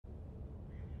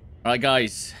All right,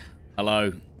 guys.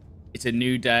 Hello. It's a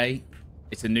new day.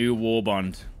 It's a new war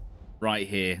bond right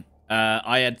here.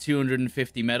 I had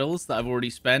 250 medals that I've already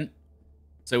spent.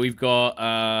 So we've got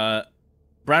a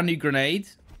brand new grenade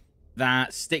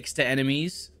that sticks to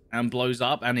enemies and blows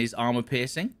up and is armor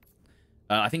piercing.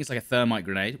 I think it's like a thermite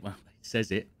grenade. Well, it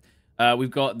says it. We've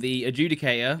got the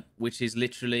Adjudicator, which is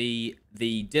literally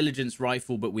the Diligence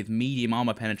rifle, but with medium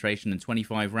armor penetration and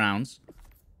 25 rounds.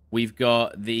 We've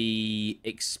got the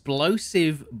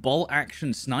Explosive Bolt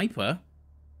Action Sniper,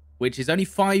 which is only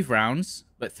 5 rounds,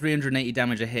 but 380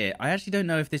 damage a hit. I actually don't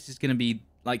know if this is going to be...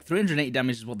 Like, 380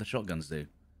 damage is what the shotguns do.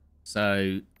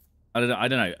 So, I don't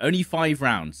know. Only 5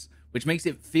 rounds, which makes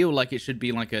it feel like it should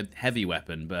be like a heavy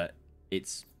weapon, but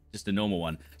it's just a normal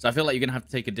one. So I feel like you're going to have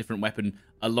to take a different weapon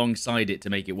alongside it to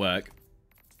make it work.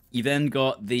 You then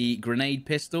got the Grenade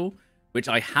Pistol, which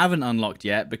I haven't unlocked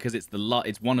yet because it's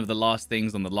one of the last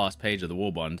things on the last page of the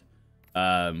War Bond,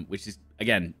 which is,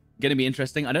 again, going to be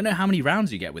interesting. I don't know how many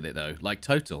rounds you get with it, though, like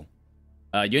total.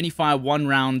 You only fire 1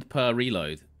 round per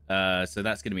reload, so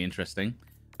that's going to be interesting.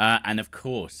 And, of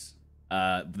course,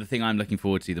 the thing I'm looking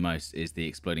forward to the most is the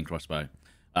Exploding Crossbow,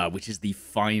 which is the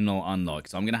final unlock.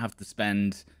 So I'm going to have to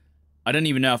spend... I don't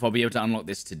even know if I'll be able to unlock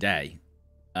this today.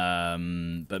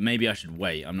 But maybe I should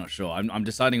wait. I'm not sure. I'm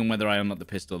deciding on whether I unlock the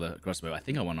pistol or the crossbow. I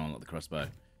think I want to unlock the crossbow.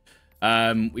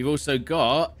 We've also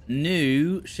got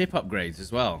new ship upgrades as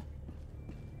well.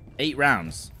 8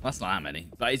 rounds. That's not that many.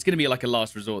 But it's going to be like a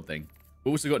last resort thing.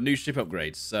 We've also got new ship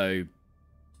upgrades. So,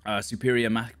 superior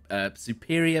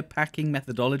packing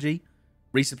methodology.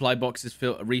 Resupply boxes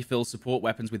refill support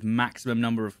weapons with maximum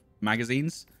number of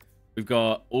magazines. We've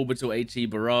got orbital HE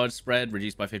barrage spread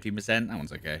reduced by 15%. That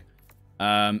one's okay.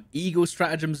 Eagle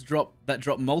stratagems drop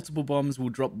multiple bombs will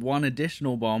drop 1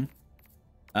 additional bomb.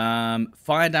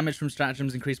 Fire damage from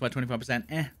stratagems increased by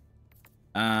 25%.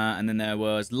 And then there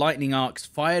was lightning arcs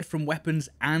fired from weapons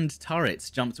and turrets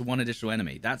jump to 1 additional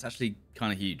enemy. That's actually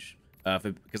kind of huge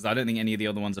because I don't think any of the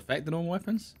other ones affect the normal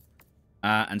weapons.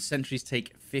 And sentries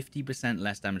take 50%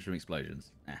 less damage from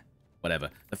explosions.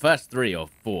 Whatever. The first 3 or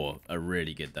 4 are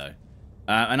really good though.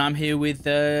 And I'm here with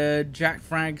Jack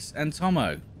Frags and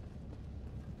Tomo.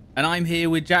 And I'm here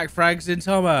with Jack Frags and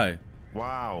Tomo.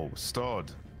 Wow,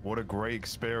 stud. What a great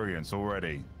experience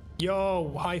already.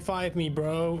 Yo, high five me,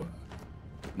 bro.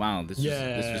 Wow, this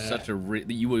was such a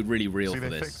you were really real for this.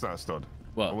 See, they fixed that, stud.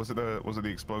 What? Or was it the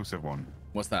explosive one?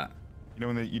 What's that? You know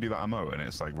when you do that emote and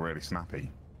it's like really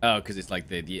snappy. Oh, because it's like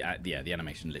the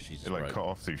animation literally just it like broke. cut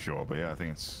off too short, but yeah, I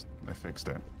think they fixed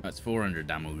it. That's 400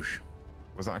 damage.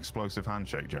 Was that explosive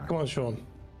handshake, Jack? Come on, Sean.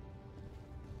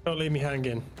 Don't leave me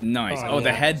hanging. Nice. Oh,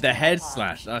 the head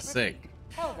slash. That's sick.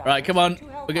 Right, come on.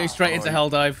 We're going straight into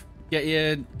Helldive. Get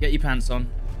your pants on.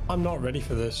 I'm not ready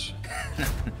for this.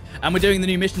 And we're doing the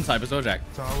new mission type as well, Jack.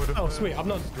 Oh, sweet. I've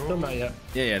not done that yet.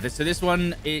 Yeah. So this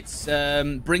one, it's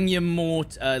bring your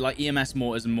like EMS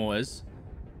mortars and mortars.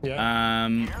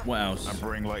 Yeah. What else? And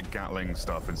bring like Gatling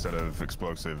stuff instead of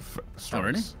explosive strikes. Oh,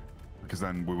 really? Because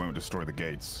then we won't destroy the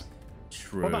gates.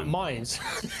 True. What about mines?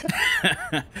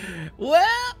 Well,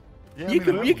 yeah, you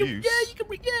can,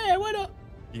 yeah, why not?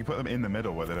 You can put them in the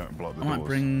middle where they don't block the doors. I might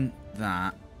bring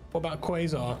that. What about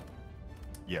Quasar?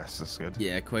 Yes, that's good.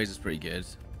 Yeah, Quasar's pretty good.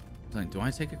 Do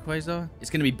I take a Quasar? It's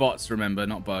going to be bots, remember,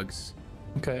 not bugs.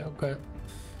 Okay. Should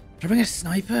I bring a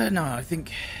sniper? No, I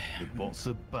think... The bots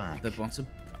are back. The bots are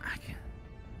back.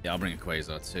 Yeah, I'll bring a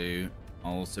Quasar too.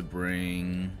 I'll also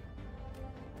bring...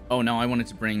 Oh, no, I wanted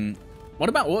to bring... What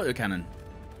about autocannon?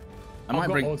 I might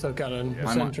bring autocannon.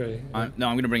 Yeah. Sentry. No, I'm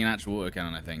going to bring an actual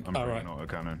autocannon, I think. I'm bringing an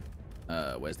autocannon.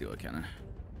 Where's the autocannon?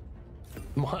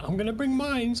 I'm going to bring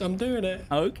mines. I'm doing it.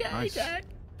 Okay, nice. Jack.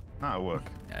 That'll work.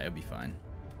 Yeah, it'll be fine.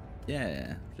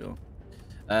 Yeah, sure.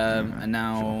 And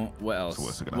now, what else?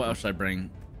 What else should I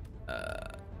bring?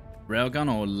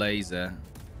 Railgun or laser?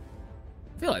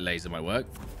 I feel like laser might work.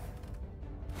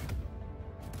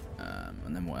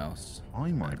 And then what else? I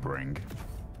might bring...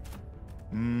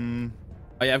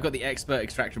 Oh yeah, I've got the expert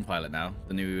extraction pilot now.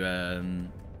 The new,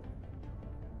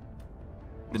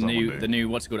 the new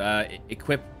what's it called?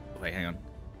 Equip. Wait, hang on.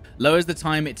 Lowers the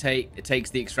time it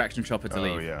takes the extraction chopper to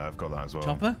leave. Oh yeah, I've got that as well.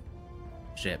 Chopper?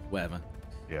 Ship, whatever.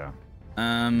 Yeah.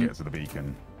 Get to the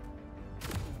beacon.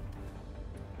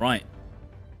 Right.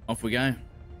 Off we go.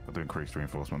 Got to increase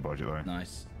reinforcement budget though.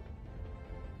 Nice.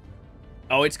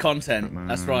 Oh, it's content.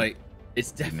 That's right.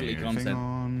 It's definitely content.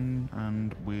 On,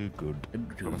 and we're good.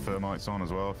 Got the thermites on as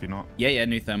well, if you're not. Yeah,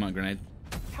 new thermite grenade.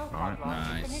 Alright.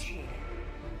 Nice.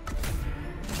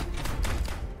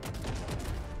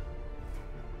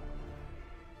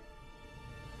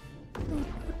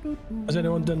 Has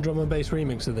anyone done drum and bass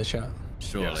remix of this yet?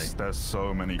 surely. Yes, there's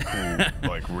so many cool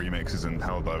like remixes and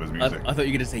Helldivers music. I thought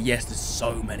you were gonna say yes. There's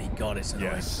so many. God, it's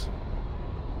annoying. Yes.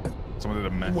 Someone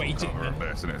did a metal Wait, cover of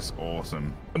this, and it's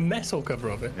awesome. A metal cover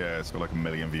of it. Yeah, it's got like 1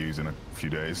 million views in a few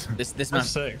days. This That's map,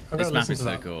 sick. I'm this gonna map listen is to so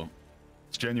that. cool.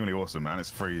 It's genuinely awesome, and it's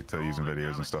free to use in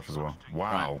videos and stuff as well.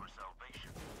 Wow.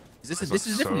 This This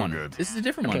is a different so one. good. This is a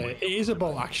different Okay, one. it is a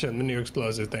bolt action, the new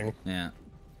explosive thing. Yeah.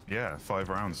 Yeah, 5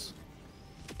 rounds.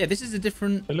 Yeah, this is a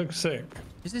different. It looks sick.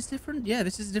 Is this different? Yeah,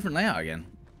 this is a different layout again.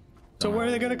 So where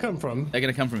are they going to come from? They're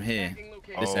gonna come from here,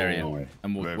 this area,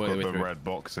 and we'll They've work got their way the through. red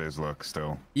boxes, look,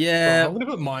 still. Yeah. I'm going to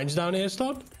put mines down here,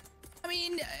 Stod. I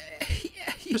mean,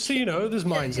 yeah, Just so you know, there's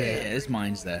mines yeah, here. there's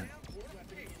mines there.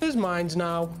 There's mines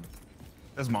now.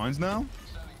 There's mines now?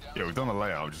 Yeah, we've done a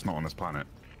layout, just not on this planet.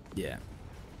 Yeah.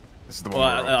 This is the one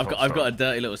Well, where I've got a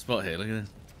dirty little spot here. Look at this.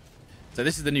 So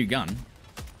this is the new gun.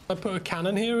 I put a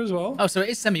cannon here as well. Oh, so it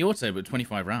is semi-auto, but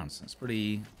 25 rounds. That's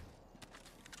pretty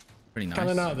nice.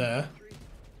 Cannon out there.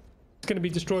 It's going to be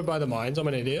destroyed by the mines. I'm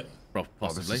an idiot. Oh, this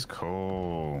Possibly. is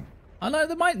cool. I know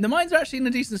the mines are actually in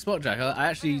a decent spot, Jack.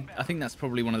 I think that's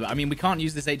probably one of the. I mean, we can't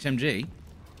use this HMG,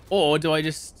 or do I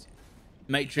just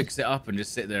matrix it up and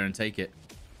just sit there and take it?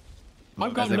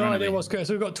 I've got they no run at idea me. what's going on.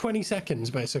 So we've got 20 seconds,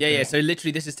 basically. Yeah. So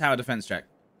literally, this is tower defense, Jack.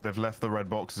 They've left the red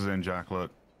boxes in, Jack,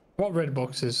 look. What red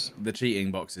boxes? The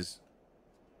cheating boxes.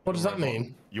 What does that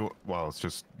mean? Well, it's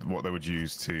just what they would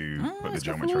use to put the it's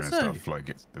got geometry and full auto. stuff. Like,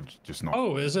 they've just not.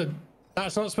 Oh,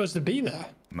 that's not supposed to be there.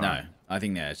 No, I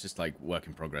think it's just like work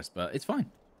in progress, but it's fine.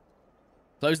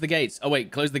 Close the gates. Oh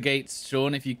wait, close the gates,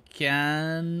 Sean, if you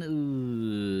can.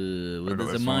 Ooh, well, Look at there's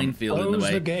a this one. minefield in the Close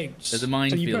way. the gates. There's a So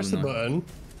minefield. you press the in there. button.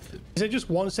 Is it just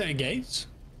one set of gates?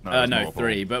 there's No, multiple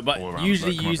 3, but all around,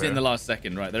 usually so you come use up it in the here. last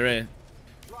second, right? They're here.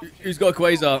 Who's got a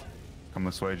quasar? Come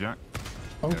this way, Jack.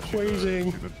 I'm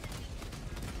queasing. Shoot the-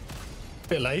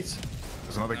 Bit late.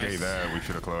 There's another gate there we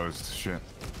should have closed. Shit.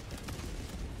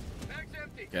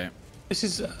 Okay. This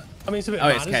is. I mean, it's a bit. Oh,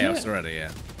 mad, it's isn't chaos it? already,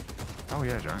 yeah. Oh,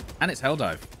 yeah, Jack. And it's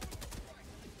Helldive.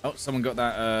 Oh, someone got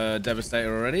that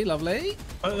Devastator already. Lovely.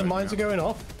 Oh, the mines are going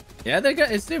off. Yeah,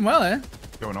 it's doing well here.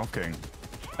 Going off, King.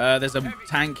 There's a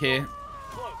tank here.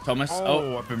 Thomas.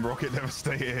 Oh, I've been rocket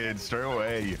devastated straight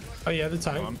away. Oh yeah, the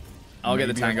tank. I'll get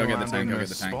the Maybe tank. I'll get the land tank. in I'll get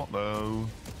this the tank. Spot, though.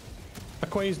 I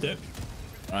quased it.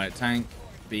 Right, tank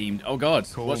beamed. Oh God,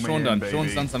 Call what's me Sean in, done? baby.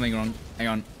 Sean's done something wrong. Hang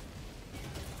on.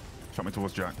 Shot me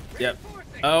towards Jack. Yep.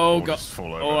 Oh God. just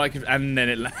fall over. Oh, I could. And then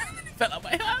it fell out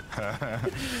my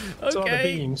hand. It's all the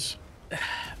Okay. beams.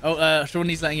 Oh, Sean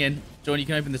needs letting in. Sean, you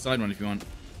can open the side one if you want.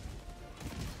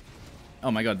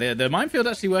 Oh my God, the minefield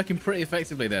actually working pretty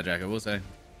effectively there, Jack. I will say.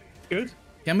 Good.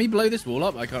 Can we blow this wall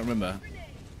up? I can't remember.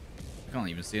 I can't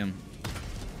even see him.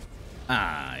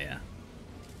 Ah, yeah.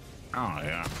 Oh,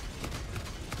 yeah.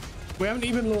 We haven't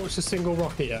even launched a single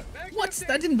rocket yet. What?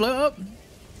 That didn't blow up?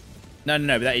 No,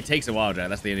 but it takes a while, Jack.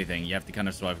 That's the only thing. You have to kind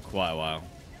of survive for quite a while.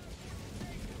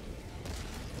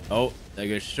 Oh, there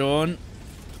goes Sean.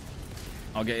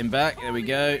 I'll get him back. There we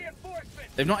go.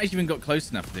 They've not even got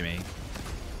close enough to me.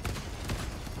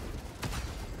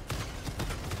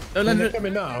 No, They're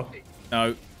coming now.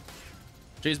 No.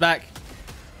 Shoot's back.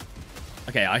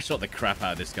 Okay, I shot the crap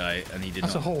out of this guy, and he did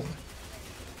That's a not. hole.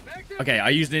 Okay, I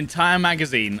used an entire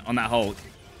magazine on that Hulk,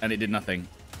 and it did nothing.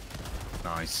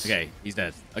 Nice. Okay, he's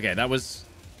dead. Okay, that was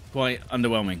quite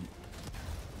underwhelming.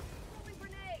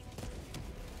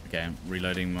 Okay, I'm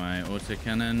reloading my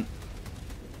autocannon.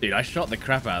 Dude, I shot the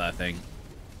crap out of that thing.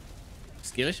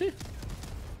 Skill issue?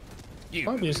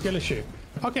 Might be a skill issue.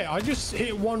 Okay, I just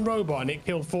hit one robot and it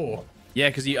killed 4. Yeah,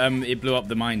 because it blew up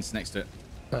the mines next to it.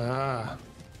 Ah.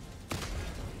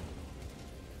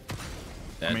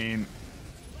 I mean,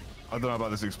 I don't know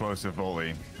about this explosive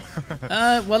volley.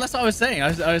 Well, that's what I was saying.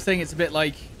 I was saying it's a bit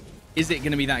like, is it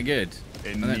going to be that good?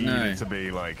 It I don't know. needed to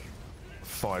be like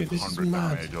this is 500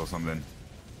 mad. damage or something.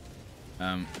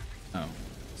 Oh.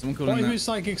 Someone called What in if that? it's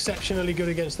like exceptionally good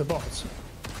against the bots?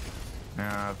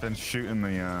 Yeah, I've been shooting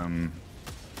the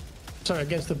Sorry,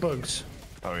 against the bugs.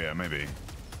 Oh yeah, maybe.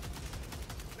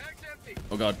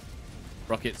 Oh God.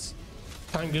 Rockets.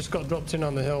 Tank just got dropped in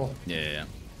on the hill. Yeah.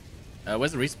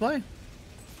 Where's the resupply?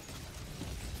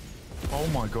 Oh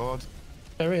my god.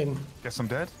 They're in. Guess I'm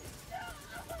dead.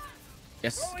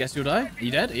 Guess you'll die? Are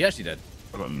you dead? Are you actually dead?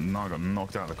 I got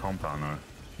knocked out of the compound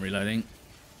though. Reloading.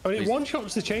 I mean, it Please.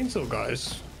 one-shots the chainsaw,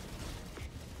 guys.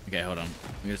 Okay, hold on. I'm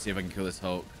gonna see if I can kill this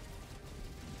Hulk.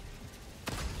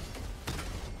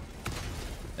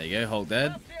 There you go, Hulk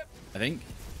dead. I think.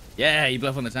 Yeah, you blew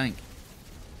up on the tank.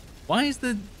 Why is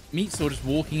the meat saw just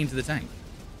walking into the tank?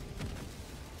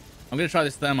 I'm gonna try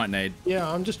this thermite nade. Yeah,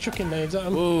 I'm just chucking nades at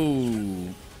them.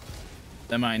 Whoa.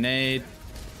 Thermite nade.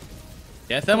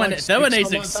 Yeah,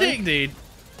 thermite looks sick, dude.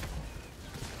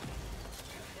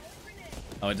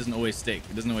 Oh, it doesn't always stick.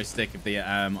 It doesn't always stick if the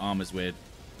armor's weird.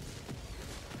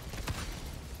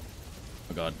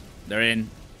 Oh god, they're in.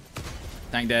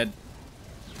 Tank dead.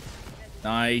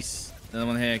 Nice. Another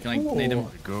one here. Can I need him?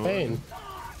 Pain.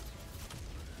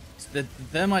 The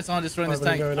thermites aren't destroying this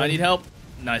tank. I need help.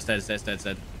 Nice,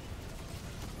 dead.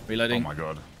 Reloading. Oh my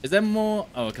god. Is there more?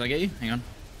 Oh, can I get you? Hang on.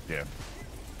 Yeah.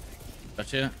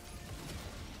 Gotcha.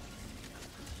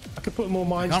 I could put more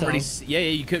mines down. Really see. Yeah,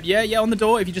 you could. Yeah, on the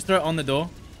door. If you just throw it on the door.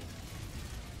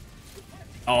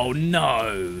 Oh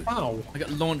no! Ow! I got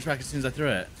launch track as soon as I threw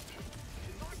it.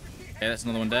 Okay, that's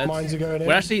another one dead. Mines are going in.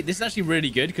 Well, actually, this is actually really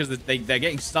good because they're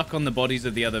getting stuck on the bodies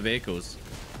of the other vehicles.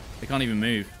 They can't even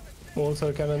move.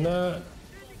 Also cannon there.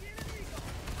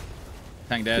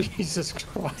 Tank dead. Jesus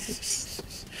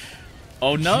Christ!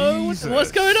 Oh no!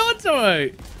 What's going on, Toro?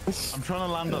 I'm trying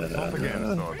to land on top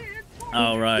again, Todd.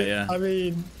 Oh right, yeah. I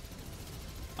mean,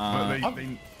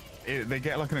 they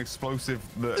get like an explosive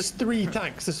that there's 3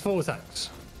 tanks. There's 4 tanks.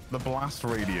 the blast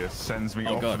radius sends me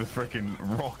off to the freaking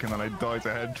rock, and then I die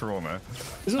to head trauma.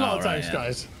 There's a lot of tanks,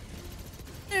 guys.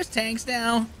 There's tanks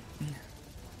now.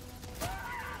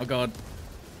 Oh god.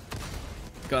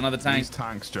 Got another tank. These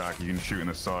tanks, Jack, you can shoot in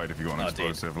the side if you got an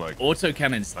explosive. Dude. Like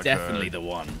autocannon's definitely the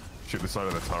one. Shoot the side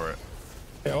of the turret.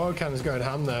 Yeah, autocannon's going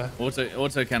ham there.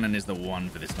 Autocannon is the one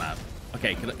for this map.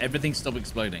 Okay, can everything stop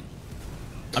exploding?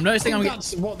 I'm noticing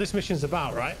that's what this mission's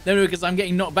about, right? No, because I'm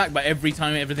getting knocked back by every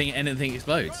time anything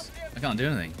explodes. I can't do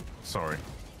anything. Sorry.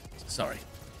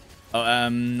 Oh,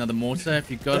 another mortar if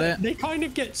you got it. They kind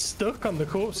of get stuck on the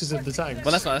corpses of the tanks.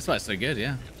 Well, that's why it's so good,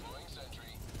 yeah.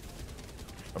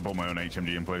 I bought my own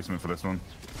HMG emplacement for this one.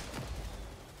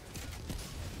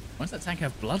 Why does that tank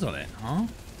have blood on it, huh?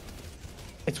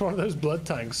 It's one of those blood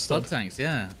tanks. Blood tanks,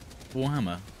 yeah.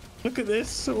 Warhammer. Look at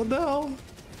this. What the hell?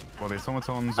 Well, the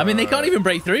automatons. I mean, they can't even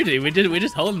break through, dude. We're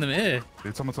just holding them here. The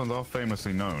automatons are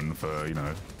famously known for, you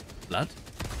know, blood.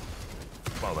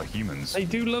 Well, they're humans. They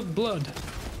do love blood.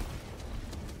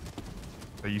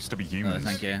 They used to be humans. Oh,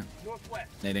 thank you.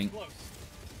 Nading.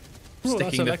 Ooh,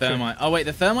 Sticking the thermite. Oh wait,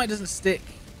 the thermite doesn't stick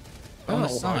on the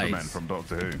sides. From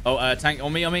Doctor Who. Oh, tank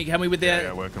on me. Help me with the.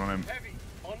 Yeah, working on him.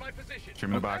 Shoot him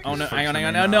in the back. Oh no, hang on. No,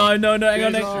 hang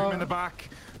on. Shoot him in the back.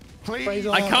 Please.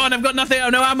 I can't. I've got nothing. Oh,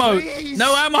 no ammo. Please.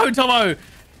 No ammo, Tomo.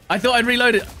 I thought I'd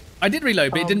reload it. I did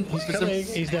reload, but it didn't.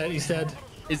 He's dead. He's dead.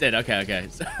 He's dead. Okay.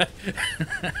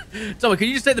 Tomo, can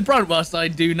you just take the brunt whilst I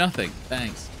do nothing?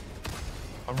 Thanks.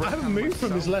 I haven't moved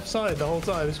from his left side the whole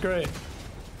time. It's great.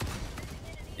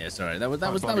 Yeah, sorry. That was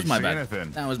my bad.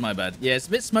 Anything. That was my bad. Yeah, it's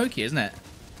a bit smoky, isn't it?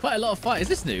 Quite a lot of fire. Is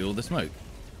this new, all the smoke?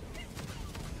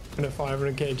 I'm gonna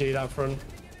 500 kg that front.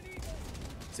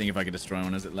 Seeing if I can destroy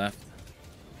one as it left.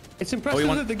 It's impressive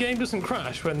that the game doesn't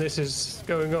crash when this is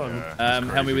going on. Yeah,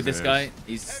 help me with this guy.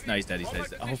 He's dead. He's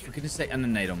dead. Oh, for goodness sake, and a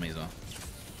nade on me as well.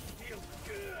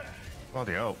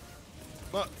 Bloody hell.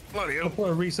 Bloody hell. I'll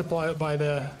put a resupply up by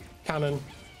the cannon.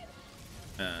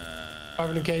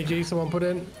 500 kg, someone put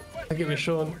in. I'll give it a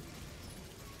Sean.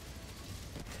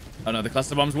 Oh no, the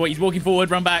cluster bombs. He's walking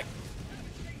forward. Run back.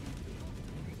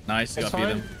 Nice. Got a few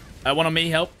of them. One on me.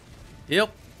 Help.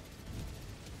 Help.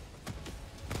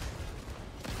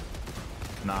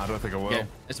 Nah, I don't think I will. Yeah,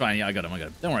 it's fine. Yeah, I got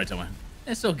him. Don't worry, Tomo.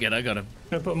 It's all good. I got him.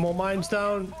 Gonna put more mines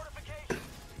down.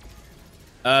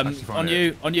 On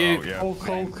you. Oh, yeah.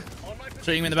 Hulk.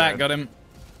 Shooting him in the back. Got him.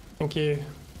 Thank you.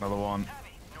 Another one.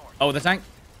 Oh, the tank.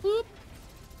 Yeah,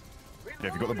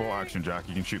 if you've got the bolt action, Jack,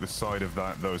 you can shoot the side of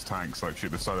those tanks. Like, shoot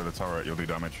the side of the turret, you'll do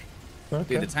damage.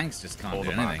 Okay. Dude, the tanks just can't or do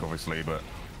the anything. back, obviously, but...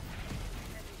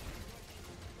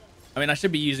 I mean, I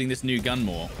should be using this new gun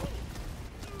more.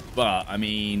 But, I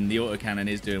mean, the autocannon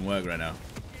is doing work right now.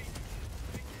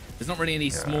 There's not really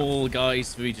any small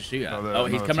guys for me to shoot at. Oh,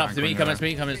 he's coming up to me, coming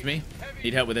to me.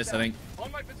 Need help with this, I think.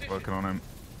 Working on him.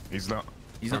 He's not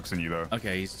focusing you, though.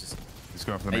 Okay, he's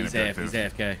going for the main objective. He's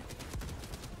AFK.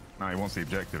 No, he wants the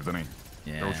objective, doesn't he?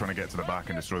 Yeah. They're all trying to get to the back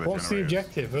and destroy the generators. What's the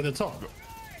objective at the top?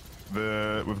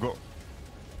 You've got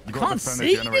to defend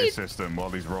the generator system while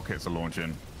these rockets are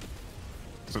launching.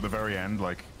 So at the very end,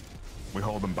 like, we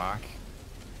hold them back,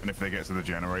 and if they get to the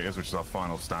generators, which is our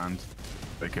final stand,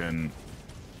 they can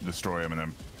destroy them and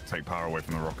then take power away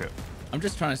from the rocket. I'm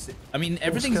just trying to see. I mean,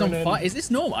 everything's on fire. Is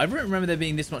this normal? I don't remember there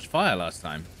being this much fire last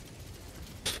time.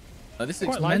 Oh, this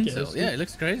looks mental. Yeah, it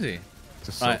looks crazy.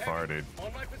 Just so fire, dude.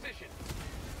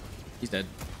 He's dead.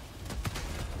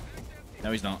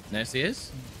 No, he's not. Yes, he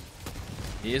is.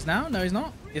 He is now? No, he's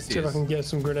not. Yes, he is. See if I can get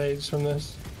some grenades from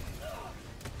this.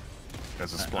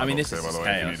 There's a supply box there, by the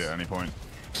way, if you need it at any point.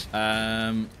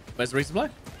 Where's the resupply?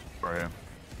 Right here.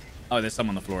 Oh, there's some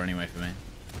on the floor anyway for me.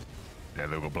 Yeah,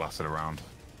 they'll go blasted around.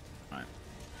 Right.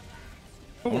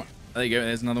 Oh, there you go.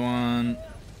 There's another one.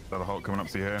 Another Hulk coming up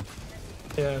to you here.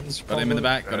 Yeah, got him in the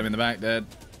back. Got him in the back. Dead.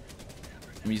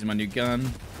 I'm using my new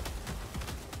gun.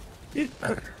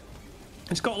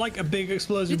 It's got like a big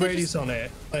explosive radius on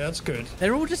it. Like, that's good.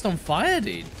 They're all just on fire,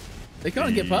 dude. They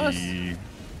can't get past.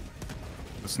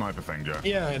 The sniper thing, Jack.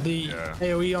 Yeah, the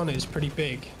AoE on it is pretty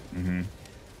big. Mm-hmm.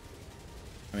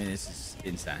 I mean, this is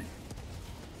insane.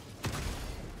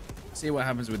 See what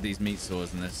happens with these meat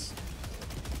saws and this.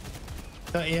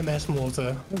 That EMS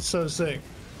mortar. That's so sick.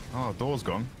 Oh, door's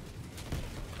gone.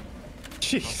 Not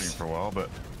seen Jeez. for a while, but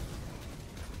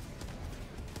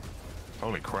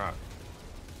holy crap!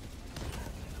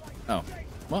 Oh,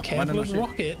 what? Careful with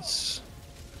rockets.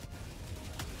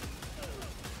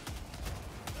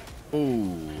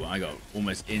 Ooh, I got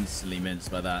almost instantly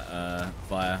minced by that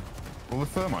fire. Will the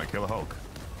thermite kill a Hulk?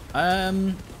 Let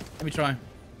me try.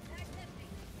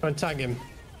 Go and tag him.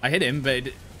 I hit him, but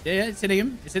yeah, it's hitting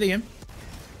him. It's hitting him.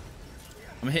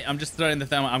 I'm just throwing the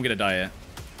thermite. I'm gonna die here.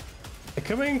 They're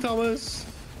coming, Thomas.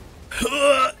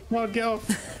 No, get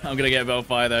off. I'm gonna get a bit of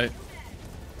fire though.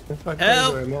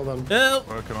 Help! Well done. Help!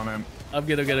 Working on him. I'm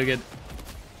good. I'm good. I'm good.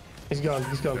 He's gone.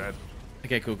 He's gone. Dead.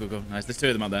 Okay, cool. Nice. There's two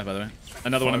of them out there, by the way.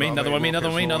 Another one on me. Another one on me. Another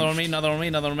one on me. Another one on me. Another one on me.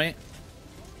 Another one on me.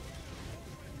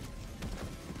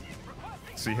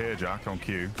 See here, Jack, on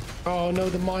cue. Oh no,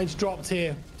 the mine's dropped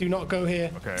here. Do not go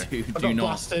here. Okay. Dude, I do got not.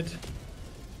 blasted.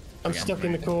 I'm stuck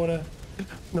in the corner.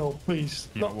 No, please.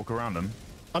 You not walk around them.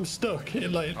 I'm stuck.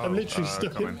 I'm literally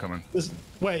stuck. Coming.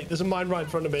 Wait, there's a mine right in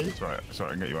front of me. Sorry, I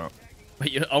can get you out.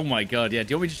 Wait, oh my god, yeah.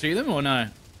 Do you want me to shoot them or no?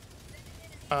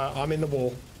 I'm in the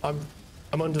wall. I'm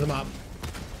under the map.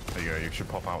 There you go. You should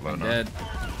pop out though. No? Dead.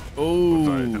 Oh.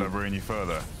 Did I ruin you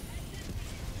further?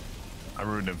 I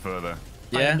ruined him further.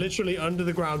 Yeah. I'm literally under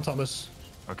the ground, Thomas.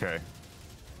 Okay.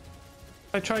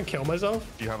 I try and kill myself.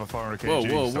 Do you have a 500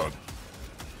 kg? Whoa.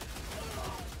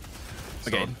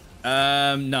 Okay.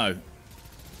 No.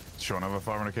 Sean, have a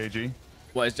 500 kg?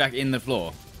 What, is Jack in the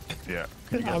floor? Yeah.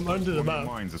 Can you get I'm as close under to the one of map.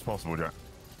 your mines as possible, Jack?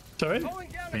 Sorry?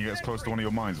 Can you get as close to one of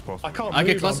your mines as possible? I can't I move.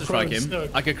 could cluster I'm strike prone him. stuck.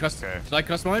 I could cluster. Okay. Should I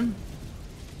cluster mine?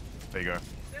 There you go.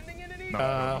 No,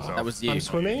 That was you. I'm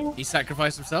swimming. He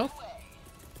sacrificed himself?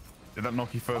 Did that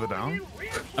knock you further down?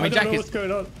 I mean, don't Jack know is. what's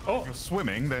going on. Oh, You're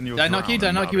swimming, then you're. Did I knock you? Did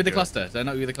I drowning. knock you with the That'd cluster? Did I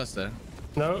knock you with the cluster?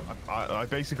 no. be good. I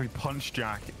basically punched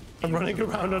Jack. I'm running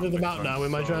around under the map now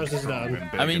with my trousers down.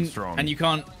 I mean, strong. and you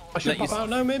can't. I should let pop out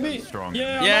now, maybe? Strong.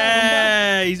 Yeah, I'm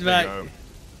Yeah, he's There back.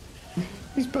 you go.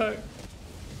 He's back.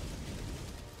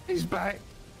 He's back.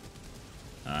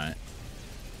 All right.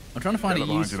 I'm trying to find Yeah, a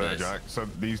behind use you for there, this. Jack. So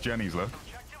these Jennies, look.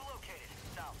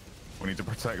 We need to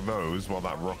protect those while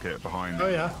that rocket behind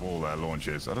the wall there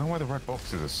launches. I don't know why the red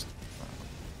boxes are. So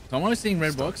I'm always seeing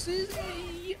red boxes.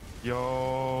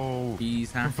 Yo.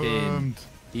 He's hacking. Confirmed.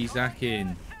 He's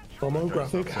hacking.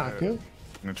 Homographic hacker. I'm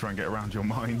gonna try and get around your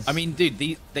mines. I mean, dude,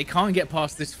 they can't get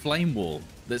past this flame wall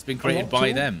that's been created what by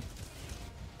tool? them.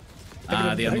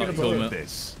 gonna- The they're unlocked gonna tool.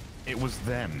 this. It was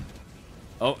them.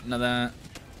 Oh, another.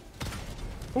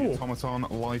 Oh, Automaton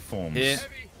life forms. Here.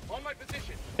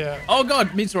 yeah. Oh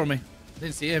god, means on me.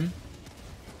 Didn't see him.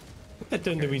 It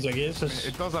doesn't do easy. It's just,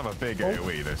 It does have a big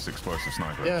AoE, this explosive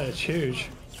sniper. yeah, it's huge.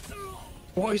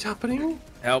 What is happening?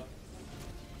 Help.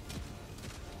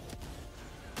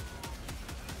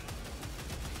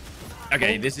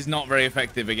 Okay, this is not very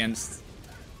effective against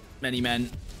many men.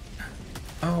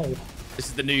 Oh, This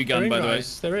is the new they're gun, in, by the way.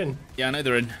 guys. They're in. Yeah, I know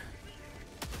they're in.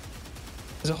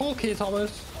 There's a Hulk here,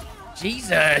 Thomas.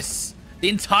 Jesus! The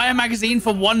entire magazine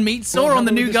for one meat saw What on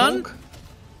the happened new with gun? this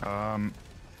Hulk?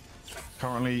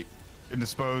 Currently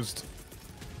indisposed.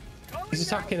 He's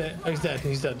attacking it. Oh, he's dead.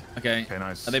 He's dead. Okay. Okay,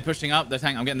 nice. Are they pushing up? The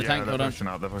tank. I'm getting the Yeah, tank. they're Hold on. pushing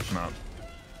up. They're pushing up.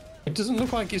 It doesn't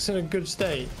look like it's in a good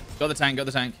state. Got the tank. Got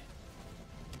the tank.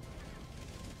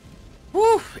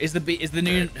 Woo! Is the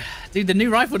new dude? The new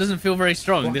rifle doesn't feel very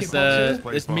strong. Rocket This boxes?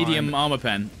 this medium armor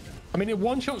pen. I mean, it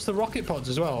one-shots the rocket pods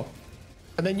as well.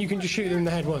 And then you can just shoot them in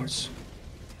the head once.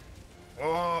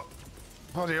 Oh,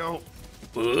 bloody hell.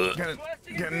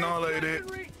 Get annihilated.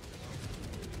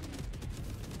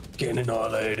 Getting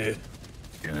annihilated.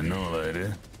 Get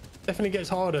annihilated. Definitely gets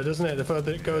harder, doesn't it, the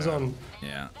further it goes on.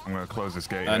 Yeah. I'm going to close this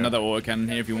gate. Another auto cannon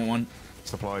here if you want one.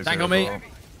 Supplies Tank here on as me.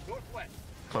 well.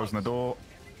 Closing the door.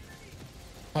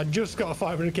 I just got a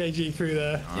 500 kg through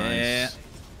there. Yeah. Nice.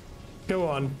 Go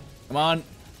on. Come on.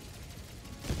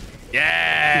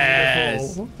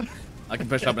 Yes. Beautiful. I can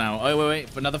push up now. Oh wait,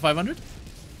 for another 500.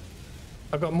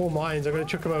 I've got more mines. I'm going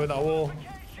to chuck them over that wall.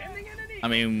 I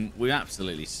mean, we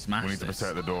absolutely We smashed need to this.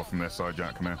 protect the door from this side,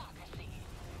 Jack. Come here.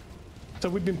 So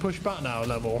we've been pushed back now a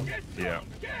level. Yeah.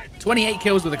 28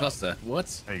 kills with a cluster. What?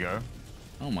 There you go.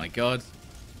 Oh my god.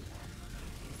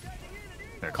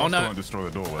 Yeah, Oh no! Won't destroy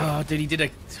the doorway. Oh, dude, he did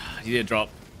a drop.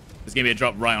 There's gonna be a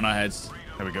drop right on our heads.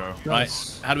 There we go.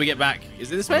 Nice. Right. How do we get back?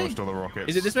 Is it this way? Launched all the rockets.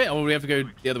 Is it this way? Or we have to go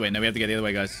the other way? No, we have to go the other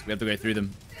way, guys. We have to go through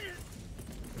them.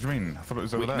 What do you mean? I thought it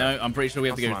was over there. No, I'm pretty sure we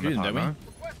have to go through them, don't we? No?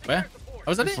 Where?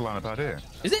 Oh, is that This it? is the line of pad here.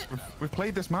 Is it? We've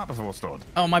played this map before, Stod.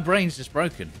 Oh, my brain's just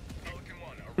broken.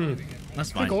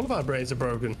 That's I fine. think all of our brains are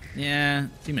broken. Yeah,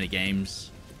 too many games.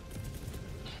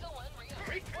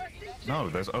 No,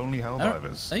 there's only Oh,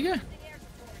 Helldivers. there you go.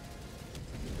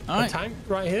 All A right, tank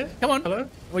right here. come on. Hello.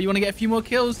 Well, you want to get a few more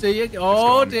kills, do you?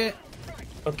 Oh, dear.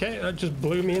 Okay, that just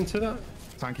blew me into that.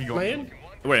 Tanky Am I in? gone.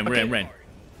 We're in, we're Okay. in, we're in.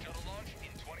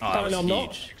 Oh, that was No, I'm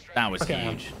not. huge. That was Okay,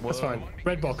 huge. that's fine.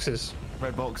 Red boxes.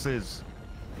 Red boxes.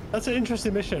 That's an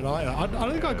interesting mission. I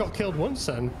don't think I got killed once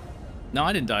then. No,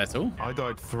 I didn't die at all. I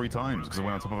died 3 times because I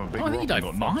went on top of a big Oh, I think rock you died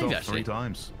and got knocked 5, off actually. 3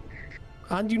 times.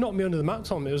 And you knocked me under the mat,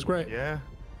 Tom. It was great. Yeah.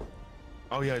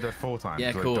 Oh yeah, I died 4 times. Yeah,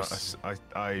 of 'cause course.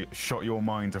 I shot your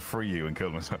mind to free you and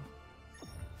killed myself.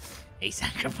 He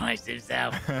sacrificed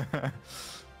himself.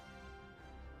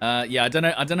 Yeah, I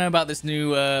don't know about this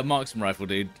new marksman rifle,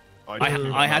 dude. I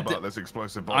had about to- this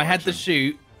explosive I had to action.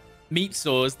 shoot meat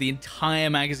saws the entire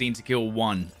magazine to kill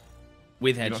one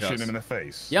with You're not shooting him in headshots. the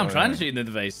face. Yeah, I'm Oh, trying to shoot him in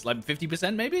the face, like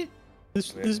 50% maybe.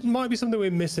 This might be something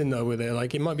we're missing though with it.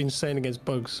 Like it might be insane against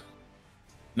bugs.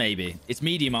 Maybe it's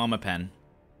medium armor pen.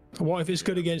 What if it's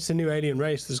good against the new alien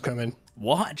race that's coming?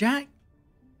 What, Jack?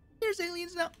 There's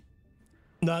aliens now.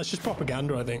 No, it's just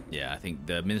propaganda, I think. Yeah, I think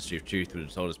the Ministry of Truth would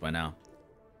have told us by now.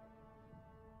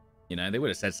 You know, they would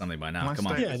have said something by now. Can I Come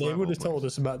on. stay- Yeah, they level, would have please. told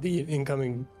us about the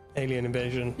incoming alien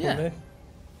invasion, Yeah. wouldn't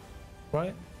they?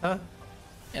 Right? Huh?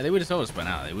 Yeah, they would have told us by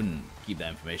now. They wouldn't keep that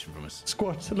information from us.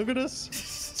 Squat. Look at us.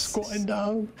 Squatting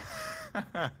down.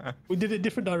 We did it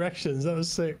different directions. That was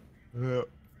sick. Yeah.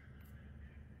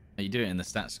 You do it in the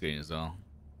stat screen as well.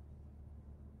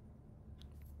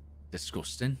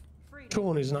 Disgusting.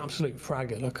 Sean is an absolute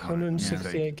fragger. Look,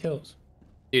 168 kills.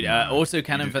 Dude, also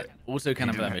cannon for He that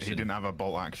didn't mission. have a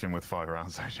bolt action with 5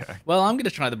 rounds, Jack. Well, I'm gonna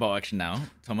try the bolt action now,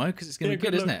 Tomo, because it's gonna Yeah, be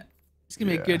good, good isn't luck. it? It's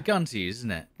gonna be a Yeah. good gun to use,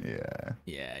 isn't it? Yeah.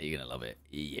 Yeah, you're gonna love it.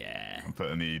 Yeah. I'm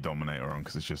putting the Dominator on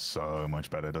because it's just so much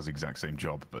better. It does the exact same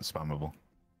job, but spammable.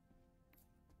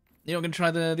 You're not gonna try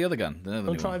the other gun? The other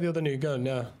I'll new try one? the other new gun,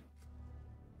 yeah.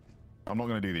 I'm not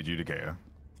going to do the Adjudicator.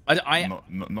 I Not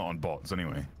on bots,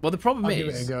 anyway. well, the problem I'll give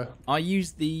it is, a go. I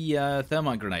used the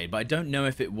thermite grenade, but I don't know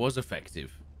if it was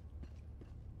effective.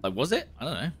 Like, was it? I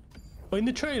don't know. Well, in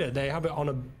the trailer, they have it on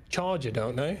a charger,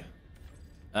 don't they?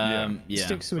 Yeah.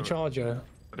 Sticks to a charger.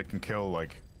 But it can kill,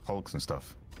 like, hulks and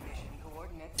stuff.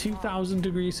 2,000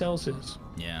 degrees Celsius.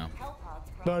 Yeah.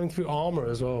 Burning through armor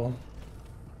as well.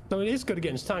 So it is good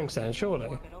against tanks then,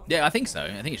 surely. Yeah, I think so.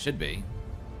 I think it should be.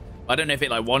 I don't know if it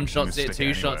like one shots it, stick it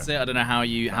two shots it. anywhere. I don't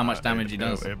know how much damage he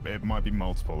does. It might be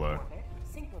multiple, though.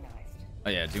 Oh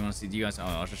yeah, do you want to see? Do you guys? Oh,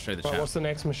 I'll just show the Right, chat. what's the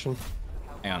next mission?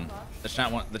 Hang on. The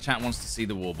chat wants to see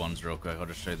the war bonds real quick. I'll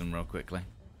just show them real quickly.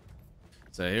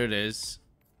 So here it is.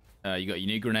 You got your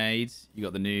new grenade. You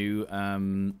got the new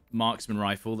marksman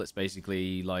rifle. That's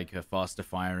basically like a faster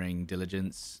firing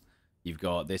diligence. You've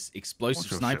got this explosive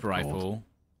What's your sniper ship called? rifle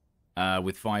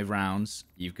with 5 rounds.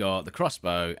 You've got the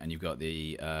crossbow and you've got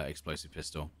the explosive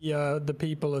pistol. Yeah, the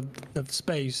people of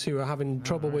space who are having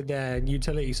trouble with their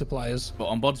utility suppliers. But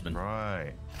ombudsman.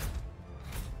 Right.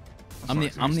 That's I'm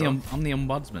nice the of you, stuff. I'm the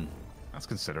ombudsman. That's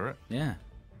considerate. Yeah.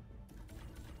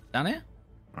 Down here?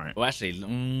 Right. Well, actually,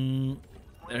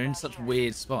 they're in such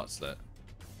weird spots that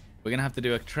we're gonna have to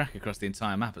do a trek across the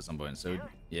entire map at some point. So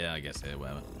yeah, I guess here,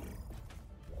 whatever.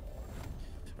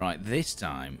 Right, this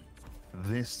time,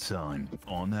 This time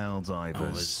on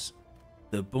Helldivers.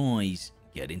 the boys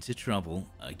get into trouble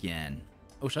again.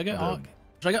 Oh, should I go arc?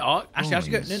 Should I go arc? Actually, I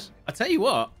should go. No, boys. I tell you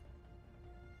what.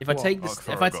 If I What? take this, Arc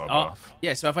thrower if I got a arc, buff.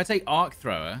 yeah, so if I take arc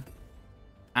thrower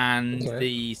and Okay.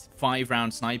 the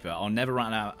 5-round sniper, I'll never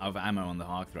run out of ammo on the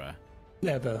arc thrower.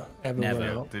 Never, ever Never.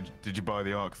 run out. Did you buy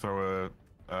the arc thrower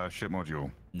ship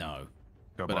module? No.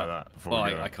 Go But buy that before well,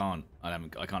 we go. I can't.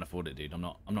 I can't afford it, dude. I'm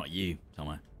not you,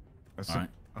 Tomo. That's All right.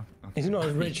 He's not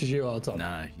as rich as you are, Tom.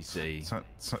 No, you see.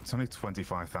 It's only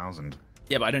 25,000.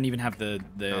 Yeah, but I don't even have the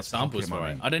That's samples pocket for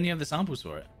money. it. I don't even have the samples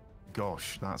for it.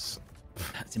 Gosh, that's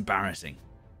That's embarrassing.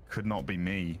 could not be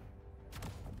me.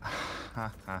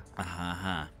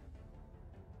 Ha.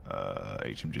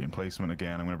 HMG emplacement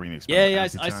again. I'm going to bring the Yeah, expanded I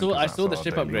anti-tank saw 'cause I that's saw the our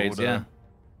ship daily upgrades. order. Yeah.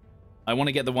 I want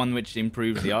to get the one which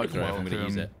improves the arc thrower if I'm going to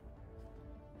use it.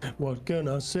 What can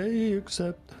I say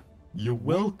except You're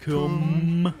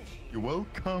welcome. You're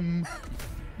welcome.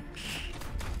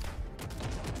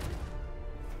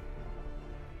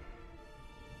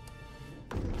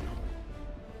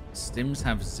 Stims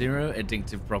have 0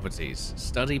 addictive properties.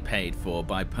 Study paid for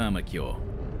by Permacure.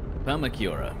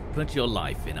 Permacura, put your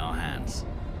life in our hands.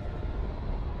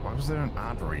 Why was there an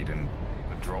ad read in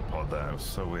the drop pod there? It was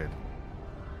so weird.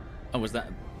 Oh, was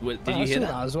that... Did you hear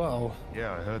that? as well?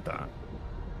 Yeah, I heard that.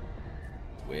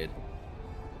 Weird.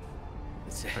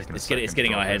 It's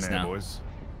getting our heads now. Boys.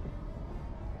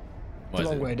 It's a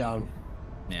long way down.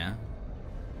 Yeah.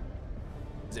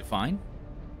 Is it fine?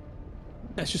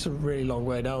 It's just a really long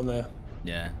way down there.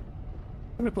 Yeah.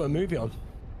 I'm gonna put a movie on.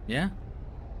 Yeah?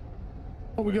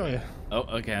 What we got here? Oh,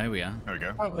 okay, here we are. There we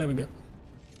go. Oh, there we go.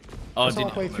 Oh, It's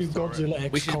halfway through Godzilla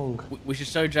X Kong. we should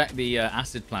show Jack the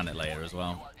acid planet later as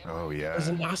well. Oh, yeah. There's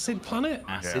an acid planet?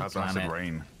 Acid Yeah, it has planet. acid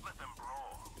rain.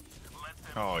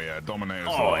 Oh, yeah, Dominators.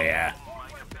 Oh, yeah.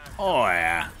 Oh,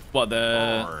 yeah. What,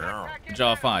 the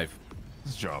Jar 5?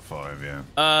 This is Jar 5, yeah.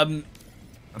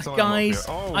 That's all Guys,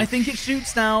 oh, I think it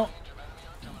shoots now.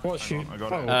 What shoot? I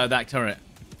got it. That turret.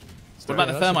 What Yeah, about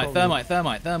the that's the thermite?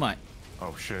 problem. Thermite.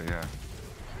 Oh, shit, yeah.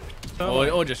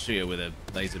 Or just shoot it with a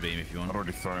laser beam if you want. I'd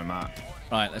already thrown that.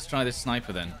 Right, let's try this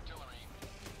sniper then.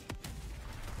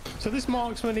 So this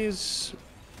marksman is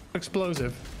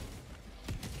explosive.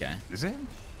 Okay. Is it?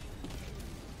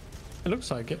 It looks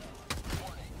like it.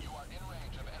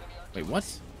 Wait, what?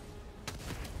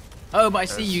 Oh, but I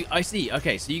see you. I see.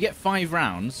 Okay, so you get 5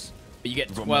 rounds, but you get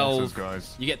We've got 12. mortars,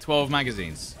 guys. You get 12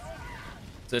 magazines.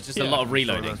 So it's just a Yeah. lot of So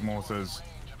reloading. there's mortars.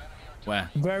 Where?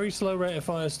 Very slow rate of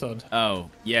fire, stud. Oh,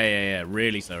 yeah.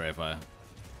 Really slow rate of fire.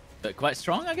 But quite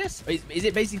strong, I guess. Is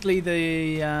it basically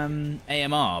the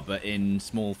AMR, but in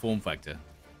small form factor?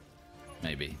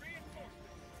 Maybe.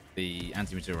 The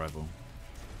anti-material rifle.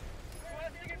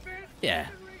 Yeah,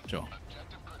 sure.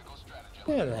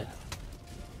 Yeah, then.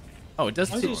 Oh, it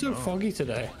does. Why is it so foggy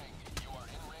today?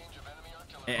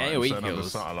 AOE Setting up the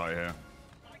kills. satellite here.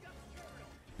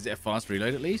 Is it a fast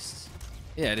reload at least?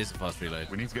 Yeah, it is a fast reload.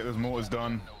 We need to get those mortars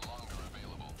done.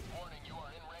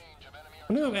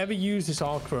 I've never ever used this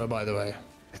arc thrower, by the way.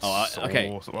 Oh, So okay.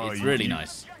 awesome. Well, It's really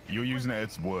nice. You're using it at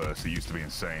its worst. It used to be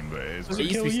insane, but it is. Does It it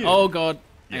used to kill be- you? Oh god.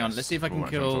 Hang on. Yes, Let's see if I can will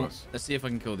actually kill kill. us. Let's see if I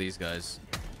can kill these guys.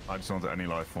 I just want any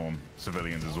life form,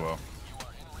 civilians as well.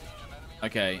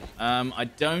 Okay. I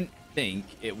don't think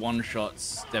it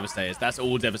one-shots Devastators. That's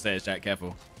all Devastators, Jack.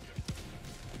 Careful.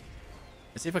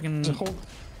 Let's see if I can. There's a whole-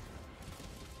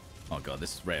 Oh god,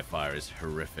 this rate of fire is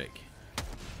horrific.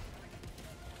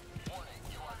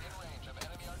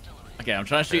 Okay, I'm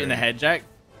trying to shoot in the head, Jack.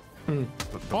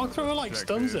 Arc thrower like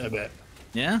stuns it a bit.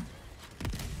 Yeah.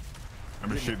 I'm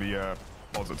gonna shoot the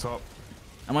pods at top.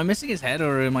 Am I missing his head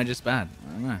or am I just bad?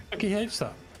 I don't know. Like he hates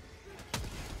that.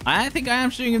 I think I am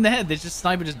shooting him in the head. This just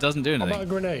sniper just doesn't do How about a anything.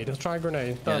 grenade? Let's try a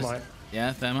grenade. Yes. Thermite.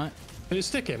 Yeah, thermite. Did it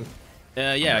stick him?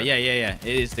 Yeah. It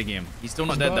is sticking him. He's still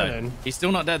not He's dead burning. though. He's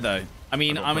still not dead though. I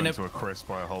mean, Got I'm in burnt a. to a crisp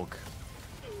by a Hulk.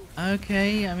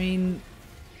 Okay, I mean,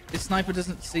 this sniper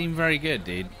doesn't seem very good,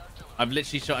 dude. I've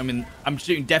literally shot him in. I'm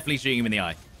definitely shooting him in the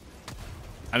eye.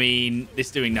 I mean, this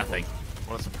is doing nothing.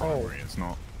 Well, it's a primary. It's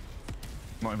not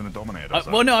even the Dominator. Does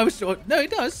Well, no, I was. No, it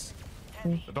does.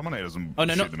 the Dominator doesn't Oh,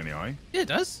 no, shoot not- them in the eye. Yeah, it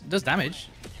does. It does damage.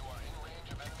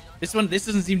 This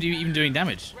doesn't seem to be even doing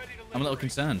damage. I'm a little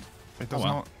concerned. It does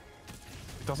well. not.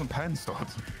 It doesn't pen start.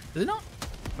 Does it not?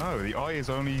 No, the eye is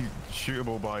only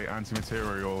shootable by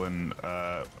anti-material and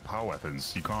power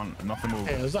weapons. You can't. Nothing will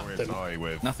Yeah, is that destroy its then? eye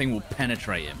with Nothing will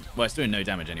penetrate him. Well, it's doing no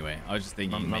damage anyway. I was just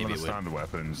thinking none maybe of it the would. standard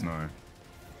weapons. No.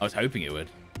 I was hoping it would.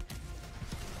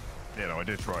 Yeah, no, I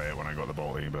did try it when I got the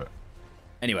bolty, but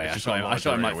Anyway, It's I just shot him. not I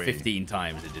shot him like AOE. 15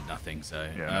 times. It did nothing. So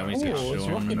Yeah, we no, need to get Oh, it's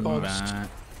Sean rocket bombs. back.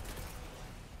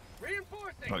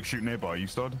 like shoot nearby, you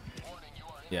stud.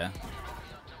 Yeah.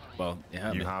 Well,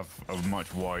 yeah. You have a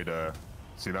much wider.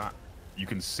 See that? You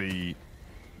can see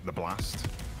the blast.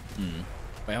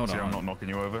 Wait, hold See, on. I'm not knocking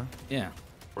you over. Yeah.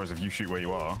 Whereas if you shoot where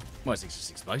you are, Well, it's just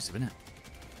explosive, isn't it?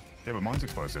 yeah, but mine's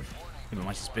explosive. Yeah, but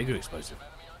mine's just bigger explosive.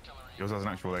 Yours has an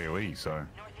actual AOE, so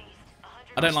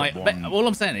I don't the like. one- All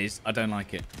I'm saying is I don't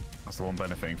like it. that's the one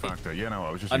benefiting factor. Yeah, no,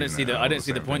 I was just. I don't using see it. the. I I don't was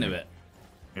see the same point of thing. it.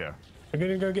 Yeah. We're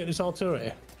gonna go get this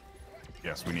artillery.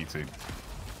 Yes, we need to.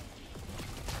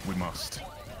 We must.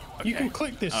 You can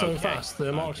click this so Okay. fast,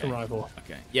 the marksman Okay. rifle.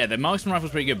 Okay. Yeah, the marksman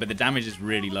rifle's pretty good, but the damage is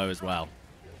really low as well.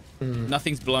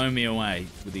 Nothing's blowing me away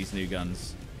with these new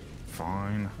guns.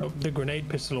 Fine. Oh, the grenade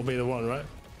pistol will be the one, right?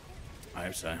 I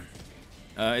hope so.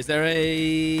 Is there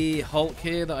a Hulk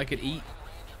here that I could eat?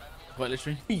 Quite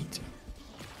literally. Eat.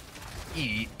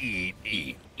 Eat.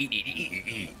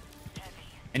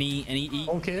 Any eat?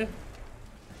 Okay.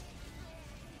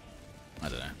 I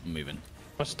don't know. I'm moving.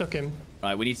 I stuck him.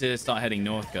 Right, we need to start heading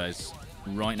north, guys.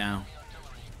 Right now.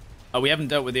 Oh, we haven't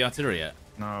dealt with the artillery yet.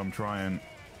 No, I'm trying.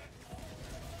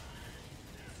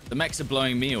 The mechs are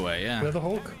blowing me away, yeah. Another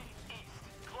Hulk?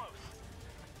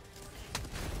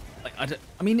 Like,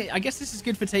 I mean, I guess this is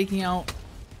good for taking out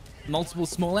multiple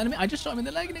small enemies. I just shot him in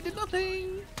the leg and it did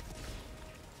nothing.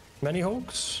 Many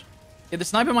Hulks? Yeah, the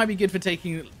sniper might be good for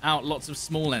taking out lots of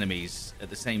small enemies at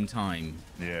the same time.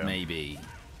 Yeah. Maybe.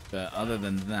 But other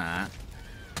than that...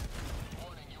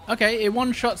 Okay, it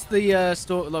one-shots the,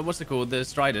 like, what's it called? The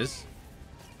Striders.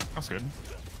 That's good.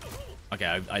 Okay,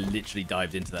 I literally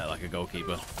dived into that like a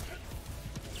goalkeeper.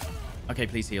 Okay,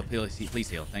 please heal. Please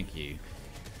heal. Thank you.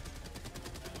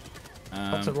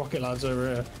 Lots of rocket lads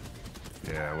over here.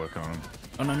 Yeah, work on them.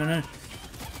 Oh, no.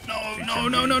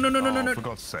 No, For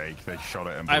God's sake, they shot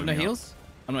it and I have no blew me up. heals?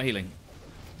 I'm not healing.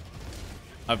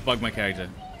 I've bugged my character.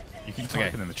 You keep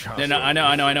typing in the chat. No, I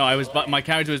know. My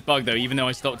character was bugged, though. Even though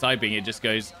I stopped typing, it just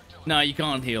goes, no, you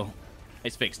can't heal.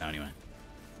 It's fixed now, anyway.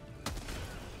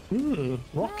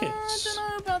 Rockets. I don't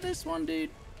know about this one, dude.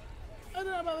 I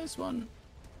don't know about this one.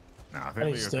 Nah, I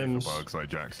think they're the bugs, like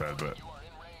Jack said, but...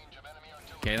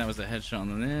 Okay, that was a headshot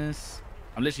on this.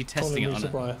 I'm literally testing it on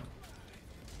it.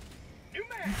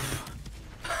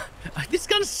 This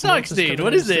gun sucks, dude.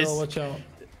 What is this? Watch out.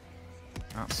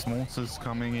 That mortar's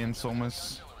coming in,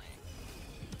 Thomas.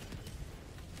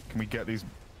 Can we get these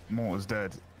mortars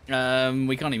dead?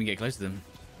 We can't even get close to them.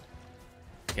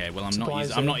 Okay, well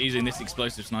I'm not using this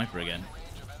explosive sniper again.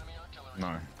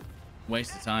 No.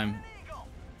 Waste of time.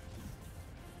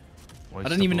 Waste I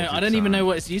don't even time. know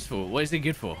what it's used for. What is it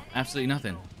good for? Absolutely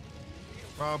nothing.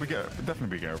 Well, we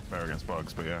definitely be better against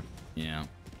bugs, but yeah. Yeah.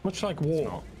 Much like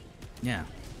war. Yeah.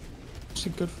 What's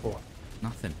it good for?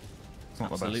 Nothing. It's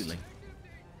not Absolutely. the best.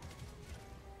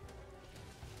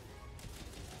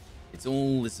 It's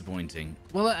all disappointing.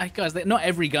 Well, guys, not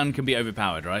every gun can be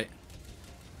overpowered, right?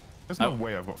 There's no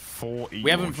way I've got 4 E.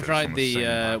 We haven't tried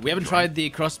the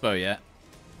crossbow yet.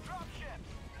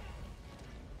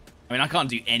 I mean, I can't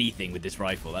do anything with this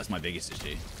rifle. That's my biggest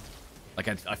issue. Like,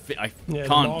 I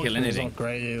can't kill anything. Not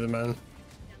great either, man.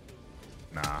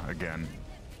 Nah, again,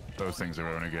 those things are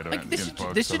only good. Like,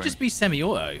 this should just be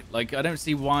semi-auto. Like, I don't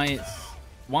see why it's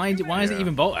why is it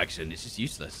even bolt action? It's just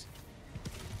useless.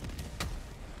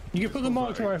 You can put the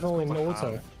marked rifle in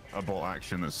auto. A bolt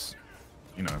action that's,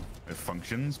 you know, it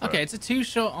functions. But... Okay, it's a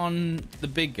 2-shot on the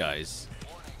big guys,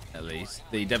 at least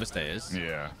the Devastators.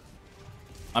 Yeah.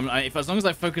 As long as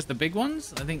I focus the big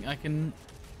ones, I think I can.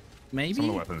 Maybe. Some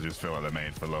of the weapons just feel like they're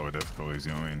made for lower difficulties.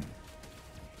 You know what I mean?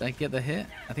 Did I get the hit?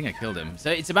 I think I killed him.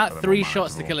 So it's about 3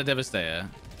 shots to kill a Devastator.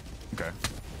 Okay.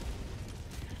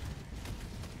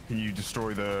 Can you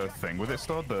destroy the thing with it,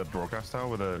 Stod? The broadcast tower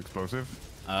with the explosive?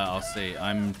 I'll see.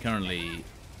 I'm currently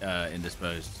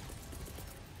indisposed.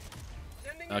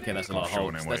 Okay, that's a lot of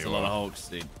Hulks. That's a lot of Hulks,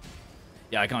 dude.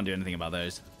 Yeah, I can't do anything about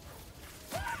those.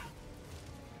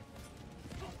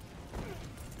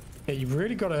 Yeah, you've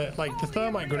really got to, like, the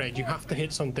thermite grenade, you have to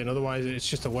hit something, otherwise it's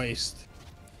just a waste.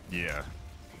 Yeah.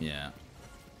 Yeah.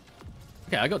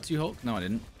 Okay, I got 2 Hulks. No, I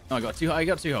didn't. No, I got 2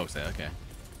 Hulks there. Okay.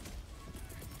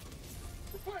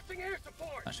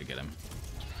 I should get him.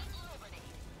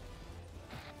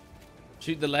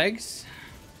 Shoot the legs.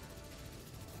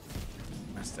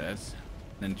 That's dead.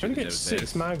 Then shoot You the can get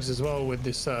 6 mags as well with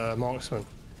this marksman.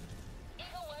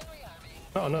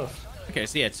 Not enough. Okay,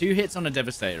 so yeah, 2 hits on a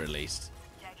Devastator at least.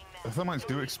 The thermites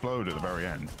do explode at the very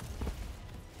end.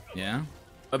 Yeah?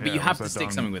 But you have to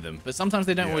stick something with them. But sometimes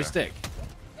they don't always stick.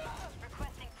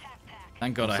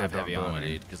 Thank God I have heavy armor,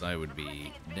 dude, because I would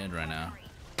be dead right now.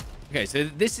 Okay, so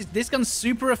this gun's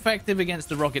super effective against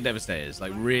the rocket Devastators.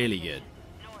 Like, really good.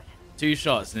 2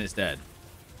 shots and it's dead.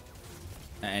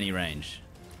 At any range.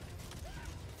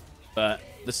 But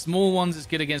the small ones it's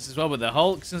good against as well, but the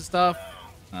Hulks and stuff.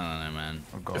 I don't know, man.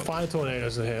 Oh, God. The fire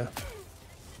tornadoes are here.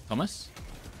 Thomas?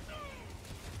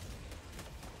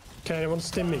 Can anyone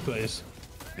stim me, please?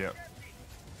 Yep.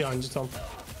 Behind you, Tom.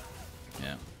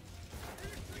 Yeah.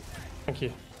 Thank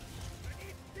you.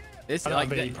 This I don't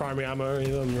have any primary ammo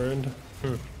either. I'm ruined.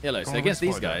 Hello. So against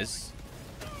these guys,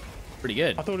 pretty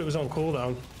good. I thought it was on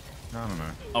cooldown. I don't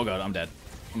know. Oh God, I'm dead.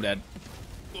 I'm dead.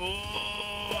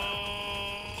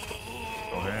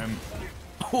 Got him.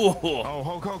 Oh,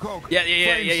 Hulk.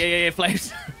 Yeah.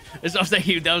 Flames. That's what I'm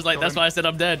saying. That was like, that's why I said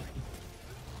I'm dead.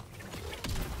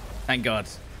 Thank God.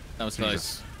 That was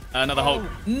close. Another Hulk.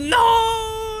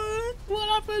 No! What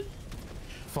happened?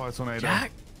 Fire tornado.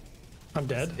 Jack? I'm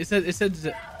dead. It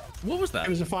said, what was that? It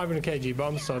was a 500 kg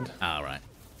bomb, son. Ah, right.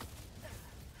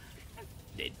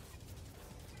 Dead.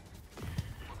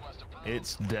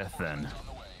 It's death then.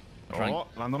 Right. Oh,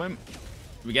 land on him.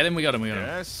 We get him, we got him.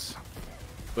 Yes.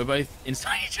 We're both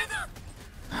inside each other.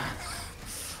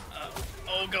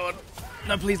 Oh God.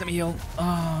 No, please let me heal.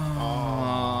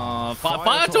 Oh,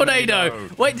 fire tornado.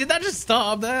 Wait, did that just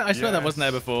start up there? I swear that wasn't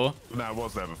there before. No, it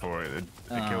was there before. It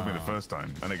killed me the first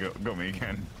time, and it got me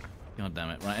again. God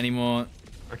damn it. Right, any more?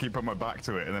 I keep putting my back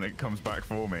to it, and then it comes back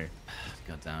for me.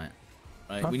 God damn it.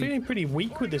 Right, I'm feeling pretty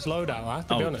weak with this loadout, I have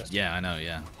to be honest. Yeah, I know,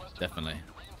 yeah. Definitely.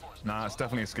 Nah, it's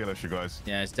definitely a skill issue, guys.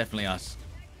 Yeah, it's definitely us.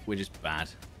 We're just bad.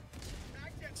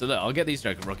 So look, I'll get these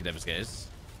rocket devastators.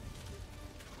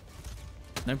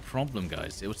 No problem,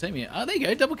 guys. It will take me. Oh, there you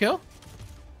go, double kill.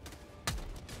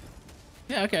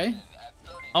 Yeah, okay.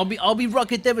 I'll be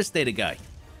rocket devastator guy.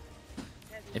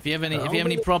 If you have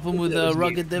any problem with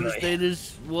rocket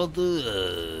devastators, well,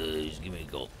 just give me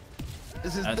a call.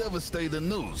 This is devastating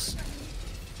news.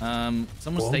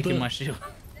 Someone's taking my shield.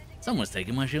 Someone's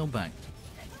taking my shield back.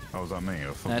 Oh, was that me?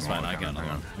 That's fine. I got another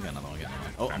one.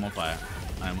 Oh, I'm on fire.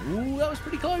 Ooh, that was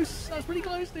pretty close. That was pretty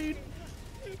close, dude.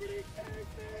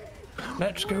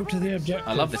 Let's go to the objective.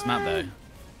 I love this map, though.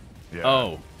 Yeah.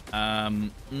 Oh.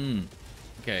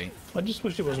 Okay. I just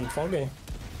wish it wasn't foggy.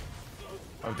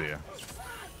 Oh dear.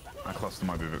 That cluster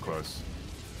might be a bit close.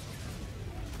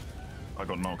 I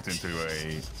got knocked into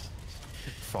a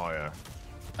fire.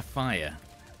 A fire.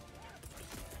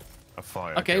 A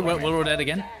fire. Okay, well, we're all dead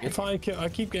again. If I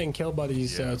keep getting killed by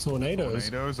these tornadoes.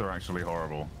 Tornadoes are actually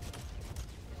horrible.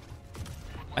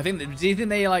 I think. Do you think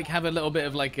they like have a little bit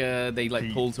of like they like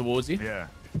Heat. pull towards you? Yeah.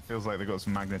 Feels like they've got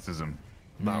some magnetism.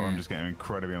 That one I'm just getting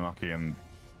incredibly unlucky and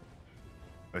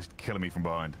they're killing me from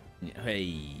behind.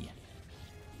 Hey.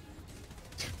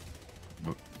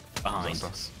 But Behind. that's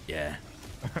us. Yeah.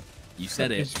 You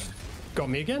said it. Got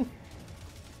me again.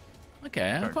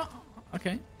 Okay.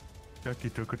 Okay. Jackie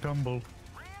took a tumble.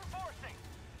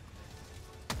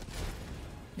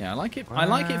 Yeah, I like it. I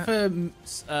like it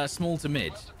for small to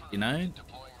mid. You know,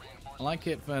 I like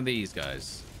it for these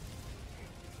guys.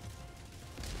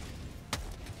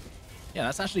 Yeah,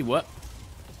 that's actually what.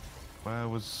 Where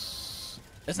was?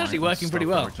 It's actually working pretty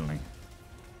well. Originally?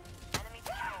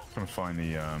 Trying to find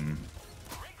the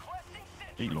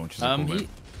heat launchers.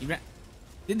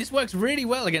 This works really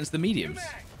well against the mediums.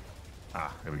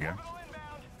 Ah, here we go.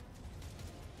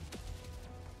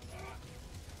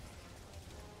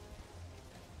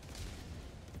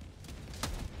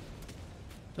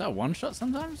 Is that a one shot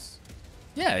sometimes?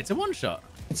 Yeah, it's a one shot.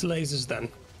 It's lasers then.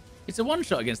 It's a one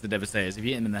shot against the Devastators if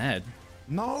you hit them in the head.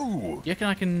 No! You reckon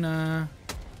I can,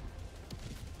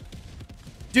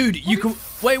 Dude, you can...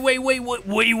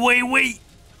 Wait.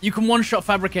 You can one shot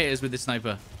Fabricators with this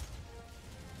sniper.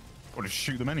 Or just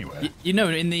shoot them anywhere? You know,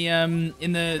 in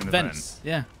the vents.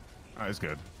 Yeah. That is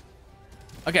good.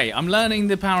 Okay, I'm learning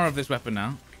the power of this weapon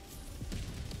now.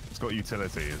 It's got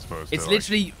utility as opposed It's to...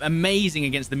 literally amazing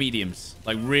against the mediums.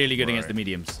 Like, really good against the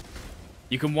mediums.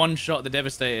 You can one-shot the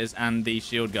Devastators and the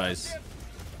shield guys.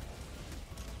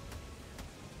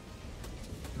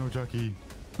 No, Jackie.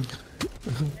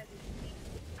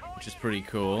 Which is pretty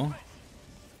cool.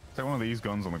 Take one of these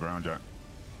guns on the ground, Jack.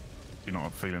 You're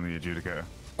not feeling the adjudicator.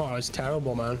 Oh, it's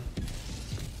terrible, man.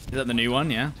 Is that the new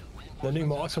one? Yeah. The new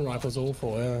marksman rifle's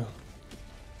awful, yeah.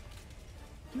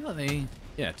 You know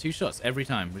yeah, 2 shots every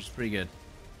time, which is pretty good.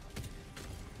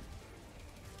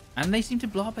 And they seem to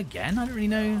blow up again. I don't really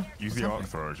know. Use the arc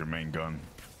thrower as your main gun.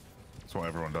 That's what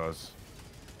everyone does.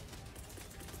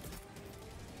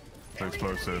 So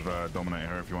explosive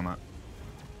dominator if you want that.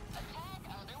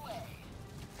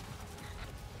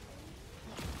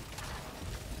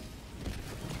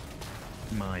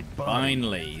 My butt.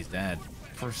 Finally, he's dead.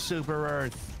 For Super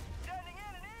Earth.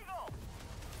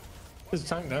 There's a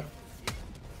tank there.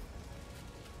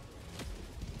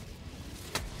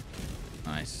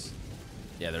 Nice.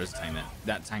 Yeah, there is a tank there.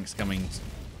 That tank's coming.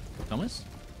 Thomas?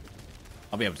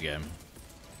 I'll be able to get him.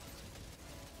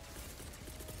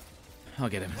 I'll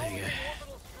get him. There you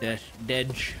go.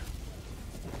 Dedge.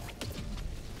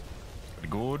 Pretty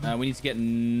good. We need to get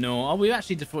no. Oh, we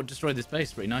actually destroyed this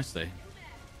base pretty nicely.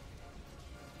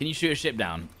 Can you shoot a ship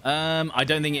down? I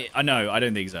don't think it. No, I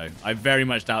don't think so. I very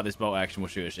much doubt this bolt action will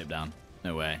shoot a ship down.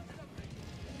 No way.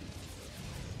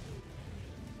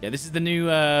 Yeah, this is the new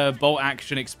bolt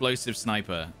action explosive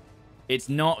sniper. It's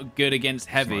not good against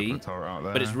heavy,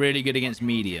 but it's really good against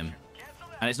medium.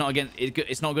 And it's not good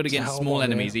against small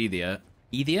enemies either.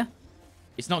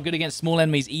 It's not good against small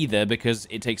enemies either because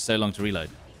it takes so long to reload.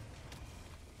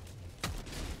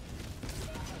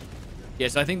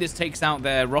 Yes, I think this takes out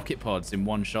their rocket pods in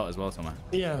one shot as well, Thomas.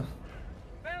 Yeah.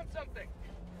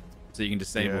 So you can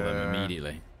disable them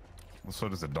immediately. Well, so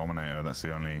does the Dominator. That's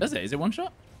the only... Does it? Is it one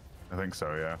shot? I think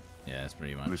so, yeah. Yeah, it's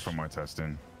pretty much. At least from my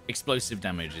testing. Explosive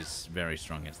damage is very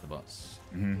strong against the bots.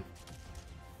 Mm-hmm.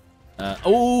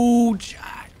 Oh,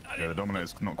 Jack. I Okay, the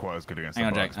Dominator's not quite as good against Hang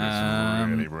on, the Jack. bugs, but it's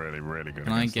really, really, really good.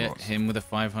 Can I against the get bots. him with a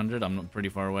 500? I'm not pretty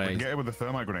far We away. can get it with the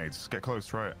thermite grenades. Get close,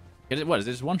 try it. Get it? What is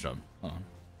it? Just one shot? Hold on.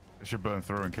 It should burn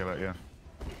through and kill it, yeah.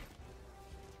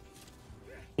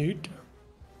 Dude,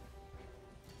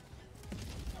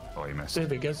 Oh, you missed. see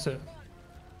if it gets it. You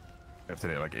have to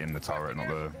hit it like in the turret, not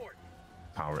the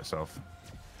tower itself.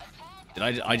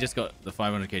 I just got the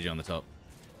 500 kg on the top.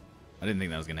 I didn't think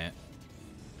that was gonna hit.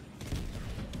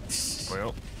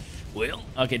 Well,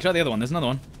 Okay, try the other one. There's another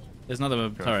one. There's another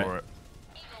go turret. for it.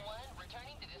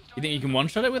 You think you can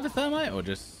one-shot it with the thermite, or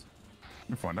just?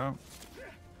 We'll find out.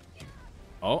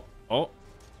 Oh. Is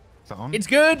that on? It's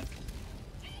good.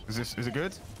 Is it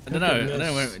good? I don't know. I don't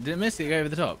know. Did it miss? Did it go over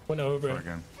the top? Went over Try it.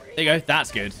 again. There you go.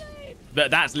 That's good.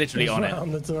 But that's literally on it. On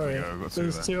the turret. Yeah, we've got two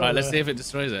There's there. two Right, on let's see there. if it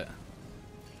destroys it.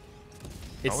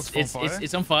 it's on fire?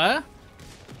 It's on fire.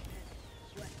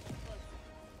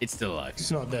 It's still alive.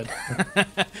 It's not dead.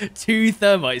 2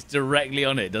 thermites directly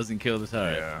on it doesn't kill the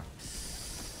turret. Yeah.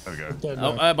 There we go. Dead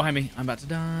Oh, now. behind me. I'm about to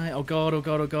die. Oh god, oh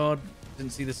god, oh god.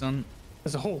 Didn't see the sun.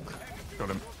 There's a Hulk. Got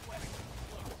him.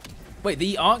 Wait,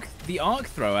 the arc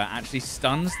thrower actually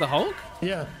stuns the Hulk?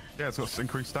 Yeah. Yeah, it's got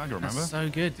increased stagger, remember? That's so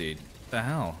good, dude. What the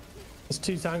hell? There's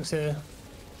 2 tanks here.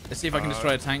 Let's see if I can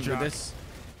destroy a tank Jack. with this.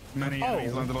 Many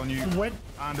enemies landed on you. What?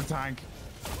 And a tank.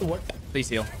 What? Please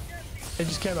heal. It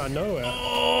just came out of nowhere.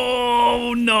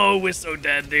 Oh no, we're so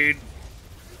dead, dude.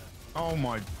 Oh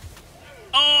my.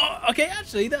 Oh, okay,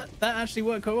 actually, that actually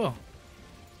worked quite well.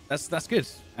 That's good,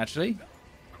 actually.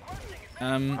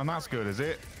 And that's good, is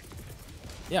it?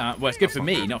 Yeah, well, it's good for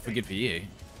me, not for good for you.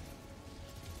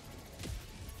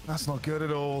 That's not good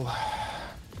at all.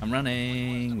 I'm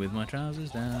running with my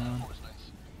trousers down.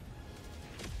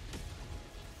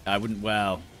 I wouldn't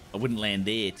land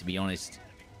there, to be honest.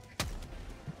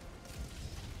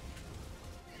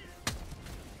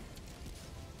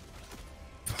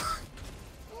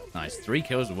 Nice, 3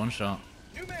 kills with 1 shot.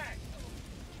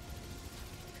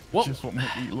 What? Just want my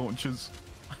eat launchers.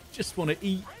 Just want to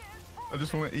eat. I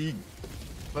just want to eat.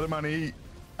 Let a man eat.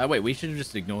 Wait, we should have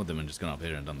just ignored them and just gone up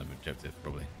here and done the objective,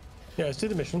 probably. Yeah, let's do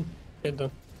the mission. Get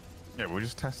done. Yeah, we're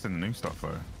just testing the new stuff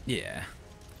though. Yeah.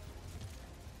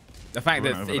 The fact We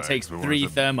went that over it there takes 'cause we 3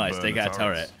 wanted to thermites to burn take the out a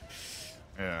turret. turrets.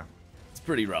 Yeah. It's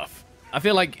pretty rough. I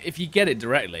feel like if you get it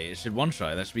directly, it should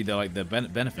one-shot. That should be the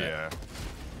benefit. Yeah.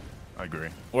 I agree.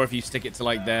 Or if you stick it to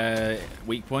like their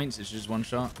weak points, it's just 1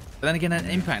 shot. But then again, an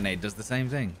impact nade does the same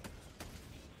thing.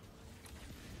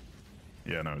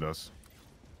 Yeah, no, it does.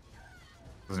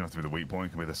 Doesn't have to be the weak point, it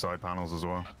can be the side panels as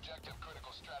well.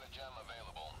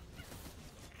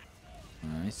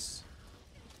 Nice.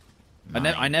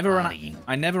 I never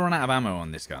run out of ammo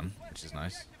on this gun, which is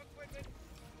nice.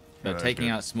 But that's taking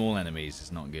good. out small enemies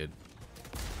is not good.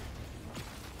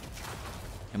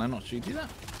 Can I not shoot you that?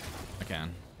 I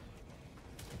can.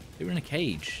 They were in a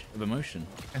cage of emotion.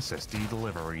 SSD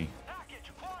delivery.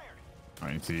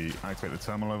 I need to activate the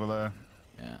terminal over there.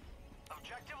 Yeah.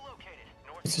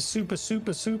 It's a super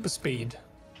speed.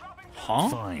 Huh?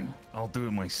 Fine, I'll do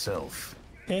it myself.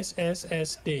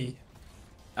 SSSD.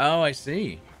 Oh, I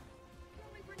see.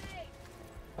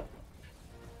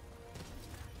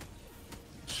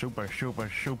 Super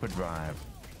drive.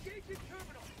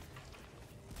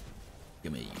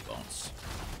 Give me you bots.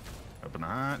 Open the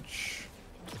hatch.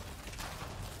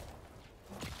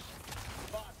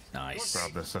 Nice.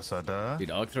 Grab this SSD.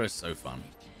 Dude, arc throw is so fun.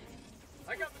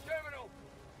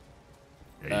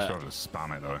 Yeah, you just gotta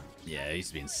spam it though. Yeah, it used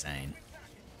to be insane.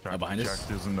 Jack, behind us. Jack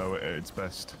doesn't know it at its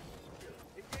best.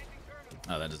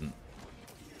 Oh, that doesn't.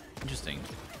 Interesting.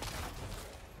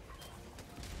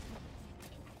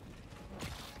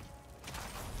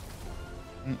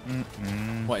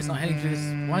 What? It's not hitting through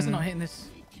this. Why is it not hitting this?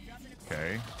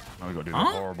 Okay, now we gotta do the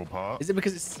Huh? horrible part. Is it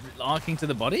because it's arcing to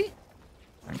the body?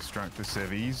 Extract the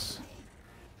civvies.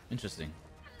 Interesting.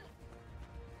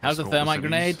 How's the Escort the thermite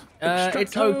grenade? civvies.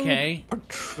 It's okay.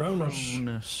 Patronus.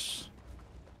 Bonus.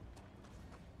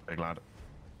 Big lad.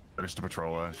 Just a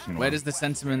patroller. Where does the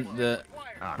sentiment that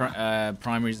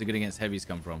primaries are good against heavies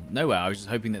come from? Nowhere. I was just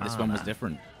hoping that this one was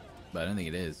different, but I don't think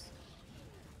it is.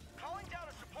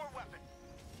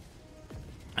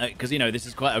 Because you know this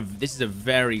is a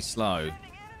very slow.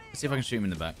 Let's see if I can shoot him in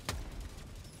the back.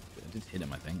 I did hit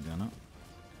him, I think. Did I not?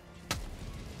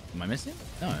 Am I missing?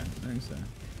 No, I don't think so.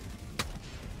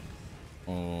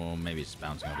 Or maybe it's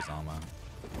bouncing off his armor.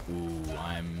 Ooh,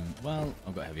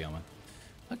 I've got heavy armor.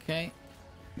 Okay.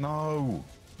 No.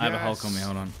 I have a Hulk on me,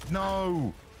 hold on.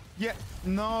 No. Yeah.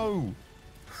 No.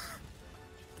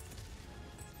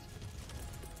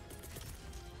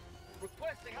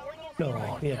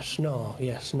 No, yes, no,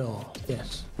 yes, no,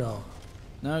 yes, no.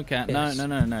 No, cat. Yes. No.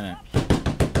 No.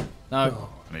 Oh.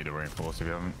 I need a reinforce if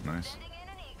you haven't. Nice.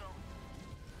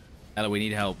 Ella, we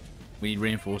need help. We need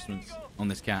reinforcements on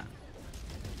this cat.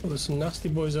 Oh, there's some nasty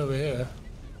boys over here.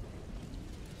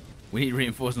 We need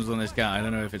reinforcements on this cat. I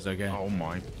don't know if it's okay. Oh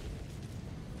my.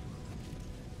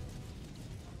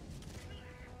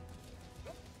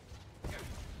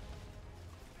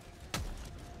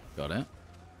 Got it.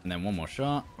 And then one more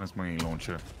shot. Where's my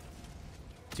launcher?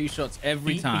 2 shots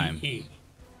every time. 2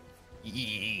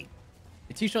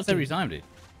 shots every time, dude.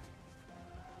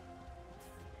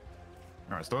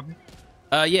 Alright, Stod.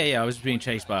 Yeah. I was being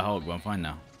chased by a Hulk, but I'm fine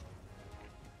now.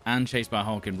 And chased by a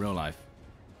Hulk in real life.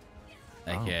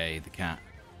 AKA the cat.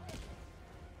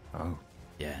 Oh.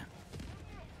 Yeah.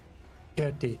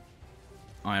 Get it.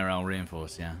 IRL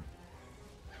reinforce, yeah.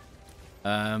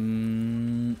 I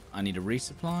need a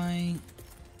resupply.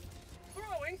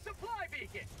 Throwing supply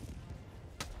beacon.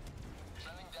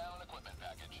 Sending down equipment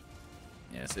package.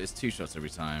 Yeah, so it's 2 shots every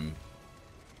time.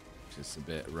 Which is a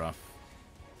bit rough.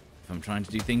 If I'm trying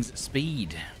to do things at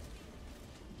speed.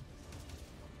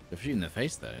 If shooting in the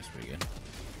face though, it's pretty good.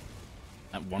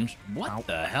 That one what Ow.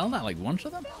 the hell? That like one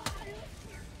shot them?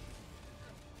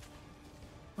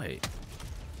 Wait.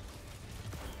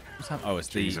 What's happening? Oh, it's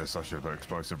the Jesus, I should have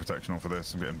explosive protection on for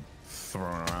this. I'm getting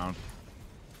thrown around.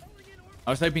 I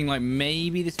was hoping like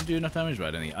maybe this would do enough damage,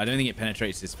 but I don't think it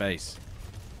penetrates his face.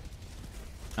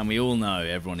 And we all know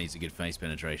everyone needs a good face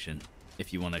penetration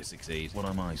if you want to succeed. What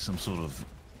am I? Some sort of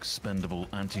expendable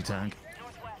anti-tank?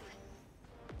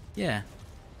 Yeah.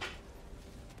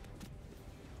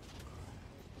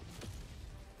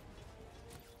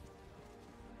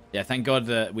 Yeah, thank God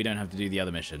that we don't have to do the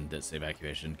other mission that's the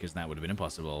evacuation, because that would have been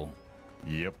impossible.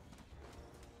 Yep.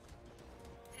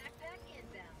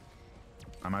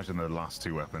 I imagine the last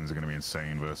 2 weapons are going to be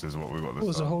insane versus what we've got this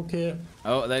There's a time. Hulk here.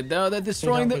 Oh, they're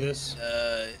destroying Get out the... with this.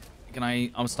 Can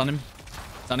I... I'll stun him.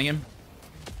 Stunning him.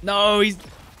 No, he's...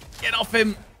 Get off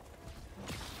him.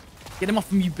 Get him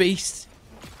off him, you beast.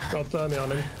 Got thermi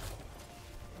on him.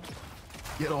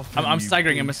 Get off! I'm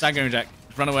staggering him. I'm staggering Jack.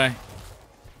 Run away.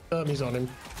 Thermi's on him.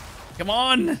 Come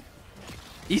on.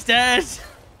 He's dead.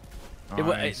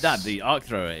 Nice. The arc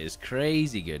thrower is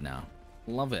crazy good now.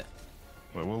 Love it.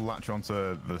 Well, we'll latch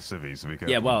onto the civvies so we can.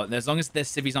 Yeah, well, as long as their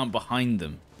civvies aren't behind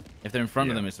them. If they're in front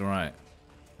of Yeah. them, it's all right.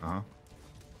 Uh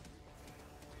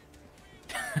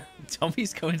huh.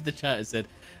 Tommy's going to the chat and said,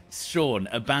 Sean,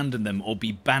 abandon them or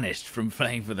be banished from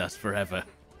playing with us forever.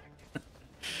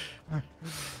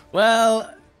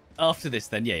 Well, after this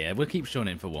then, yeah, we'll keep Sean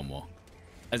in for one more.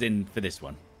 As in, for this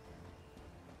one.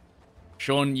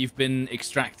 Sean, you've been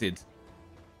extracted.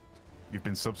 You've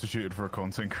been substituted for a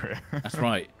content creator. That's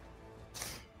right.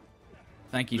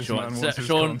 Thank you, This Sean. man wants his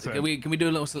Sean, content. can we do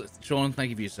a little... Sean, thank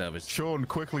you for your service. Sean,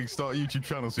 quickly start a YouTube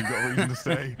channel so you've got a reason to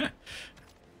stay.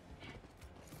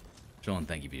 Sean,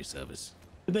 thank you for your service.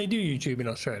 They do YouTube in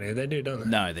Australia. They do, don't they?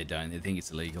 No, they don't. They think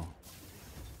it's illegal.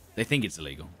 They think it's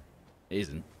illegal. It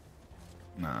isn't.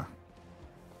 Nah.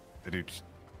 They do.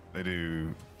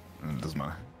 It doesn't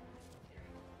matter.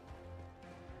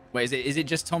 Wait, is it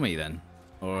just Tommy then?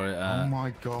 Or Oh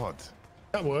my god.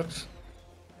 That works.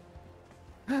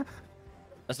 that's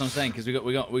what I'm saying, because we got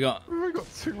We've only got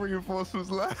 2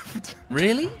 reinforcements left.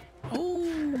 Really?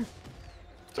 Oh.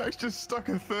 Jack's just stuck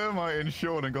a thermite in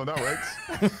Sean and gone, that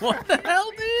works. What the hell,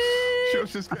 dude?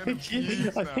 Sean's just getting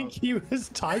abused I now. think he was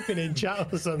typing in chat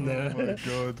or something. Oh my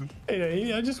god.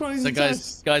 I just wanted So to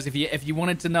guys, if you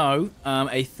wanted to know,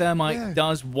 a thermite Yeah.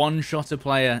 does one-shot a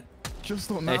player. Just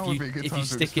thought now If would you- be a good if time you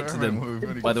stick it to experiment them. with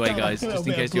any- By the way, Got guys, a little just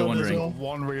in bit of case you're blood as wondering. well.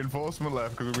 1 reinforcement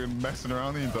left because we've been messing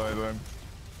around the entire time.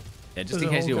 Yeah, just There's in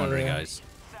a case whole you're guy wondering, there. guys.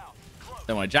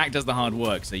 Don't worry, Jack does the hard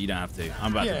work, so you don't have to.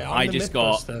 I'm about Yeah, to. I'm I the just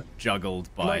got Mythbuster. juggled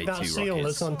by like that 2 seal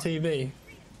rockets. that's on TV.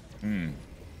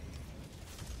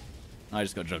 I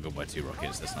just got juggled by 2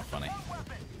 rockets. That's not funny.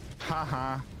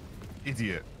 Haha.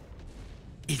 Idiot.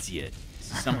 Idiot.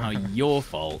 This is somehow your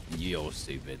fault. You're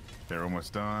stupid. They're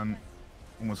almost done.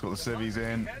 Almost got the civvies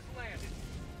in. Has landed.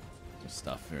 Just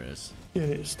stuff here is. Get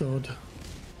it stored.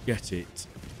 Get it.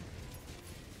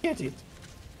 Get it.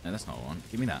 No, that's not one.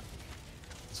 Give me that.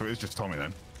 So it's just Tommy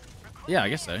then. Yeah, I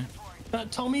guess so.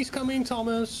 Tommy's coming,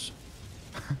 Thomas.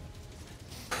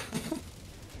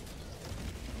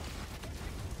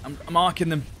 I'm marking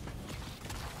them.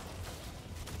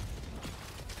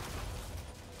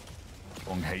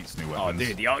 Long hates new Oh, weapons.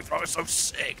 dude, the arc thrower is so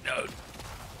sick, dude.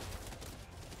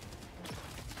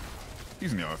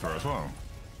 Using the arc thrower as well.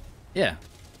 Yeah.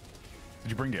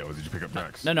 Did you bring it or did you pick up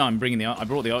Jack's? No, I'm bringing the. I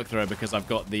brought the arc thrower because I've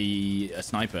got the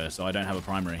sniper, so I don't have a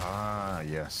primary. Ah,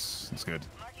 yes. That's good.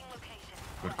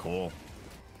 Good call.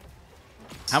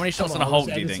 How many shots on a I Hulk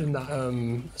was do you think? editing that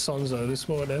Sonzo this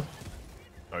morning.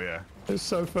 Oh yeah. It's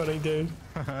so funny, dude.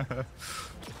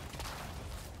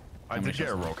 I did get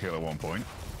a rock kill at one point.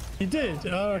 You did?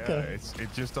 Oh, okay. Yeah,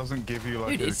 it just doesn't give you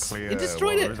like Dude, a clear. it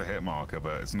destroyed it. There is a hit marker,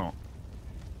 but it's not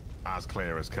as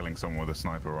clear as killing someone with a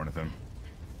sniper or anything.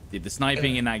 Dude, the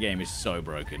sniping in that game is so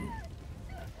broken.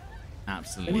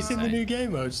 Absolutely. Have you seen the insane. new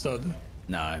game mode, Stud?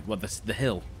 No, what the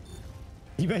hill?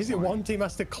 You basically, one team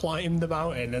has to climb the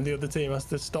mountain and the other team has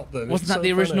to stop them. Wasn't It's that so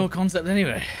the original funny. concept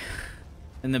anyway?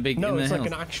 In the big. No, in the it's like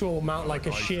hills. an actual mount, like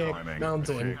a Ice sheer climbing.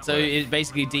 mountain. So it's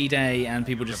basically D-Day and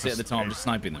people just sit at the top just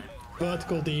sniping them.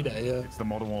 Vertical D-Day, yeah. It's the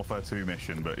Modern Warfare 2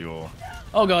 mission, but you're.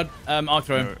 Oh god, arc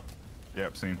throw him.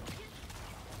 Yep, seen.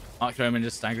 Arc throw him and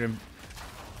just stagger him.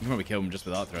 You can probably kill him just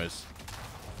with arc throws.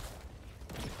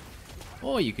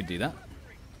 Or you could do that.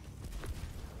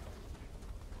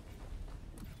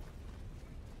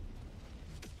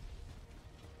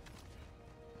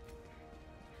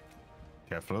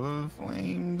 Careful of the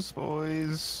flames,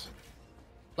 boys.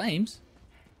 Flames?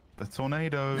 The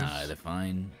tornadoes. No, they're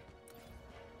fine.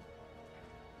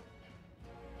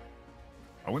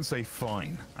 I wouldn't say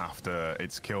fine after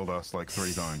it's killed us like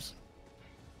 3 times.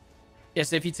 Yeah,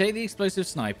 so if you take the explosive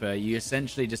sniper, you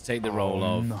essentially just take the role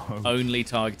of no. only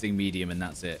targeting medium and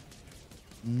that's it.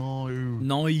 No.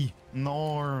 No.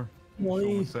 Nor.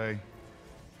 Sean would say.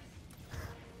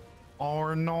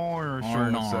 Or nor,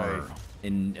 Sean would say.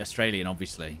 In Australian,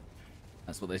 obviously.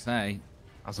 That's what they say.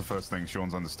 That's the first thing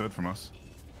Sean's understood from us.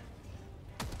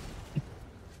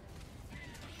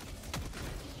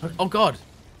 Oh god.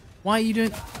 Why are you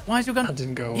doing... Why is your gun... That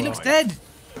didn't go He well. looks dead.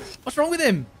 What's wrong with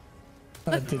him?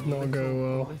 That did not go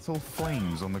well. Little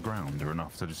flames on the ground are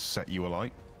enough to just set you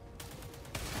alight.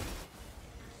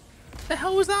 What the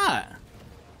hell was that?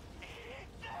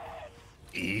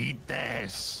 Eat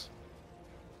this!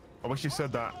 I wish you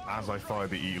said that as I fired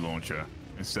the E launcher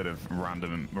instead of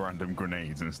random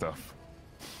grenades and stuff.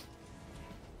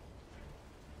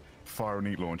 Fire an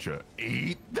E launcher.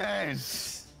 Eat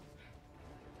this!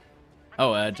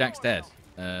 Oh, Jack's dead.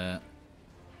 It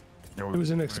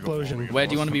was an explosion. Where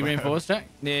do you want to be reinforced, Jack?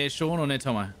 Near Sean or near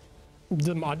Tomo?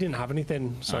 I didn't have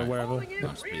anything, so Alright. wherever. I'll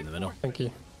just be in the middle. Thank you.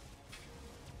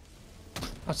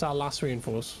 That's our last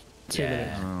reinforce. 2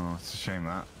 minutes. Oh, it's a shame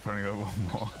that. I've only got one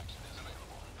more.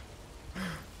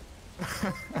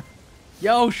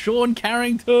 Yo, Sean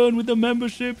Carrington with the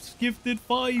memberships, gifted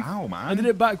 5. Ow, man. I did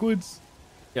it backwards.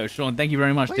 Yo, Sean, thank you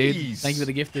very much, dude. Please. Thank you for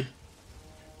the gifted.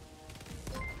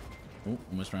 Oh,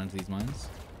 almost ran into these mines.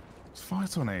 It's fire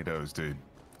tornadoes, dude.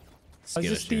 Is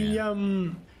this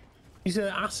the is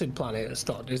it acid planet at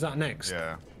start? Is that next?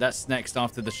 Yeah. That's next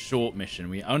after the short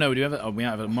mission. Oh no, we do have a, we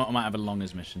might have a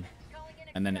longest mission,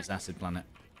 and then it's Acid Planet.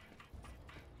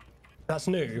 That's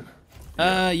new.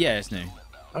 Yeah, it's new.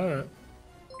 Alright.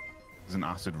 There's an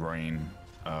acid rain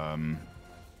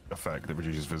effect that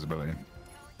reduces visibility.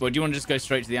 But do you want to just go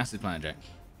straight to the Acid Planet, Jack?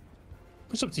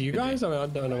 It's up to you guys. I mean, I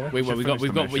don't know. We've Should got,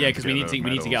 finish the mission yeah, to because get we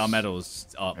need to get our medals.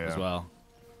 medals up as Yeah. well.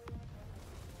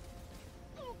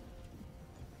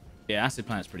 Yeah, Acid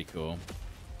Planet's pretty cool.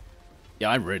 Yeah,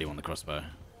 I really want the crossbow.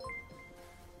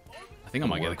 I think I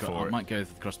might Work for it. go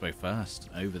with the crossbow first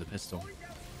over the pistol.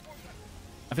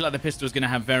 I feel like the pistol is going to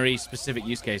have very specific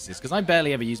use cases because I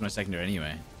barely ever use my secondary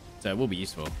anyway, so it will be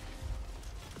useful.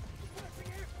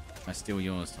 I steal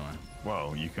yours, Tom.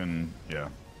 Well, you can, yeah,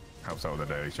 helps out with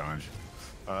the daily challenge.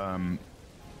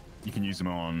 You can use them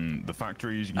on the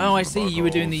factories. You can Oh, I use them see. on You were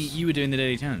doing the barrels.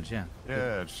 daily challenge. Yeah.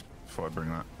 Yeah, just thought I'd bring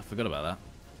that. I forgot about that.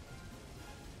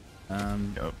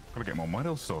 Yeah, gotta get more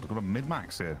medals stored. I've got a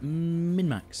mid-max here.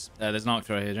 Min-max. There's an arc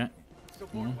thrower here, Jack.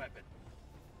 Support weapon.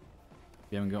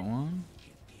 You haven't got one?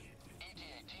 ETA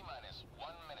T-minus 1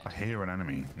 minute. I hear an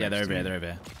enemy. Yeah, they're next over here. to They're me. over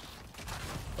here.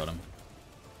 Got him.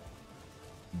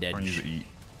 Dead. Try and use it to eat.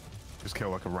 Just kill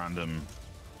like a random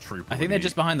troop. I think they're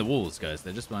just behind the walls, guys.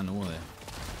 They're just behind the wall there.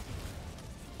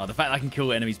 Oh, the fact that I can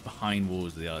kill enemies behind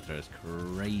walls with the arc thrower is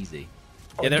crazy.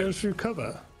 Oh, Yeah, it they're- goes through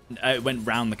cover. It went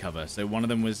round the cover, so one of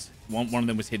them was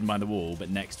hidden by the wall, but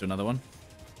next to another one.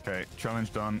 Okay,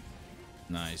 challenge done.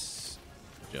 Nice.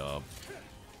 Good job.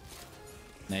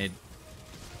 Nade.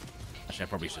 Actually, I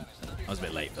probably shouldn't. I was a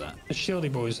bit late for that. The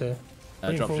shieldy boys here.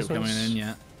 Dropship coming Reinforcements. in,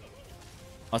 yeah.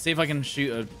 I'll see if I can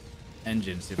shoot a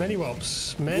engine. See if I Many can...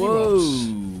 wobs. Many wobs.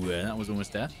 Whoa! That was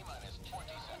almost death.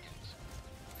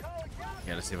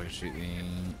 Yeah, let's see if I can shoot the...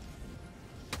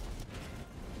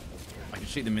 I can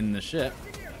shoot them in the ship.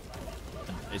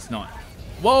 It's not...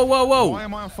 Whoa, whoa, whoa! Why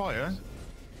am I on fire?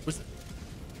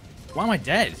 Why am I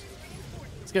dead?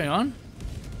 What's going on?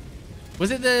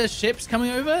 Was it the ships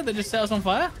coming over that just set us on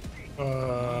fire?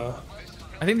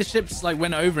 I think the ships like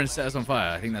went over and set us on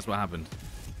fire. I think that's what happened.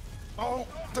 Oh,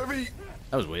 Debbie!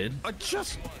 That was weird. I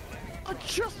just.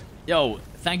 Yo,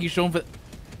 thank you, Sean, for.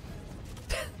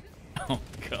 Oh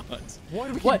God. Why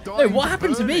do we What? keep No, dying what to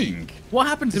happened to me? burning? What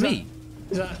happened to me?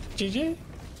 Is that GG?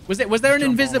 Was there an Jump on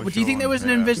invisible? with Do you think there was an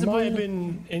Sean, yeah. invisible? Might have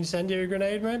been incendiary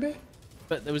grenade, maybe.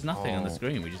 But there was nothing on the Oh.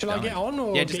 screen. We just. Shall I died. get on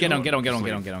or Yeah, just get on. Get on.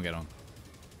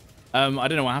 I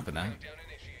don't know what happened there.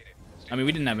 I mean,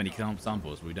 we didn't have any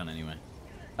samples, but we done anyway.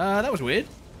 That was weird.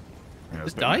 Yeah, Just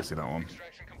it's a bit died? messy, that one.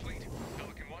 Extraction complete.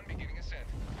 Pelican 1 beginning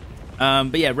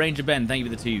ascent. But yeah, Ranger Ben, thank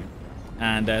you for the 2,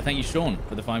 and thank you, Sean,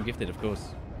 for the 5 gifted, of course.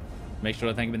 Make sure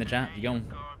I thank him in the chat. You go on.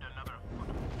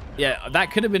 Yeah,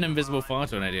 that could have been invisible fire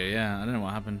tornado. Yeah, I don't know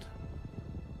what happened.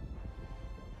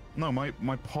 No, my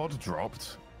pod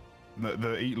dropped.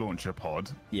 The Eat Launcher pod.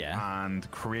 Yeah.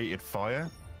 And created fire.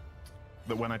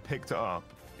 That when I picked it up,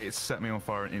 it set me on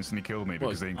fire and instantly killed me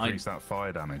because they increased that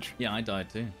fire damage. Yeah, I died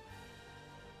too.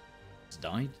 Just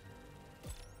died.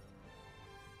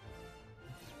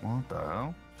 What the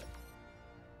hell?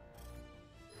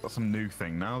 That's some new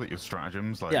thing now that your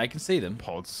stratagems like Yeah, I can see them.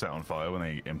 pods set on fire when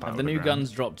they impact Have the new ground.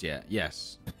 guns dropped yet?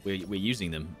 Yes, we're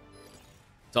using them.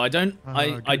 So I don't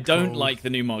I good don't call. like the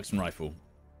new marksman rifle.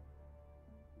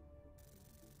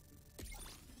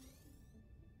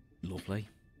 Lovely.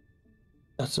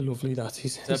 That's a lovely that.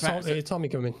 So Tommy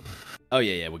coming. Oh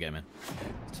yeah, we'll get him in.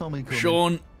 Tommy coming.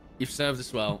 Sean, you've served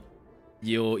us well.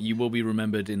 You will be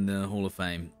remembered in the Hall of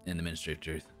Fame in the Ministry of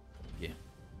Truth. Yeah.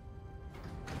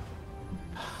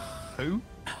 Who?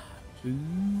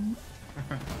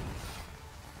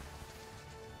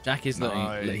 Jack is looking.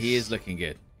 Nice. He is looking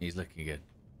good. He's looking good.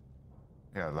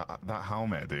 Yeah, that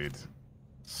helmet, dude.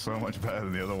 So much better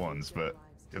than the other ones, but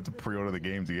you have to pre-order the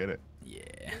game to get it.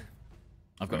 Yeah.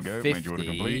 I've got There you go, made your order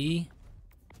 50. complete.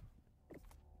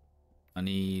 I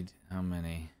need how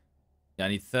many? Yeah, I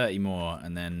need 30 more,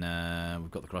 and then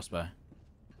we've got the crossbow.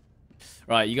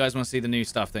 Right, you guys want to see the new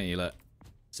stuff, don't you? Look.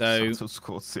 So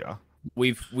yeah.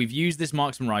 we've used this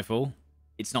marksman rifle.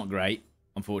 It's not great,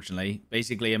 unfortunately.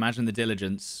 Basically, imagine the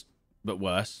Diligence, but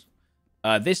worse.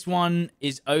 This one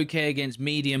is okay against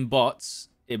medium bots,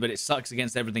 but it sucks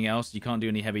against everything else. You can't do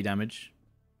any heavy damage.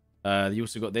 You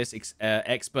also got this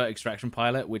expert extraction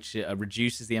pilot, which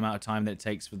reduces the amount of time that it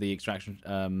takes for the extraction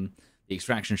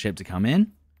ship to come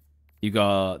in. You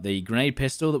got the grenade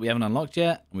pistol that we haven't unlocked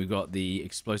yet, and we've got the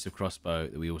explosive crossbow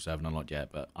that we also haven't unlocked yet.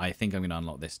 But I think I'm going to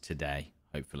unlock this today,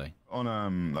 hopefully.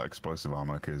 On that explosive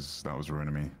armor, because that was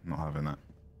ruining me not having that.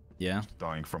 Yeah.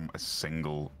 Dying from a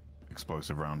single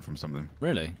explosive round from something.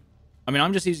 Really? I mean,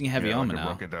 I'm just using heavy armor like a now.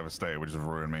 Rocket Devastator, which has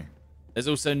ruined me. There's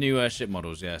also new ship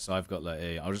models, yeah. So I've got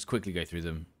I'll just quickly go through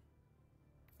them.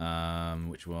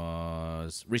 Which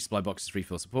was resupply boxes,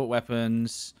 refill support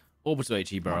weapons, orbital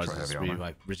HE bars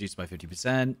reduced by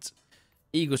 50%.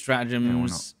 Eagle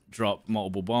stratagems drop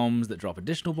multiple bombs that drop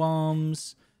additional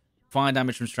bombs. Fire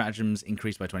damage from stratagems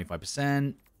increased by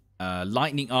 25%.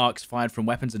 Lightning arcs fired from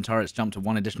weapons and turrets jump to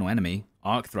 1 additional enemy.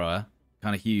 Arc thrower,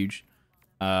 kind of huge.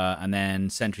 And then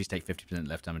sentries take 50%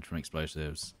 less damage from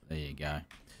explosives. There you go.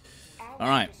 All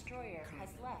right.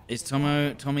 Is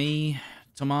Tommy,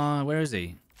 where is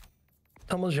he?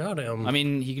 Thomas Jardin. I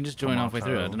mean, he can just join halfway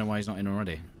through. I don't know why he's not in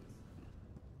already.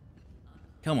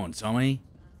 Come on, Tommy.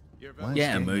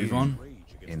 Yeah, move on.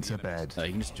 Into bed. So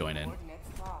you can just join in.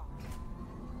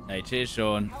 Hey, cheers,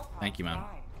 Sean. Thank you, man.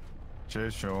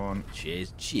 Cheers, Sean.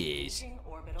 Cheers, cheers.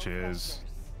 Cheers.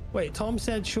 Wait, Tom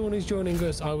said Sean is joining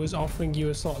us. I was offering you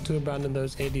a slot to abandon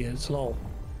those idiots. Lol.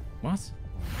 What?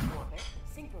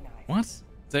 What?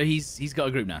 So he's got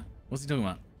a group now. What's he talking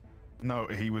about? No,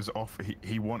 he was off.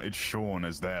 He wanted Sean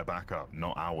as their backup,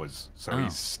 not ours. So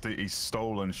he's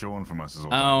stolen Sean from us as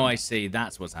well. Oh, I see.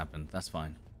 That's what's happened. That's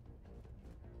fine.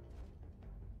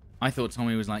 I thought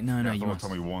Tommy was like, no, I you thought must.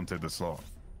 Tommy wanted the slot.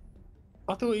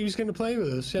 I thought he was going to play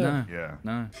with us. Yeah. No. Yeah.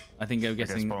 No. I think I'm I guess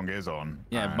guessing. Bong is on.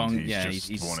 Yeah, and Bong. He's Yeah, just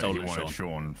he's wanted, stolen he wanted Sean.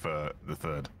 Sean for the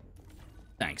third.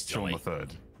 Thanks, Sean Tommy. the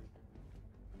third.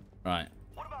 Right.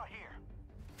 What about here?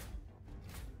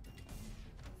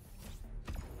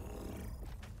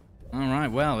 All right.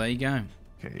 Well, there you go.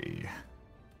 Okay.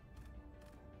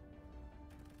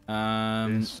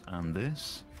 This and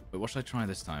this. But what should I try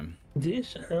this time?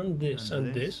 This and this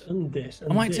and this and this.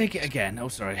 And I might this. take it again. Oh,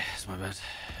 sorry. It's my bad.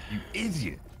 You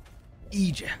idiot.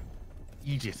 Egypt.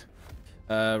 Idiot.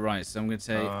 Right. So I'm going to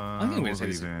take. I think I'm going to take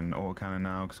this. in autocannon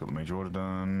now because got the major order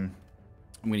done.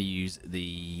 I'm going to use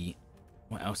the.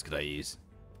 What else could I use?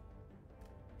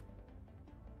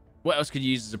 What else could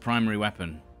you use as a primary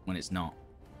weapon when it's not?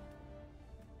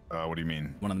 What do you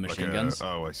mean? One of the machine Like guns?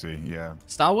 Oh, I see. Yeah.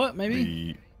 Stalwart,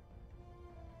 maybe?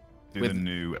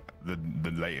 Do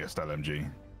the latest LMG.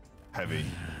 Heavy.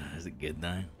 Is it good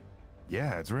though?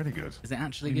 Yeah, it's really good. Is it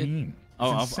actually What do good? you mean?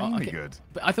 Oh, It's insanely okay. good.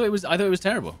 But I thought it was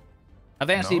terrible. Have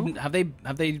they actually No? have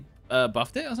they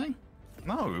buffed it or something?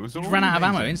 No, it was all It ran out of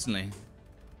ammo amazing. instantly.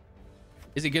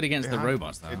 Is it good against the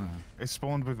robots though? It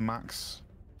spawned with max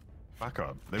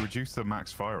backup. They reduced the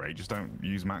max fire rate. Just don't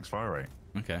use max fire rate.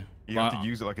 Okay. You have to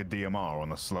use it like a DMR on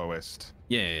the slowest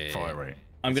fire rate.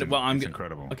 It's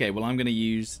incredible. Okay, well I'm gonna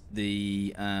use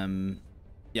the I'm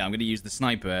gonna use the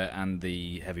sniper and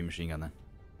the heavy machine gun then.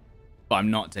 But I'm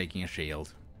not taking a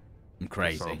shield. I'm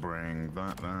crazy. So I'll bring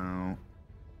that now.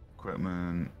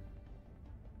 Equipment.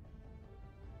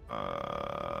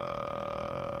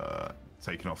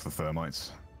 Taking off the thermites.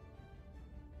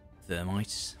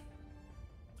 Thermites.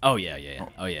 Oh yeah.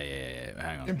 Oh yeah.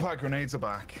 Hang on. Impact grenades are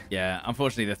back. Yeah,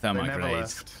 unfortunately the thermite never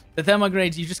grenades. left. The thermite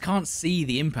grenades, you just can't see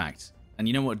the impact. And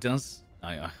you know what it does?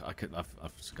 I've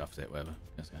scuffed it. Whatever.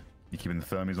 Let's go. You keeping the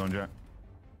thermies on, Jack?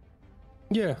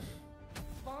 Yeah.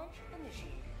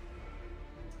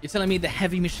 You're telling me the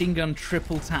heavy machine gun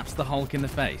triple taps the Hulk in the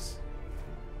face?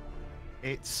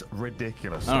 It's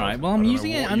ridiculous. All right. Well, I'm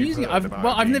using it. I've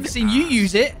I've never seen you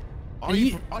use it.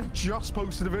 I just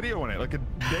posted a video on it like a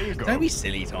day ago. Don't be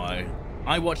silly, Tyler.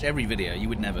 I watch every video. You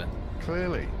would never.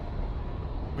 Clearly.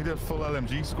 We did a full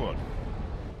LMG squad.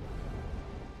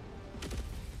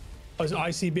 Oh, it's an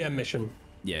ICBM mission.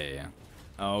 Yeah.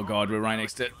 Oh god, we're right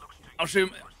next to it. I'll shoot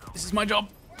him. This is my job.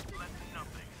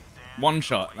 One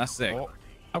shot. That's sick. Oh,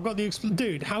 I've got the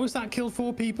dude. How has that killed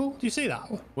 4 people? Do you see that?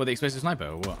 What, the explosive sniper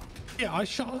or what? Yeah, I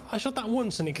shot that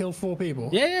once and it killed 4 people.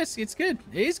 Yeah, yes, it's good.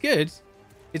 It is good.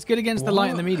 It's good against the light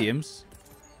and the What? mediums.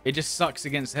 It just sucks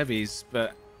against heavies,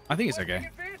 but I think it's okay.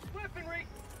 Advanced weaponry.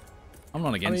 I'm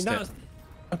not against it.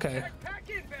 Okay. Pack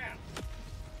inbound.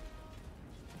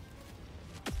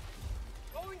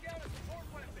 Going down a support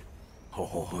weapon.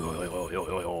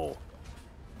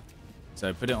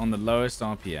 So put it on the lowest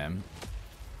RPM.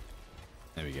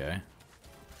 There we go.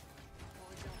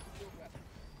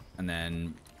 And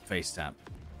then face tap.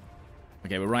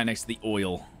 Okay, we're right next to the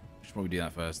oil. Should probably do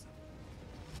that first.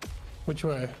 Which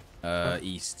way?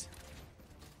 East.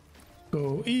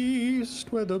 Go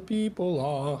east where the people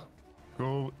are.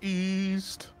 go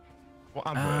east. What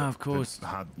advert of course.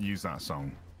 had used that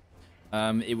song?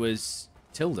 It was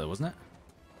Tilda, wasn't it?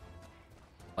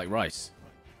 Like rice.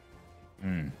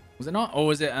 Was it not? Or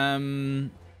was it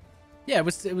yeah, it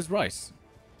was rice.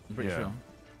 I'm pretty Yeah. sure.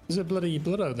 Is it bloody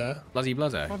Bloodo there? Bloody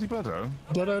Bloodo. Bloody Bloodo.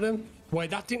 Bloodo him? Wait,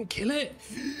 that didn't kill it?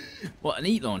 What, an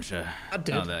eat launcher? That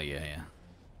did. Oh, there, yeah.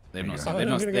 They've not you seen. go. They've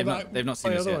I'm not. gonna They've go not. back They've not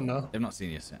seen by us the yet. other one now. They've not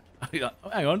seen us yet. Oh,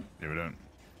 hang on. Yeah, we don't.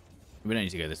 We don't need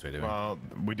to go this way, do we? Well,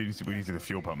 we need to the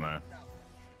fuel pump there.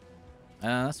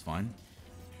 That's fine.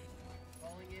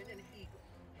 Calling in an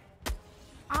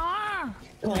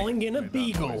eagle. Calling in a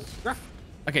beagle.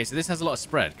 Okay, so this has a lot of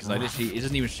spread because I literally it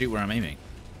doesn't even shoot where I'm aiming.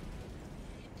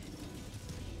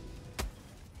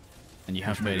 And you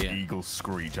have Which made made an it. eagle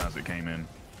screech as it came in.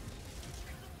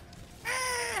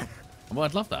 Well,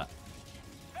 I'd love that.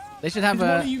 They should have Did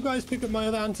one a of you guys pick up my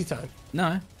other anti-tank?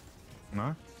 no.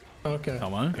 No, Okay.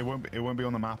 Come on. it won't be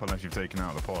on the map unless you've taken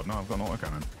out the pod. No, I've got an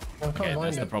autocannon. I can't Okay, find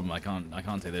that's the it. problem. I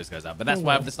can't take those guys out. But that's Oh, what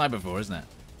I have well. the sniper for, isn't it?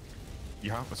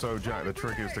 You have to. So Jack, the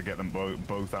trick is to get them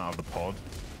both out of the pod,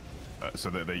 so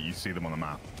that you see them on the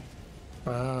map.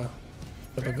 Ah,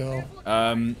 there we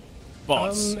go.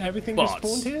 Bots. Everything Bots. is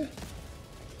spawned here?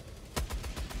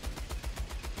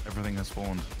 Everything has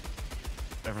spawned.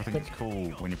 Everything's cool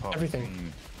when you're part of the Everything.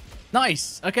 team.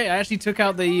 Nice. Okay, I actually took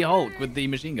out the Hulk with the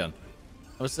machine gun.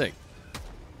 That was sick.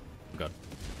 Oh god.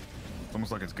 It's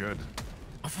almost like it's good.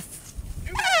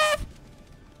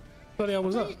 Bloody hell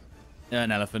was that?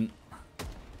 An elephant.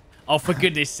 Oh, for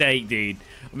goodness sake, dude.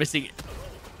 I'm missing.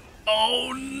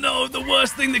 Oh no, the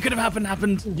worst thing that could have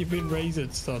happened. You've been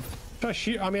razored, son. If I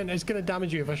shoot, I mean, it's gonna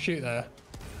damage you if I shoot there.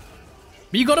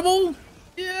 But you got them all?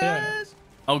 Yes.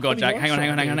 Oh god, What do you Jack. want, Hang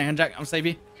shot, on, Jack. I'm save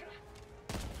you.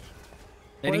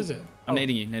 What Nading. is it? I'm Oh.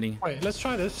 nading you. Wait, let's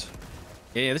try this.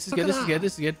 Yeah, this is Look good. at This is that. good.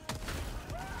 This is good.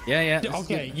 Yeah. This is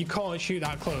Okay, good. you can't shoot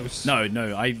that close. No,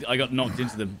 I got knocked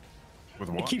into them. With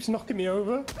It what? keeps knocking me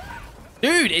over.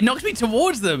 Dude, it knocks me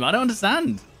towards them. I don't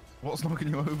understand. What's knocking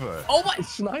you over? Oh my.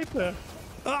 Sniper.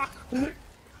 Ah.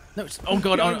 No. Oh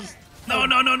god. Oh, Guys. no.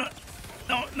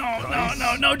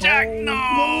 No, Jack. Oh, No. the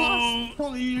last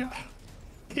volley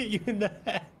hit you in the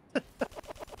head.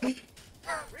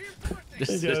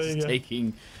 Just There you go.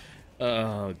 taking.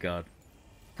 Oh god.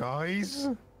 Guys,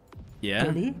 Yeah.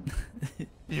 Me?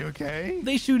 you okay?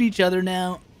 They shoot each other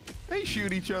now. They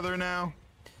shoot each other now.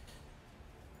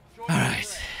 All right.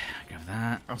 Grab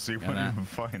that. I'll see Grab when that. you're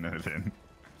fighting anything.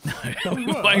 We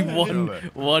were.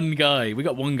 got one guy. We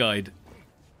got one guide.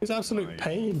 It's absolute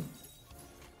pain.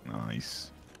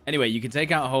 Nice. Anyway, you can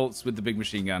take out Holtz with the big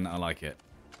machine gun. I like it.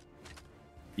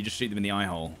 You just shoot them in the eye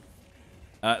hole.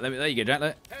 There you go, Jack.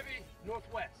 Look. Heavy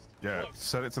northwest. Yeah, Close.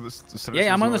 set it to the. Set Yeah, it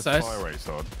to I'm on the lowest side. fire rate,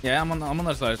 Todd. Yeah, I'm on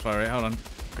the slowest fire rate. Hold on.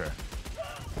 Okay.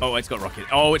 Oh, it's got rockets.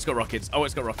 Oh, it's got rockets. Oh,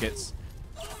 it's got rockets.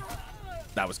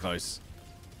 That was close.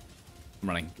 I'm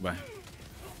running. Goodbye.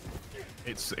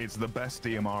 It's the best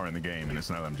DMR in the game, and it's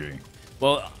an LMG.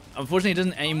 Well, unfortunately, it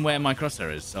doesn't aim where my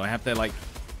crosshair is, so I have to like,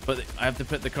 put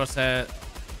the crosshair.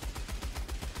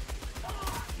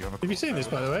 Have you seen this,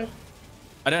 by the way?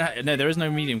 I don't. No, there is no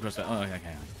medium crosshair. Oh, okay.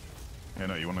 Yeah,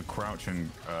 no, you want to crouch and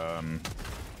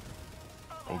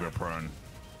or go prone.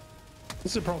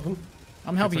 This is a problem.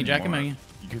 I'm helping you, Jack. I'm helping you.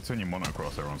 You could turn your mono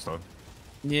crosshair on, Todd.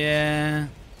 Yeah.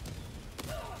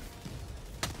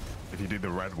 If you do the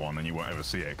red one, then you won't ever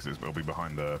see it because it'll be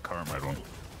behind the current red one.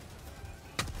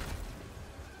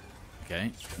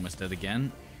 Okay, almost dead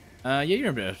again. Yeah, you're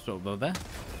a bit sort of there.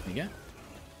 There you go.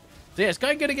 So yeah, it's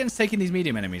going good against taking these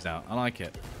medium enemies out. I like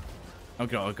it. Oh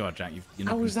god, Jack, you're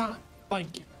not. How is that? Like,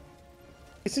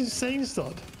 it's insane,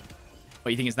 Stod.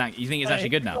 What, you think it's that? You think it's actually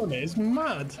good now? It's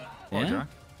mad. What, Yeah.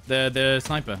 Jack? The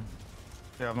sniper.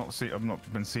 Yeah, I've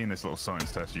not been seeing this little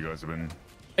science test you guys have been.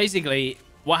 Basically,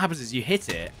 what happens is you hit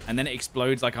it, and then it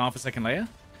explodes like half a second later,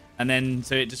 and then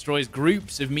so it destroys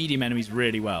groups of medium enemies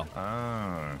really well.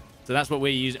 Ah. So that's what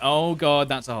we're using. Oh god,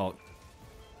 that's a Hulk.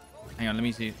 Hang on, let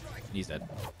me see. He's dead.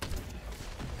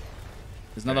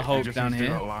 There's another Hulk just down needs to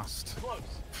do here. that last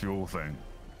fuel thing.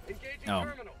 Engaging Oh.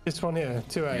 terminal. This one here,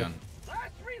 2A. Hang on.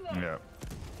 Last reload. Yeah.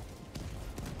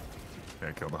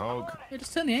 Yeah, kill the Hulk. Yeah,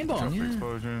 just turn the aimbot Jump on. Yeah.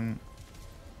 explosion.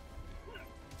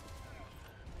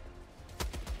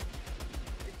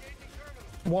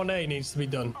 One A needs to be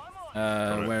done.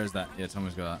 Where is that? Yeah,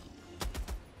 someone's got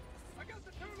I got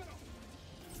the terminal.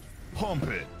 Pump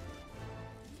it.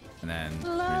 that. And then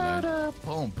reload.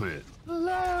 Pump it.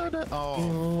 Louder.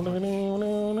 Oh.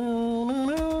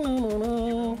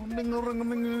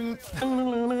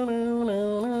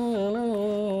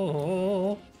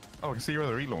 Oh, I can see your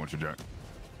other E-launcher, Jack.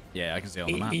 Yeah, I can see it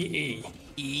on the map. E.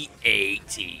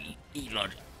 E-A-T.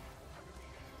 E-logic.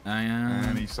 I am.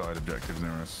 Any side objectives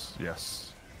near us?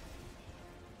 Yes.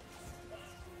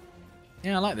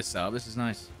 Yeah, I like this setup. This is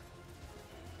nice.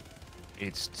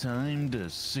 It's time to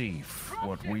see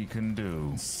what we can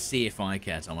do. See if I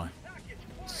care, Tomo.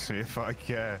 See if I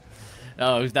care.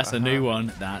 Oh, that's a new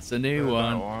one. That's a new That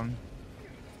one. one.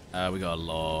 We got a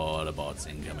lot of bots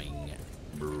incoming,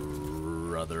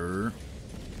 brother.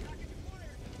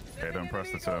 Okay, don't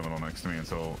press the terminal next to me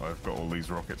until I've got all these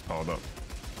rockets piled up.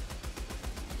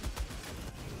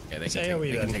 Yeah, they It's can, AoE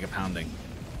they can then. take a pounding.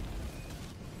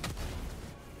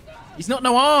 He's not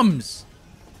no arms.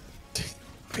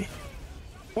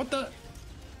 What the?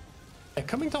 They're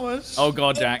coming to us. Oh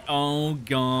god, Jack. Oh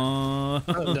god.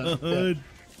 I'm done.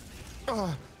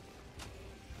 Ah.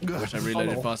 Wish I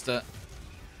reloaded Follow. faster.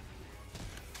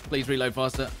 Please reload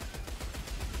faster.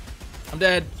 I'm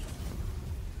dead.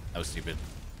 That was stupid.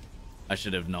 I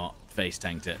should have not face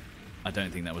tanked it. I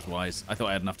don't think that was wise. I thought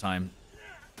I had enough time.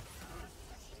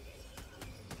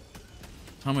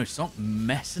 Tomo, stop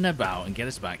messing about and get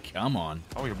us back. Come on.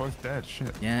 Oh, you're both dead.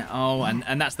 Shit. Yeah. Oh, and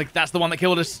that's the one that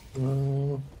killed us.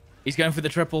 He's going for the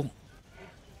triple.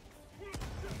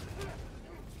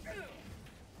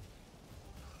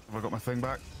 Have I got my thing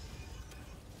back?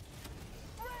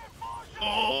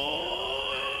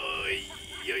 Oh.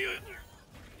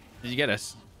 Did you get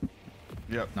us?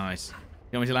 Yep. Nice.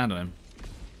 You want me to land on him?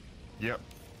 Yep.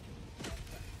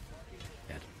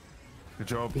 Dead. Good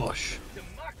job. Bosh.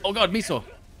 Oh god, Miso.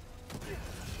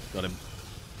 Got him.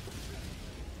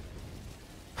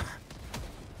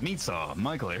 Meatsaw,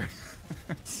 Michael here.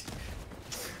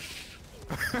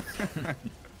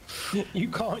 You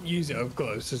can't use it up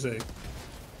close, is it?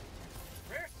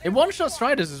 It one-shot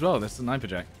Striders as well. That's the sniper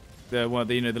jack. The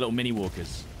little mini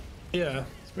walkers. Yeah.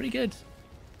 It's pretty good.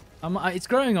 It's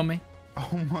growing on me.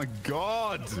 Oh my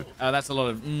god! That's a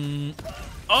lot of.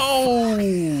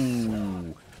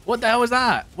 Oh! What the hell was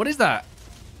that? What is that?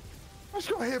 I just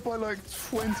got hit by like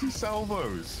 20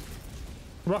 salvos.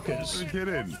 Rockets. Are you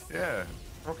kidding? Yeah.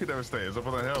 Rocket Devastators up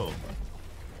on the hill.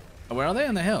 Where are they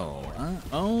on the hill?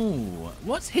 Oh,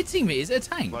 what's hitting me? Is it a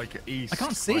tank? Like east. I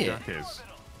can't see where it. Jack is.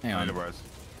 Hang on. Need a res.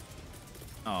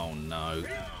 Oh no.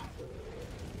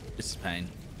 This is pain.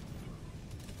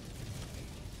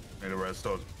 Need a res,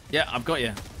 Todd. Yeah, I've got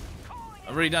you.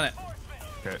 I've already done it.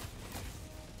 Okay.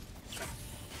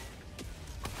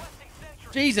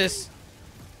 Jesus.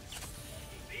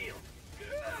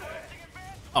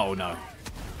 Oh no.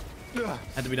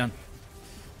 Had to be done.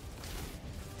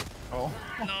 Oh.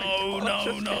 No,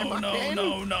 no, no, no,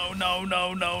 no, no, no,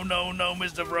 no, no, no, no,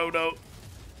 Mr. Frodo.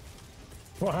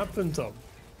 What happened, Tom?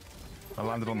 I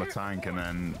landed on the tank and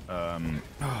then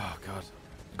Oh, God.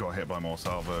 got hit by more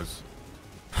salvos.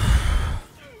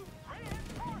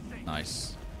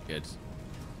 Nice. Good.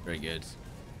 Very good.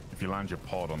 If you land your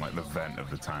pod on like the vent of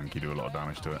the tank, you do a lot of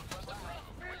damage to it.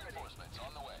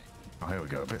 Oh, here we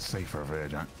go. A bit safer over here,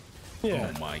 Jack.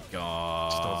 Yeah. Oh, my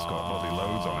God. Stud's got bloody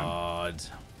loads on him. God.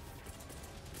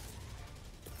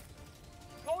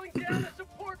 Calling down a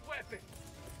support weapon.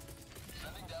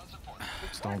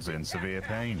 Stud's in severe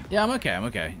pain. Yeah, I'm okay. I'm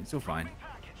okay. It's all fine.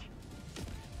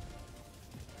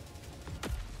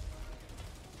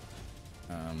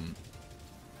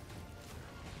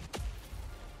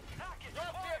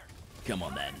 Come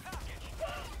on then.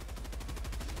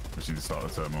 We need to start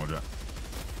the terminal, Jack.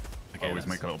 Okay, Always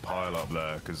make a little pile up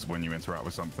there, because when you interact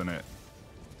with something, it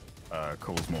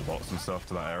calls more bots and stuff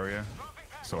to that area.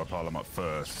 So I pile them up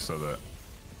first so that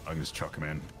I can just chuck them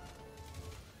in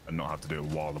and not have to do it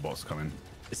while the bots come in.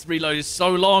 This reload is so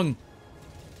long.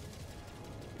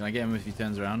 Can I get him if he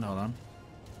turns around? Hold on.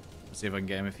 Let's see if I can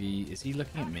get him if he... Is he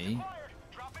looking at me?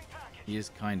 He is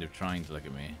kind of trying to look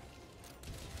at me.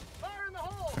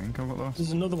 I think I've got this.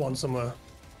 There's another one somewhere.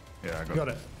 Yeah, I Got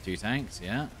it. 2 tanks,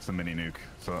 yeah. It's a mini nuke,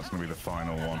 so that's going to be the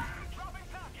final one.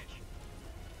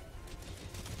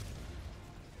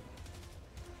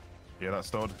 Yeah, that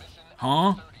Stud.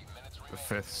 Huh? The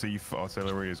 5th Seath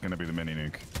artillery is going to be the mini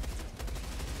nuke.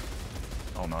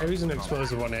 Oh no. There is an I can't-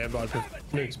 explosive one here, but the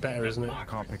nuke's better, isn't it? I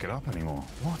can't pick it up anymore.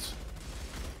 What?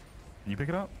 Can you pick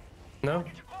it up? No?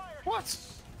 What?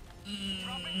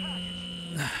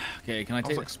 Okay, can I I was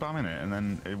take... like spamming it and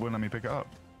then it wouldn't let me pick it up.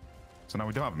 So now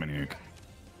we do have a mini nuke.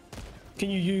 Can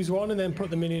you use one and then put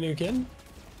the mini nuke in?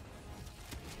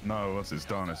 No, once it's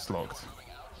done, it's locked.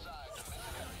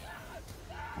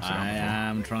 I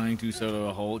am trying to solo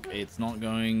a Hulk. It's not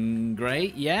going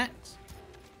great yet.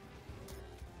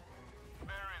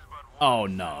 Oh,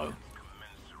 no.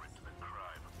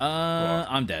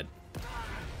 I'm dead.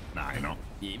 Nah, you're not.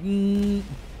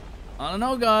 I don't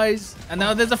know, guys. And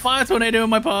now there's a fire tornado in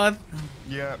my path.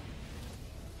 Yeah.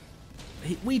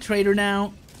 We trader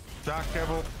now. Jack,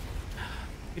 Kevel.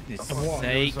 Goodness what?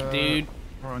 sake, dude.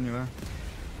 Right on you there.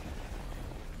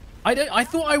 I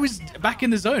thought I was back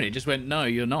in the zone. It just went, no,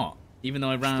 you're not. Even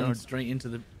though I ran straight into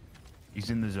the...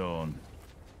 He's in the zone.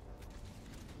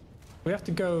 We have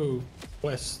to go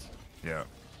west. Yeah.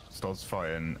 Stud's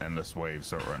fighting endless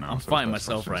waves right now. I'm so fighting it's best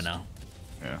myself for us right just-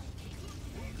 now. Yeah.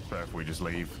 Better if we just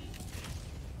leave.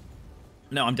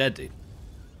 No, I'm dead, dude.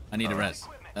 I need a res.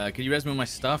 Can you res me with my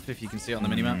stuff if you can see it on the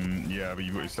minimap? Yeah, but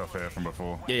you've got your stuff here from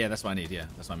before. Yeah, that's what I need. Yeah,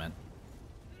 that's what I meant.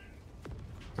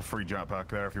 It's a free jetpack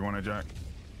there if you want it, Jack.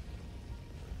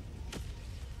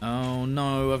 Oh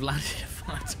no, I've landed a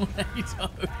fire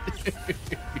tornado.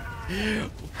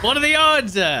 What are the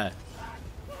odds?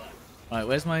 Alright,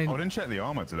 where's my... Oh, I didn't check the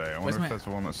armor today. I Where's wonder my- if that's the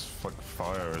one that's like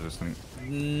fire resistant.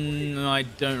 No, I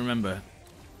don't remember.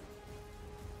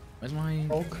 Where's my...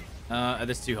 Hulk.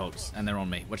 There's 2 Hulks, and they're on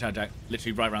me. Watch out, Jack.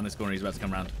 Literally right around this corner. He's about to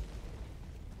come around.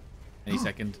 Any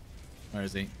second. Where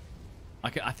is he? I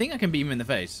think I can beat him in the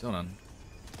face. Hold on.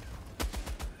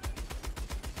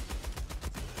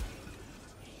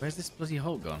 Where's this bloody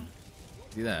Hulk gone?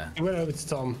 Is he there? He went over to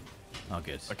Tom. Oh,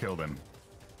 good. I killed him.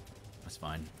 That's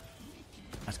fine.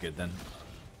 That's good then.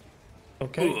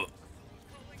 Okay.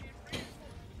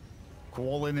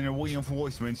 Calling in a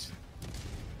reinforcements.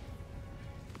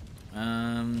 Do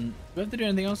we have to do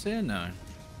anything else here? No.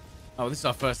 Oh, this is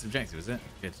our first objective, is it?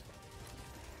 Good.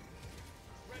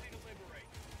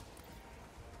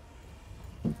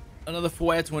 Another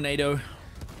fire tornado.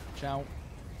 Ciao.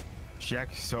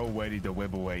 Jack's so ready to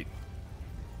whip away.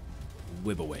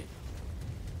 Whip away.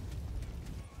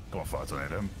 Come on, fire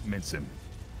tornado. Mince him.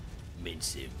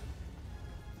 Mince him.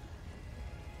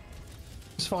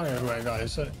 It's fire everywhere,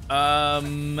 guys. So,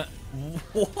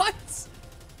 What?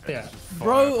 yeah,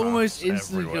 Bro Fire almost paths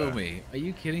instantly everywhere. killed me. Are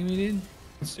you kidding me, dude?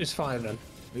 it's fine then.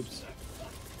 Oops.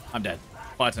 I'm dead.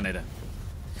 Fire tornado.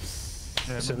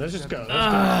 Listen, let's just go.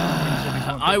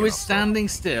 I was standing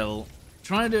still,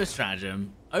 trying to do a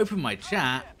stratagem, opened my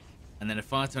chat, and then a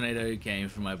fire tornado came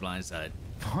from my blind side.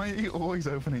 Why are you always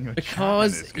opening your chat in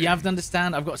Because this you have game? to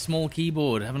understand, I've got a small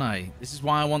keyboard, haven't I? This is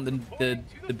why I want the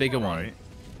bigger one. Right.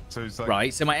 So it's like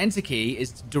Right, so my enter key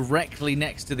is directly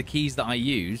next to the keys that I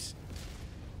use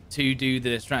to do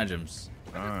the stratagems.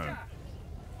 Oh.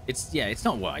 It's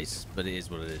not wise, but it is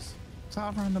what it is. Is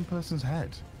that a random person's head?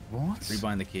 What?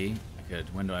 Rebind the key. I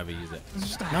could. When do I ever use it? There's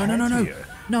just a No, no, no, head no. here.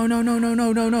 No, no, no, no,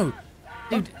 no, no, no.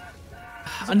 Dude,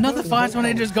 Another fire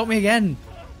tornado just got me again.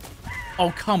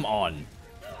 Oh, come on.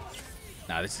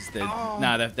 Nah, this is the...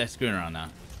 Nah, they're screwing around now.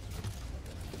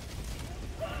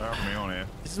 They're having me on here.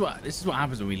 This is what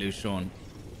happens when we lose Sean.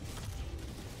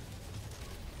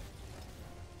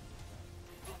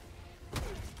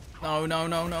 No, no,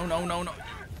 no, no, no, no, no.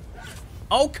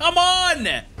 Oh, come on!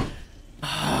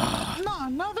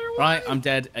 Not another one. Right, I'm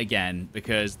dead again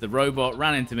because the robot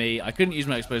ran into me. I couldn't use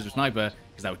my explosive sniper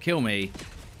because that would kill me.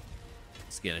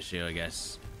 Skill issue, I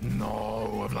guess.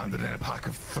 No, I've landed in a pack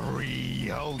of 3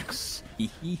 Hulks.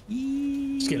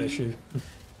 Skill issue.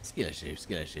 Skill issue,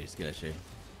 skill issue, skill issue.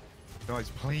 Guys,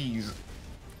 please.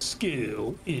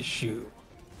 Skill issue.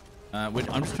 I'm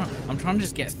trying to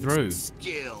just get through.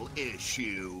 Skill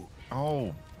issue.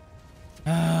 Oh.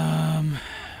 No,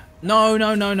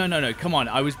 no, no, no, no, no. Come on,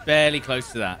 I was barely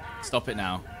close to that. Stop it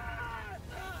now.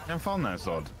 Having fun there,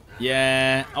 Sod.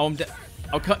 Yeah. Oh, I'm dead.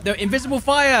 Oh, the invisible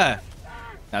fire.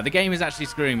 Now the game is actually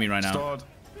screwing me right now. Sod.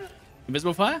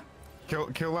 Invisible fire? Kill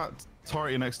that turret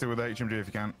you're next to with HMG if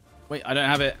you can. Wait, I don't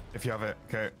have it. If you have it,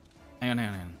 okay. Hang on, hang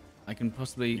on, hang on. I can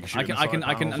possibly. You can I shoot can. in the I side can.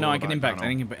 panels No, or I the can back impact.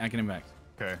 panel. I can impact.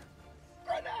 Okay.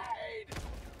 Grenade!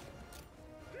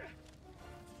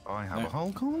 I have a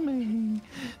Hulk on me.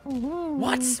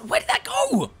 What? Where did that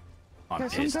go? I'm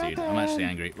Guess pissed, I'm dude. dead I'm actually then.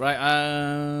 angry. Right.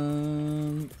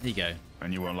 There you go.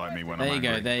 And you won't like me when There I'm you go.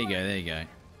 angry. There you go. There you go.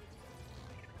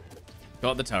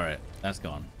 Got the turret. That's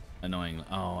gone. Annoying.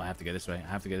 Oh, I have to go this way. I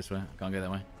have to go this way. I can't go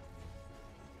that way.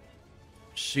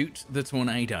 Shoot the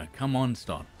tornado. Come on,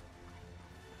 stop.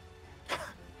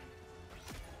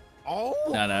 Oh.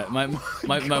 No, no. My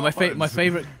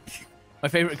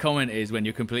favorite comment is when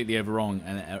you're completely overrun,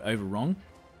 Wrong.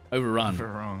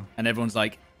 and everyone's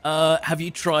like, have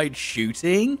you tried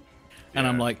shooting? And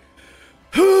I'm Yeah. like,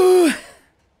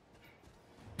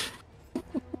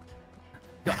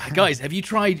 guys, have you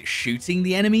tried shooting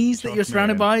the enemies that Trust you're me,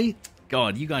 surrounded Ed. by?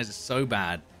 God, you guys are so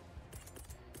bad.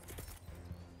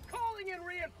 Calling in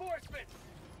reinforcements!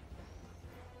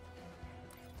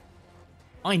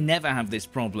 I never have this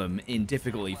problem in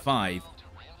difficulty 5.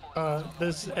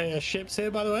 There's ships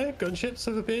here, by the way. Gunships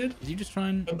have appeared. Did you just try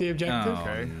and... Of the objective. Oh,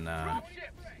 Okay. no.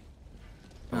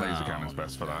 The laser cannon's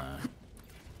best for that.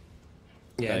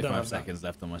 Yeah, I don't 35 have that. seconds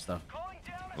left on my stuff.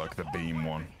 Like the beam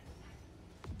one.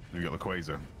 You got the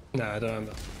quasar. No, I don't have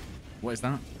that. What is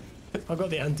that? I've got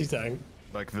the anti-tank.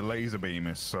 Like the laser beam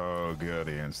is so good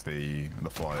against the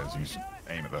flyers. You just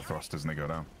aim at their thrusters and they go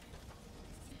down.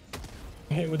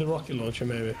 Hit it with a rocket launcher,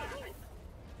 maybe.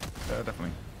 Yeah,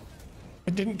 definitely.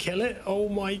 It didn't kill it. Oh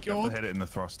my You have to god. hit it in the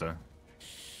thruster.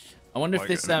 I wonder if Like,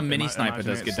 this mini sniper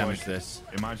imagine does good it's damage like- to this.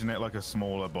 Imagine it like a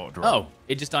smaller bot drop. Oh,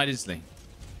 it just died instantly.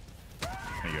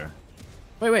 There you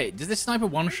go. Wait. Does this sniper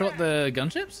one-shot the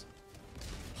gunships?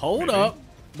 Hold Maybe. up.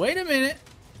 Wait a minute.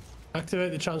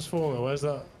 Activate the transformer. Where's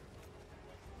that?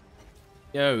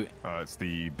 Yo, It's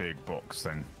the big box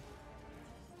thing.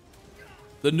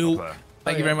 the nuke. There.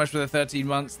 Thank you yeah. very much for the 13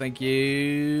 months. Thank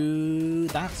you.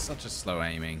 That's such a slow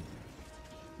aiming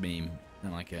beam. I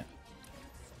don't like it.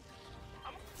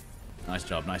 Nice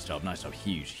job, nice job, nice job.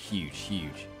 Huge, huge,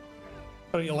 huge.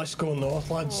 Oh, yeah, let's go north,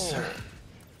 lads.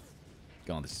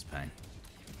 God, this is pain.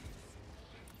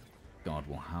 God,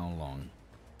 well, how long?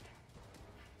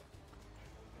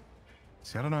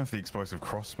 See, I don't know if the explosive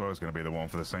crossbow is going to be the one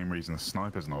for the same reason the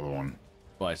sniper's not the one.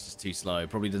 Well, it's just too slow.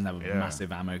 Probably doesn't have a Yeah.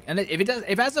 massive ammo. And if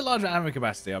it has a larger ammo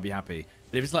capacity, I'll be happy.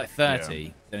 But if it's like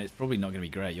 30, then it's probably not going to be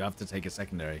great. You have to take a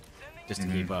secondary just to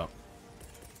keep up.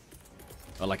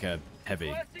 Or like a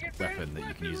heavy weapon that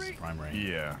you can use as a primary.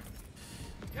 Yeah.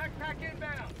 Backpack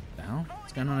inbound! The hell?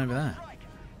 What's going on over there?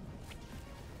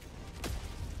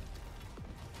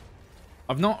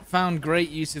 I've not found great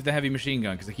use of the heavy machine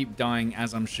gun because I keep dying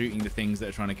as I'm shooting the things that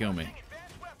are trying to kill me.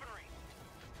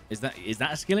 Is that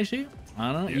a skill issue?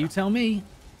 I don't know. Yeah. You tell me.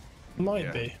 Might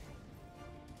Yeah. be.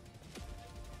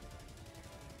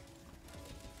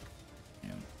 Yeah.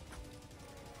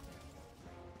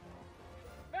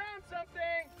 Found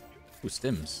something! Ooh,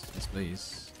 stims. Yes,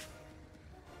 please.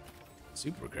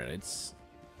 Super credits.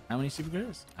 How many super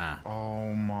credits? Ah,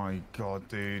 Oh my god,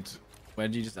 dude. where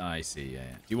did you just... I see, yeah.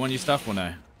 Do you want your stuff or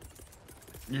no?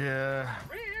 Yeah.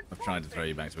 I've tried to throw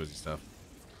you back towards your stuff.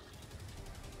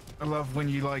 I love when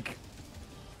you like,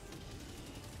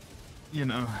 you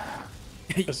know.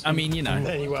 I mean, you And know.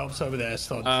 then he whelps over there,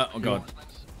 Stod. Oh, God.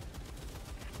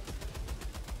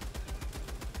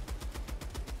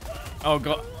 Oh,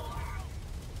 God.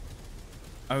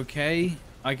 Okay.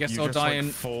 I guess You I'll just die like in...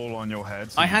 fall on your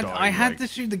head. So I you had die, to like,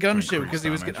 shoot the to gunship increase because he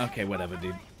was damage. gonna... Okay, whatever,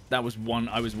 dude. That was one...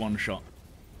 I was one shot.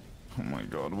 Oh my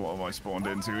god, what have I spawned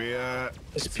into here?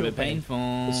 It's It's a bit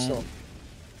painful. It's not.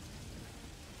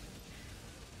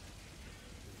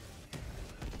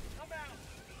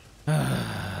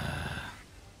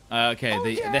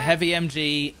 Okay, the heavy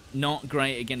MG, not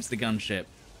great against the gunship.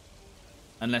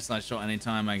 Unless I shot an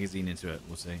entire magazine into it.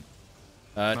 We'll see.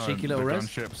 Cheeky little res.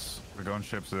 The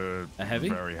gunships are heavy?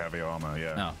 very heavy armor,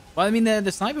 yeah. No. Well, I mean,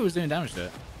 the sniper was doing damage to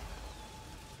it.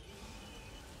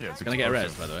 Yeah, it's Can I get a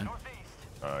res, by the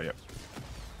way? Yep.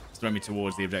 It's throwing me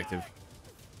towards the objective.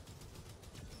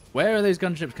 Where are those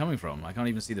gunships coming from? I can't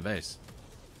even see the base.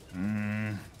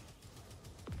 Don't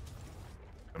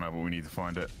know, but we need to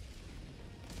find it.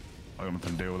 I got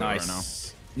nothing to deal with it right now.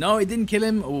 No, it didn't kill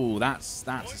him. Oh, that's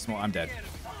a small. I'm dead.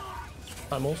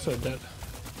 I'm also dead.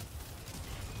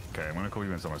 Okay, I'm gonna call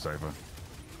you in somewhere safer.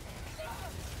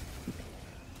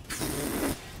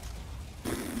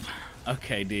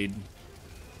 Okay, dude.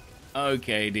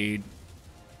 Okay, dude.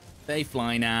 They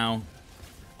fly now.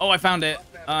 Oh, I found it.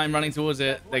 I'm running towards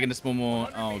it. They're gonna spawn more.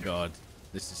 Oh god,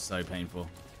 this is so painful.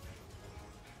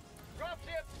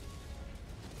 Dropship.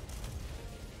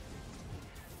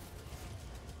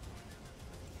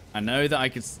 I know that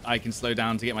I can slow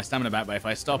down to get my stamina back, but if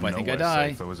I stop, I think I die.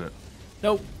 Safe, though, is it?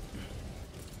 Nope.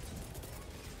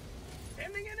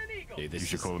 Sending in an eagle. Dude, You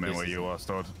should call them in where you are,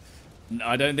 Stod. No,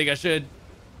 I don't think I should.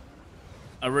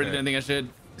 I really don't think I should.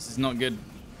 This is not good.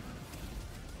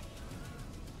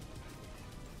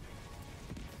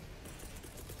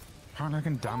 Apparently I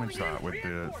can damage that with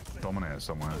the Dominator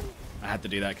somewhere. I had to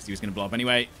do that because he was going to blow up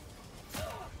anyway.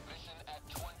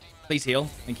 Please heal.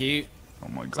 Thank you. Oh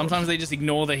my god. Sometimes they just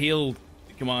ignore the heal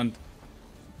command.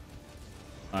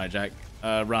 Alright, Jack.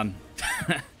 Run.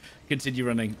 Continue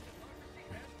running.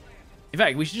 In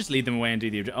fact, we should just lead them away and do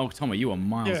the objective. Oh, Tomo, you are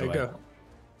miles away. Go.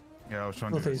 Yeah, I was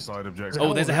trying to do the side objective.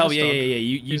 Oh, there's a hell. Yeah.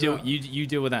 Who's that? You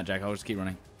deal with that, Jack. I'll just keep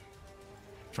running.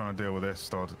 Trying to deal with this,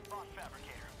 Stod.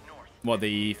 What,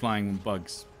 the flying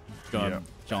bugs? God, Yeah.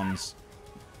 Johns.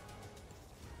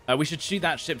 We should shoot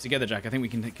that ship together, Jack. I think we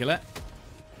can kill it.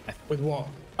 With what?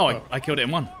 Oh, I killed it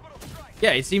in one.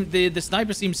 Yeah, it seemed the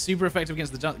sniper seems super effective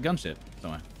against the gunship.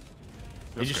 Somewhere.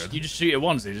 You just shoot it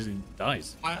once, it just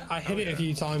dies. I hit it a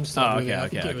few times. Oh, with it. okay, I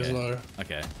think it was low.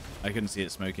 Okay, I couldn't see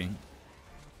it smoking.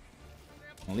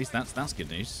 Well, at least that's good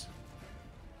news.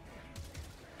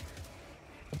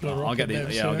 I'll get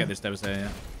the I'll get this Devastator. Yeah.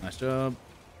 Nice job.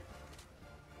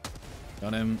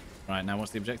 Got him. Right, now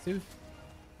what's the objective?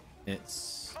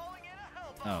 It's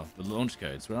the launch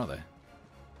codes. Where are they?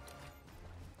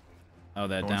 Oh,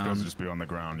 they're Launch down. codes will just be on the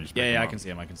ground. You just pick Yeah, them I up. can see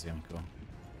them. I can see them. Cool.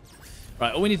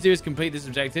 Right, all we need to do is complete this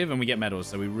objective, and we get medals.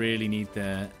 So we really need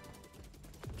to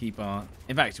keep our.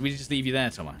 In fact, we just leave you there,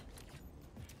 Tomo.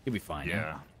 You'll be fine.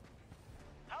 Yeah.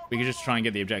 We could just try and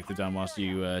get the objective done whilst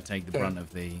you take the brunt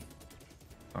of the.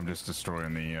 I'm just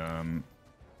destroying the.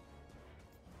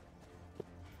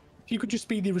 If you could just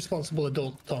be the responsible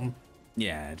adult, Tom.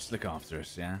 Yeah, just look after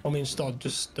us. Yeah. I mean, Stod,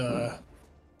 just.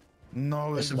 No,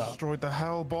 they Listen up. destroyed the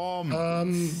hell bomb.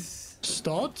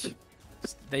 Stod?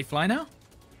 They fly now?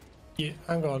 Yeah,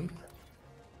 hang on.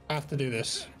 I have to do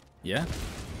this. Yeah.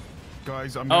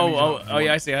 Guys, I'm. Gonna need help. Oh,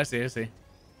 yeah. I see.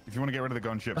 If you want to get rid of the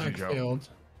gunships, you need help. Backfield.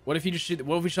 What if you just shoot?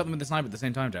 What if we shot them with the sniper at the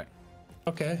same time, Jack?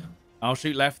 Okay. I'll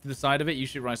shoot left to the side of it. You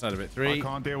shoot right side of it. 3. I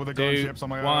can't deal with the 2, gunships on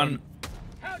my 1. own.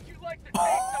 How'd you like to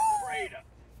taste some freedom?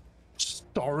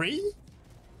 Sorry?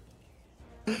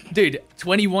 Dude,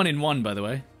 21 in 1, by the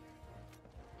way.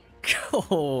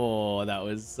 Oh, that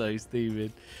was so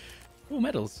stupid. Oh,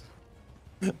 medals.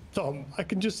 Tom, I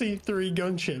can just see 3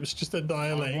 gunships just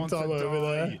annihilating Tom over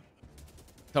there.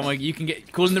 Tom, you can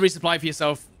get calling the resupply for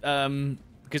yourself.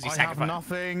 Because you I have sacrificed.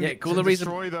 nothing. Yeah, call to the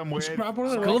destroy them with. Just grab one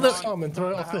of the Call rocks, the- Tom, and throw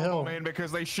it off the hill. In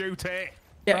because they shoot it.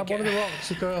 Yeah, Grab one of the rocks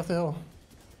and throw it off the hill.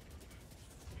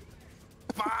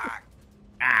 Fuck.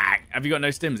 Have you got no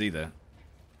stims either?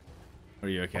 Or are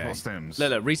you okay? I've got stims.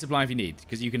 Look, resupply if you need,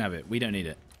 because you can have it. We don't need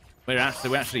it. We're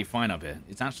actually fine up here.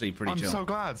 It's actually pretty I'm chill. so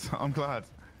glad. I'm glad.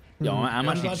 Yo, I'm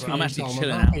glad for actually you, Tom.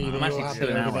 chilling out. happy that I'm you're actually happy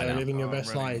chilling over out right there, now. living your best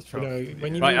really life. You know, chuffed.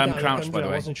 when you Right, moved I'm out of the crouched, country, by the I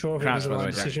way. wasn't sure if it Crouched, was the by the right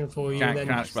way, Jack. decision for you. Jack, And then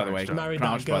crouched, by the way. married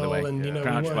Crouched, that by the girl, way. and you know,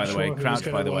 Crouched, we by the way. weren't sure Crouched, if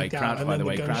it by was the way. gonna work out, Crouched, and by then the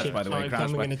way. the Crouched, by the way. gunship Crouched, started by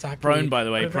coming and attacking prone, you. by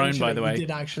the way. But Prone, by the eventually way. you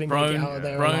did actually make Prone, it out of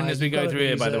there prone alive. as we You've go got a through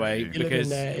here, by the visa, way, you're living because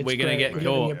there, it's we're gonna great, get you're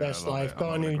living your caught. best life,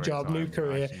 got a new job, new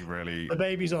career. Really, The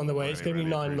baby's on the way. It's gonna be really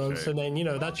 9 months, appreciate and then you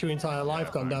know that's your entire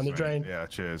life gone down the Thanks, mate. drain. Yeah,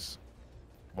 cheers.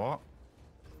 What?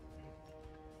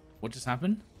 What just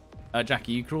happened? Jack,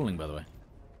 are you crawling, by the way?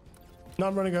 No,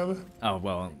 I'm running over. Oh,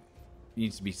 well, you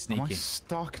need to be Am I sneaky.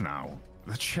 stuck now?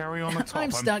 The cherry on the top. I'm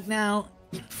stuck now.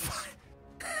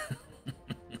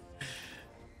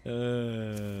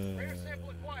 Sample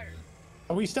acquired.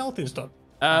 Are we stealthing stuff?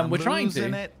 We're trying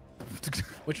losing to. it.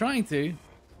 We're trying to.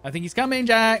 I think he's coming,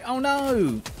 Jack. Oh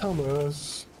no!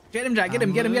 Thomas. Get him, Jack. Get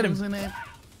him. Get him. Get him. Losing it.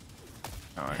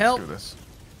 All right, Help. let's do this.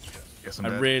 Yes, I'm I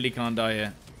dead. really can't die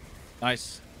here.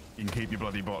 Nice. You can keep your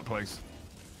bloody bot place.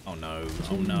 Oh no.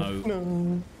 Oh no.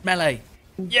 No. Melee.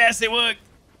 Yes, it worked.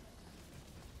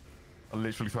 I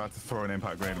literally tried to throw an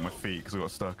impact grenade at my feet because I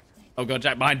got stuck. Oh god,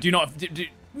 Jack, behind. Do not.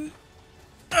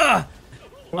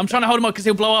 I'm trying to hold him up because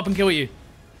he'll blow up and kill you.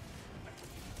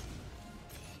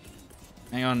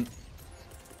 Hang on.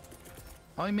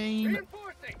 I mean,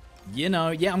 Reinforcing. You know,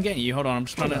 yeah, I'm getting you. Hold on, I'm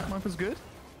just trying that to. map is good.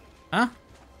 Huh?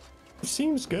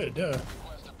 Seems good, yeah.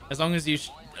 As long as you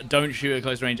don't shoot at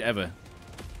close range ever.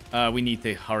 We need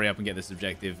to hurry up and get this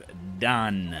objective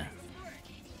done.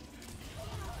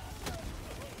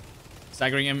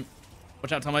 Staggering him.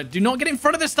 Watch out, Tom. Do not get in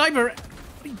front of the sniper.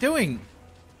 What are you doing?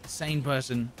 Sane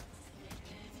person.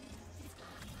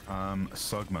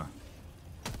 Sugma.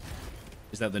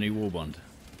 Is that the new war bond?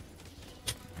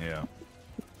 Yeah.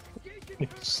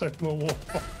 So more war.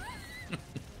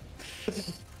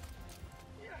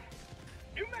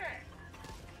 New mag.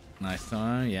 Nice.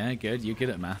 Oh, yeah, good. You're good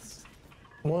at maths.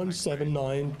 1, 7,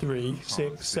 9, 3,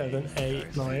 6, 7,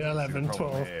 8, 9, 11,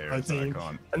 12, 13.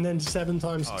 And then 7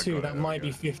 times 2, that might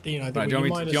be 15. I think. Right, do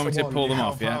you want me to pull them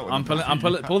off? Yeah, power I'm would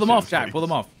pulling. you Pull them off, Jack. Pull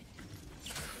them off.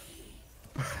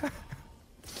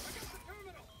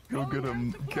 You're good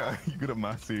at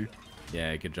Matthew.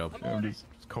 Yeah, good job. Yeah, I'm just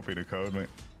copying the code, mate.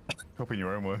 Copying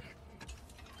your own work.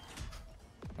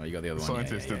 Oh, you got the other one.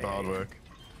 Scientists Yeah, did the hard work.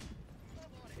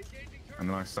 And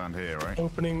then I stand here, right?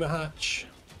 Opening the hatch.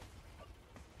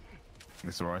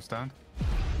 This is where I stand.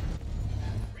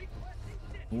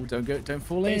 Oh, don't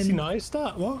fall Casey, in. nice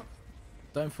that. What?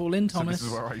 Don't fall in, So Thomas. this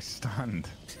is where I stand.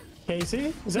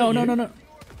 Casey? Is that No, you? no.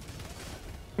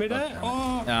 Mid-air?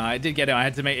 Oh. No, I did get it. I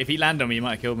had to make. If he landed on me, he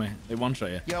might have killed me. They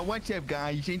one-shot you. Yo, what's up,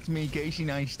 guys? It's me, Casey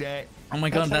Neistat. Oh my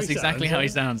god, That's how that's he exactly sounds, how he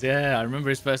yeah. sounds. Yeah, I remember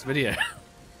his first video.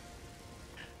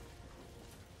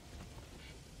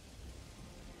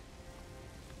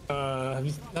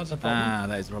 That's a problem.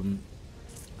 That is a problem.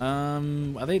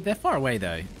 Are they? They're far away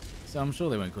though, so I'm sure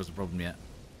they won't cause a problem yet.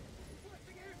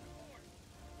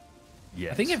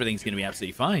 Yes. I think everything's gonna be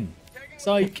absolutely fine.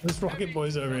 Psych. This rocket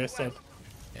boy's over here said.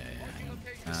 Yeah, hang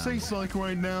on. Say psych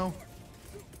right now.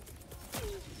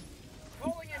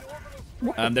 Calling in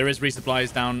orbital. There is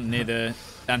resupplies down near the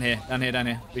down here.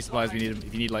 Resupplies. We need them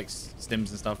if you need like stims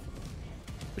and stuff,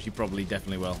 which you probably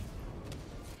definitely will.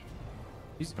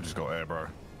 I just got air, bro.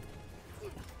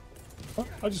 Oh,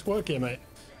 I just work here, mate.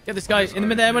 Get this guy in the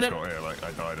mid there with I it. just got air, like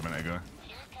I died a minute ago.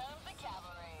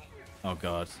 Oh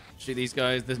god. Shoot these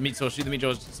guys. There's meat swords. Shoot the meat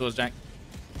swords, Jack.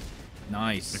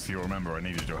 Nice. If you remember, I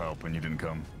needed your help and you didn't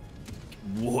come.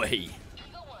 Way.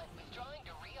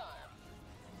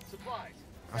 Supplies.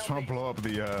 I was trying to blow up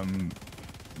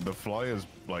the flyers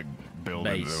like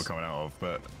building that they were coming out of,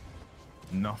 but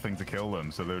nothing to kill them,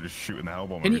 so they were just shooting the hell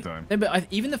bomb every time. No, but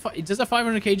even does a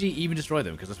 500 kg even destroy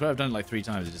them? Because I swear I've done it like 3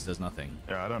 times. It just does nothing.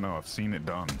 Yeah, I don't know. I've seen it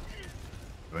done.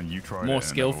 Then you tried More it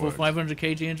and it never skillful worked. 500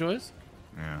 kg enjoyers?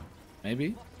 Yeah.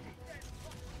 Maybe.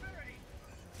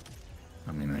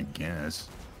 I mean, I guess.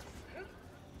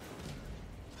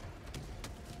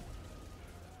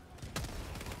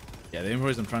 Yeah, the only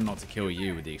reason I'm trying not to kill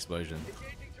you with the explosion.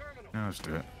 Engaging terminal. Yeah, let's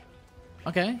do it.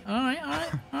 Okay. All right.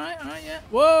 Yeah.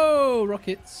 Whoa,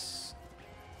 rockets.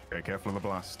 Okay, careful of the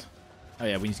blast. Oh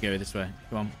yeah, we need to go this way.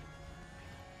 Come on.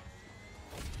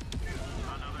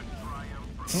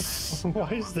 Why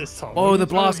is this, Tom? Oh, the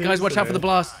blast, guys! Watch out for the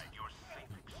blast.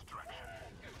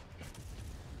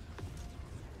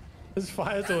 There's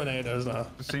fire tornadoes now.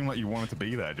 It seemed like you wanted to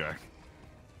be there, Jack.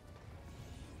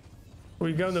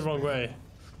 We're going the wrong way.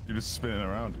 You're just spinning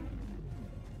around.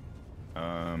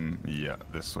 Yeah,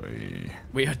 this way.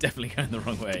 We are definitely going the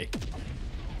wrong way.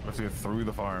 We have to go through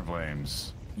the fire and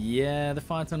flames. Yeah, the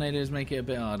fire tornadoes make it a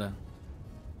bit harder.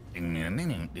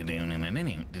 Anyone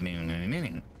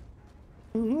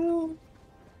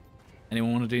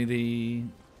want to do the?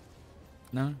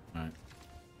 No. All right.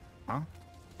 Huh?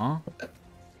 Huh? What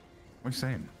are you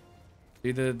saying?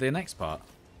 Do the next part.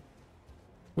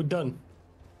 We're done.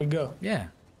 We go. Yeah.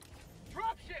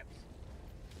 Dropships.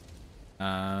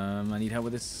 I need help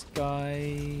with this guy.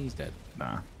 He's dead.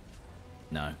 Nah.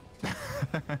 No.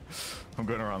 I'm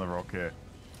going around the rock here.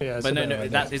 Yeah, it's But a no, bit no.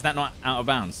 like That is that not out of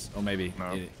bounds, or maybe?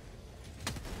 No.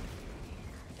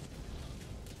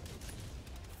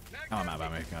 Oh, I'm out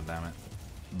of bounds. God damn it.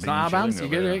 It's Been not out of bounds. You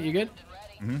chilling over good? You good?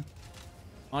 Mm-hmm.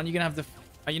 Aren't you gonna have to?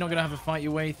 Are you not gonna have to fight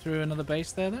your way through another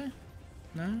base there, though?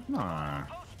 No. Nah.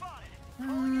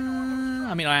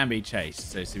 I mean, I am being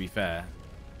chased, so to be fair.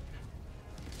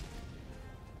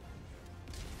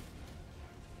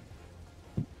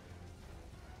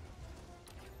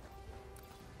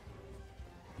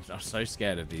 I'm so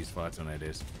scared of these fire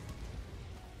tornadoes.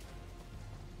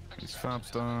 His fab's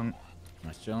done.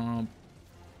 Nice job.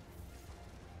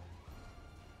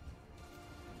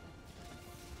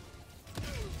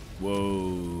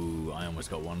 Whoa! I almost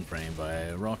got one frame by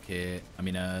a rocket. I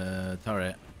mean, a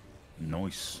turret.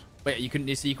 Nice. Wait, you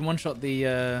can so you can one shot the.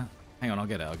 Hang on, I'll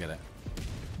get it. I'll get it.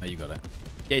 Oh, you got it.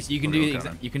 Yeah, so you can do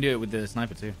you can do it with the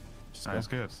sniper too. That's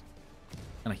good.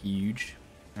 Kind of huge.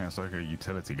 Yeah, it's like a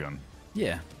utility gun.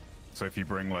 Yeah. So if you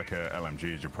bring like a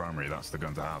LMG as your primary, that's the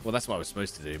gun to have. Well, that's what I was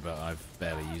supposed to do, but I've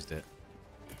barely used it.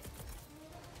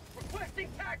 Requesting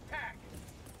tac pack.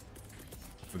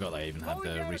 Forgot I even had Calling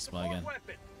the down a resupply support again.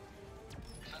 weapon.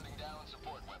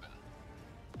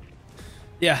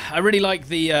 Yeah, I really like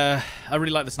the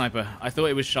sniper. I thought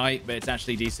it was shite, but it's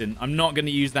actually decent. I'm not going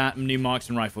to use that new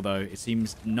marksman rifle though. It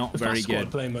seems not very good.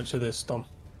 Play much of this, Tom.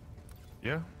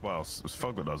 Yeah, well,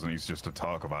 Fogler doesn't. He's just a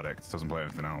Tarkov addict. Doesn't play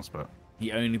anything else, but...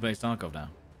 He only plays Tarkov now.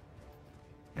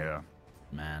 Yeah.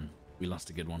 Man, we lost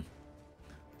a good one.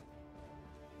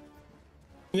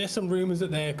 There's some rumors that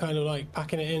they're kind of like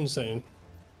packing it in soon.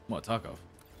 What, Tarkov?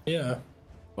 Yeah.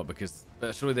 What, because...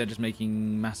 But surely they're just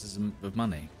making masses of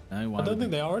money. No? Why I don't think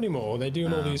they are anymore. They're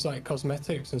doing all these like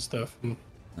cosmetics and stuff. And...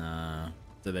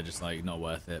 So they're just like, not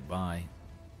worth it. Bye.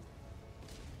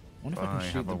 I wonder if I Bye, can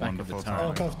shoot have the a back of the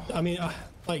wonderful turret. time. I mean,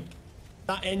 like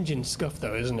that engine scuffed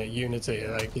though, isn't it? Unity,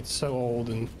 like it's so old,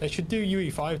 and they should do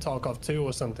UE5 Tarkov 2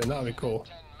 or something. That'd be cool.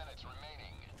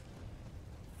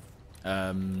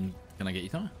 Can I get you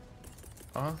time?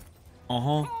 Uh-huh.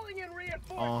 Calling in reinforcements.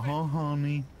 Uh-huh,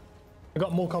 honey. We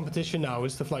got more competition now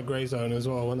with stuff like Grey Zone as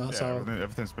well, and that's Yeah, how.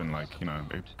 everything's been like, you know,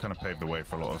 it kind of paved the way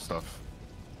for a lot of stuff.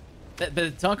 But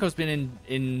Tarkov's been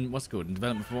in what's it called in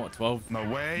development for what 12 No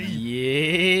way!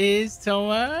 years,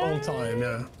 Thomas? Long time,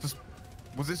 yeah.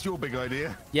 Was this your big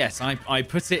idea? Yes, I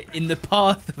put it in the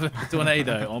path of a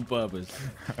tornado on purpose.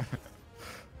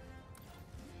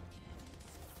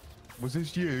 Was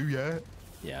this you, yeah?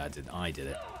 Yeah, I did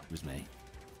it. It was me.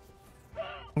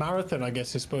 Marathon, I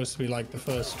guess, is supposed to be like the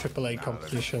first AAA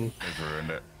competition. They've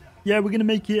ruined it. Yeah, we're gonna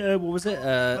make it. What was it?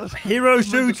 Hero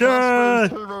shooter.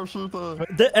 Hero shooter!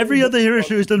 Every other hero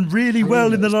shooter has done really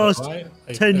well in the last Right?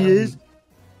 Like, 10 years.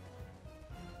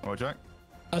 Oh, Jack?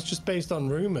 That's just based on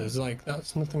rumors. Like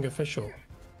that's nothing official.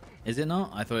 Is it not?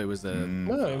 I thought it was a.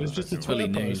 No, it was just a Fully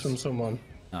Twitter news. post from someone.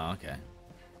 Oh, okay.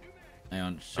 Hang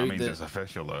on. That Shoot means the. it's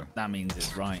official, though. That means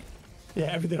it's right. Yeah,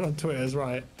 everything on Twitter is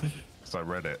right. So I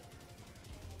read it.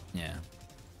 Yeah.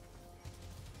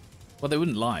 Well, they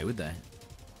wouldn't lie, would they?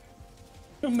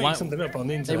 Don't make Why- something up on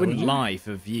the internet. They wouldn't would you? lie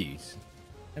for views.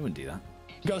 They wouldn't do that.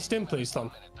 You got a stim, please,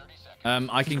 Tom.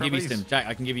 I can give you Please. stim. Jack,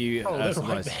 I can give you Oh, they're right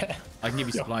supplies. there. I can give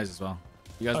you Yeah. supplies as well.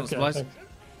 You guys want Okay, supplies? thanks.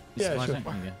 You Yeah, supplies, sure. Jack?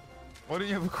 There you go. Why don't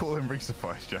you ever call him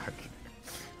resupplies, Jack? Did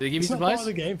they give you It's not part of supplies?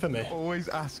 the game for me. Always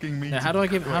asking me. Yeah, to how do I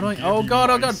give- try how do and I- oh give God,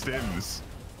 you oh my God. Stims.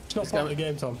 It's not part of the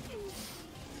game, Tom.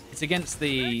 It's against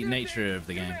the nature of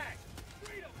the game.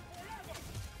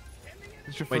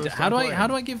 It's your Wait, first how time do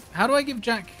playing. I give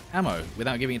Jack ammo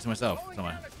without giving it to myself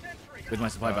somewhere with my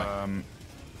supply bag?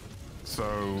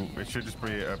 So it should just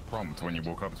be a prompt when you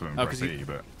walk up to him. Oh, Press 'cause you- E,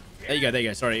 but There you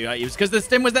go. Sorry, it was because the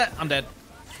stim was there. I'm dead.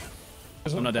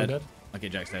 I'm not dead. dead. Okay,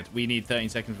 Jack's dead. We need 13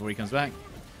 seconds before he comes back.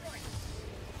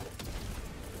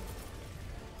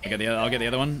 I'll get the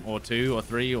other one, or 2, or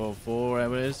 3, or 4,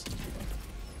 whatever it is.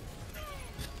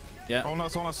 Yeah. oh no,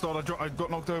 it's on a start. I got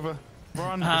knocked over.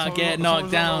 Run! Get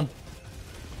knocked down.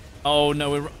 Oh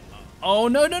no, we're. Oh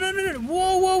no!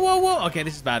 Whoa! Okay,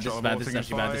 this is bad. This is bad. This is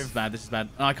actually bad. This is bad. This is bad.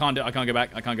 No, I can't do. I can't go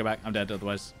back. I can't go back. I'm dead.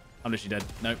 Otherwise, I'm literally dead.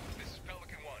 Nope. This is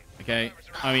Pelican 1. Okay.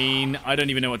 I mean, I don't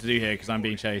even know what to do here because I'm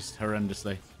being chased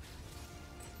horrendously.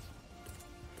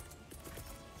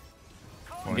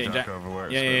 I'm getting Jack.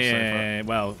 Overworks, Yeah, but it's safer. yeah.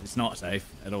 Well, it's not safe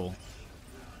at all.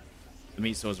 The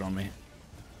meat stores are on me.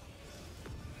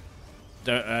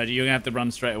 You're gonna have to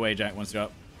run straight away, Jack, once you're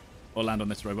up, or land on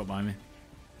this robot behind me.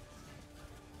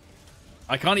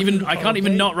 I can't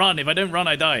even not run. If I don't run,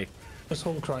 I die. This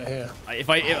Hulk right here.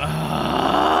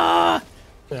 Yeah,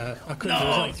 Yeah, I couldn't.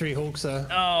 There's like 3 Hulks there.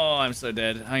 oh, I'm so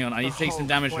dead. Hang on, I need to take some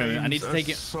damage from him. I need to take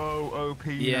it. So OP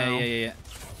Yeah, now. yeah.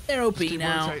 They're OP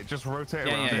now. Just rotate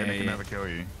Yeah, around yeah, it and yeah, it can yeah. never kill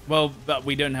you. Well, but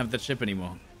we don't have the ship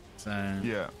anymore. So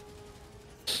Yeah.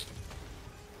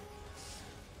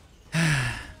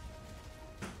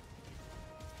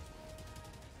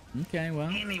 okay, well.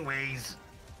 Anyways.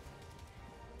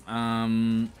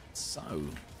 So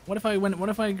what if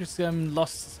I just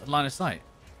lost line of sight?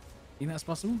 You think that's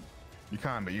possible? You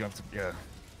can, but you have to, yeah.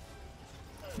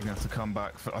 You have to come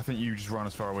back. I think you just run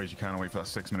as far away as you can and wait for that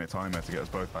 6-minute timer to get us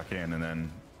both back in, and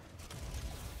then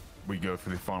we go for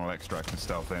the final extract and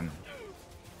stealth in.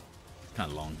 Kind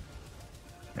of long.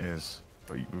 It is.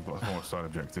 But we've got more side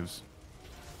objectives.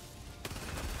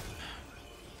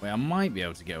 Wait, I might be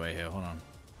able to get away here. Hold on.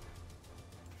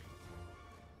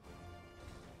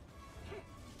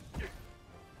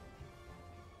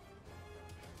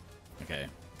 Okay.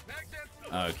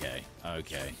 Okay.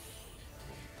 Okay.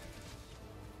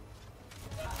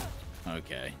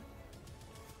 Okay.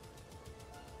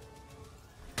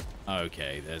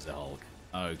 Okay, there's a Hulk.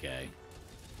 Okay.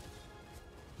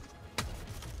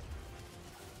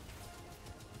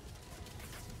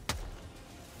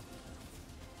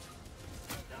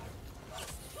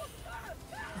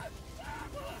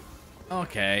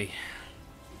 Okay.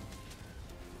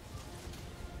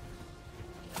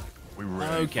 We really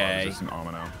Okay. resistant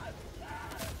armor now.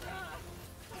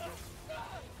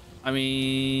 I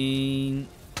mean,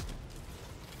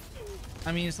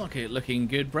 it's not looking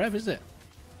good, Brev, is it?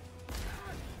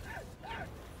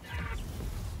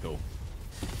 Cool.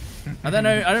 I don't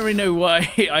know. I don't really know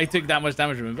why I took that much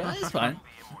damage from him, but it's fine.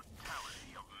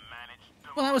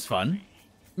 Well, that was fun.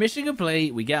 Mission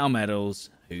complete. We get our medals.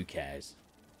 Who cares?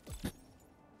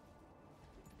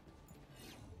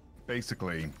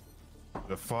 Basically,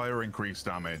 the fire increased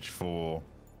damage for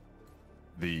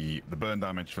the burn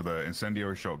damage for the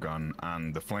incendiary shotgun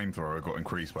and the flamethrower got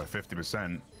increased by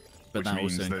 50%, But which that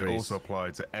means also that it increased. also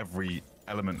applied to every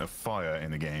element of fire in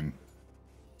the game.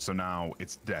 So now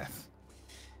it's death.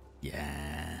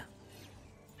 Yeah.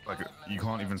 Like you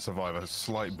can't even survive a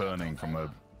slight burning from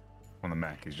the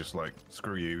mech. It's just like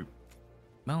screw you.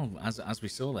 Well, as we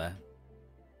saw there.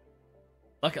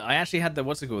 Look, I actually had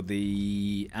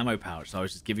the ammo pouch, so I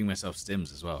was just giving myself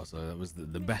stims as well. So that was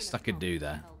the best I could do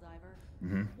there.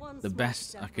 The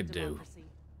best I could do.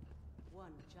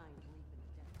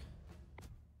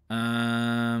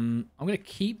 I'm gonna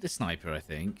keep the sniper, I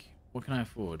think. What can I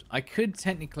afford? I could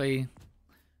technically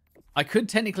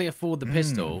afford the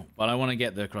pistol, but I want to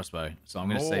get the crossbow, so I'm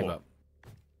gonna save up.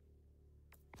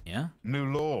 Yeah?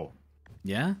 New law.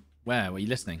 Yeah? Where? Were you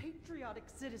listening? Patriotic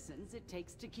citizens it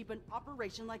takes to keep an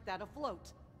operation like that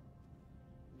afloat.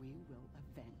 We will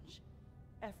avenge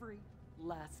every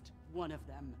last one of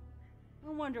them. I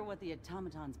wonder what the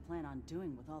automatons plan on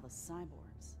doing with all the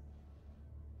cyborgs.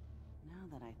 Now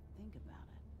that I think about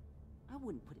it, I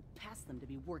wouldn't put it past them to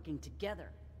be working together.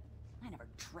 I never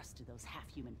trusted those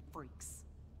half-human freaks.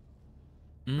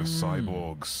 The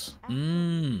cyborgs.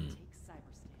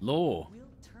 Law. We'll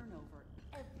turn over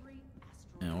every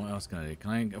asteroid. Yeah, what else can I do? Can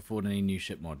I afford any new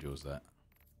ship modules there?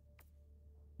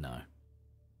 No.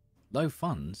 Low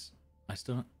funds? I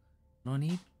still don't... No, I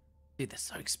need... Dude, they're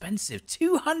so expensive.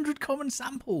 200 common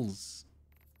samples.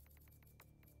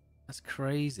 That's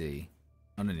crazy.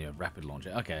 I don't need a rapid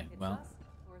launcher. Okay, well. It's us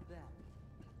or them.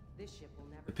 This ship will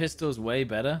never The pistol's way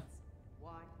better.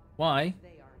 Why? Why? They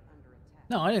are under attack.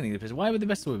 No, I don't think the pistol. Why would the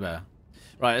pistol be better?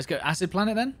 Right, let's go Acid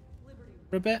Planet then.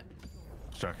 For a bit.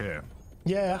 Check here.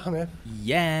 Yeah, I'm here.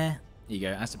 Yeah. Here you go,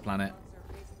 Acid Planet.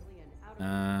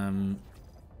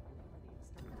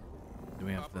 Do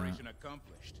we have the... Operation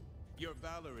accomplished. Your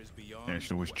valor is beyond. Yeah, you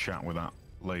should always chat with that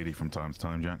lady from time to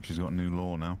time, Jack. She's got new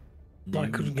law now. I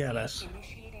couldn't care less.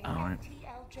 All right.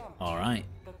 All right.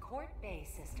 The Court Bay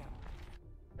system.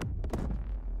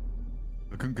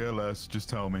 I couldn't care less. Just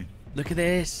tell me. Look at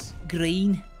this.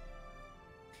 Green.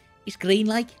 It's green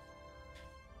like.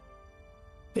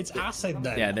 It's acid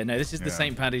then. Yeah, no, this is the Yeah.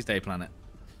 St. Paddy's Day planet.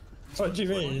 What do you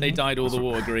mean? They dyed all the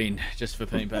water green just for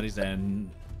St. Paddy's Day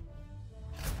and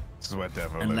This is where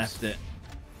Devo lives. left it.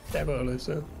 Devil is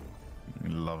it? He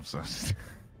loves us.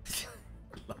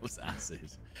 Loves acid.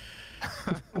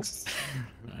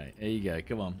 Alright, here you go.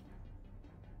 Come on.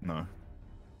 No,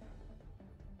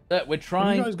 Look, we're Have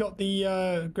trying. you guys got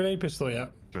the grenade pistol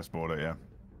yet? just bought it. Yeah.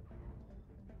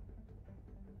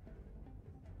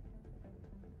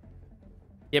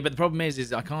 Yeah, but the problem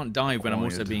is I can't dive when I'm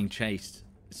also Quiet. being chased.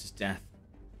 It's just death.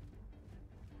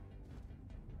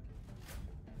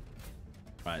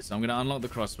 Right, so I'm gonna unlock the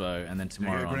crossbow and then Did you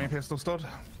tomorrow. get a grenade unlock- pistol stud?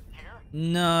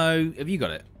 No, have you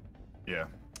got it? Yeah.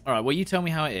 All right, well you tell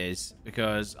me how it is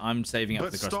because I'm saving up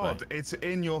But for the crossbow. stud, it's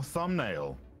in your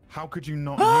thumbnail. How could you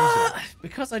not use it?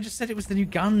 Because I just said it was the new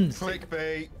guns.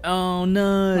 Clickbait. Oh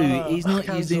no, he's not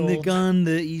using the cancelled. gun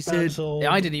that he said. Cancelled.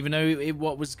 I didn't even know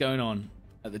what was going on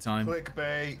at the time.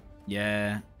 Clickbait.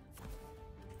 Yeah.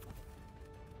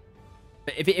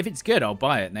 But if it's good, I'll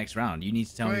buy it next round. You need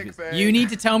to tell me. If it's, Clickbait. you need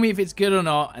to tell me if it's good or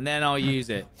not, and then I'll use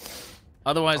it.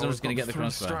 Otherwise, I'm just gonna get the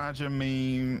crossbow. Stratagem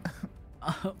meme.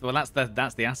 Well, that's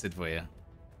the acid for you.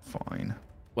 Fine.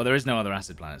 Well, there is no other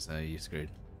acid planet, so you're screwed.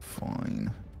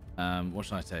 Fine. What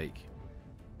should I take?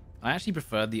 I actually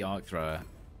preferred the arc thrower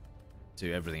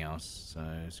to everything else, so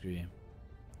screw you.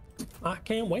 I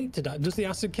can't wait to die. Does the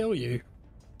acid kill you?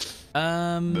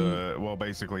 Well,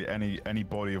 basically, any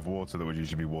body of water that would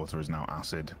usually be water is now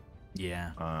acid.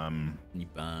 Yeah. You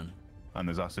burn. And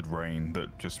there's acid rain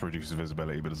that just reduces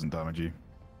visibility but doesn't damage you.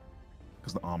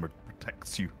 Because the armor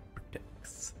protects you.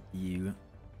 Protects you.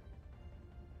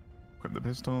 Equip the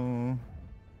pistol.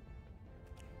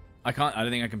 I don't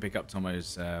think I can pick up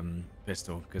Tomo's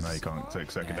pistol because. No, you can't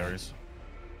take secondaries.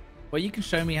 Well, you can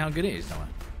show me how good it is, Tomo.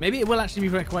 Maybe it will actually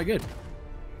be quite good.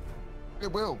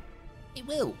 It will. It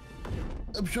will.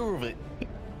 I'm sure of it.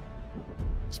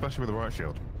 Especially with the right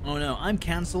shield. Oh no, I'm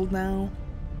cancelled now.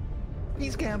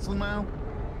 He's cancelled now.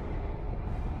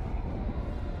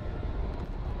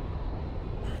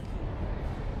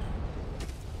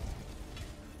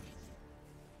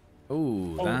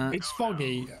 Ooh, that. It's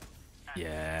foggy.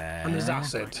 Yeah. And there's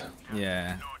acid.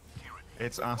 Yeah.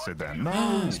 It's acid then.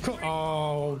 No.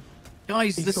 Oh.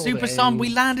 Guys, He the saw super the sample. end. We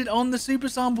landed on the super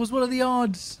samples. What are the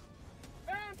odds?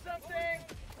 Found something.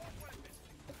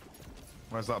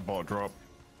 Where's that bot drop?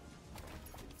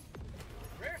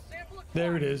 Rare sample acquired.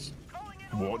 There it is.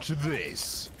 Watch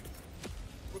this.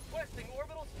 Requesting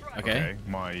orbital strike. Okay.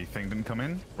 My thing didn't come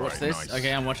in. What's Right, this? nice.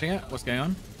 Okay, I'm watching it. What's going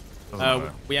on? Doesn't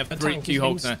matter. We have A two tank is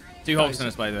hulks in- on two hulks on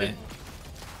us, by the way.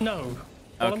 No.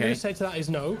 All I'm Okay. going to say to that is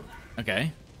no.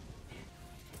 Okay.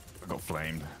 I got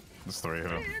flamed. There's 3 of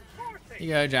them. Here you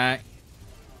go, Jack.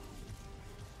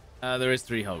 There is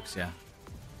 3 hulks, yeah.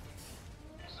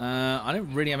 I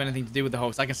don't really have anything to do with the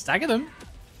hulks. I can stagger them.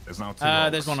 There's now 2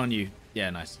 hulks. There's one on you. Yeah,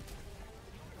 nice.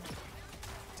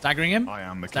 Staggering him. I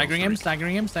am the Staggering him, kill streak.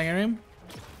 staggering him, staggering him.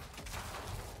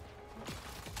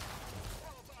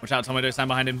 Watch out, Tomo, don't stand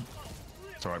behind him.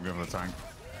 It's alright, we have the tank.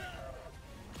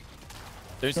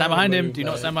 Don't stand behind him. Do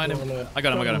not stand behind him. I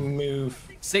got him, I got him. Move.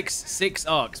 6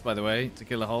 arcs, by the way, to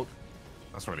kill a Hulk.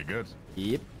 That's really good.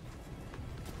 Yep.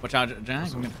 Watch out, Jack.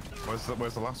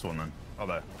 Where's the last one then? Oh,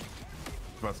 there.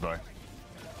 He's about to die.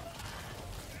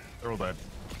 They're all dead.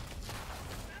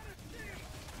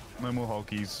 No more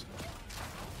Hulkies.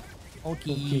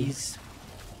 Hulkies.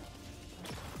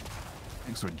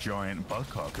 Thanks to a giant bug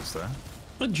carcass there.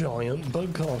 A giant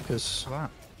bug carcass. Look at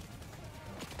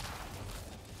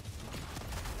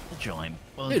that. A giant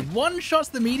bug. Dude, one shots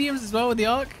the mediums as well with the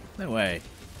arc? No way.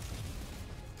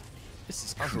 This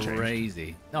is Hasn't changed.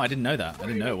 crazy. No, I didn't know that. I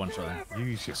didn't know it one shot them.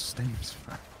 Use your stims,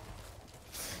 man.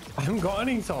 I haven't got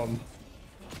any, Tom.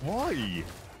 Why?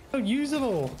 Don't use it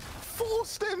all. 4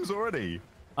 stims already.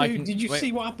 Dude, did you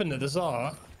see what happened at the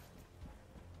start?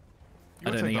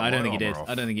 I don't think he did.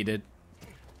 I don't think he did.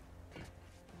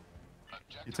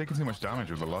 You're taking too much damage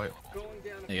with the light.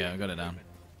 Yeah, I got it down.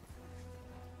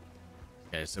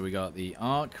 Okay, so we got the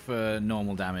arc for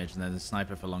normal damage and then the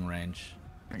sniper for long range.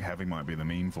 I think heavy might be the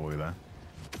meme for you there.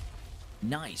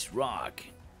 Nice rock.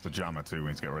 It's a jammer too we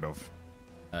need to get rid of.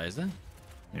 Is there?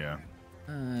 Yeah.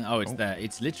 Oh, it's there.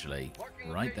 It's literally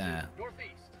right there.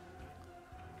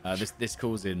 This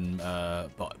calls in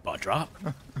bot drop.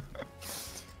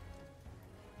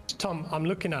 Tom, I'm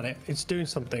looking at it. It's doing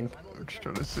something. I'm just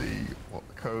trying to see what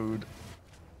the code.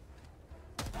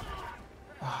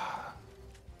 I'm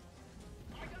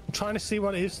trying to see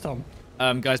what it is, Tom.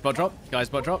 Guys, bot drop. Guys,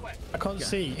 bot drop. I can't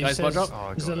see. It Guys, bot says drop. Oh,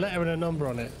 I there's got a it. letter and a number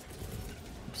on it.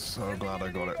 I'm so glad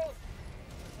I got it.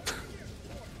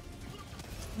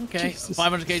 Okay, Jesus.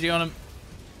 500 kg on him.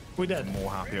 We're dead. I'm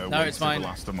more happy I No, wasted it's fine. the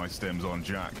last of my stims on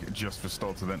Jack just for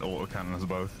Stol to then autocannon us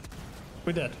both.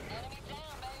 We're dead.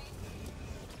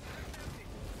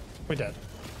 We're dead.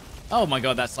 Oh my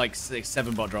god, that's like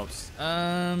 7 bot drops.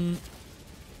 Ow,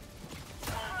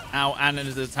 and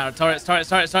there's the tower. Turrets.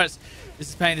 This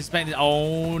is pain,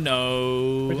 Oh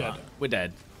no. We're dead. We're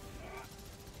dead.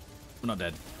 We're not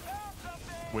dead.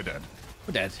 We're dead.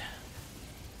 We're dead.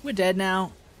 We're dead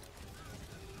now.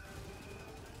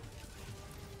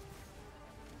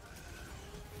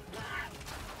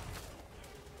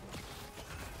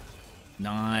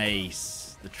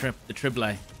 Nice. The triple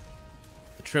A.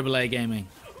 The triple A gaming.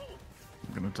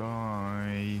 I'm gonna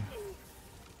die.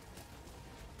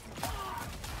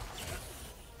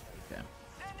 Okay.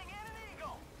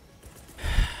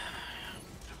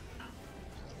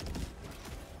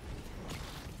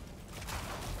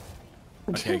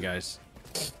 Okay, guys.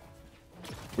 We're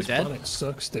This dead? planet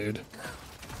sucks, dude.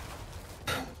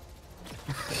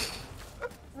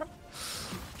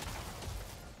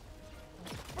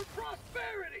 For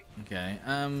prosperity. Okay.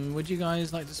 Would you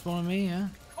guys like to spawn on me? Yeah.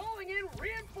 Calling in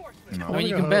reinforcements. No. I mean,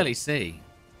 you wanna can go- barely see.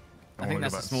 I think wanna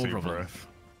that's go a back to small Super problem. Earth.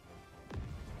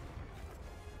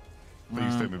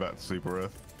 Please take me back to Super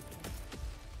Earth.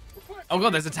 Oh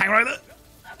god, there's a tank right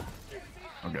there.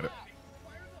 I'll get it.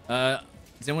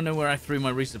 Does anyone know where I threw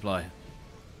my resupply?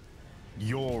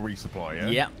 Your resupply, yeah?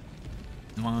 Yep.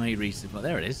 My resupply.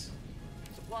 There it is.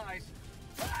 Supplies.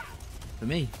 For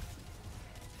me.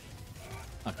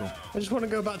 Oh, cool. I just want to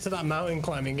go back to that mountain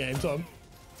climbing game, Tom.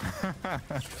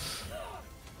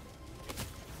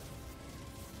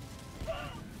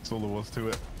 That's all there was to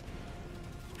it.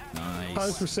 Times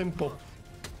Nice. were simple.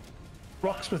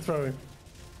 Rocks were throwing.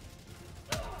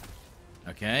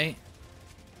 Okay.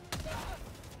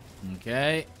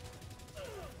 Okay.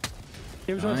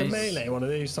 Give us one to Nice. melee, one of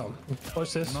these, Tom.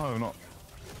 What's this? No, not.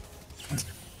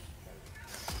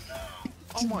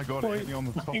 Oh my god, it hit me on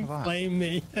the top of that. Blame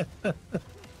me.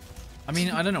 I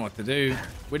mean, I don't know what to do.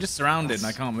 We're just surrounded and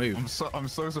I can't move. I'm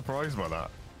so surprised by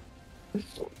that.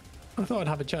 I thought I'd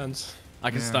have a chance. I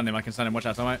can stun him. I can stun him. Watch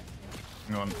out, Tomo.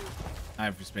 Hang on.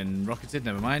 I've just been rocketed.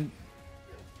 Never mind.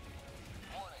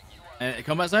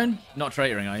 Combat zone? Not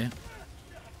traitoring, are you?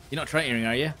 You're not traitoring,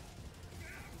 are you?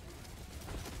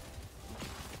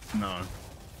 No.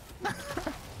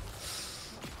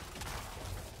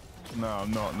 No,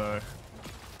 I'm not, no.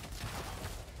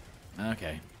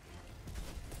 Okay.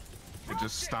 It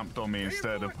just stamped on me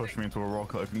instead of pushed me into a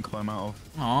rock that I can climb out of.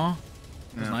 Aw.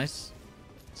 That's Yeah. nice.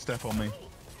 Step on me.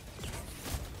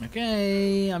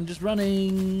 Okay, I'm just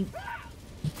running.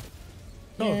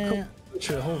 Oh, Yeah. cool.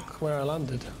 Literally Hulk where I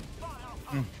landed.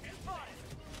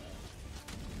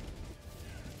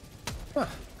 Ah,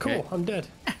 cool, Okay. I'm dead.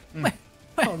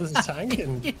 Oh, there's a tank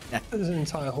and there's an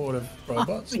entire horde of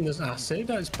robots and there's acid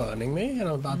that's burning me and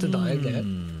I'm about to die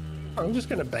again. I'm just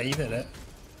gonna bathe in it.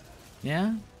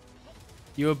 Yeah?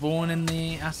 You were born in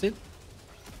the acid?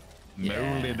 Yeah.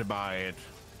 Molded by it.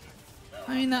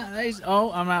 I mean, that is...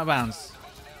 Oh, I'm out of bounds.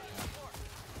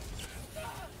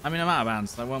 I'm out of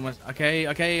bounds. Like, one was... Okay,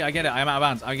 I get it. I'm out of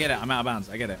bounds. I get it. I'm out of bounds.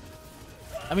 I get it.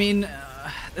 I mean,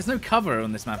 there's no cover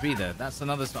on this map either. That's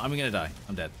another... I'm gonna die.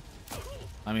 I'm dead.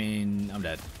 I mean, I'm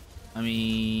dead. I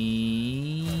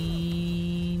mean...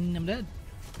 I'm dead.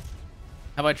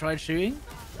 Have I tried shooting?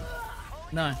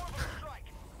 No.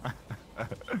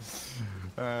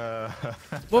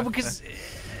 Well, because...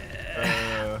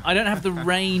 I don't have the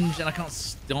range and I can't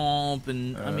stomp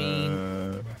and... I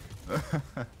mean...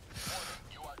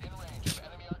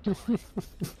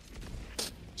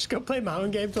 Just go play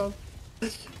mountain game, Tom.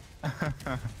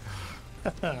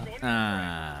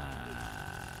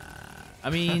 I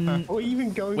mean... Or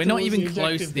even going We're not towards even the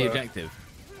close to the bro. objective.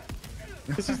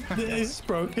 Is this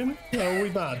broken? No, are we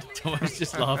bad? Thomas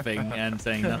just laughing and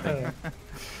saying nothing.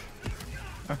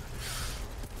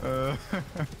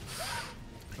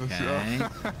 Okay.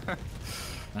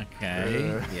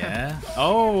 Okay. Yeah.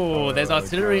 Oh, there's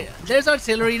artillery. There's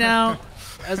artillery now,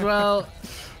 as well.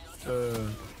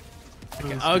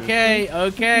 Okay.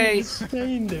 Okay.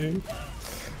 Insane, dude.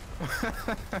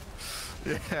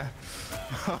 Yeah.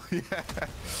 Oh, yeah.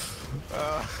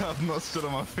 I've not stood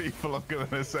on my feet for longer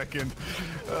than a second.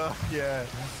 Yeah.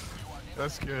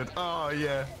 That's good. Oh,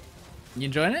 yeah. You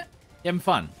enjoying it? You having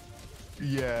fun?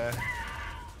 Yeah.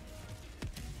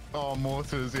 Oh,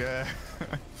 mortars, yeah.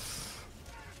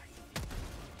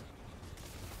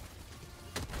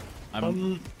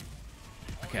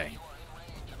 Okay.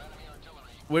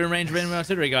 We're in range of enemy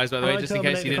artillery, guys, by the way, just in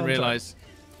case you didn't realize.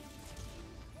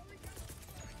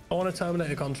 I want to terminate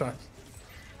the contract.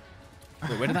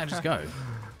 Wait, where did that just go?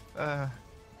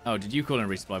 Oh, did you call in a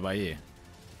resupply by you?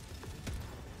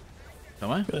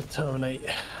 Tomo? I'm gonna terminate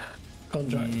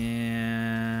contract.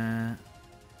 Yeah.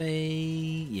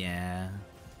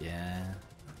 Yeah.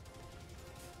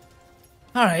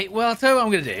 Alright, well, I'll tell you what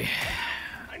I'm gonna do.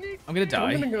 I'm gonna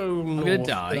die. I'm gonna go I'm gonna north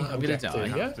die. to that I'm gonna objective, die.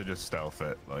 You Yeah? have to just stealth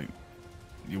it. Like,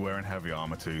 you're wearing heavy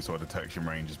armor too, so our detection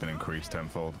range has been increased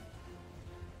tenfold.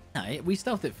 No, we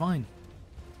stealthed it fine.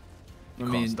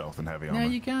 You can't stealth in heavy armor. No,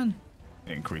 you can.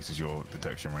 It increases your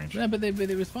detection range. No, but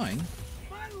it was fine.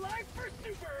 My life for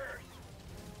super.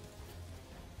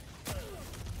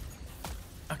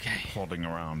 Okay. Plodding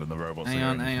around and the robots Hang are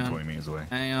on, only hang on. 20 meters away.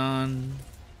 Hang on.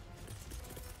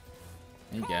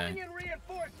 There you go. Calling in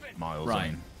reinforcements. Miles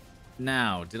Right. in.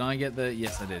 Now, did I get the...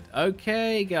 Yes, I did.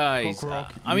 Okay, guys. Cock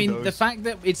rock, I mean, the Windows. fact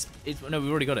that it's... No, we've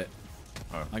already got it.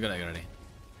 Oh. I got it already.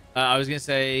 I was going to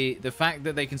say, the fact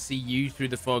that they can see you through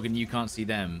the fog and you can't see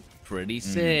them, pretty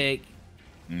sick.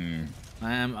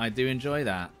 I do enjoy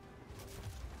that.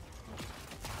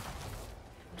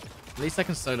 At least I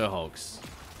can solo hogs.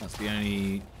 That's the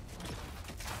only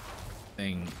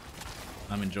thing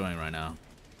I'm enjoying right now.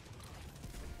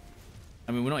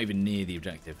 I mean, we're not even near the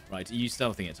objective. Right, are you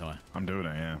stealthing it, Tomo? I'm doing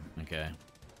it, yeah. Okay.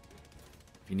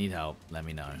 If you need help, let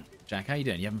me know. Jack, how you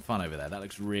doing? You having fun over there? That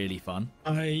looks really fun.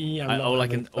 I am not All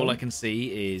having I fun. can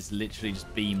see is literally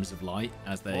just beams of light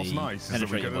as they What's nice is that we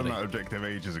penetrate got your on body. that objective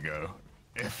ages ago.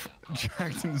 If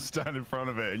Jack didn't stand in front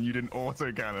of it, and you didn't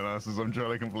auto cannon us as I'm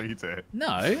trying to complete it.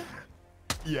 No.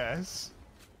 Yes.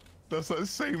 That's that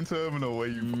same terminal where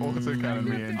you auto cannon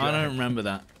me and Jack. I don't remember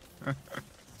that. I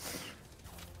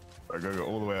gotta go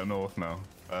all the way up north now.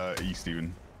 East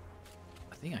even.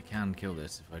 I think I can kill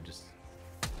this if I just.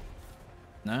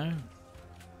 No. I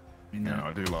mean, Yeah, no.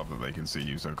 I do love that they can see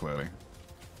you so clearly.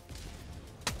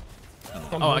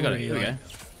 Oh, I got it. Here we go.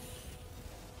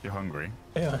 You're hungry.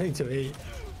 Yeah, I need to eat.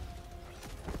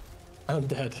 I'm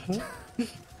dead.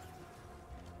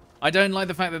 I don't like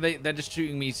the fact that they're just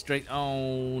shooting me straight.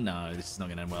 Oh no, this is not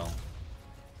gonna end well.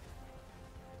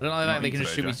 I don't like the fact they can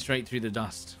just shoot me straight through the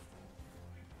dust.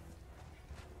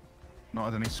 Not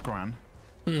had any scran.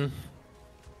 Oh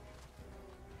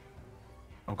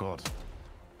god.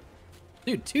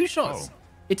 Dude, 2 shots. Oh,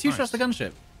 It 2 nice. shots the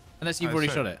gunship. Unless you've already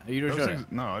shot it. Have you already Those shot it?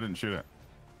 things- No, I didn't shoot it.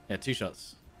 Yeah, 2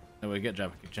 shots. So we get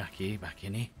Jackie back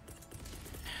in here.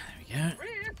 There we go.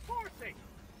 Reinforcing.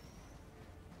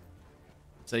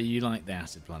 So you like the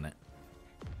acid planet?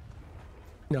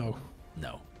 No.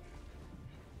 No.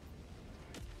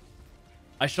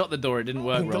 I shot the door. It didn't I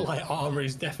work think the well. light armor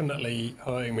is definitely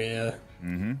hurting me.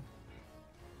 Mm-hmm.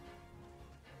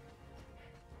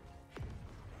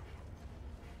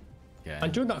 Yeah. I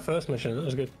enjoyed that first mission. That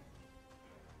was good.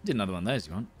 Did another one of those.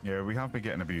 You want? Yeah, we have been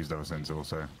getting abused ever since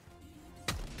also.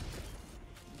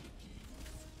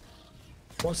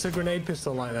 What's the grenade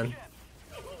pistol like then?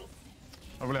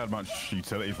 I really had much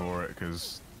utility for it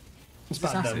because It's Is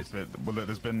this bad then. acid?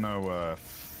 there's been no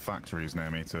factories near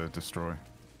me to destroy.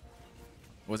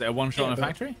 Was it a 1 shot in a but-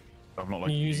 factory? I've not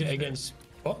like You use it used against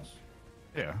bots?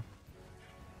 Yeah.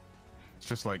 It's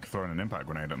just like throwing an impact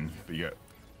grenade at them, but you get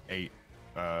 8,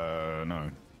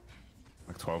 no,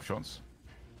 like 12 shots,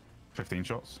 15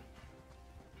 shots,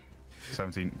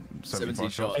 17,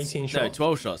 75 shots. 18 No, shots.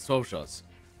 12 shots. 12 shots.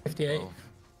 58.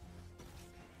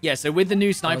 Yeah, so with the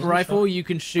new sniper 1,000 rifle, shot. you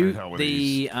can shoot hell with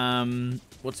the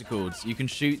what's it called? You can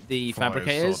shoot the Fire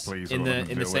fabricators sword, please, in I don't the want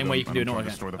to in the deal same with way you them. can do I'm an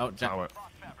trying to auto. destroy the Oh, Jack, tower.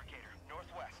 Fabricator,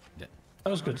 northwest. That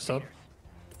was good stuff.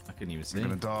 I couldn't even see. You're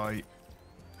gonna die.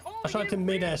 I tried to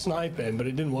mid-air snipe him, but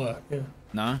it didn't work. Yeah.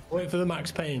 No, Wait for the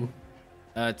max pain.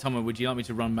 Tomo, would you like me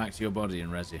to run back to your body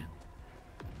and res you?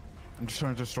 I'm just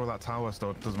trying to destroy that tower,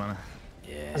 so it doesn't matter.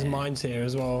 There's Yeah. mines here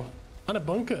as well. And a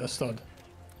bunker, stud.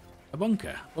 A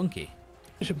bunker, bunky.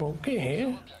 There's a bunker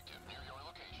here.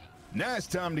 Now it's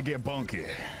time to get bunky.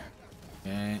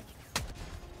 Yeah.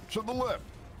 To the left.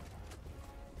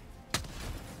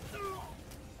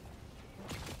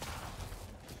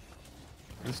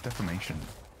 This defamation.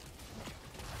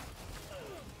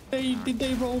 Did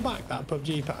they roll back that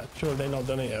PUBG patch? Or have they not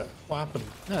done it yet? What happened?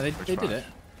 No, they did it.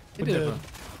 They With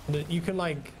did it. you can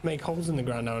like make holes in the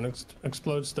ground now and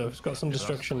explode stuff. It's got some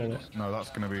destruction in it. No, that's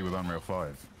gonna be with Unreal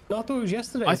 5. No, I thought it was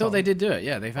yesterday. I thought Tom. they did do it.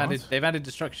 Yeah, they've What? added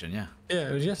destruction. Yeah. Yeah,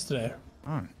 it was yesterday.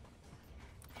 Oh.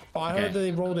 But I Okay. heard that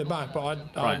they rolled it back, but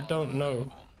I Right. don't know.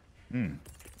 Hmm.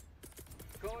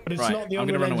 But it's Right, not the I'm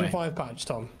gonna Unreal run Engine away. 5 patch,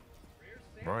 Tom.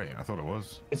 Right, I thought it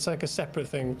was. It's like a separate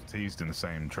thing. Teased in the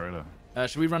same trailer.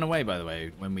 Should we run away, by the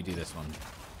way, when we do this one?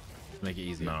 To make it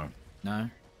easier. No. No?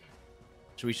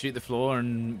 Should we shoot the floor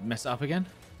and mess it up again?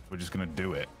 We're just gonna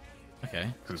do it.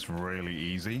 Okay. Because it's really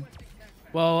easy.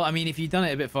 Well, I mean, if you'd done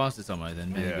it a bit faster, Tomo,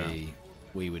 then maybe Yeah.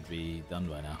 we would be done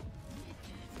by now.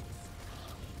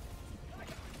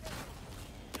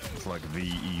 It's like the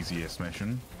easiest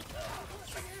mission.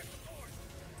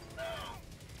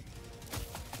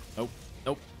 Nope.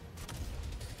 Nope.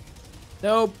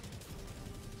 Nope.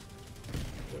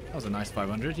 That was a nice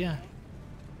 500, yeah.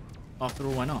 After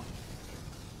all, why not?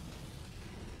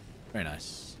 Very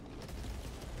nice.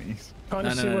 Please. Can't No,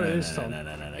 you no, see no, what no, it no, is, no, Tom? no,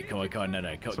 no, no, come on, come on, no,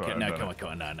 no, come, Sorry, no, I've done come on, it. come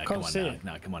on, no, no, Can't come on see now, it.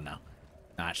 no, come on now.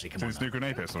 No, actually, come So on it's now. new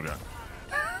grenade pistol, Jack.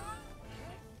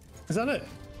 Is that it?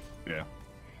 Yeah.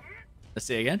 Let's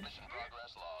see it again.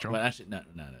 Sure. Well, actually, no,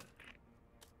 no, no.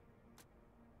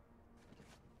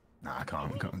 Nah, I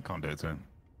can't do it to him.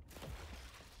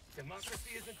 Democracy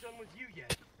isn't done with you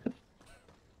yet.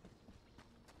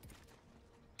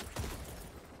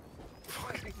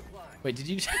 Collecting supplies. Wait, did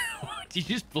you did you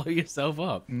just blow yourself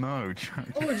up? No, Jack.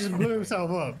 Oh, he just blew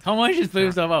himself up. How much just blew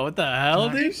himself up? What the hell,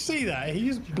 Did you dude? see that? He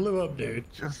just blew up, dude.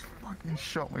 Just fucking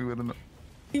shot me with an...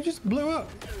 He just blew up.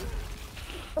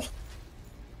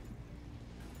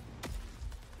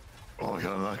 Oh,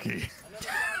 you're lucky.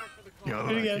 You're Do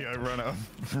it lucky again. I ran out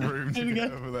of room Do to it get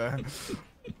again. over there.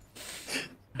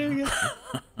 Here we go.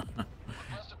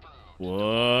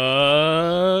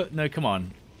 What? No, come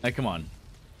on. No, come on.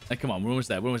 No, come on. We're almost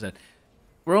there. We're almost there.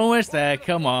 We're almost there.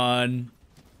 Come on.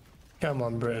 Come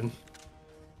on, Britain.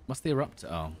 What's the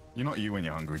eruptor? Oh. You're not you when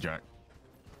you're hungry, Jack.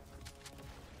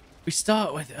 We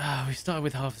started with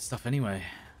half the stuff anyway.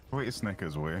 Wait a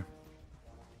Snickers, will you?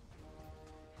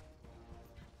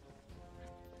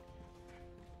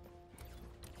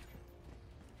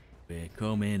 We're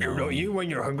coming You're on. not you when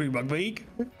you're hungry, Bugbee.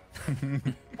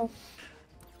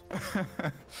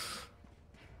 I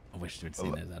wish you had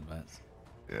seen those adverts.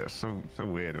 Yeah, so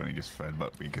weird when he just fed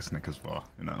Buckbeak a Snickers bar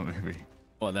in that movie.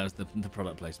 Well, that was the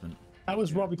product placement. That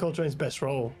was Robbie Coltrane's best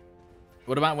role.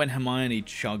 What about when Hermione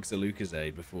chugs a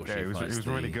Lucozade before Yeah, she he was fights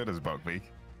really good as Buckbeak.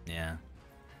 Yeah.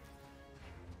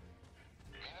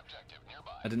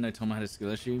 I didn't know Tom had a skill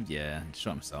issue. Yeah, he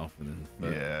shot himself within the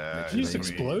foot. Yeah. He just Really,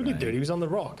 exploded, dude. He was on the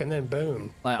rock and then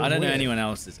boom. Like, So I don't know weird. anyone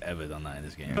else that's ever done that in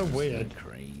this game. So It's weird.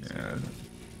 Crazy. Yeah.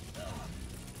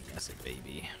 That's it,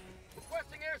 baby.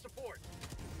 Requesting air support.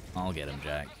 I'll get him,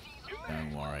 Jack.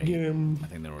 Don't worry. Get him. I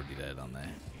think they're already dead, aren't they?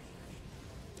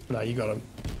 No, you got him.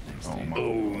 Thanks, Oh dude.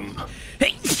 my.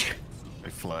 Hey! They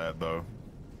flared though.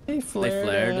 He flared. They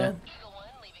flared.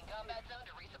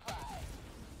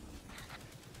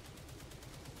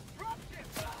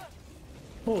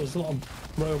 Oh, there's a lot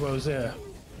of robos there.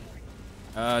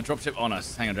 Dropship on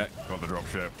us. Hang on, Jack. Got the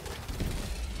dropship.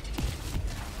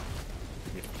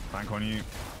 Bank on you.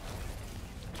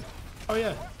 Oh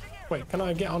yeah. Wait, can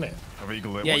I get on it? I've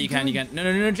eagled it. Yeah, What you are can. You doing? can.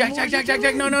 No,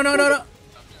 Jack. No, no.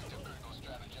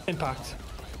 Impact.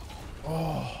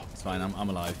 It's fine. I'm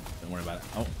alive. Don't worry about it.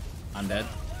 Oh, I'm dead.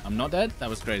 I'm not dead. That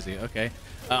was crazy. Okay.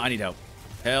 I need help.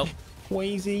 Help.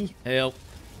 Wheezy. Help.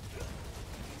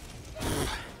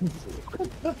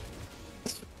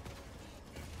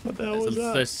 What the hell was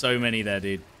that? There's so many there,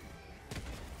 dude.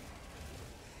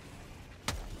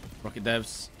 Rocket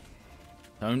devs.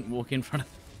 Don't walk in front of.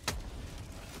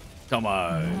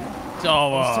 Tomo.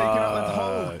 Tomo. He's taking out the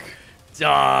Hulk.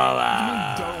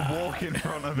 Tomo. Don't walk in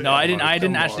front of it. No, I didn't. Oh, I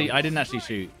didn't come actually. on. I didn't actually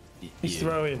shoot. He's you.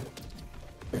 throwing.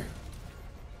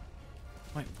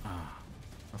 Wait.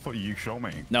 I thought you shot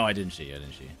me. No, I didn't shoot you. I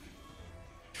didn't shoot you.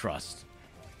 Trust.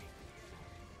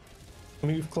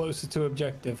 Move closer to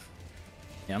objective.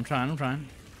 Yeah, I'm trying. I'm trying.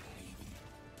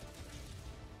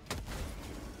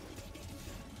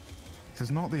 This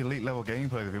is not the elite level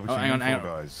gameplay that people Oh, hang on, tune hang in for,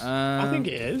 on. guys. I think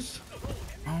it is.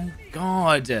 Oh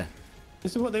God.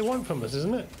 This is what they want from us,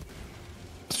 isn't it?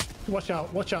 Watch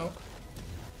out! Watch out!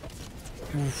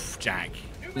 Oof, Jack.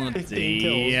 15 Bloody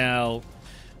kills. hell.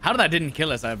 How did that didn't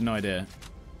kill us? I have no idea.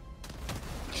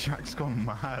 Jack's gone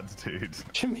mad, dude.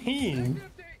 What do you mean?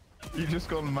 You just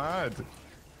gone mad.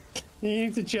 You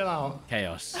need to chill out.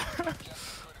 Chaos.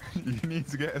 You need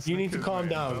to get a You need to Snickers, calm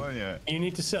mate, I'm down. telling you. You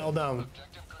need to settle down.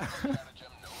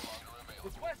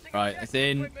 Right, it's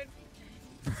in.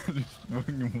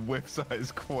 Fucking whips out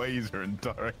his quasar and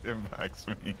direct impacts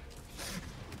me.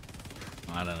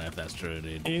 I don't know if that's true,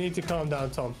 dude. You need to calm down,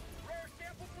 Tom.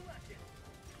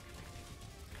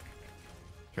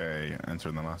 Okay,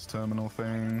 entering the last terminal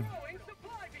thing.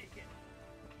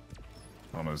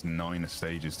 Oh, there's 9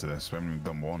 stages to this. We haven't even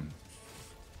done one.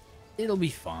 It'll be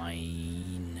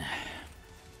fine.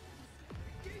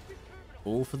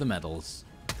 All for the medals.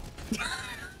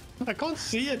 I can't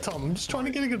see it, Tom. I'm just trying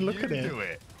to get a good look You at it. do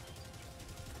it.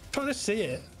 Trying to see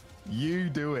it. You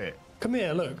do it. Come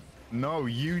here, look. No,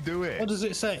 you do it. What does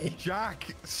it say?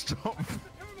 Jack, stop.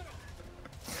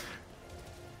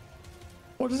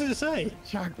 What does it say?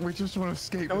 Jack, we just want to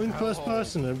escape. Go this in first hellhole.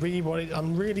 person and read what it.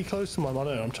 I'm really close to my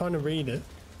monitor. I'm trying to read it.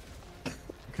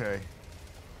 Okay.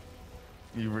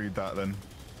 You read that then.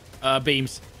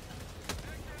 Beams.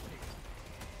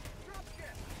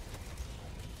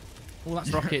 Oh,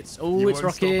 that's rockets. Oh, You it's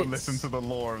won't stop and rockets. listen to the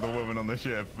lore of the woman on the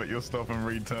ship, but you'll stop and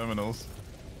read terminals.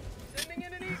 Sending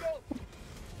in an eagle.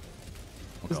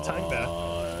 There's a tank there.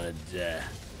 God.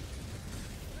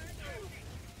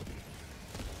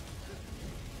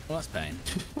 Oh, that's pain.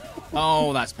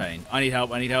 Oh, that's pain. I need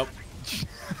help. I need help.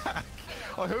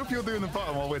 I hope you're doing the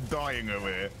button while we're dying over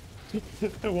here.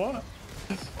 What?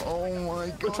 Oh my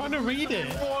god. I'm trying to read it.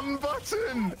 One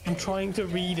button! I'm trying to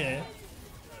read it.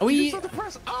 Are You we? just have to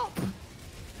press up!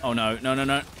 Oh no! No! No!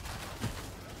 No!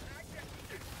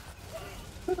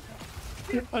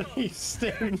 I need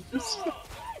stims.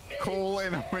 Call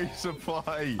in a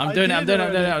resupply. I'm I doing it. I'm did doing it.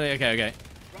 I'm doing it. already. Okay. Okay.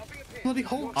 Bloody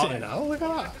Hulk's Oh. here now. Look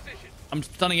at that. I'm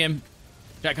stunning him.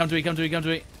 Jack, come to me. Come to me. Come to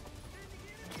me.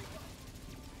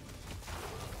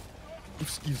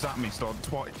 You zapped me, Stod,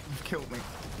 twice. You've killed me.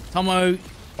 Tomo.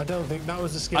 I don't think that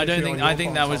was a skill I don't issue think. on your I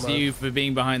think that part, was Tomo. you for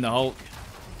being behind the Hulk.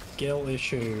 Skill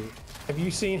issue. Have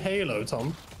you seen Halo,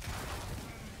 Tom?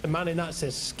 The man in that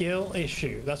says skill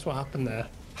issue. That's what happened there.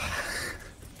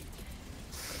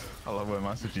 I love when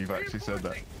Master Chief actually said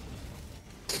that.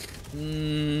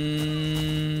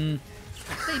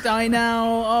 They die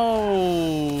now.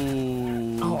 Oh.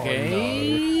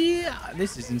 Okay.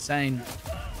 This is insane.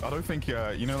 I don't think you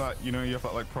know that you have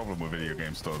that like problem with video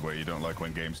game stores where you don't like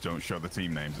when games don't show the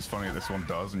team names. It's funny that this one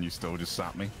does, and you still just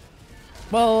sat me.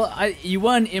 Well, you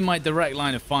weren't in my direct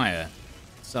line of fire,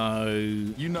 so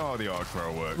you know how the arc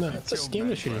thrower works. No, it's a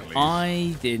skin issue.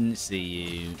 I didn't see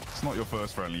you. It's not your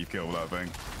first friendly you've killed that thing.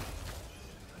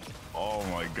 Oh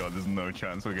my god, there's no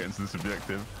chance we're getting to this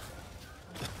objective.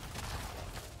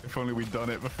 If only we'd done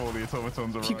it before the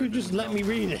automatons arrived. You could just let me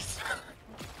read it.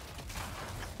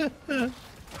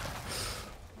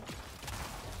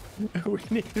 We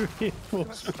need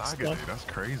reinforcements. Stagger, dude, that's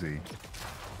crazy.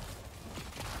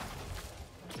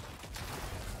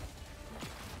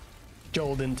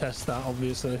 Joel didn't test that,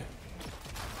 obviously.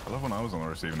 I love when I was on the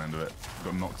receiving end of it.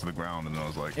 Got knocked to the ground and I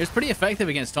was like... It was pretty effective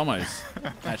against Tomos,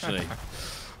 actually.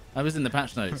 I was in the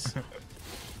patch notes.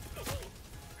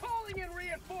 Calling in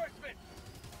reinforcements.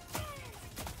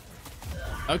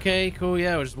 Okay, cool,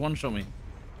 yeah, just one-shot me.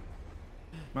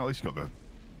 Well, at least you got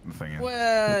the thing in.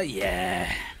 Well,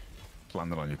 yeah.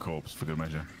 Landed on your corpse for good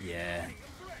measure. Yeah.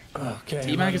 Okay.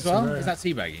 Teabag as well? Is that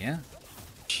teabagging, yeah?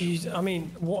 Jeez, I mean,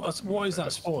 what is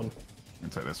that spawn? I'm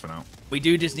gonna take this for now. We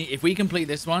do just need, if we complete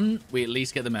this one, we at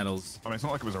least get the medals. I mean, it's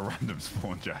not like it was a random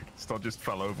spawn, Jack. Stud just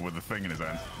fell over with the thing in his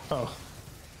hand. Oh.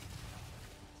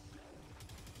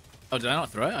 Oh, did I not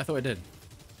throw it? I thought I did.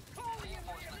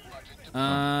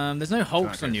 There's no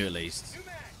hulks on you at least.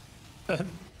 I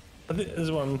think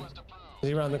there's one. Is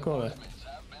he around the corner?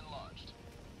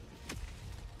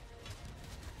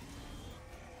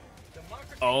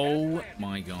 Oh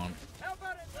my god.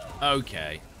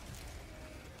 Okay.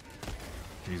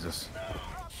 Jesus.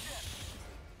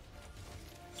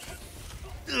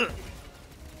 You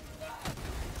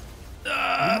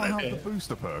might have the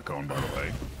booster perk on, by the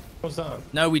way. What's that?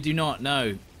 No, we do not.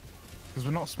 No. Because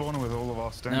we're not spawning with all of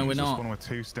our stems. No, we're not. Spawning with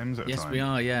 2 stems at a Yes, time. we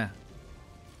are. Yeah.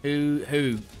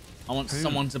 Who? I want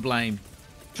someone to blame.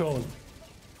 Sean.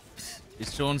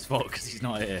 It's Sean's fault because he's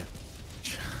not here.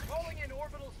 Calling in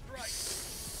orbital strike.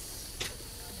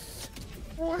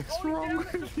 What's wrong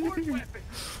with you?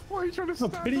 Why are you trying to I'm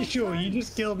stand pretty up sure you there?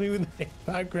 just killed me with a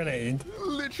bag grenade.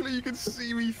 Literally, you can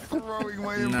see me throwing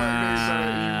my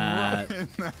Nah. impact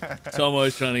grenades at you right in there.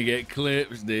 Tomo's trying to get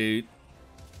clips, dude.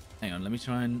 Hang on, let me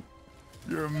try and...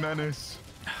 You're a menace.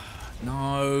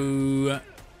 No.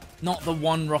 Not the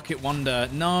one rocket wonder.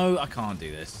 No, I can't do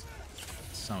this.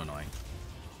 It's so annoying.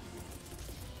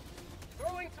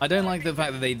 I don't like the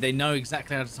fact that they know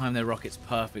exactly how to time their rockets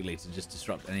perfectly to just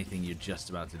disrupt anything you're just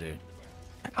about to do.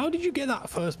 How did you get that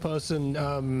first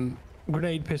person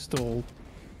grenade pistol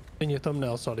in your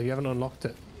thumbnail, Sod? You haven't unlocked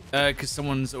it. Because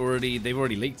they've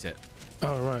already leaked it.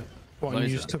 Oh, right. What, Close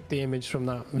you just that. took the image from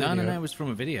that No, video? no, it was from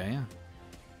a video, yeah.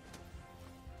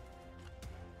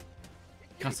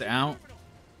 Cut it out.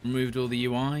 Removed all the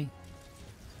UI.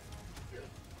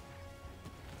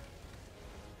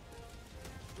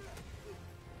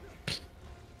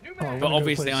 Oh, I'm But gonna go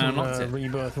obviously play I some, unlocked it.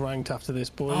 Rebirth ranked after this,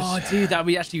 boys. Oh, dude, that'd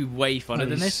be actually way funner That'd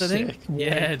than be this, I think. sick.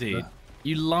 Yeah, Yeah. dude.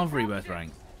 You love Rebirth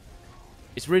Rank.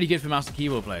 It's really good for mouse and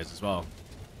keyboard players as well.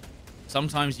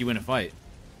 Sometimes you win a fight.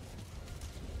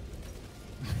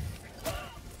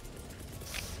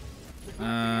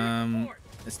 And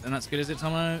that's good, is it,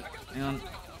 Tomo? Hang on.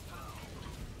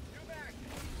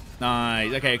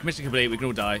 Nice. Okay, commission complete. We can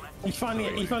all die. He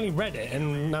finally read it,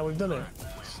 and now we've done it.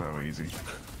 So easy.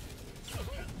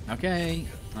 Okay.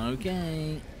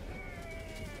 Okay.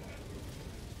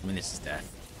 I mean, this is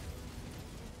death.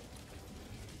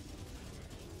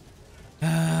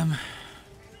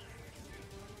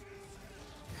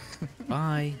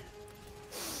 Bye.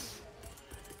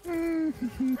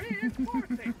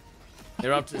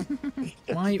 They're up to...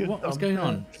 Why? What's going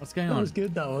on? What's going That on? was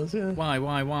good, that was, yeah.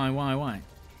 Why?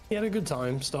 He had a good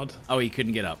time, Stod. Oh, he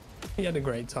couldn't get up. He had a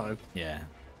great time. Yeah.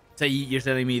 So you're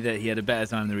telling me that he had a better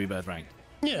time than Rebirth Rank?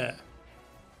 Yeah.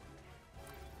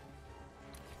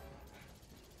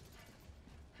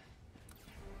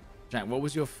 Jack, what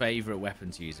was your favorite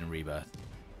weapon to use in Rebirth?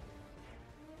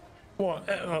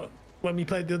 What? When we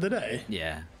played the other day?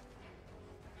 Yeah.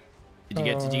 Did you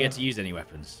get to use any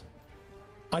weapons?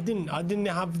 I didn't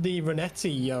have the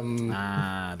Renetti.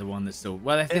 The one that's still...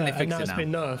 Well, I think they and fixed now it it's now.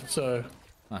 been nerfed, so...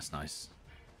 That's nice.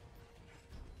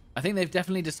 I think they've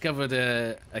definitely discovered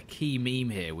a key meme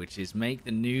here, which is make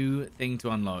the new thing to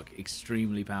unlock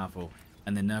extremely powerful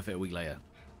and then nerf it a week later.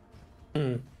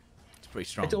 It's pretty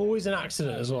strong. It's always an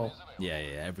accident as well. Yeah,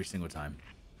 every single time.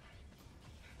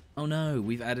 Oh no,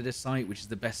 we've added a site which is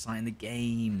the best site in the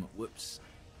game. Whoops.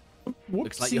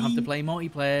 Looks like you have to play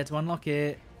multiplayer to unlock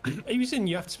it. Are you saying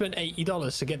you have to spend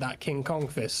 $80 to get that King Kong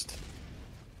fist?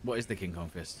 What is the King Kong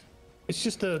fist? It's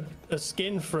just a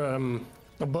skin from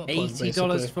a butt plug, $80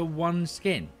 basically. for one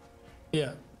skin.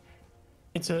 Yeah.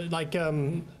 It's a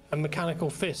mechanical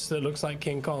fist that looks like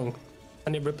King Kong,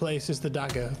 and it replaces the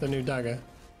dagger, the new dagger.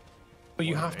 But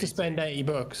you have to spend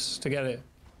 $80 to get it.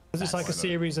 Because it's like a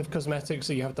series of cosmetics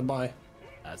that you have to buy.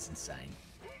 That's insane.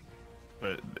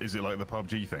 But is it like the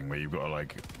PUBG thing where you've got to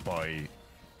like buy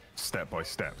step by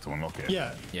step to unlock it?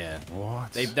 Yeah. Yeah.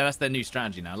 What? That's their new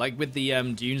strategy now. Like with the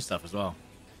Dune stuff as well.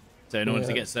 So in order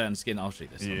to get certain skin, I'll shoot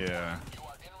this. Yeah.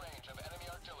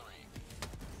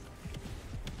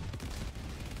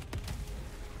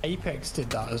 Apex did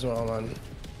that as well, man.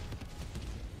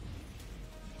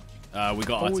 We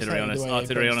got Always artillery on hated us. the way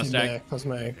Artillery on Apex us, did Jack. their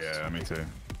cosmetics. Yeah, me too.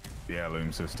 The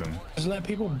heirloom system. Just let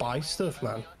people buy stuff,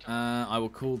 man. I will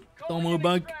call Tomo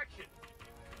back.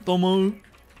 Tomo.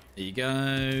 There you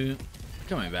go.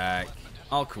 Coming back.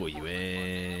 I'll call you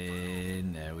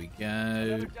in. There we go.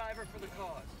 Another diver for the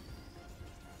cause.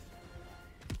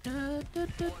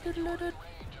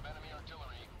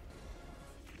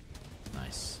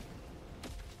 Nice.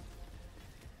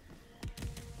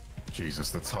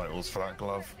 Jesus, the titles for that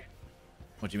glove.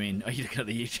 What do you mean? Oh, you look at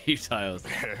the YouTube titles.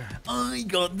 I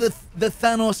got the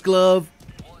Thanos glove.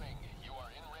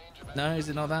 No, is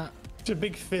it not that? It's a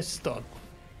big fist dog.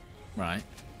 Right.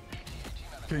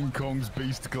 King Kong's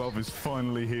Beast Glove is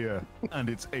finally here, and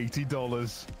it's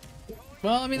 $80.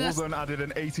 Well, I mean, that's Warzone added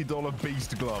an $80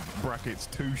 Beast Glove, brackets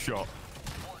 2-shot.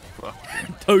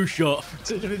 toe shot.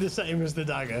 It's literally the same as the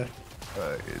dagger.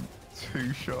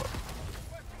 2-shot.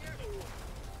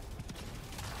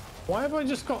 Why have I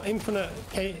just got infinite,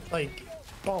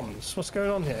 bombs? What's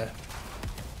going on here?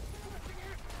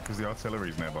 Because the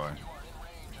artillery's nearby.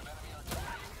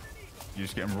 You're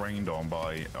just getting rained on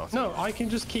by artillery. No, I can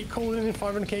just keep calling in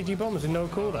 500 kg bombs with no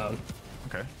cooldown.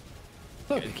 Okay.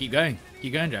 Look, Keep going.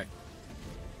 Keep going, Jack.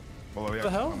 Well, are they The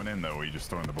actually hell? coming in, though, or are you just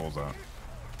throwing the balls out?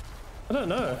 I don't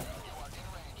know.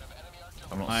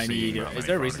 I'm not I seeing need- that is many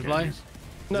there a 500 resupply? kgs.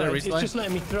 No, there a it's resupply? just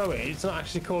letting me throw it. It's not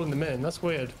actually calling them in. That's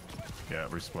weird. Yeah,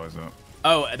 resupplies up.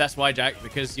 Oh, that's why, Jack,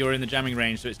 because you're in the jamming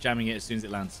range, so it's jamming it as soon as it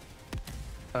lands.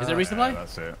 Is there a resupply? Yeah,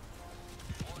 that's it.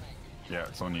 Yeah,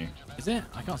 it's on you. Is it?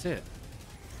 I can't see it.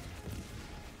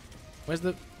 Where's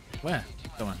the... Where?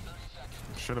 Come on.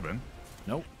 Should have been.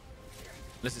 Nope.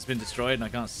 Unless it's been destroyed and I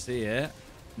can't see it.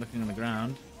 I'm looking on the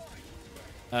ground.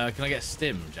 Can I get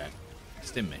stim, Jack?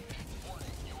 Stim me.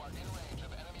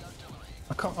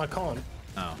 I can't.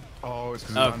 Oh. Oh, it's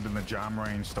because Oh. it landed in the jam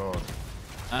range, Stod.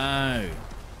 Oh.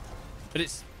 But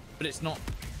it's not...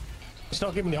 It's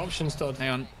not giving the options, Todd. Hang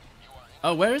on.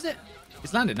 Oh, where is it?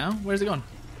 It's landed now. Where's it gone?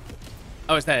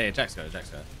 Oh, it's there. Yeah, Jack's got it. Jack's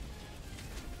got it.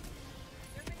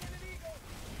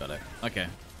 Got it. Okay.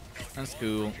 That's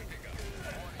cool.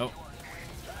 Oh.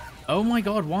 Oh my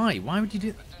god, why? Why would you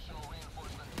do...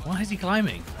 Why is he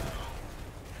climbing?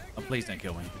 Oh, please don't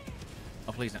kill me.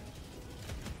 Oh, please don't.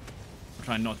 I'm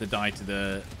trying not to die to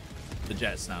the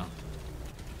jets now.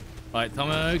 Right,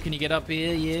 Tomo, can you get up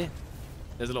here? Yeah.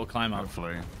 There's a little climb up.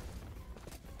 Hopefully.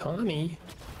 Connie.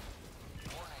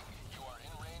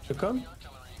 You come?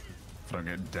 Don't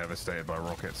get devastated by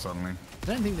rockets suddenly. I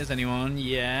don't think there's anyone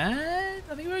yet.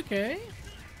 I think we're okay.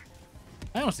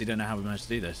 I honestly don't know how we managed to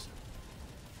do this.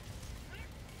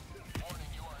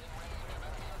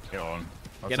 Get on.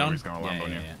 That's Get how on. he's going to land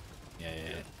on you.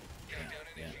 Yeah.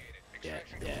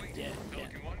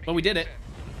 Well, we did it.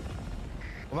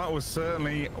 Well, that was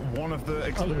certainly one of the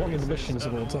one of the missions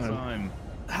of all time.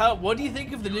 What do you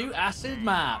think of the new acid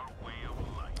map?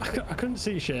 I couldn't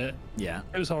see shit. Yeah.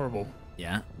 It was horrible.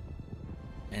 Yeah.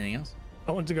 Anything else?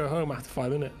 I wanted to go home after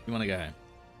 5 minutes. You want to go home?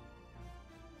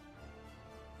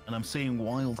 And I'm seeing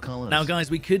wild colours. Now,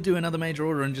 guys, we could do another major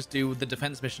order and just do the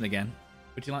defense mission again.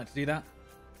 Would you like to do that?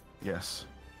 Yes.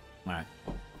 All right.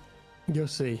 You'll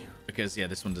see. Because, yeah,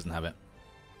 this one doesn't have it.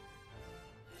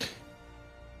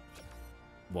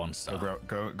 1 star.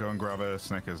 Go and grab a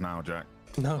Snickers now, Jack.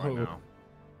 No. Right now.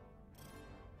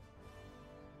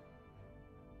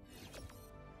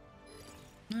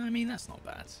 I mean, that's not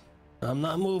bad. I'm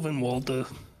not moving, Walter.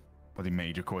 Bloody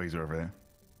Major Quasar over there.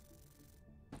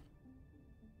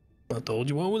 I told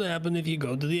you what would happen if you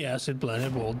go to the acid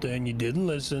planet, Walter, and you didn't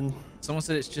listen. Someone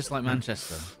said it's just like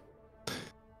Manchester.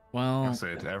 Well,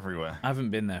 Acid everywhere. I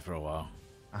haven't been there for a while.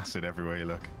 Acid everywhere you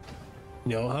look.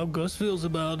 You know how Gus feels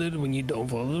about it when you don't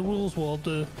follow the rules,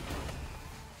 Walter.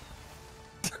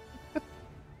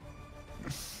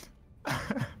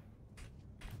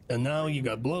 And now you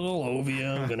got blood all over you.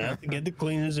 I'm gonna have to get the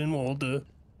cleaners in, Walter.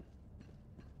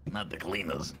 Not the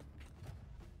cleaners.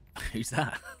 Who's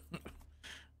that?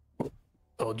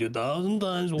 Told you 1,000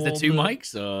 times, Is Walter. there 2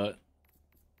 mics or?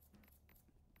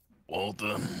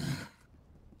 Walter.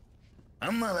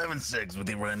 I'm not having sex with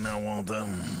you right now, Walter.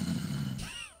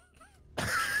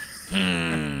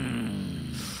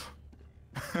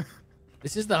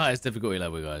 This is the highest difficulty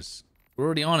level, guys. We're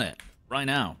already on it right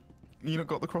now. You not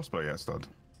got the crossbow yet, stud?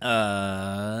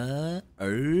 I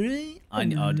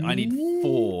need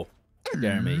 4,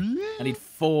 Jeremy. I need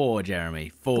 4, Jeremy.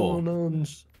 4.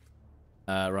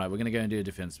 Right, we're gonna go and do a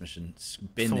defense mission.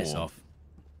 Spin this 4. off.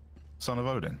 Son of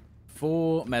Odin.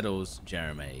 4 medals,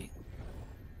 Jeremy.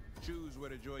 Choose where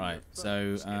to join Right,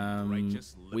 your so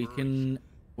righteous we can.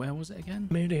 Where was it again?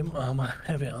 Medium armor,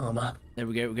 heavy armor. There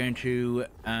we go. We're going to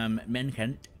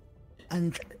Menkent.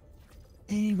 And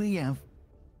here we have.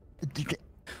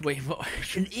 Wait, what?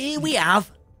 And here we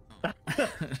have.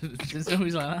 It's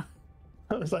always like that.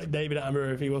 That was like David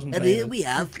Attenborough if he wasn't. And famous. here we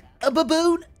have a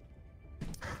baboon.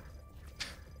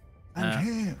 And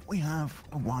here we have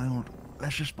a wild,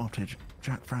 lesser spotted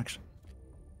Jack Frags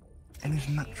in his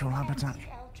natural habitat.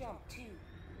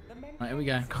 Right, here we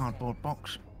go. Cardboard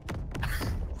box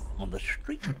On the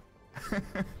street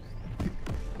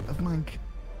of Mank.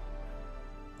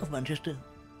 Of Manchester,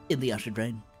 in the acid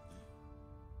rain.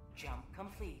 Jump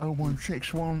complete.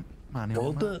 0161 manual.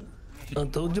 Walter, I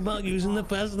told you about using the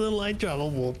faster than light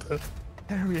travel, Walter.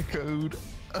 Area code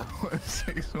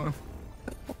 0161.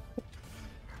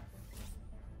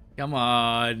 Come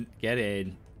on, get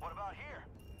in. What about here?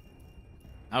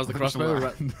 How's the There's crossbow?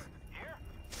 land.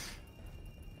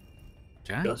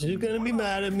 Jack? She's gonna be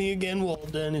mad at me again,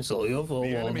 Walter, and it's all your fault,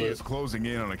 The enemy Walter. is closing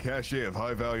in on a cache of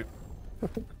high value.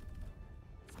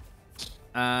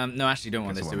 No, actually, don't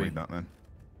want Guess this, I do won't we? read that then.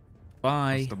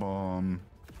 Bye. Cluster bomb.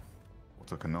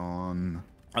 Autocannon.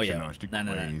 Oh yeah. Actually, No.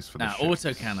 quays for the Nah, ships.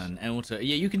 autocannon. Yeah,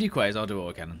 you can do quays. I'll do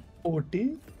autocannon.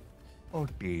 40?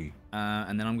 Orty.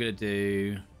 And then I'm gonna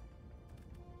do.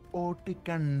 Orty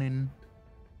cannon.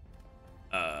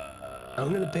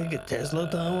 I'm gonna pick a Tesla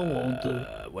tower,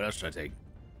 Walter. What else should I take?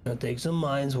 I'll take some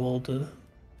mines, Walter.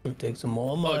 I'll take some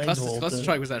more mines, Cluster Walter.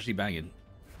 strike was actually banging.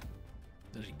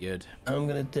 It's actually good. I'm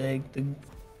gonna take the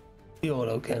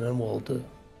autocannon, Walter.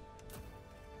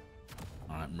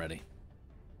 All right, I'm ready.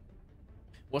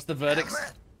 What's the verdict?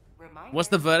 What's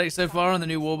the verdict so far on the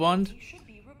new war bond?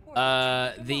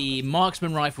 The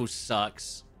marksman rifle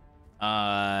sucks.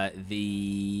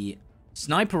 The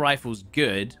sniper rifle's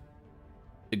good.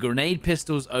 The grenade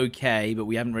pistol's okay, but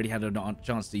we haven't really had a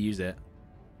chance to use it.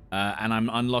 And I'm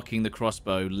unlocking the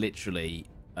crossbow literally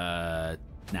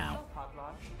now.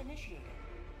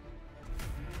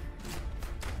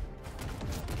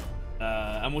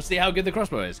 And we'll see how good the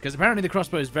crossbow is, because apparently the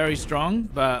crossbow is very strong,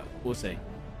 but we'll see.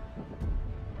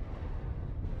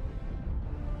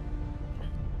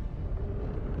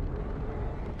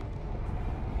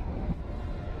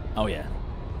 Oh yeah.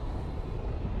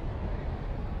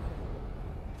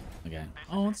 Okay.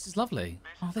 Oh, this is lovely.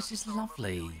 Oh, this is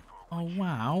lovely. Oh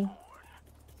wow.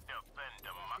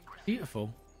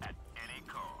 Beautiful.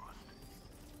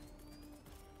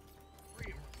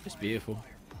 Just beautiful.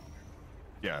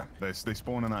 Yeah, they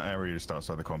spawn in that area just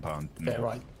outside the compound. Yeah,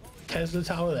 right. Tesla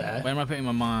tower there. Where am I putting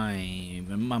my mine?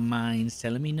 My mine's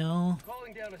telling me no.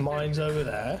 Mines over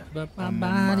there. But my Oh,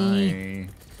 body.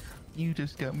 You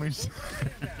just got me.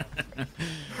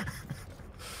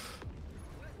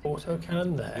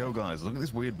 Autocannon there. Yo, guys, look at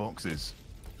these weird boxes.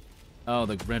 Oh,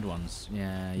 the red ones.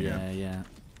 Yeah.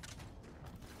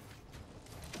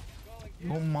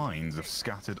 Your mines have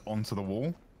scattered onto the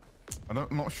wall. I'm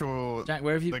not sure. Jack,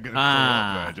 where have you? They're gonna go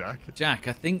up there, Jack. Jack,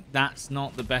 I think that's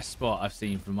not the best spot I've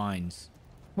seen for mines.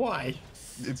 Why?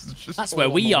 It's just That's all where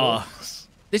on we the are. walls.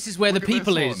 This is where Look the at this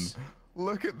people one. is.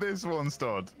 Look at this one,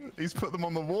 Stod. He's put them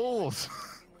on the walls.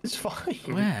 It's fine.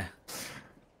 Where?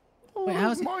 Oh, Wait, there's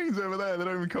how's it? mines over there. They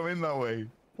don't even come in that way.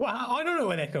 Well, I don't know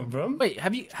where they come from. Wait,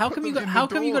 have you? How come you them got? in How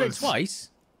the come you got it doors. twice?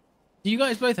 Do you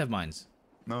guys both have mines?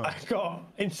 No. I've got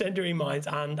incendiary mines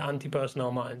and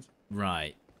anti-personnel mines.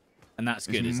 Right, and that's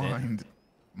good, He's is it?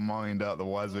 mined out the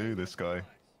wazoo, this guy.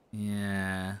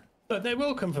 Yeah. But they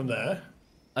will come from there.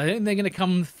 I don't think they're gonna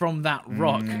come from that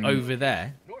rock over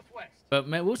there. But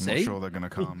we'll I'm not see. sure they're gonna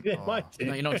come. They Oh, might do.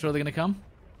 No, you're not sure they're gonna come?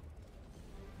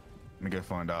 let me go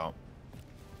find out.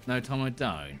 No, Tomo,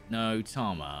 don't. No,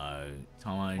 Tomo.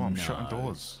 Tomo, Oh, I'm no. shutting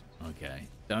doors. Okay.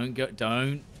 Don't go.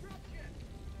 Don't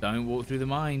walk through the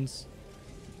mines.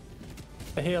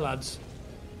 They're here, lads.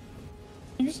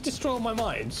 You just destroyed my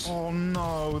mines. Oh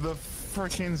no, the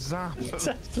freaking zap.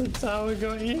 Tesla tower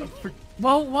got you.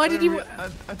 Well, why did you?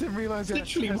 I didn't realize it.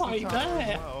 Literally had right Tesla tower as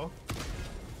there. well.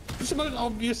 It's the most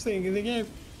obvious thing in the game.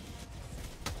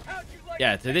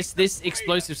 Yeah. So this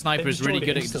explosive sniper is really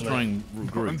good at destroying Not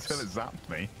groups. until it zapped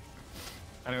me.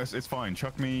 Anyways, it's fine.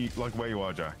 Chuck me like where you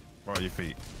are, Jack. Where are your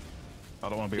feet? I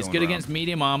don't want to be It's on good the against ground.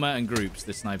 medium armor and groups,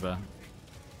 this sniper.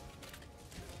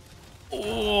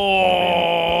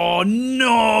 Oh,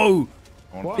 no!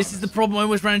 What? This is the problem. I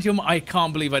almost ran into him. I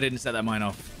can't believe I didn't set that mine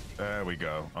off. There we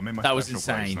go. I'm in my That was special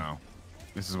place insane. now.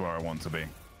 This is where I want to be.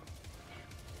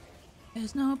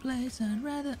 There's no place I'd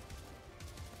rather...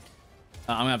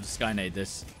 I'm gonna have to skynade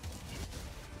this.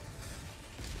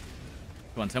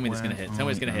 Come on, tell me this is gonna hit. Tell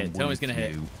me it's gonna hit. Tell me it's gonna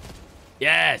hit.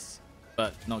 Yes!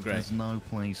 But not great. There's no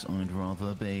place I'd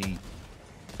rather be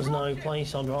There's no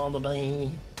place I'd rather be.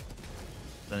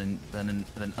 than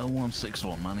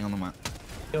 0161, money on the map.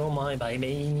 You're my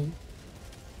baby.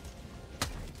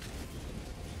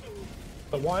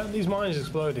 But why aren't these mines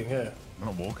exploding here? I'm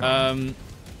not walking.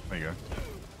 There you go.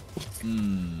 I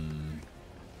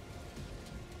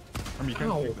mean, you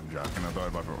can shoot them, Jack, and they'll die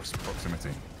by proximity.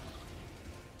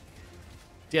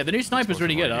 Yeah, the new sniper's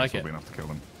really good. I like it. Will be enough to kill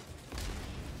them.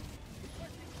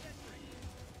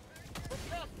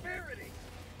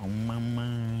 Oh my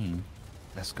mind.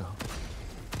 Let's go.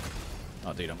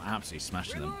 Oh, dude, I'm absolutely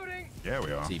smashing them. Yeah,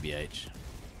 we are. TBH.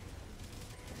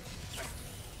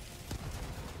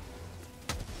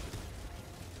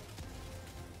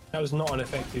 That was not an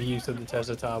effective use of the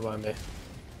Tesla Tower by me.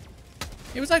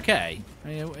 It was okay. I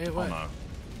mean, it Oh, worked. no.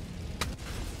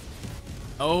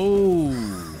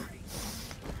 Oh.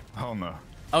 Oh, no.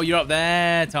 Oh, you're up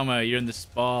there, Tomo. You're in the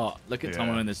spot. Look at Yeah.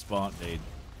 Tomo in the spot, dude.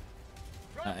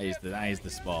 That is the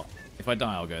spot. If I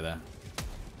die, I'll go there.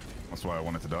 That's why I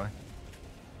wanted to die.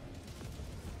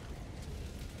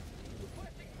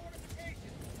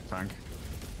 Tank.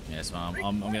 Yeah, so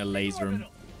I'm gonna laser him.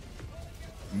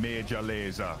 Major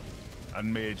laser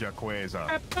and major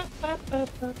quasar.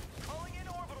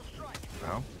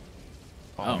 Hell?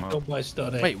 Oh. no. Don't my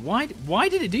study. Wait, why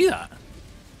did it do that?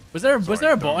 Was there a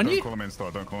Sorry, bot on don't you? call him in,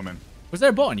 Star. Don't call him in. Was there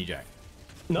a bot on you, Jack?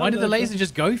 No, Why did the no, laser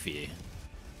just go for you?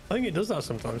 I think it does that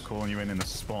sometimes. Calling you in the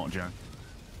spot, Jack.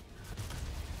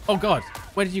 Oh god,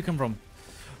 where did you come from?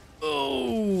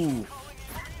 Oh,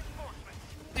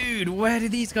 dude, where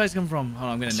did these guys come from? Hold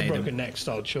on, I'm gonna It's a nade broken them. neck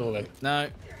style, surely. No.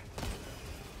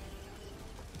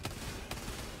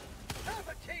 Have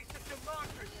a taste of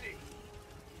democracy.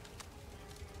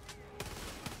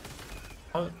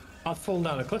 I've fallen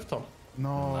down a cliff top.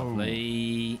 No.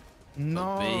 Lovely.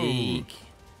 No. Big.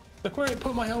 Look where it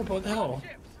put my help. What the hell?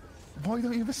 Why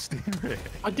don't you ever steer it?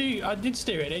 I did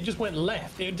steer it. It just went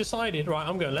left. It decided, right,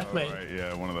 I'm going left, mate. Right,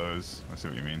 yeah, one of those. I see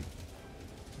what you mean.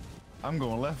 I'm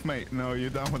going left, mate. No, you're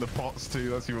down with the pots too.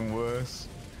 That's even worse.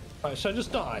 Right, so I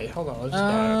just die. Hold on, I'll just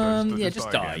die. No, Yeah,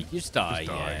 just die. again. Just die.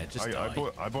 Yeah, just I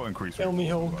die. bought increased Kill me,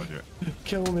 reinforcement Hulk. budget.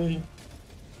 Kill me.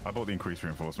 I bought the increased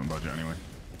reinforcement budget anyway.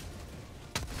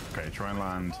 Okay, try and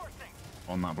land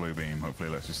on that blue beam. Hopefully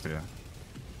it lets you steer.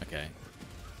 Okay.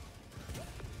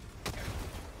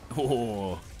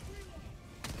 Oh.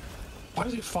 Why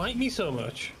does it fight me so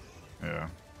much? Yeah.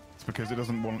 It's because it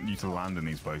doesn't want you to land in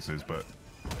these places, but...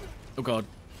 Oh god.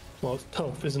 Well, it's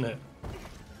tough, isn't it?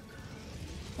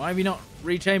 Why have you not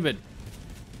rechambered?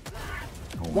 Oh,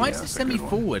 Why yeah, does it that's a send me good one.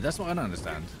 forward? That's what I don't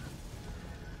understand.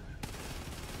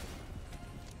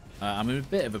 I'm in a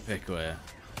bit of a pickle here.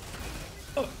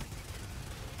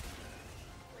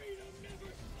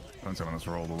 Don't tell me that's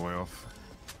rolled all the way off.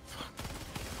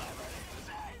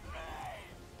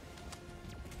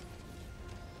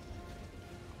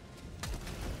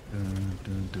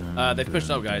 They've pushed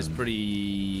up, guys,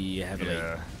 pretty heavily.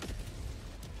 Yeah.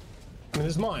 I mean,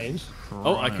 there's mines.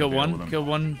 Oh, I Trying to killed deal with one. them. Killed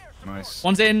one. Nice.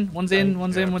 One's in. One's in.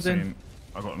 One's Yeah, in. One's in. seen.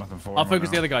 I've got nothing for I'll him focus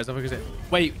right the now. other guys. I'll focus it.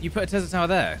 Wait, you put a Tesla tower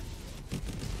there?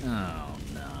 Oh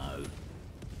no.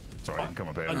 Sorry, I can come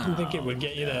up here. I didn't think it would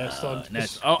get you there, so No,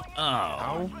 it's oh,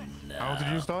 How? How did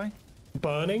you just die?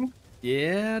 burning.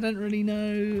 yeah, I don't really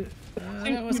know I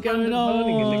think what's we've going landed on.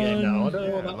 burning in the game now. I don't know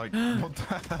Yeah, what that... like, what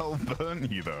the hell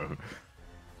burnt you though?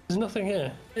 There's nothing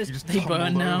here. It's You just they burn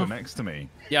tumbled now. over next to me.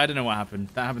 Yeah, I don't know what happened.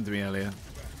 That happened to me earlier.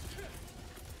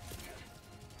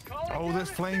 Oh, this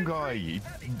flame guy. He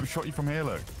shot you from here,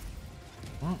 look.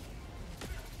 What?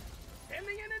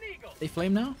 Sending in an eagle. They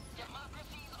flame now?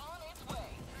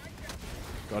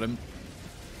 Got him.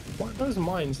 Why do those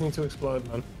mines need to explode,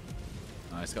 man?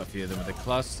 Nice, got a few of them with a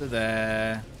cluster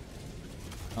there.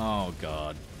 Oh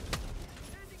god.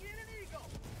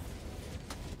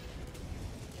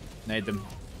 Nade them.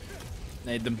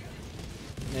 Nade them.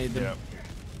 Nade them. Yep.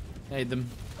 Nade them.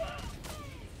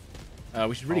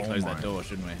 We should really Oh close my. that door,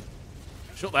 shouldn't we?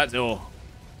 Shut that door.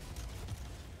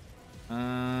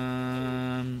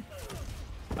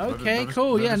 Okay, They'll just-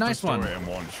 cool. they'll Yeah, just nice destroy one. it in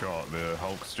one shot. The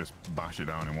Hulks just bash it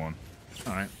down in one.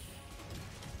 All right.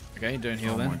 Okay, don't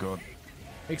heal Oh then. my god.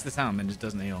 Makes the sound, then just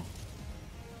doesn't heal.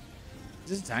 Is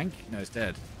this a tank? No, it's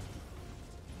dead.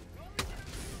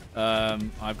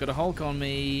 I've got a Hulk on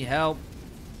me. Help.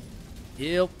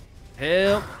 Help.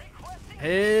 Help.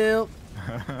 Help.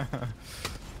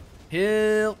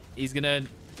 Help. He's gonna...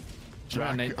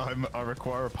 Jack, I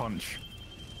require a punch.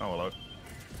 Oh, hello.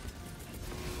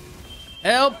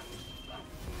 Help.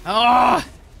 Oh!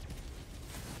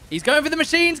 He's going for the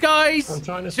machines, guys! I'm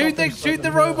trying to shoot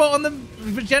the robot on the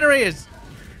generators!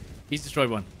 He's destroyed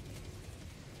one.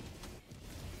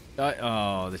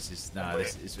 Oh, this is... Nah,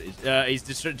 this is... he's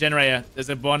destroyed... Generator. There's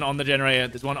a one on the generator.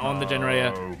 There's one on the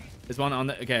generator. There's one on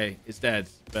the... Okay, it's dead,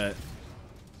 but...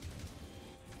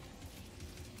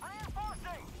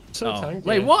 Oh,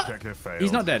 wait, what?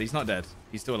 He's not dead. He's not dead.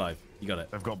 He's still alive. You got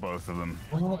it. They've got both of them.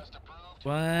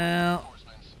 Well...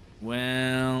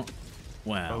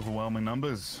 Overwhelming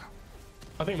numbers.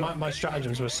 I think my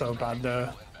stratagems were so bad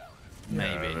there.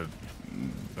 Maybe. Yeah,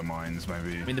 the mines,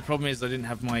 maybe. I mean, the problem is I didn't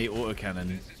have my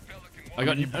autocannon. I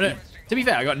got... No, to be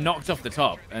fair, I got knocked off the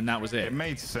top, and that was it. It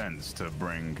made sense to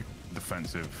bring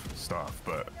defensive stuff,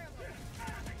 but...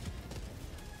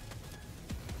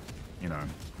 You know,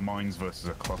 mines versus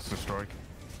a cluster strike.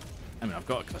 I mean, I've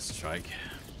got a cluster strike,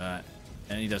 but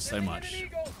it only does so much.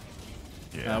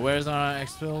 Yeah. Where's our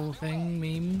exfil thing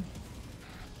meme?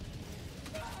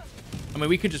 I mean,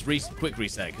 we could just quick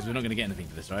reset because we're not going to get anything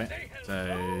for this, right?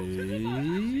 So,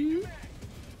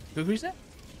 quick reset?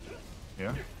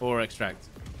 Yeah. Or extract.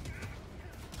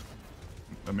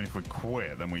 I mean, if we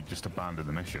quit, then we just abandon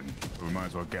the mission. But we might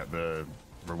as well get the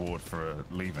reward for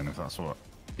leaving, if that's what.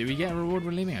 Did we get a reward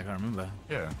for leaving? I can't remember.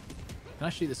 Yeah. Can I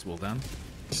shoot this wall down?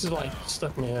 This is like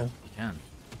stuck me here. You can.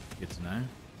 Good to know.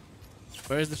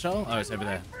 Where is the shuttle? Oh, it's over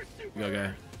there. We gotta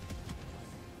go.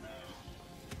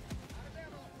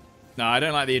 No, I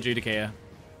don't like the adjudicator.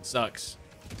 Sucks.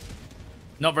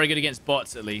 Not very good against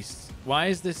bots, at least. Why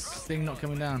is this thing not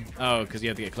coming down? Oh, because you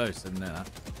have to get close. I didn't know that.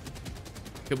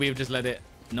 Could we have just let it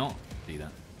not do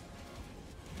that?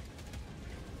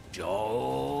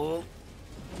 Joel.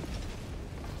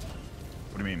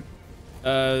 What do you mean?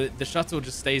 The shuttle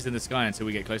just stays in the sky until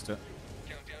we get close to it.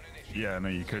 Yeah, no,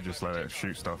 you could just let it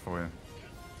shoot stuff for you.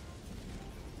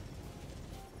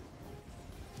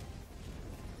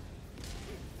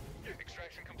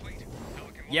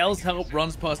 Yells help,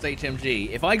 runs past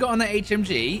HMG. If I got on that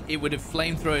HMG, it would have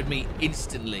flamethrowed me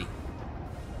instantly.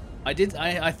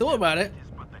 I thought about it,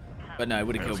 but no, it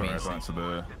would have killed me. Answer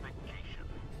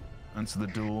the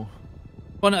door.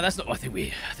 Well, no, that's not. I think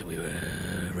we were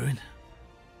ruined.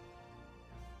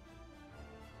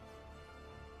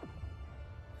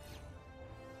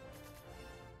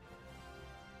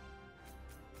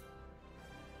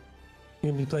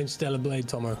 You're gonna be playing Stellar Blade,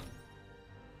 Tomo.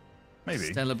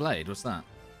 Maybe. Stellar Blade, what's that?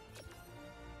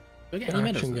 Do I get any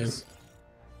medals for this?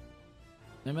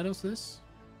 No medals for this?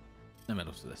 No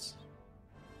medals for this.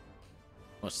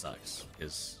 Which sucks,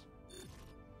 because...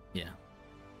 Yeah.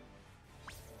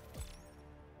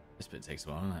 This bit takes a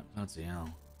while, doesn't it? Bloody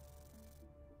hell.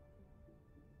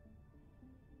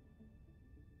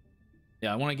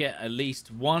 Yeah, I want to get at least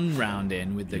one round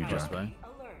in with the crossbow.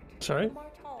 Sorry?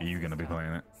 Are you going to be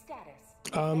playing it?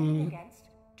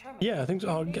 Yeah, I think so.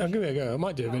 I'll give it a go. I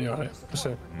might do a video on it.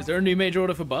 So. Is there a new major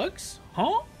order for bugs?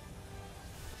 Huh?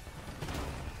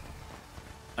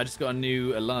 I just got a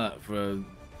new alert for a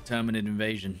Terminid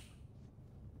invasion.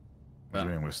 What do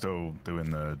you mean? We're still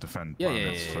doing the defense.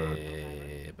 Yeah.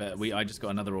 But I just got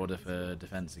another order for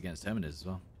defense against Terminids as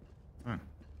well. Oh.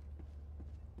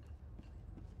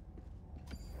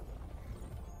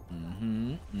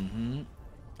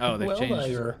 Oh, they've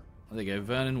changed. There. Oh, there you go.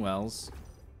 Vernon Wells.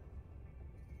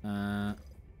 The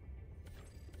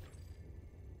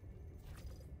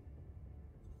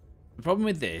problem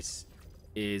with this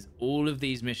is all of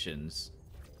these missions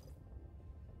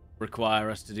require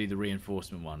us to do the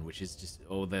reinforcement one, which is just,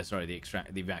 the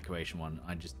evacuation one.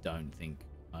 I just don't think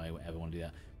I ever want to do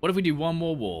that. What if we do one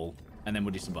more wall and then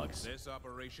we'll do some bugs? This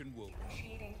operation will...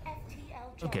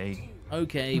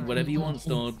 Okay, whatever you want,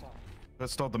 Stord.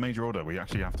 Let's start the major order. We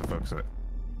actually have to focus it.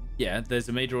 Yeah, there's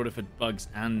a major order for bugs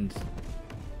and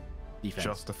defense.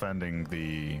 Just defending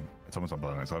the automaton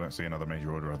planets. I don't see another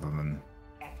major order other than...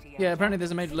 Yeah, apparently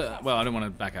there's a major... Well, I don't want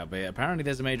to back out, but yeah, apparently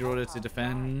there's a major order to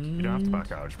defend... You don't have to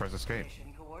back out. Just press escape.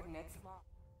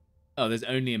 Oh, there's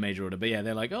only a major order. But yeah,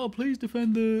 they're like, oh, please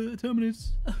defend the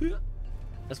Terminids.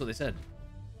 That's what they said.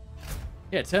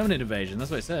 Yeah, Terminid invasion. That's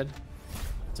what it said.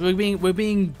 So we're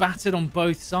being battered on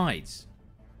both sides.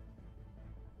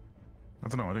 I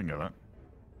don't know. I didn't get that.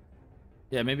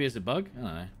 Yeah, maybe it's a bug. I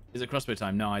don't know. Is it crossbow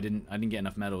time? No, I didn't get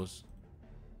enough medals.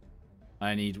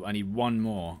 I need one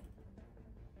more.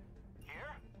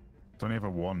 It's only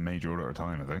ever one major order at a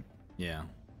time, I think. Yeah.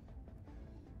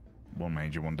 One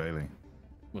major, one daily.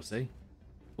 We'll see.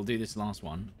 We'll do this last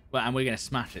one. Well, and we're going to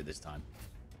smash it this time.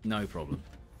 No problem.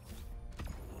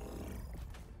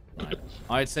 Right.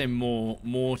 I'd say more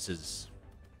mortars.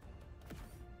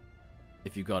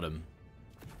 If you got them.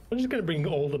 I'm just going to bring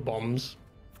all the bombs.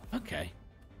 Okay.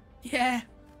 Yeah.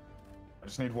 I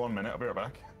just need 1 minute. I'll be right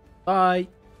back. Bye.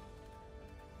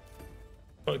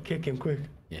 Oh, kick him quick.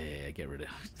 Yeah, get rid of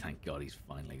him. Thank God he's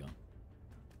finally gone.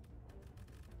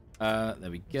 There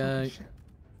we go.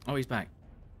 Oh, he's back.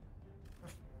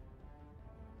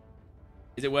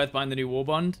 Is it worth buying the new war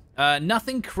bond?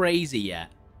 Nothing crazy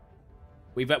yet.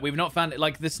 We've not found it.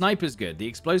 Like, the sniper's good. The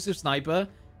explosive sniper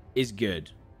is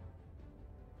good.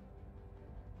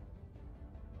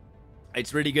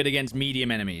 It's really good against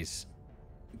medium enemies.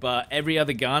 But every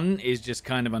other gun is just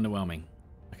kind of underwhelming.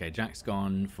 Okay, Jack's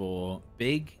gone for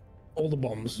big. All the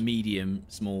bombs. Medium,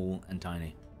 small, and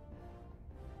tiny.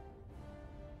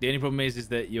 The only problem is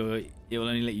that it will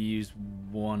only let you use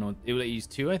one, or it will let you use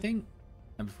two, I think,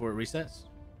 and before it resets.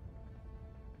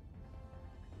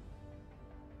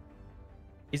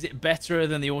 Is it better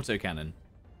than the autocannon?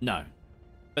 No,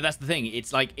 but that's the thing.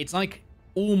 It's like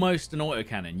almost an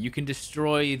autocannon. You can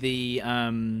destroy the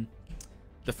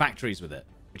factories with it,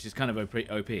 which is kind of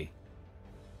OP.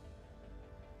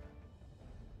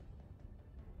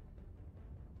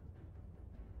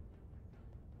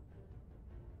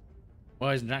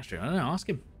 Why isn't Jack streaming? I don't know. Ask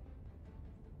him.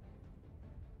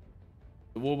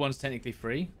 The war bond's technically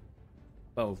free.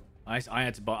 Well, I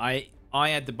had to buy. I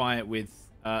had to buy it with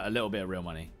a little bit of real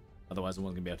money. Otherwise, I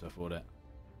wasn't gonna be able to afford it.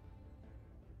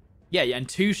 Yeah, and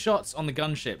 2 shots on the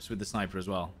gunships with the sniper as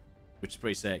well, which is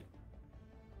pretty sick.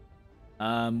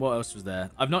 What else was there?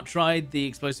 I've not tried the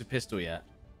explosive pistol yet.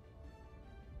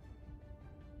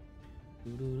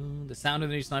 The sound of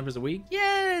the new snipers are weak.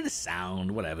 Yeah, the sound,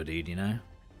 whatever, dude. You know.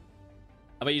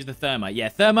 How about use the thermite? Yeah,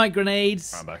 thermite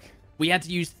grenades. I'm back. We had to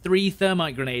use 3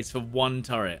 thermite grenades for 1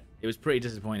 turret. It was pretty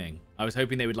disappointing. I was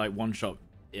hoping they would like one-shot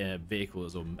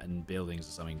vehicles and buildings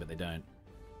or something, but they don't.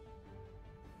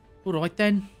 All right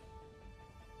then.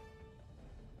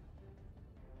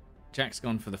 Jack's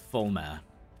gone for the full mare.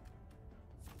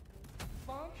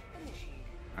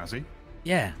 Has he?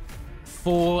 Yeah.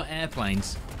 4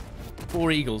 airplanes.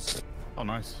 4 eagles. Oh,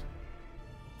 nice.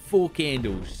 4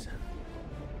 candles.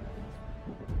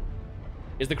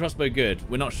 Is the crossbow good?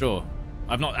 We're not sure.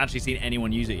 I've not actually seen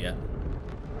anyone use it yet.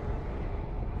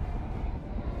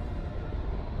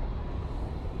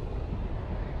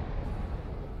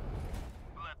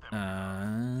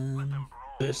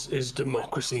 This is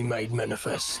democracy made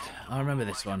manifest. I remember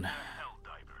this one.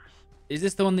 Is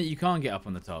this the one that you can't get up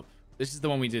on the top? This is the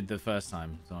one we did the first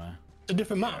time. Sorry. It's a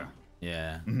different map.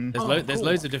 Yeah. Mm-hmm. There's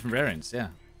loads of different variants, yeah.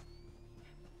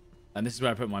 And this is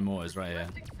where I put my mortars, right here.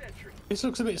 This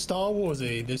looks a bit Star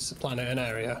Warsy, this planet and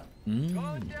area.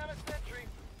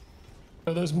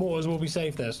 So those mortars will be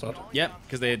safe there, Stod? Yep,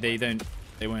 because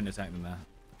they won't attack them there.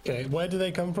 Okay, where do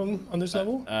they come from on this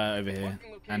level? Over here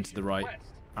and to the right.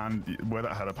 And where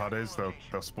that helipad is,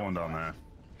 they'll spawn down there.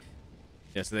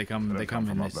 Yeah, so they come in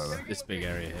this big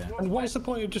area here. And what's the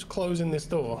point of just closing this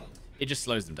door? It just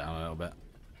slows them down a little bit.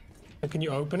 And can you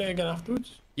open it again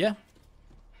afterwards? Yeah.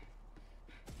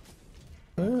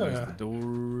 Close Ah. the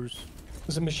doors.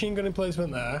 There's a machine gun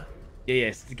emplacement there. Yeah,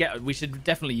 yes. We should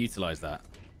definitely utilize that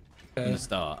from the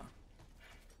start.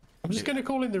 I'm just gonna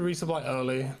call in the resupply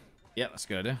early. Yeah, that's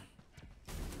good.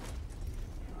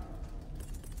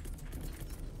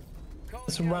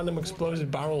 There's some random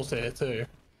explosive barrels here too.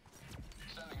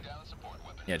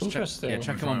 Yeah, just Interesting.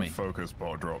 chuck them on me. Focus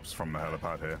bot drops from the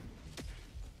helipad here.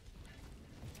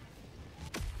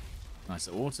 Nice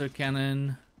auto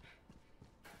cannon.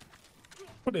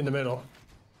 Put it in the middle.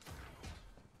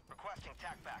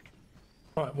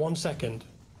 Alright, 1 second.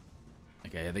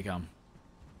 Okay, here they come.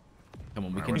 Come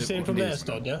on, we Right, can You do see him from there,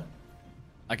 Stod, yeah?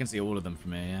 I can see all of them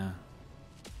from here,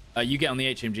 yeah. You get on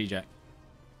the HMG, Jack.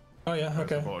 Oh yeah,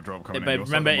 okay. Bot drop Yeah, coming but in. Your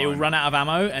side remember, or it will mine? run out of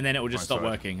ammo, and then it will just My stop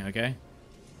side. working, okay?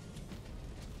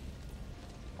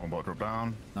 One bot drop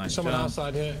down. Nice Someone job.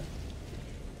 outside here.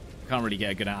 Can't really get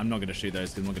a good... I'm not going to shoot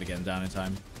those, because I'm not going to get them down in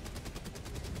time.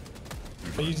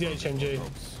 I use the HMG.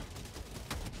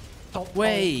 Oh,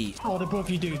 Wait. Oh, above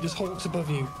you, dude. There's Hulks above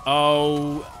you.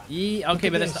 Oh, yeah. Okay,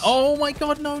 at but that's... this. Oh, my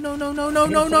God. No.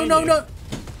 flame you.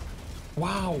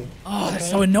 Wow. Oh, that's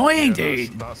so annoying, Yeah,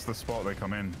 dude. that's the spot they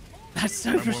come in. That's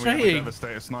so And when we have frustrating.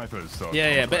 devastated snipers. So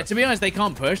Yeah, but to be honest, they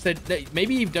can't push.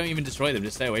 Maybe you don't even destroy them.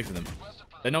 Just stay away from them.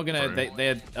 They're not gonna.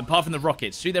 They're apart from the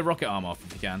rockets. Shoot their rocket arm off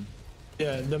if you can.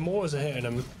 Yeah, the mortars are hitting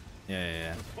them.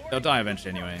 Yeah. They'll die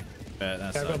eventually anyway. But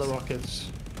that's. Yeah, I got the rockets.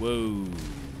 Whoa.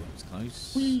 It's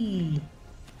close. Whee!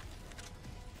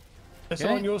 They're still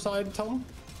Okay. on your side, Tom?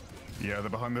 Yeah, they're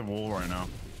behind the wall right now.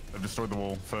 They've destroyed the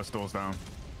wall. First door's down.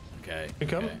 Okay. You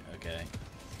come? Okay.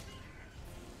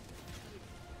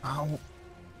 Ow.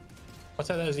 I'll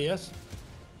say there's a yes.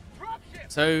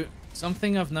 So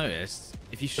something I've noticed: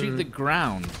 if you shoot the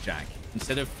ground, Jack,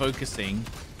 instead of focusing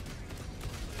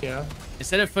Yeah.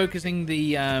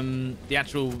 the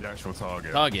actual The actual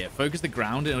target. focus the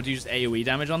ground, and it'll do just AoE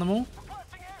damage on them all.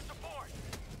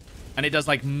 And it does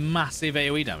like massive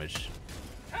AoE damage.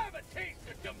 Have a taste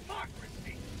of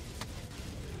democracy.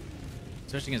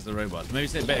 Especially against the robots. Maybe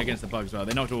it's a bit against the bugs as well.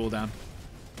 They knocked it all down.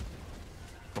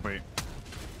 Copy.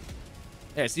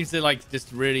 Yeah, it seems to like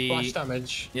just really... Flash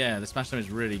damage. Yeah, the smash damage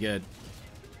is really good.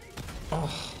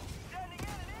 Oh.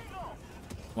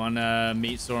 One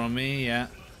meat saw on me, yeah.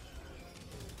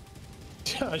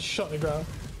 I shot the ground.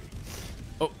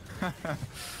 Oh.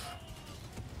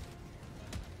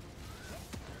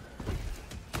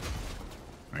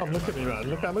 Oh, look at me, man.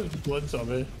 Look how much blood's on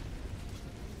me.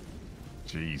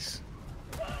 Jeez.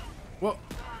 What?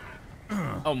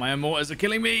 Oh, my immortals are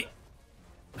killing me.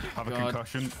 Have a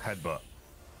concussion. Headbutt.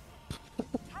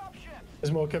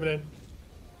 There's more coming in.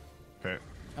 Okay.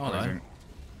 Oh, hello.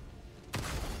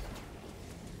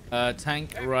 Rising.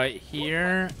 Tank right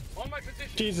here. On my position.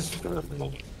 Jesus. Requesting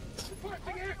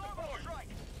air support.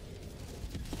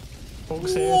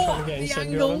 Folks here trying to get the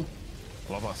incendiary on angle. them.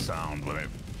 Love that sound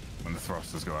when the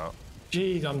thrusters go out.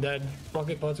 Jeez, I'm dead.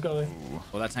 Rocket pods going. Ooh.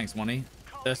 Well, that tank's money.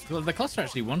 The cluster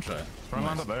actually one-shot. Try and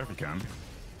land up there if you can.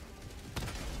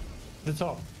 The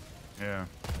top. Yeah.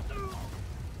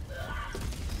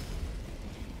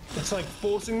 It's like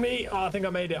forcing me. Oh, I think I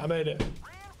made it. I made it.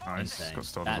 Nice. Insane. Got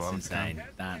started That's well. insane.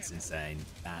 That's insane.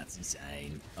 That's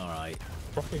insane. All right.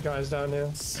 Rocket guys down here.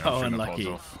 So unlucky.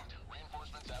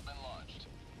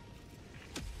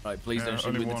 Right, please Yeah, don't shoot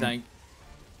only with the one. tank.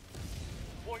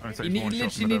 Only You take need- one shot from literally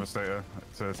the need- Devastator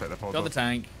to take the pods Got the off.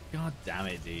 tank. God damn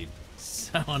it, dude.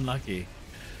 So unlucky.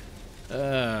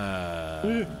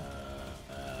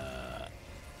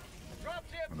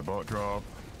 And the bot drop.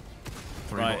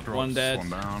 Three Right, bot drops. one dead. One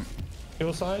down.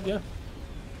 Your side, yeah.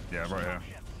 Yeah, right here.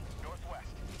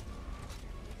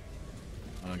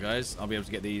 Hold on, guys. I'll be able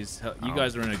to get these. You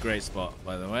guys are in a great spot,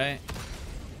 by the way.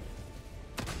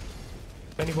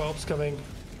 Many whelps coming.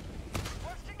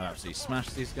 I'll absolutely smash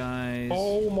these guys.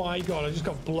 Oh my god, I just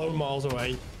got blown miles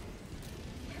away.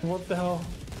 What the hell?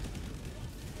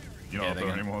 You're Yeah, not they're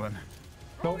up there gonna- anymore then.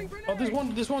 No. Oh,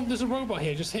 there's a robot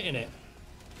here just hitting it.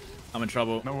 I'm in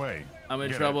trouble. No way. I'm in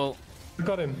Get it. trouble. I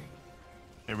got him.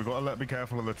 Yeah, we've got to be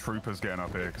careful of the troopers getting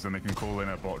up here because then they can call in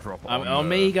a bot drop I'm on on the-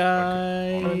 me,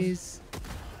 guys.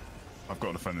 I've got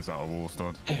to defend this out of wall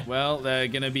stud. Well, they're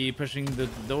going to be pushing the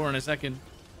door in a second.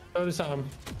 Throw this at him.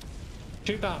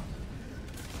 Shoot that.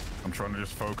 I'm trying to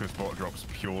just focus bot drops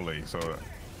purely so that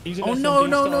He's an Oh, SMG no,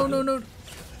 no, no, started. no, no.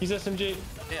 He's SMG.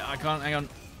 Yeah, I can't. Hang on.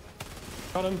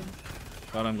 Got him.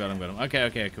 Got him.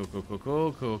 Okay.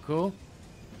 Cool.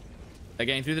 They're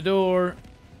getting through the door.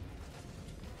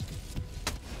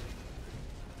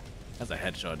 That's a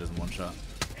headshot, doesn't one shot.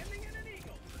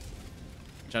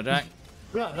 Ciao, Jack.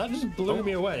 Yeah, that just blew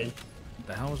me away. What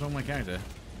the hell was wrong with my character?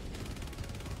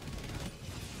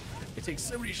 It takes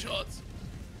so many shots.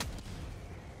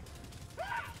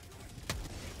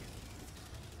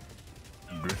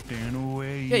 drifting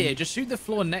away. Yeah, just shoot the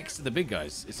floor next to the big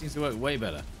guys. It seems to work way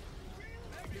better.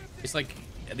 It's like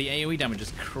the AoE damage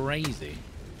is crazy.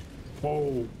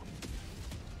 Whoa.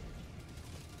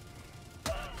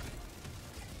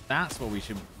 That's what we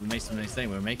should make some mistake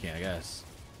we're making, I guess.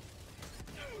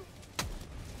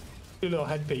 Two little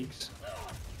head peaks.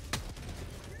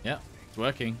 Yeah, it's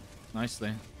working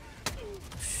nicely.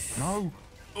 No.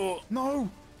 Oh. No.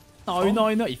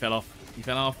 No. He fell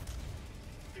off.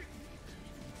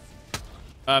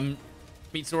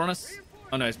 Meat saw on us.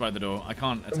 Oh no, it's by the door. I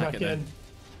can't Come attack back it there. in.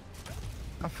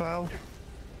 I fell.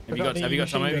 Have you got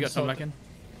some? Have you got some sword. back in?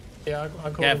 Yeah, I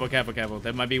called Careful.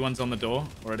 There might be ones on the door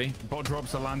already. Bot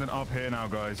drops are landing up here now,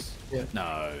 guys.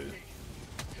 No.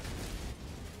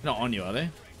 Not on you, are they?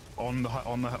 On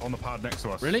the pad next to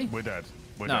us. Really? We're dead.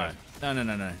 We're No. dead.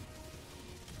 No.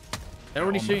 They're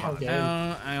already on the shooting. hard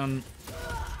Hang on.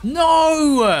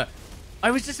 No! I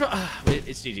was just.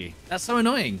 It's GG. That's so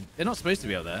annoying. They're not supposed to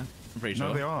be up there. I'm pretty sure.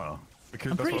 No, they are.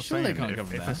 Because I'm that's pretty what sure I'm they saying. can't if, come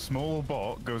from if there. a small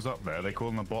bot goes up there, they call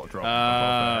them a bot drop.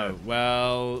 above their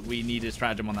Well, we need a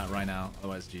stratagem on that right now.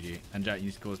 Otherwise, GG. And Jack, you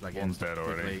need to call us back head. in. One's dead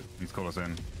already. quickly. He's called us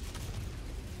in.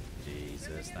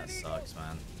 Jesus, that sucks,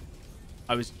 man.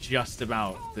 I was just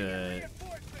about to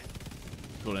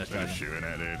call it a They're stratagem. shooting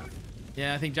it, dude.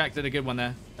 Yeah, I think Jack did a good one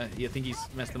there. I think he's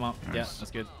messed them up. Yeah, Nice.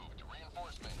 that's good.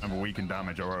 And we can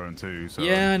damage our own too. So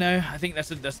Yeah, I know. I think that's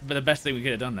the best thing we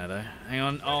could have done there, though. Hang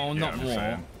on. Oh, yeah, not I'm just more.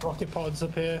 saying. Rocket pods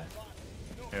up here.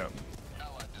 Yeah.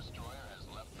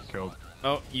 Killed.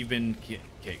 Oh, you've been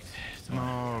kicked.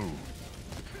 No.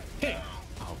 Kick.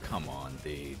 Oh, come on,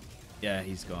 dude. Yeah,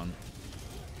 he's gone.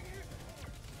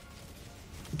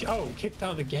 Oh, kicked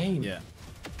out of the game. Yeah.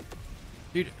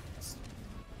 Dude.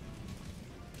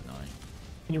 No.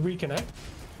 Can you reconnect?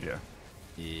 Yeah.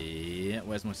 Yeah,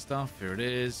 where's my stuff? Here it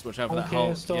is. Watch out for that Okay,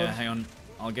 hole. stuff. Yeah, hang on.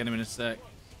 I'll get him in a sec.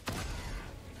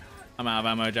 I'm out of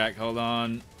ammo, Jack. Hold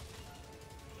on.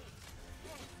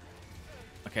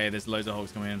 Okay, there's loads of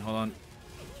holes coming in. Hold on.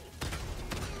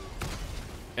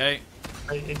 Okay.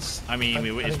 It's. I mean, it's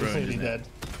think ruined, nearly isn't it? dead.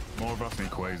 More of us need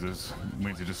quasars. We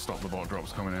need to just stop the bot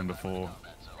drops coming in before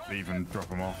they even drop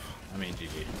them off. I mean,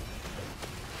 GG.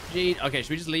 Okay, should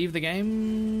we just leave the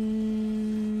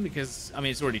game? Because, I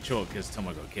mean, it's already chalk because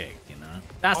someone got kicked, you know?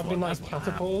 That's I've what, been that's like what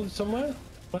happened. catapulted somewhere.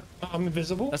 But I'm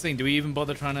invisible. That's the thing. Do we even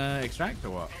bother trying to extract or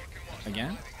what?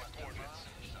 Again?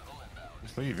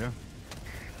 Just leave, yeah.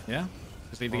 Yeah?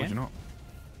 Just leave the Why would you game? not?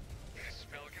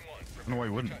 No, why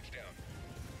you wouldn't.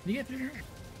 You get through there?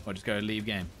 Or just go leave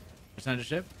game? Return to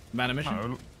ship? Man a mission?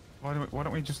 No, why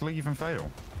don't we just leave and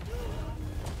fail?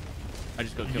 I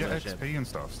just got You killed by get the ship. XP and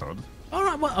stuff, stud.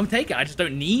 Alright, well, I'm taking it. I just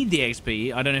don't need the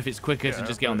XP. I don't know if it's quicker to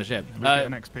just get on the ship. We get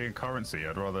an XP and currency.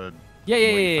 I'd rather. Yeah.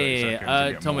 wait 30 seconds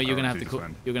to get Tomo, more you're gonna have to currency call.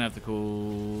 spend. You're gonna have to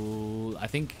call. I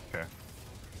think. Okay.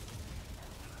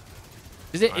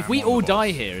 Is it? I If am we on the all die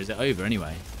box. here, is it over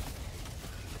anyway?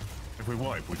 If we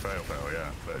wipe, we fail, yeah.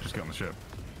 But just get on the ship.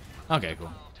 Okay, cool.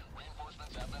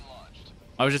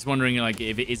 I was just wondering, like,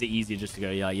 if is it easier just to go,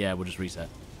 yeah, we'll just reset.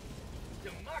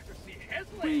 Democracy has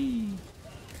landed.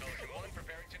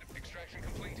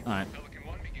 All right,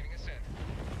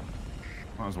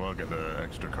 Might as well get the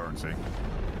extra currency.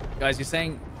 guys, you're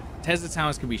saying Tesla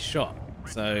towers can be shot,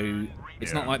 so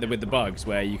it's not Yeah. like with the bugs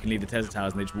where you can leave the Tesla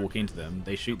towers and they just walk into them.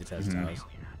 They shoot the Tesla towers.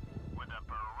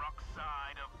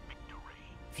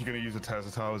 If you're gonna use the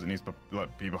Tesla towers, it needs to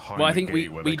like be behind. Well, I the think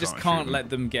gate where we they just shoot can't them. let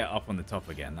them get up on the top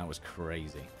again. That was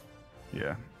crazy.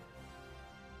 Yeah.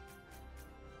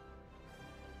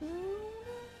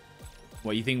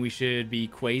 What, you think we should be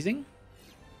quasing?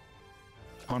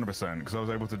 100%, because I was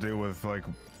able to deal with like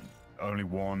only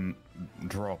one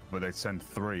drop, but they sent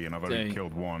 3, and I've only So-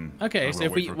 killed 1. Okay, I've so gotta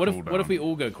if wait we for a what if cooldown. we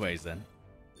all go quase then?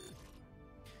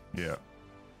 Yeah.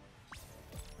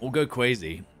 All go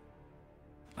quasi.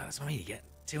 Well, that's what I mean. You get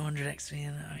 200 XP,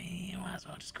 and I mean, you might as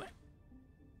well just quit.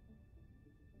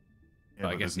 Yeah, But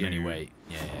I but guess there's the only new- way.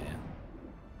 Yeah.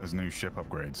 There's new ship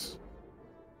upgrades.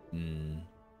 Hmm.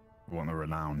 We want the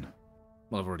renown.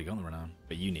 Well, I've already got the renown,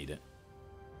 but you need it.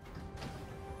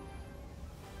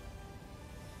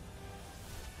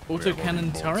 Auto Yeah, well, cannon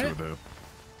we bought 2 of turret? the-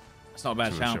 It's not a bad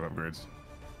 2 of the shout. ship upgrades.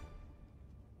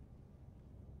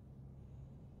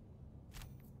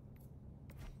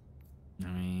 I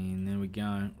mean, there we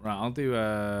go. Right, I'll do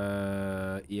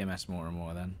EMS more and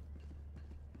more then.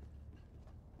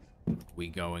 We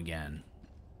go again.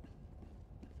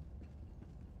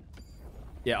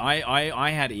 Yeah, I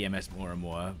had EMS more and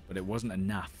more, but it wasn't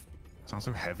enough. Sounds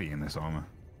so heavy in this armor.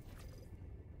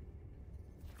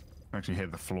 I actually hear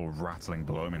the floor rattling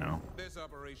below me now. This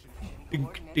operation.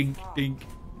 Dink, dink, dink.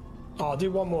 Oh, I'll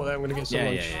do one more then. I'm gonna get some Yeah,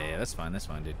 lunch. yeah. That's fine,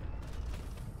 dude.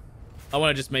 I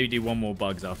want to just maybe do one more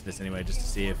bugs after this anyway, just to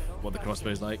see if what the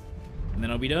crossbow's like, and then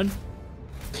I'll be done.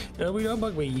 No, we don't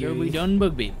bug me. You'll be done,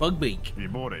 bug beak. Have you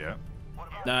bought it yet?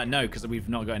 No, because we've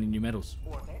not got any new medals.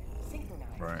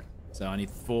 Right. So I need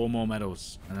 4 more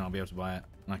medals, and then I'll be able to buy it,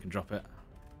 and I can drop it.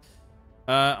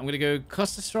 I'm gonna go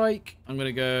cluster strike. I'm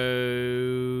gonna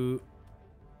go.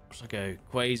 What should I go?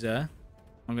 Quasar.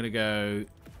 I'm gonna go.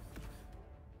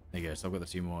 There you go. So I've got the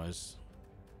 2 mores.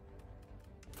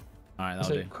 All right, that'll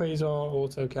So do. Quasar,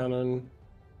 auto cannon.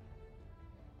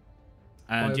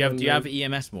 And do you have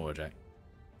EMS more, Jack?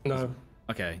 No,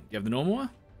 Okay. Do you have the normal one?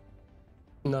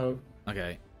 no.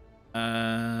 Okay.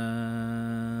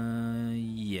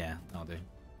 Yeah, I'll do.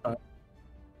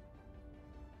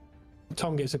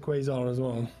 Tom gets a Quasar as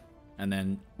well. And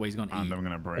then, well, he's gone E. And I'm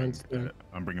gonna bring. Thanks,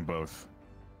 I'm bringing both.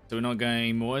 So we're not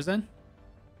going mores then?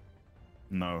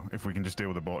 No, if we can just deal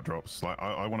with the bot drops. Like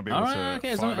I want to be able Alright, to okay,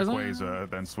 as fire long- the as long- quasar,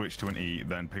 then switch to an E,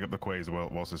 then pick up the quasar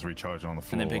whilst it's recharging on the And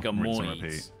floor. then pick up rinse more and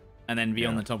repeat. E's. And then be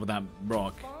on Yeah. the top of that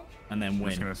rock. And then I'm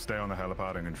just win. gonna stay on the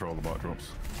helipad and control the bot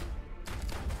drops.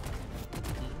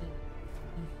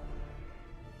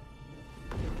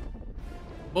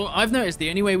 Well, I've noticed the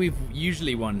only way we've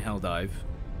usually won Helldive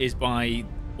is by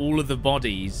all of the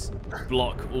bodies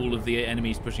block all of the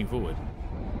enemies pushing forward.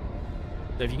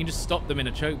 So if you can just stop them in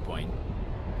a choke point,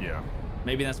 Yeah.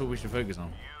 Maybe that's what we should focus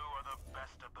on.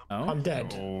 Oh, I'm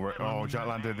dead. Oh, Jack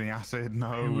landed in the acid.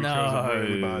 No, we No. chose a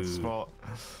really bad spot.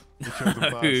 We chose a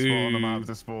bad spot on the map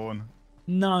to spawn.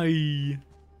 no.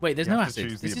 Wait, there's You no have to acid.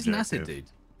 choose the This isn't acid, objective.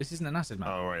 dude. This isn't an acid map.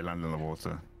 Oh, right, landed in the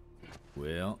water.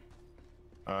 Well.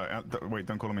 Wait,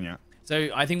 don't call him in yet. So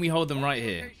I think we hold them right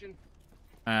here.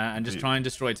 And just try and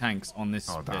destroy tanks on this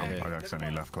Oh, bit damn. here. I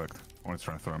accidentally left clicked. I wanted to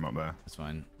try and throw him up there. That's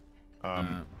fine.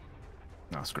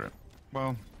 Nah, screw it.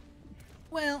 Well,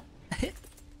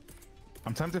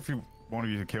 I'm tempted if you one of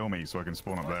you to kill me so I can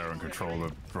spawn up there and control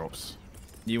the drops.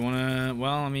 You wanna?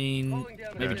 Well, I mean,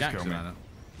 maybe just Jack's kill me. around it.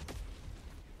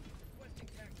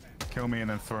 Kill me and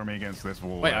then throw me against this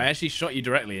wall. Wait, there. I actually shot you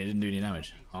directly. It didn't do any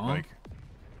damage. Oh. Like,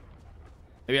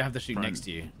 Maybe I have to shoot Try next and-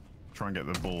 to you. try and get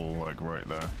the ball like right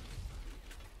there.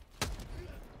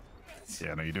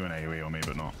 Yeah, no, you're doing AoE on me,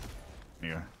 but not.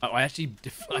 Yeah. Oh, I actually,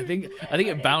 I think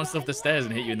it bounced off the stairs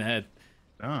and hit you in the head.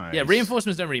 Nice. Yeah,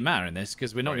 reinforcements don't really matter in this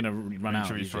because we're not Right. going to run Make out.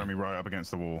 sure you throw usually. me right up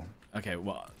against the wall. Okay,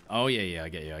 well, oh yeah, I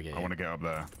get you. I want to get up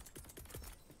there.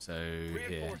 So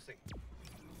here, Reinforcing.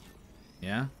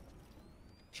 yeah.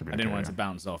 Should be I didn't okay, want it yeah. to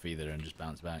bounce off either and just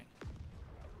bounce back.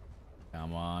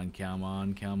 Come on, come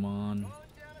on, come on.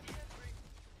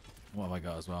 What have I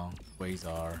got as well?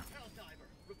 Quasar.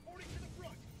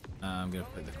 I'm gonna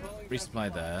put the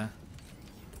resupply there.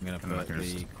 I'm gonna put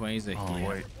the Quasar Oh, here.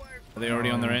 wait. Are they already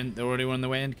on their end? They're already on the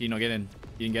way in. Can you not get in?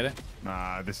 You didn't get it?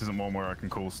 Nah, this isn't one where I can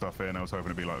call stuff in. I was hoping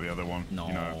to be like the other one. No.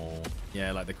 You know?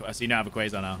 Yeah, like the. So you now have a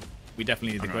Quasar now. We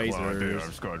definitely need the Okay, well, I do. Quasars. I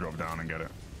just gotta drop down and get it.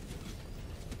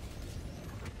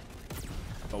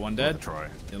 Got one Worth a dead. try.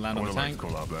 You land I on the would've liked tank. to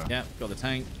call up there. Yeah, got the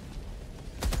tank.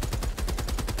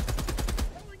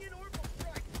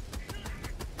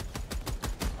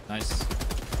 Nice.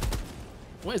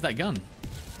 What is that gun?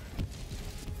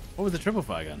 What was the triple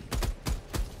fire gun?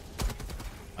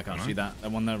 I can't shoot that.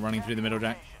 That one that's running through the middle,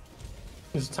 Jack.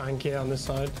 There's a tank here on this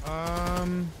side.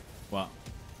 What?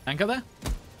 Tank up there?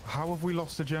 How have we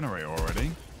lost the generator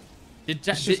already? Did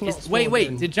Jack? It's just not Wait, spawned wait.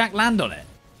 in. Did Jack land on it?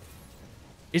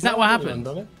 Is that No, what I didn't happened?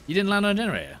 land on it. You didn't land on a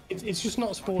generator? It's just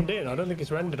not spawned in. I don't think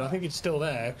it's rendered. I think it's still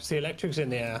there because the electric's in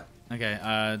the air.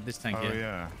 Okay. This tank Oh here.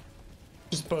 yeah.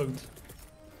 Just bugged.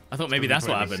 I thought maybe We that's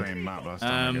what played the happened. Same map last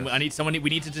time, I I guess. need someone. We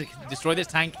need to destroy this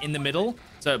tank in the middle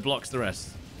so it blocks the rest.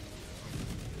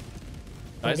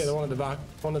 Guys? Okay, the one at the back.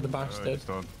 One at the back's dead. Just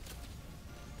done.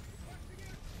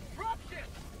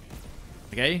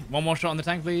 Okay, one more shot on the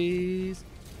tank, please.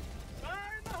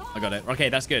 I got it. Okay,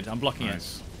 that's good. I'm blocking it.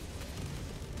 Nice.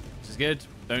 This is good.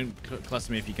 Don't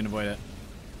cluster me if you can avoid it.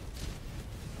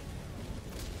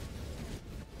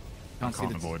 I Can't see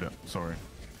can't the avoid it. Sorry.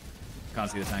 Can't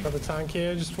see the tank. Got the tank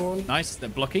here, just spawned. Nice. They're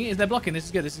blocking. Is they're blocking? This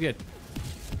is good. This is good.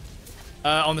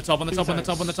 On the top. On the top. On the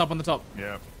top. On the top. On the top.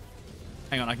 Yeah.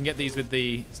 Hang on. I can get these with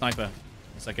the sniper.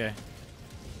 It's okay.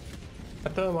 I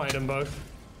thermite them both.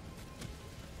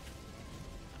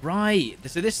 Right.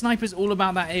 So this sniper's all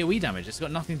about that AoE damage. It's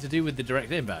got nothing to do with the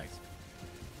direct impact.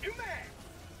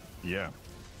 Yeah.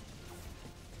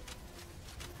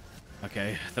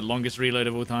 Okay. The longest reload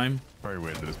of all time. Very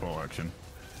weird that it's ball action.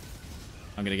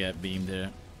 I'm gonna get beamed here.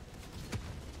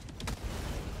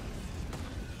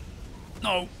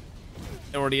 No.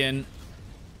 They're already in.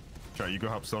 Chat, you go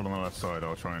up still on the left side.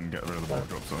 I'll try and get rid of the ball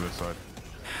drops on this side.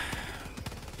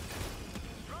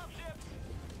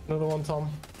 Another one, Tom.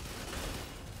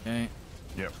 Okay.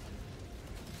 Yep.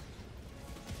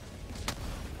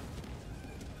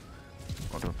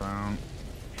 Got drop down.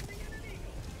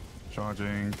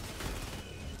 Charging.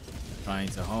 Trying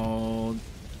to hold.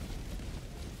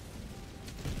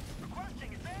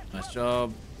 Nice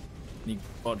job. Need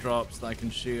bot drops that I can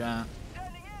shoot at.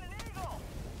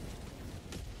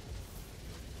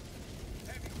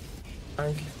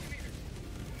 Tank.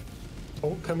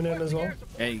 Oh, coming in as well.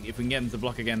 Okay, if we can get them to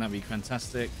block again, that'd be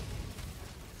fantastic.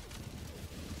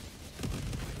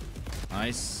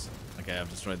 Nice. Okay, I've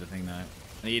destroyed the thing now.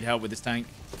 I need help with this tank.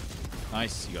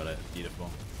 Nice, you got it. Beautiful.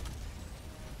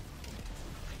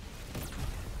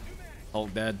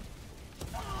 Hulk dead.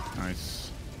 Nice.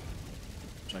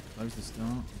 Should I close this door?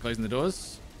 Closing the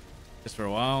doors? Just for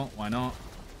a while. Why not?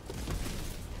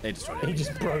 They destroyed it. He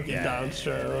just broke it down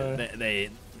straight away. They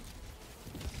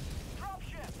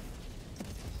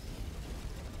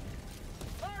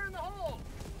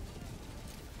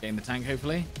getting the tank,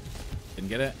 hopefully. Didn't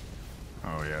get it.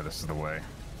 Oh yeah, this is the way.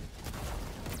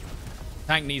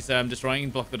 Tank needs destroying.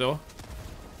 Block the door.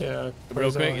 Yeah.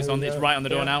 Real quick. It's on. It's right on the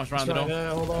door now. It's right on the door.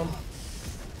 Yeah, hold on.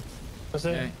 That's it.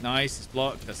 Okay, nice. It's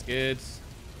blocked. That's good.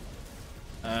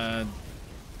 Oh.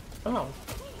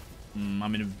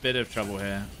 I'm in a bit of trouble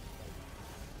here.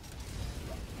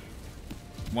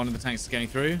 One of the tanks is getting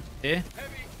through here.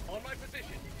 Heavy on my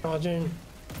position. Charging.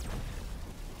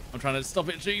 I'm trying to stop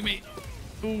it shooting me.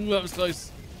 Ooh, that was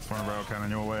close. Throwing a rail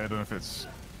cannon your way. I don't know if it's...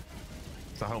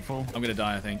 Is that helpful? I'm gonna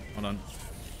die, I think. Hold on.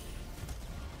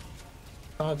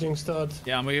 Charging stud.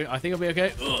 Yeah, I think I'll be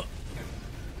okay. Ugh.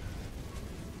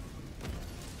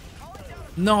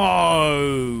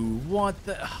 No! What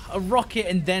the? A rocket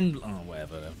and then... Oh,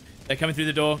 whatever. They're coming through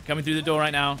the door. Coming through the door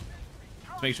right now.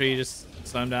 Just make sure you just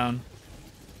slow them down.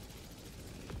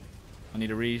 I need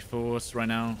a reinforce right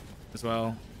now as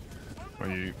well. Are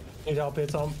you... Need help here,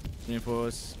 Tom.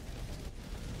 Reinforce.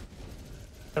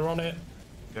 They're on it.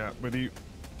 Yeah, with you.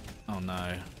 Oh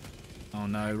no. Oh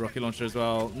no, rocket launcher as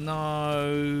well. No,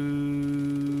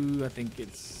 I think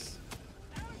it's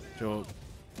short.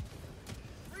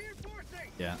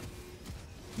 Yeah.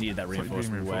 Needed that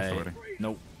reinforcement way.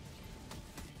 Nope.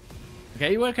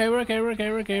 Okay, we're okay, we're okay, we're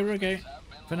okay, we're okay, we're okay.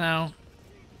 For now.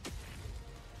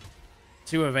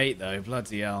 2 of 8 though,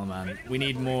 bloody hell, man. We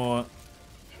need more.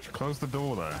 Close the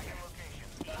door there.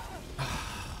 Come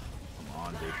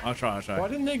on, dude. I'll try. Why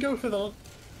didn't they go for the...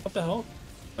 What the hell?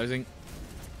 Closing.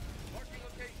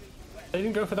 They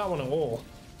didn't go for that one at all.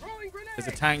 There's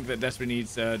a tank that desperately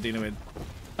needs dealing with.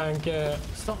 Tank,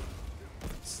 Stop.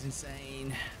 This is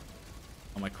insane.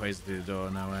 Oh, my quasar through the door,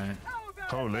 no way.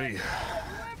 Holy.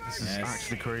 This is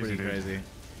actually crazy, dude. Crazy.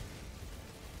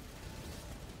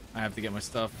 I have to get my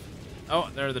stuff. Oh,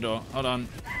 they're at the door. Hold on.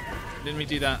 Didn't we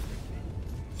do that?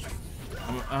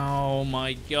 Oh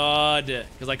my god.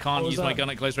 Because I can't use my gun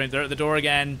at close range. They're at the door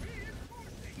again.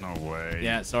 No way.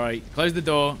 Yeah, sorry. Close the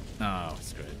door. No,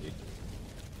 screw it, dude.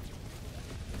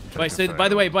 Wait, so by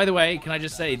the way, can I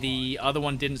just say the other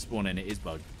one didn't spawn in. It is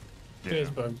bugged. Yeah. it is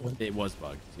bugged. It was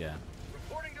bugged, yeah.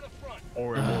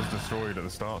 Or it was destroyed at the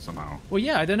start somehow. Well,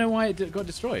 yeah, I don't know why it got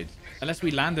destroyed. Unless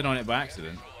we landed on it by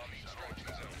accident.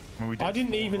 I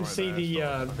didn't even see the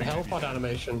hell pod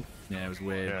animation. Yeah, it was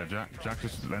weird. Yeah, Jack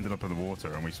just ended up in the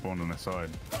water and we spawned on this side.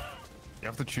 You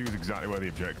have to choose exactly where the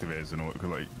objective is, and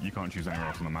like you can't choose anywhere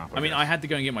else on the map. I mean, I had to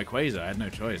go and get my quasar. I had no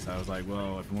choice. I was like,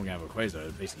 well, if I'm gonna have a quasar,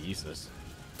 it's basically useless.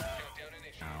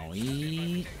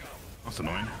 Owie. That's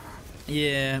annoying.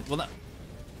 Yeah, well that.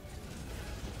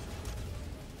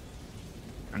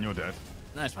 And you're dead.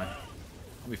 No, it's fine.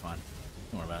 I'll be fine.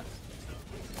 Don't worry about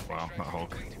it. Wow, that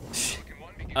Hulk.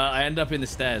 I end up in the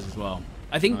stairs as well.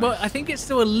 I think, Nice. but I think it's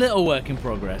still a little work in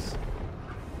progress.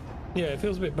 Yeah, it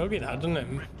feels a bit buggy, that, doesn't it?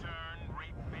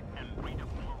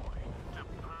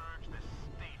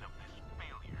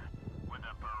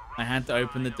 I had to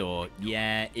open the door.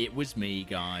 Yeah, it was me,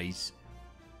 guys.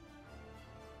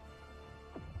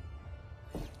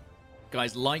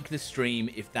 Guys, like the stream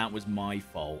if that was my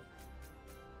fault.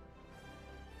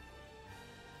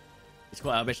 It's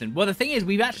quite our mission. Well, the thing is,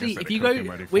 we've actually, if you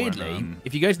go, weirdly,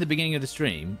 if you go to the beginning of the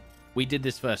stream, we did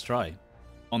this first try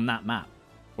on that map.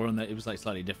 Or on the, it was like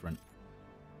slightly different.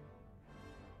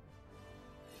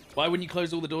 Why wouldn't you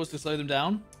close all the doors to slow them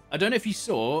down? I don't know if you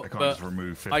saw, but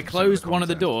I closed one of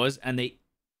the doors and they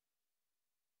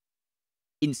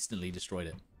instantly destroyed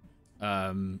it.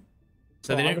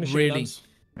 So they don't really...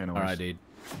 Alright, dude.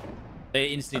 They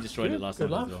instantly destroyed it last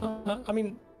time. Well. I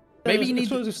mean, maybe you need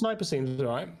the sniper scenes,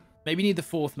 alright? Maybe you need the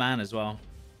 4th man as well.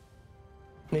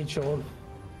 Need Sean.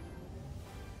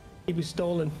 He was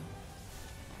stolen.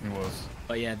 He was.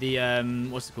 But yeah, the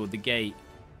what's it called? The gate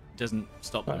doesn't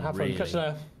stop them Have really. fun. Catch you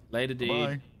there. Later, dude.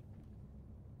 Bye.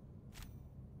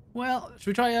 Well, should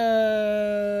we try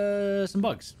some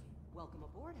bugs? Welcome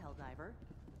aboard, Helldiver.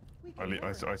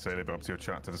 I say leave it up to your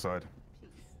chat to decide.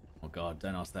 Oh god,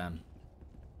 don't ask them.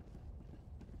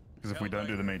 Because if we don't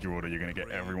do the major order, you're going to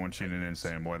get everyone tuning in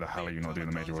saying, why the hell are you not doing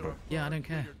the major order? Yeah, I don't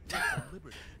care.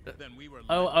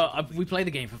 Oh, we play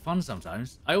the game for fun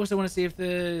sometimes. I also want to see if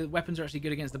the weapons are actually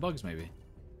good against the bugs, maybe.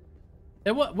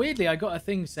 Weirdly, I got a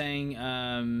thing saying,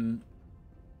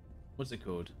 what's it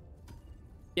called?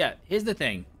 Yeah, here's the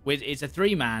thing. It's a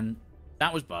 3-man.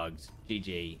 That was bugged.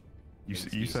 GG.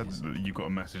 You said that you got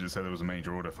a message that said there was a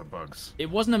major order for bugs.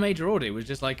 It wasn't a major order. It was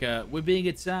just like, we're being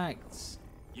attacked.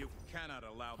 You cannot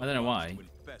allow I don't know why. to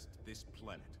infest this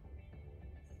planet.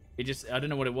 It just, I don't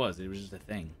know what it was. It was just a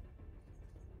thing.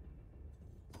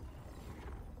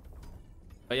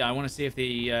 But yeah, I want to see if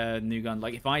the new gun,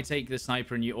 like if I take the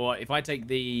sniper and you, or if I take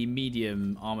the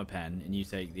medium armor pen and you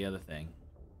take the other thing.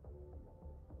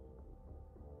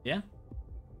 Yeah?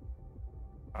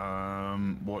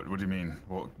 What do you mean?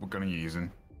 What gun are you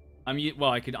using?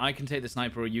 Well, I can take the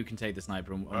sniper, or you can take the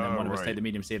sniper, and then one of us take the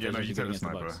medium. See if yeah, there's you anything take the against the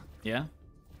sniper. bugs. Yeah.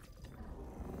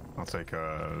 I'll take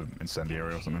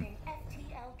incendiary or something.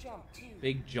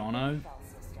 Big Jono.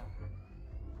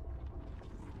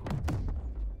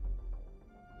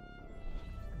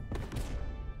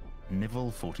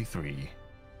 Nivel 43.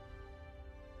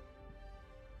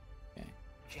 Okay.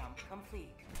 Jump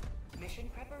complete. Mission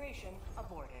preparation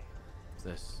aborted. What's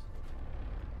this?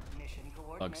 Mission Bug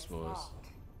coordinates spores. locked.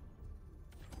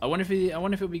 I wonder if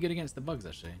it would be good against the bugs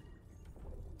actually.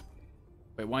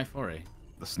 Wait, why 40?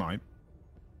 The snipe.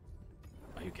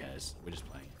 Oh, who cares? We're just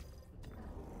playing it.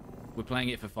 We're playing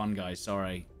it for fun, guys.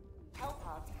 Sorry.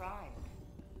 Hellpods primed.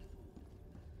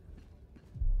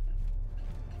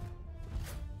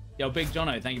 Yo, Big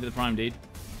Jono, thank you for the prime, dude.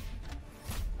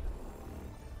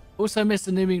 Also,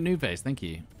 Mr. New Pace, thank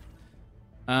you.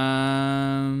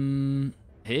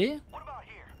 Here? What about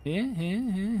here?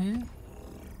 Here.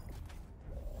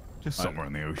 Just somewhere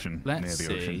in the ocean. Let's near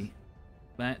the ocean. see.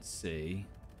 Let's see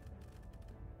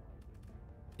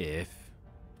if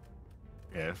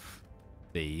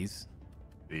these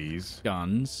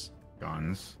guns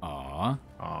are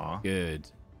good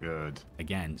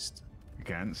against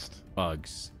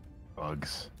bugs.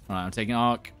 Alright, I'm taking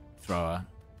arc thrower.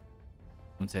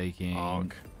 I'm taking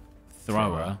Arc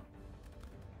thrower.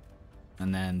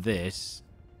 And then this.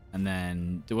 And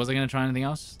then was I gonna try anything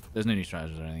else? There's no new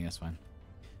strategies or anything, that's fine.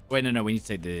 Wait, no, we need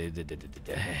to take the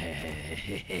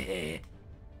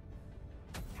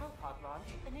Hellpod launch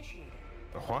initiated.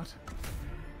 The what?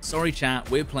 Sorry chat,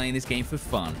 we're playing this game for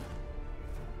fun.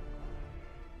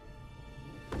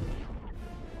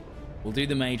 We'll do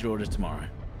the major orders tomorrow.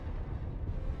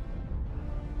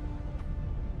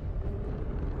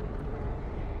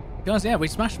 Guys, yeah, we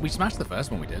smashed the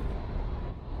first one we did.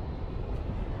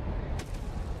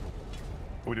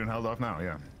 We're doing Helldive now,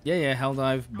 yeah. Yeah,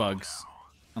 Helldive bugs.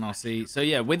 And I'll see. So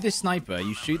yeah, with this sniper,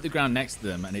 you shoot the ground next to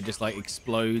them and it just like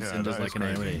explodes and does like an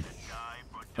AoE.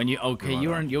 When you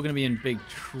you're gonna be in big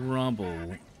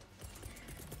trouble.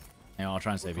 Yeah, I'll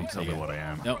try and save you. Tell me what I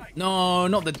am. No,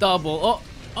 not the double.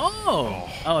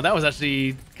 Oh, that was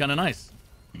actually kind of nice.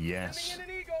 Yes.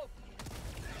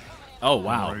 Oh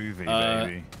wow. Groovy,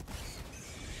 baby.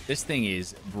 This thing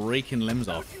is breaking limbs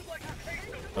off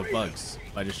of bugs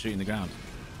by just shooting the ground.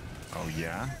 Oh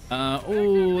yeah.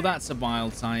 Oh, that's a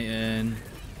Bile Titan.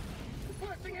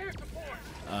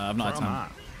 I've not had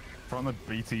time. From the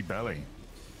BT belly.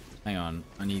 Hang on,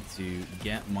 I need to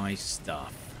get my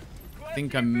stuff. I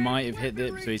think I might have hit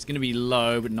it, so he's going to be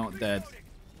low but not dead.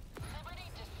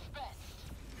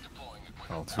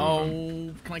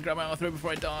 Oh, can I grab my throw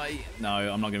before I die? No,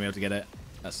 I'm not going to be able to get it.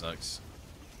 That sucks.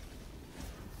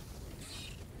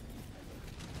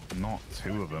 Not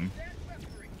two of them.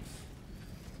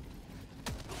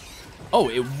 Oh,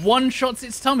 it one-shots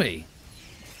its tummy.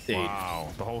 Dude. Wow,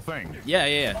 the whole thing.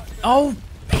 Yeah. Oh,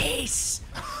 peace.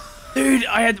 Dude,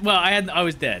 I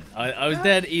was dead. I was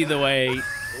dead either way.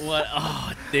 What?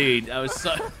 Oh, dude, I was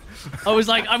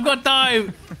like, I've got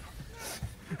time.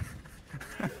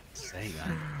 Say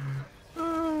that.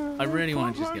 I really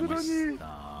want to just get my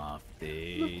stuff,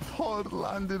 dude. The pod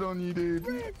landed on you,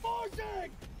 dude.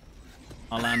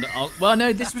 Well,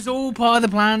 no, this was all part of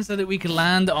the plan so that we could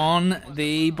land on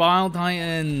the Bile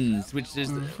Titans, which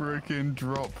is the freaking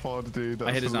drop pod, dude. That's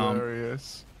I hit his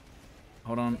hilarious. Arm.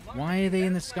 Hold on. Why are they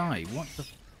in the sky? What the?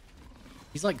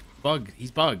 He's like bugged.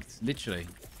 He's bugged, literally.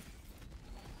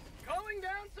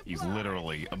 He's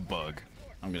literally a bug.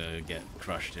 I'm gonna get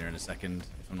crushed here in a second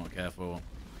if I'm not careful.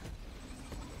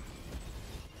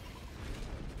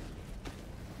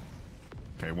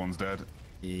 Okay, one's dead.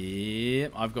 Yeah,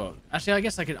 I've got. Actually, I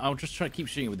guess I can. I'll just try to keep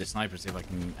shooting it with the sniper, see if I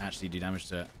can actually do damage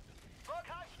to it.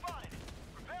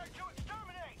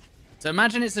 So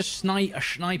imagine it's a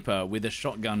sniper with a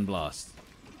shotgun blast.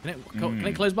 Can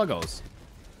it close bug holes?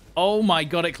 Oh my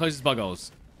god, it closes bug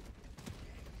holes.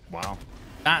 Wow.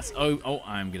 That's oh,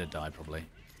 I'm gonna die probably.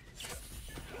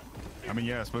 I mean,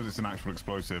 yeah, I suppose it's an actual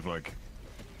explosive. Like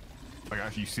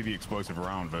actually, you see the explosive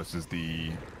round versus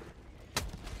the.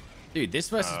 Dude, this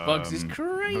versus bugs is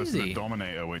crazy. Versus the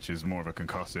Dominator, which is more of a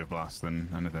concussive blast than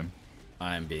anything.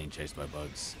 I am being chased by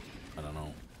bugs. I don't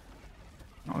know.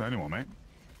 Not the only one, mate.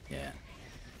 Yeah.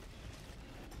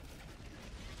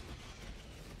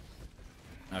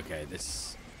 Okay,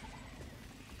 this.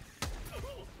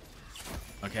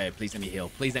 Okay, please let me heal.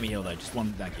 Please let me heal though. Just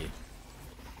one, thank you.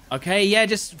 Okay, yeah,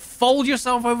 just fold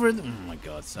yourself over. Oh my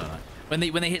god, so when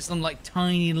they hit some like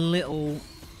tiny little.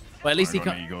 Well, at least he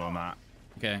can't. Eagle on that.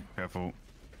 Okay. Careful.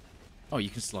 Oh, you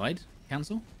can slide.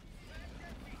 Cancel.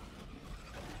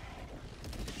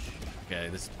 Okay,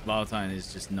 this Bile Titan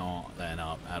is just not laying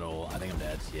up at all. I think I'm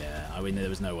dead. Yeah, I mean there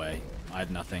was no way. I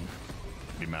had nothing.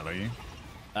 Did he melee you?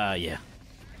 Yeah.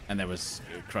 And there was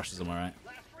crushes on my right.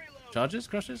 Charges?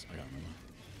 Crushes? I can't remember.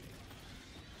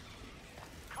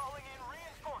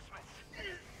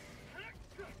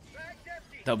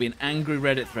 There'll be an angry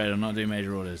Reddit thread. I'm not doing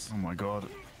major orders. Oh my god.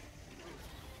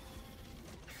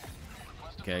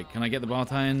 Okay, can I get the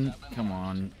Bartine? Come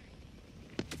on.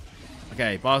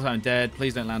 Okay, Bartine dead.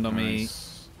 Please don't land on me.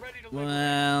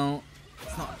 Well,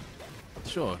 it's not.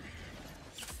 Sure.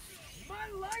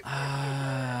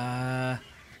 Why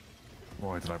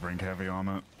did I bring heavy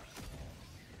armor?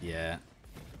 Yeah.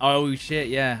 Oh shit,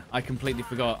 yeah. I completely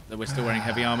forgot that we're still wearing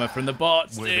heavy armor from the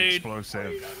bots, With dude.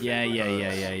 explosive. Yeah.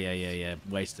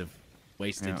 Wasted.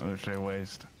 Yeah, literally a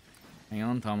waste. Hang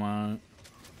on, Tomo.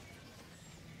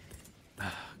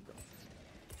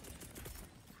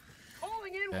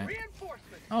 Calling in Okay.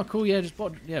 reinforcements. Oh, cool. Yeah, just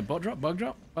bug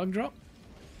drop.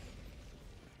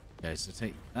 Okay, so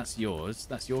take that's yours.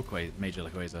 That's your major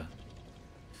quasar.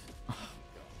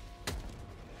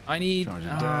 I need.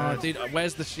 Dude,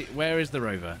 where's the where is the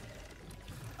rover?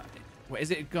 Where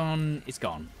is it gone? It's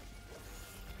gone.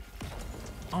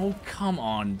 Oh, come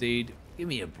on, dude. Give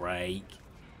me a break.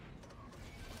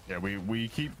 Yeah, we've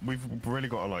really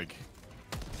got to like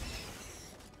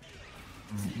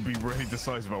be really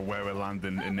decisive about where we're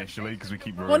landing initially because we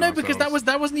keep. Well, no, because that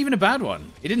wasn't even a bad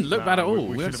one. It didn't look bad at all.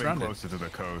 We were should have been surrounded. closer to the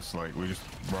coast. Like we're just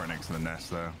right next to the nest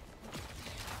there.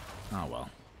 Oh well.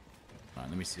 Right,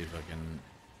 let me see if I can.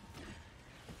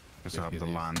 Just so happen to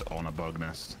land on a bug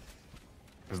nest.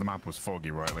 Because the map was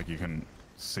foggy, right? Like you couldn't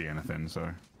see anything,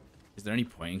 so. Is there any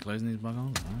point in closing these bug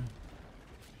holes? No.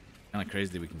 Kind of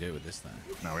crazy that we can do it with this thing.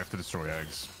 No, we have to destroy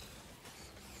eggs.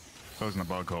 Closing the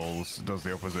bug holes does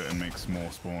the opposite and makes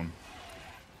more spawn.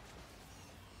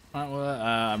 Alright,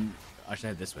 well, I should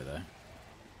head this way though.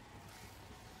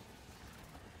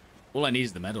 All I need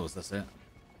is the medals, that's it.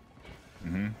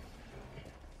 Mm-hmm.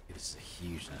 This is a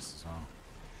huge nest as well.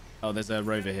 Oh, there's a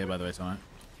rover here, by the way, tonight.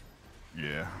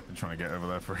 Yeah, been trying to get over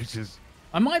there for ages.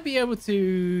 I might be able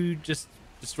to just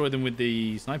destroy them with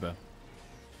the sniper.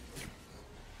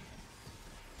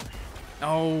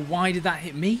 Oh, why did that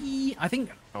hit me? I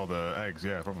think... Oh, the eggs,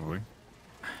 yeah, probably.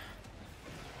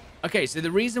 Okay, so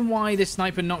the reason why this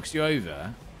sniper knocks you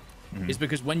over is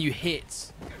because when you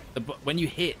hit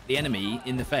the enemy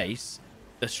in the face,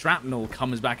 the shrapnel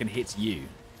comes back and hits you.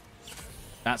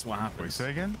 That's what happens. Wait, say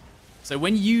again? So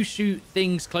when you shoot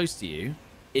things close to you,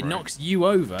 it knocks you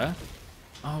over.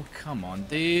 Oh, come on,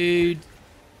 dude.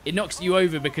 It knocks you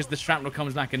over because the shrapnel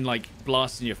comes back and, like,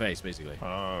 blasts in your face, basically.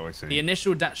 Oh, I see. The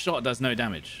initial shot does no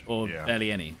damage, or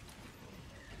barely any.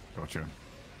 Gotcha.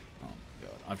 Oh,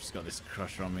 God. I've just got this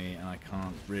crusher on me, and I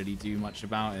can't really do much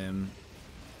about him.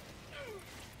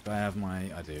 Do I have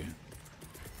my... I do.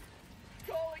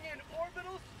 Calling in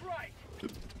orbital strike.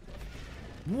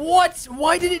 What?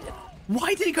 Why did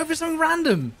it go for something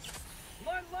random?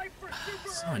 My life for super.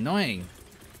 So annoying.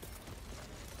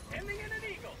 Ending in an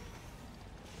eagle.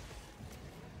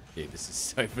 Dude, this is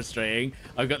so frustrating.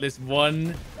 I've got this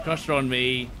one crusher on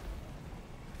me.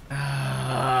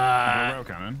 rail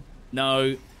cannon?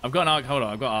 No, I've got an arc. Hold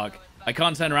on, I've got arc. I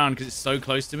can't turn around because it's so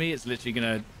close to me. It's literally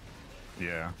gonna...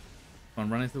 Yeah. Come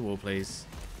on, run into the wall, please.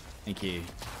 Thank you.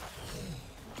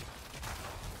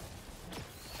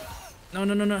 No.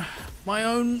 My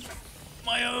own.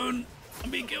 I'm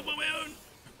being killed by my own.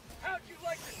 How'd you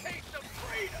like the taste of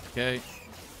freedom? Okay.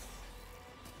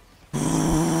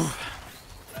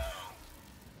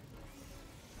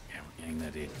 Yeah, we're getting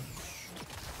there, dude.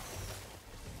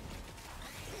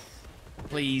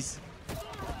 Please.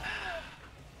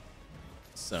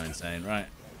 So insane, right?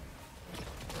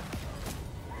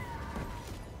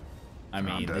 I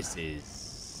mean, this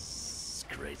is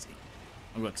crazy.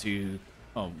 I've got two.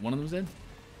 Oh, one of them's dead.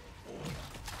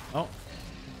 Oh.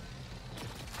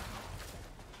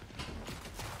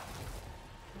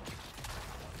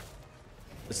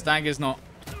 The stagger's not.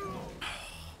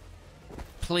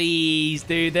 Please,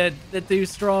 dude, they're too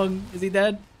strong. Is he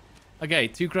dead? Okay,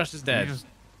 two crushers dead. He just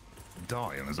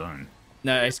die on his own.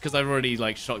 No, it's because I've already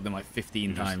like shocked them like 15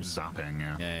 You're times. just zapping,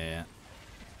 yeah. Yeah.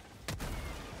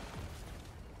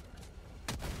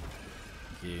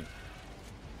 Thank you.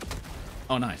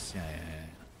 Oh, nice. Yeah.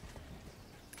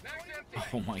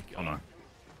 Oh my god. Oh no.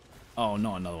 Oh,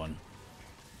 not another one.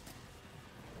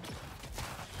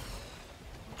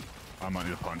 I might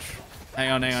need a punch.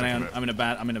 Hang on. I'm in a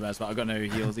bad spot. I've got no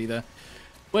heals either.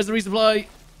 Where's the resupply?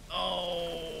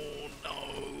 Oh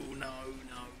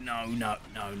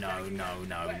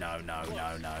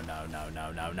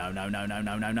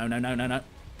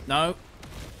no.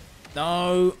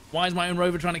 Why is my own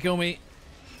rover trying to kill me?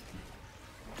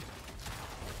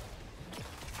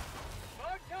 Oh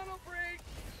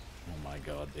my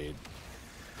god, dude.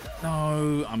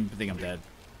 No, I think I'm dead.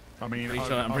 I mean,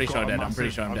 I'm pretty sure I'm dead. I'm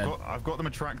pretty sure I'm dead. I've got them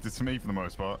attracted to me for the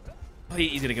most part.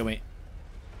 He's gonna kill me.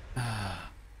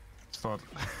 Start.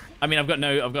 I mean, I've got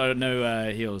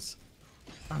no heals.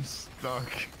 I'm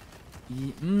stuck.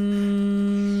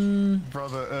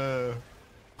 Brother,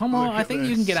 come look on, I at think you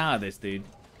can this. get out of this, dude.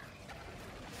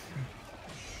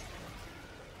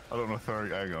 I don't know,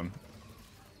 hang on.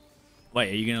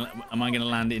 Wait, are you gonna? Am I gonna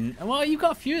land in? Well, you've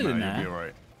got fuel in there. You'll be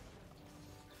alright.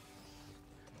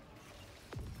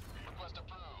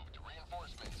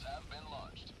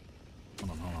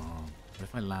 Hold on. What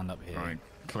if I land up here? Alright,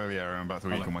 clear the area. I'm about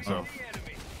to eagle myself.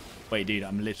 Wait, dude,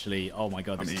 I'm literally. Oh my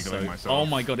god, this is so. myself. Oh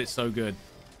my god, it's so good.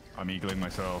 I'm eagling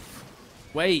myself.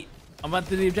 Wait, I'm about to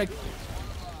do the objective.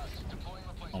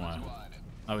 Oh my!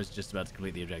 I was just about to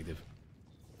complete the objective.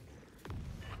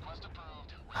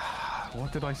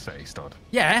 What did I say, Stud?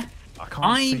 Yeah. I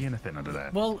can't see anything under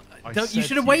there. Well, I you said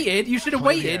should have to waited. You should have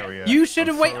clear the waited. area. You should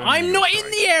have I'm waited. throwing I'm you not straight.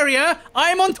 in the area.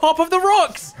 I'm on top of the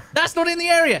rocks. That's not in the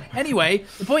area. Anyway,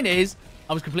 the point is,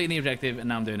 I was completing the objective, and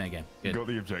now I'm doing it again. You Good. got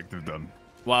the objective done.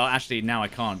 Well, actually, now I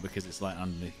can't because it's like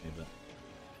underneath me. But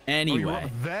anyway. Oh, you're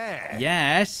up there?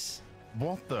 Yes.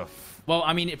 What the f... Well,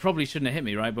 I mean, it probably shouldn't have hit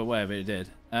me, right? But whatever, it did.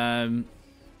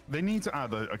 They need to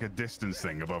add like a distance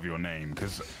thing above your name,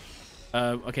 because...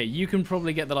 okay, you can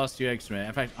probably get the last 2 eggs from it.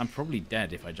 In fact, I'm probably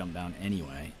dead if I jump down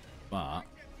anyway. But...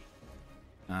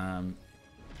 hang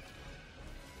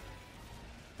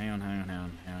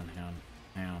on.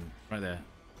 Right there.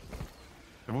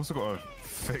 They've also got to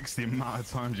fix the amount of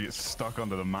times you get stuck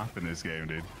under the map in this game,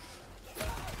 dude.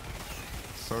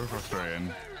 So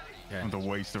frustrating. Okay. And to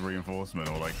waste a reinforcement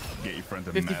or like get your friend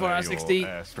to 54 out of 60.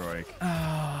 airstrike.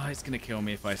 Oh, it's gonna kill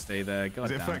me if I stay there. God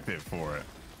Is it damn effective for it?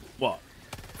 What?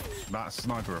 That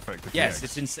sniper effective. Yes,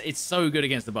 it's so good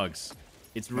against the bugs.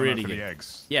 It's really for good. the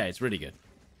eggs. Yeah, it's really good.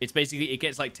 It's basically, it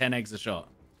gets like 10 eggs a shot.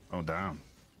 Oh, damn.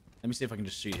 Let me see if I can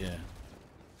just shoot here.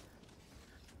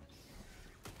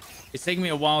 It's taking me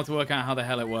a while to work out how the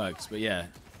hell it works, but yeah.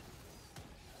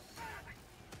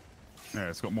 Yeah,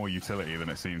 it's got more utility than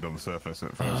it seemed on the surface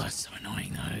at first. Oh, it's so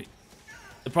annoying though.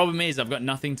 The problem is I've got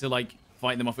nothing to like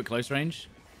fight them off at close range.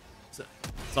 So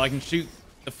I can shoot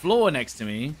the floor next to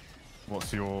me.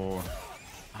 What's your...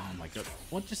 Oh my god,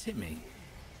 what just hit me?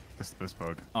 This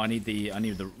bug. Oh, I need the,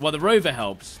 well, the rover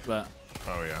helps, but...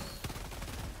 Oh, yeah.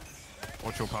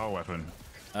 What's your power weapon?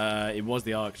 It was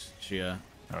the arc shooter.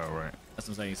 Oh, right. That's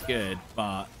what I'm saying, it's good,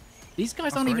 but... These guys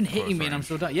That's aren't even very hitting close me and I'm range.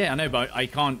 still dying. Yeah, I know, but I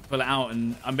can't pull it out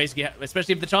and I'm basically...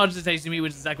 Especially if the charges are chasing me,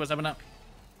 which is exactly what's happening up.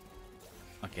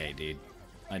 Okay, dude.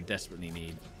 I desperately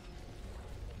need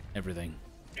everything.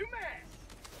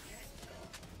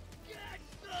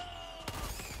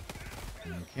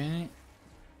 Okay.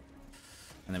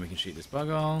 And then we can shoot this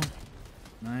buggle.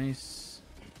 Nice.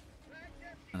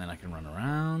 And then I can run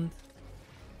around.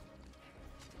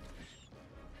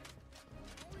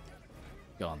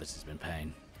 God, this has been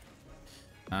pain.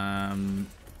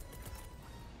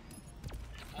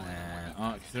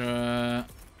 Arc thrower.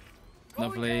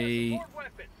 Lovely.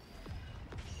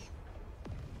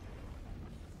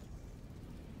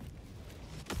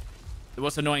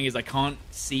 What's annoying is I can't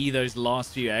see those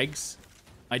last few eggs.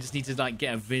 I just need to like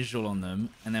get a visual on them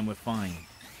and then we're fine.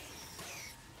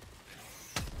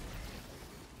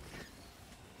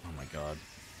 Oh my god.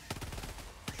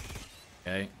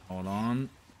 Okay, hold on.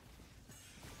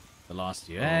 The last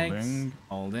few eggs.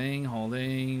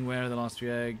 Holding. Where are the last few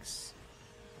eggs?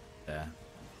 There.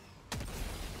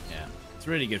 Yeah, it's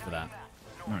really good for that.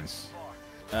 Nice.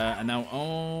 And now,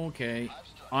 okay.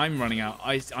 I'm running out.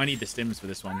 I need the stims for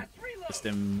this one. The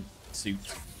stim suit.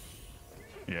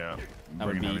 Yeah, That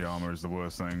would bringing be- heavy armor is the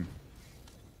worst thing.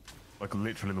 Like,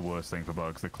 literally the worst thing for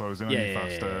bugs. They're closing on Yeah, you yeah,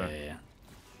 faster. yeah.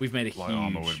 We've made a Light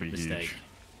armor would huge be mistake. huge.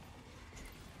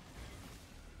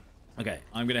 Okay,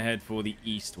 I'm gonna head for the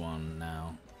east one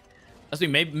now. I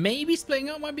think maybe splitting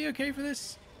up might be okay for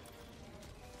this.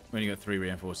 We only got 3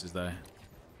 reinforcers though.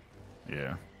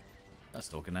 Yeah. That's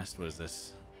Stalker Nest. What is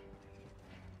this?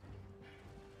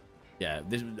 Yeah,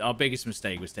 our biggest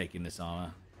mistake was taking this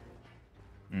armor.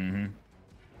 Mm-hmm.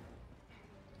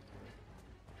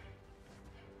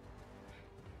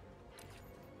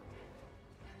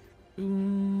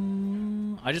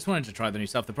 Ooh, I just wanted to try the new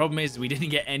stuff. The problem is we didn't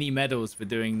get any medals for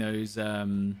doing those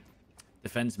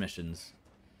defense missions.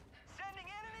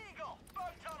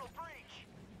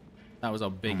 That was our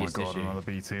Oh my biggest god, issue. another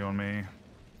BT on me.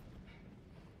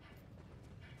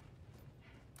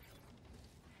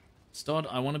 Stod,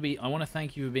 I want to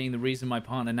thank you for being the reason my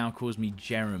partner now calls me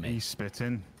Jeremy. He's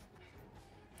spitting.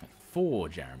 4,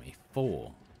 Jeremy.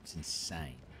 4. It's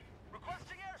insane.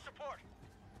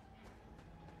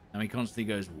 And he constantly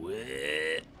goes, "What?"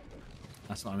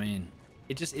 That's what I mean.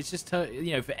 It's just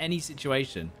you know, for any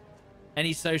situation,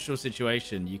 any social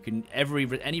situation, you can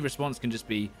any response can just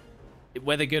be,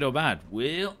 whether good or bad.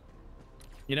 Well,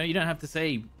 you know, you don't have to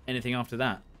say anything after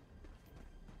that.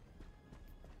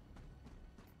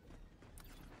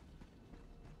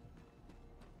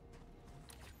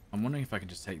 I'm wondering if I can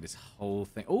just take this whole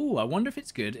thing. Oh, I wonder if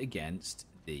it's good against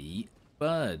the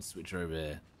birds, which are over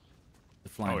here. The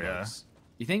flying birds.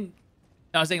 You think?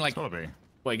 No, I was saying like,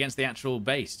 what, against the actual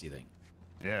base, do you think?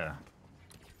 Yeah.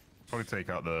 Probably take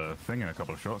out the thing in a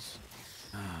couple of shots.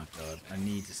 Oh, God. I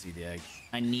need to see the egg.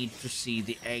 I need to see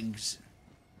the eggs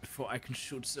before I can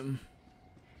shoot them.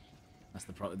 That's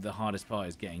the hardest part,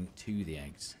 is getting to the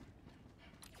eggs.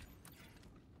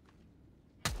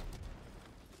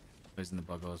 Closing the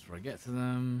bug holes before I get to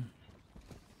them.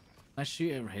 Can I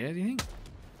shoot over here, do you think?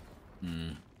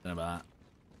 Don't know about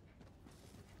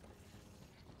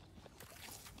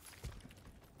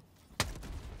that.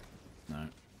 No.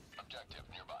 Objective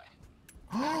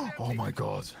nearby. Oh my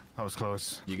god, that was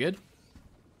close. You good?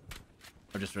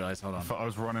 I just realized, hold on. I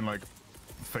was running like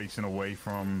facing away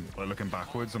from, like looking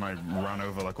backwards, and I ran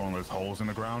over like one of those holes in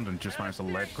the ground and just managed to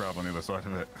leg grab on the other side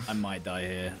of it. I might die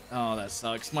here. Oh, that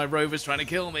sucks. My rover's trying to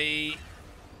kill me.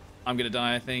 I'm gonna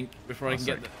die, I think, before I can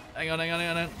get the... Hang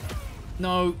on.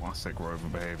 No. Classic rover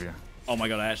behavior. Oh my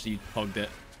god, I actually pogged it.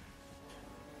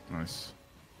 Nice.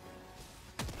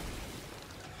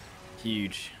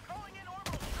 Huge.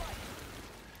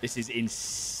 This is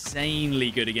insanely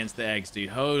good against the eggs, dude.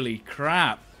 Holy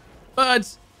crap.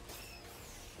 Birds!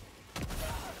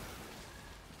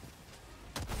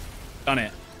 Done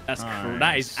it. That's nice.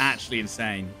 That is actually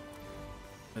insane.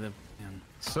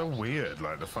 So weird,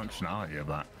 like the functionality of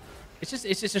that. It's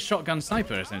just a shotgun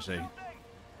sniper, essentially.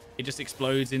 It just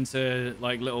explodes into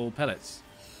like little pellets.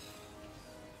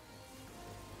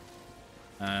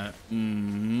 Okay,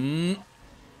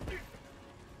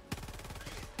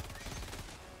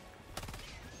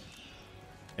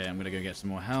 I'm gonna go get some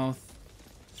more health.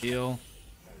 Heal.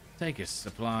 Take a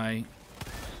supply.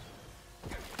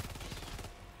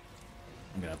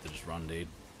 I'm gonna have to just run, dude.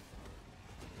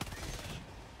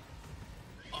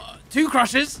 2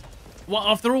 crushes? What,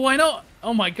 after all, why not?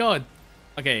 Oh my god.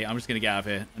 Okay, I'm just gonna get out of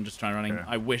here and just try running. Yeah.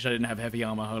 I wish I didn't have heavy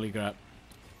armor, holy crap.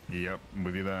 Yep, I'm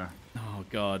with you there. Oh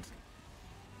god.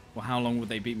 Well, how long would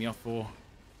they beat me off for?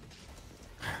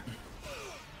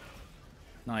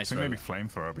 Nice. I think maybe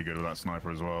flamethrower would be good with that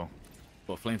sniper as well.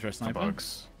 What, flamethrower sniper? The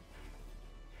bugs.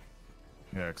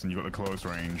 Yeah, because then you've got the close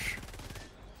range.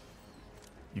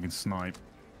 You can snipe.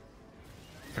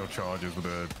 Kill charges with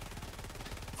a...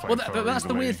 Well, that's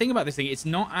the weird thing about this thing. It's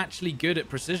not actually good at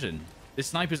precision. This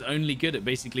sniper's only good at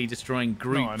basically destroying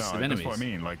groups of enemies. That's what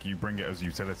I mean. Like, you bring it as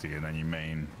utility, and then you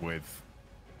main with...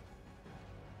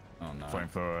 Oh, no.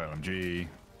 Flamethrower, LMG...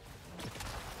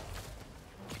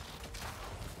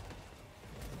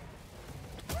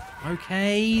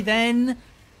 Okay, then.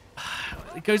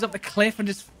 It goes up the cliff and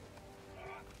just...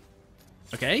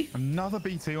 Okay. Another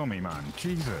BT on me, man.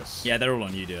 Jesus. Yeah, they're all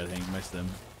on you, dude, I think, most of them.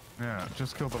 Yeah,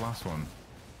 just killed the last one.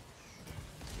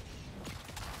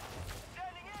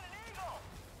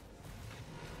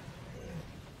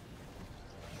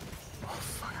 Oh,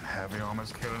 fucking heavy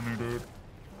armor's killing me, dude.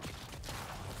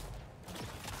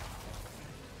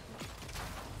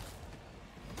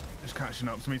 Just catching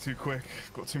up to me too quick.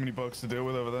 Got too many bugs to deal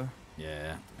with over there.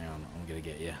 Yeah, hang on, I'm gonna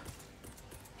get you.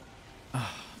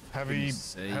 Heavy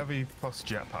plus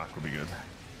jetpack would be good.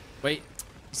 Wait, you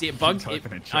see it bugs?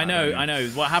 I know.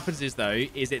 What happens is though,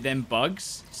 is it then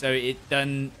bugs, so it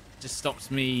then just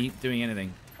stops me doing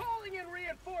anything. Calling in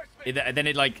reinforcements. Then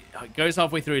it like goes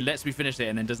halfway through, lets me finish it,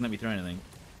 and then doesn't let me throw anything.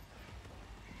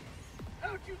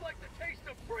 How'd you like the taste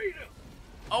of freedom?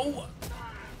 Oh,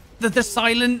 the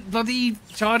silent bloody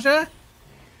charger.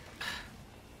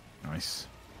 Nice.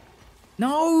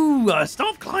 No,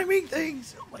 stop climbing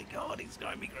things. Oh my god, he's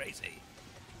driving me crazy.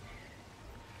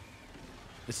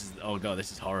 This is, oh god,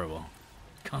 this is horrible.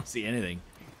 Can't see anything.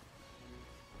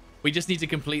 We just need to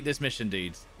complete this mission,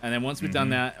 dudes. And then once we've done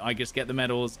that, I just get the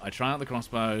medals, I try out the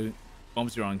crossbow,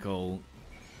 bombs your uncle,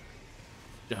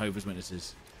 Jehovah's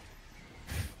Witnesses.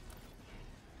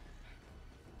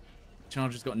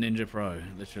 Charger's got Ninja Pro,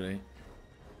 literally.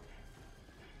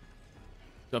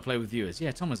 Do I play with viewers?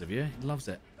 Yeah, Tom has a viewer. He loves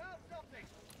it.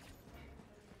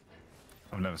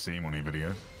 I've never seen one of your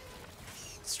videos.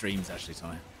 Streams, actually,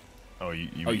 Ty. Oh,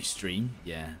 you stream?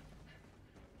 Yeah.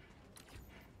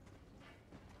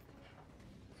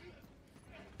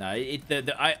 No,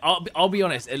 I'll be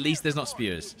honest. At least there's not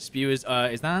spewers. Spewers,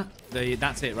 is that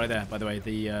that's it right there? By the way,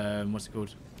 the what's it called?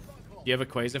 Do you have a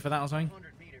quasar for that or something?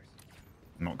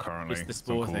 Not currently. It's the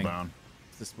spore thing. Down.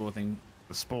 It's the spore thing.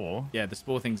 The spore? Yeah, the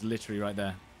spore thing's literally right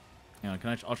there. Hang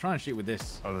on, I'll try and shoot with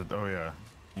this. Oh yeah.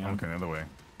 I'm looking the other way.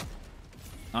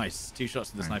 Nice. 2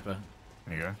 shots to the sniper.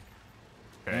 There you go.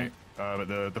 Okay.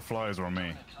 But the flyers are on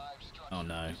me. Oh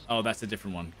no. Oh, that's a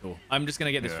different one. Cool. I'm just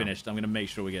gonna get this finished. I'm gonna make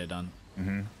sure we get it done.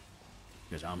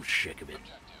 Because I'm sick of it.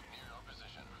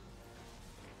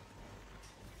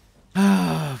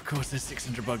 Ah, of course there's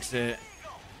 600 bugs here.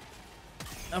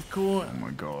 Of course. Oh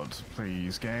my god.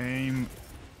 Please, game.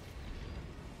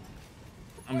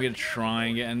 I'm gonna try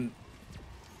and get in.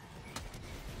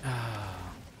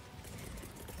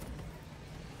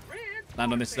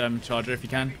 Land on this charger if you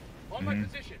can. On my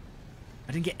position.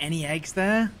 I didn't get any eggs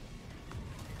there.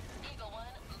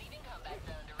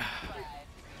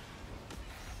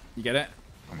 You get it?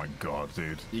 Oh my god,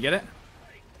 dude. You get it?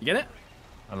 You get it?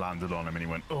 I landed on him and he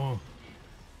went, oh.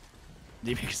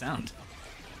 Did you make a sound?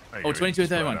 There you Oh, go, 22 he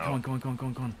spread 31. out. Come on, come on, come on, come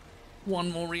on, come on. One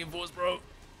more reinforced, bro.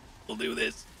 We'll do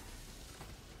this.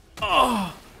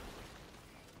 Oh!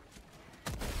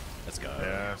 Let's go.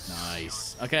 Yes.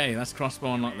 Nice. Okay, that's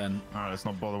crossbow unlocked then. Alright, let's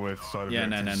not bother with side Yeah,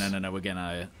 objectives. no. We're getting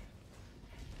out of here.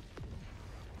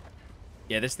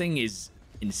 Yeah, this thing is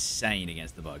insane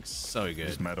against the bugs. So good.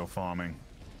 Just metal farming.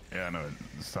 Yeah, no,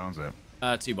 it sounds it.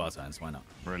 2 bar turns, why not?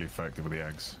 Really effective with the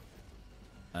eggs.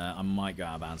 I might go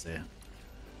out of bounds here.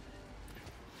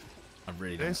 I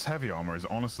really don't. This heavy armor is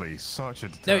honestly such a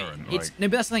No, deterrent. it's no,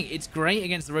 but that's the thing. It's great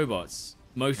against the robots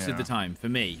most of the time for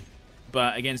me,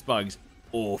 but against bugs,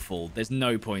 awful. There's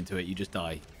no point to it. You just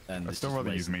die. And I'd still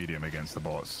rather use medium against the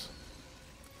bots.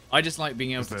 I just like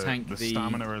being able to tank the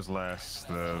stamina is less.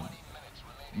 The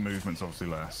movement's obviously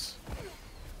less.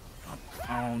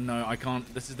 Oh no, I can't.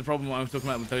 This is the problem I was talking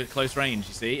about with the close range.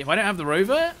 You see, if I don't have the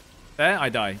rover, there I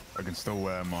die. I can still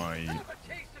wear my.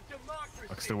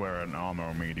 I can still wear an armor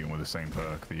or medium with the same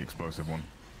perk, the explosive one.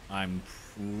 I'm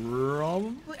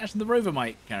probably actually the rover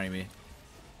might carry me.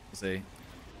 We'll see.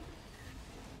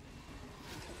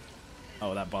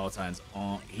 Oh, that Baltan's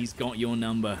on. He's got your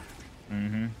number.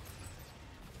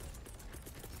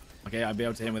 Okay, I'll be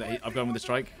able to hit him with it. I've got him with the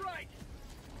strike.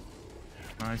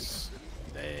 Nice.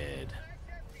 Dead.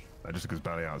 That just took his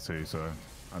belly out too, so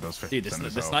that does 50%. Dude,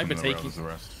 the sniper taking. The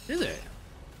rest. Is it?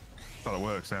 That's how it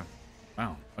works, yeah.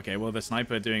 Wow. Okay, well, the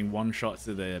sniper doing 1 shot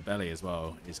to the belly as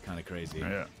well is kind of crazy.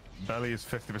 Yeah. Belly is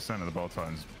 50% of the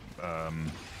Bolton's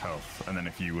health, and then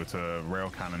if you were to rail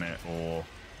cannon it or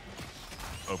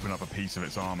open up a piece of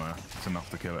its armor, it's enough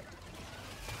to kill it.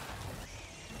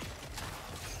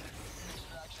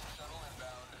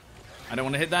 I don't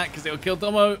want to hit that because it'll kill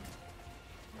Domo.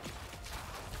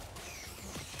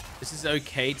 This is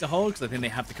okay to hold because I think they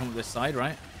have to come up this side,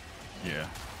 right? Yeah.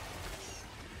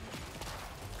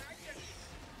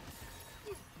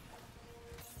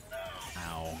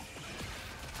 Ow.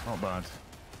 Not bad.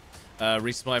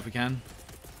 Resupply if we can.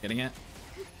 Getting it.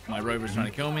 My rover's trying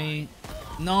to kill me.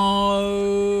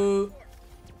 No.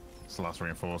 It's the last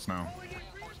reinforce now.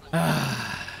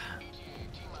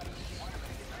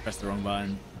 Press the wrong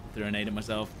button. Threw a nade at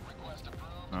myself.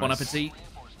 Nice. Bon appetit.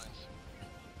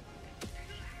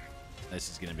 This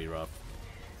is going to be rough.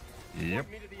 Yep.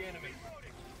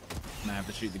 Now I have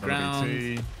to shoot the Bon ground.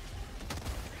 appetit.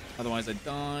 Otherwise I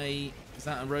die. Is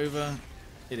that a rover?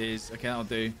 It is. Okay, that'll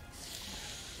do.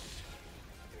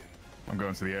 I'm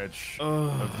going to the edge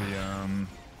of the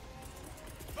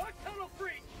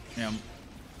Yeah,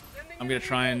 I'm gonna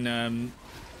try and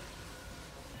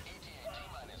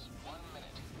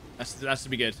that's to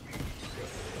be good.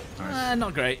 Nice.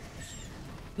 Not great.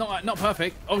 Not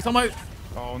perfect. Oh, it's almost.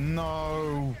 Oh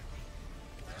no!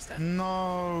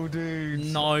 No, dude.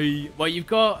 No. Well, you've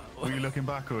got. Were you looking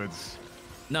backwards?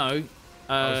 No.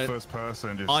 I was first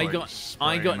person. Just I like, got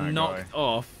spraying that knocked guy.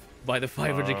 off by the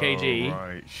 500 kg,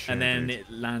 right. Shit, and then dude.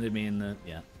 it landed me in the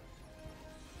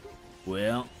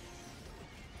Well.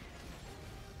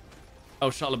 Oh,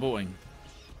 shot aborting.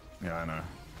 Yeah, I know.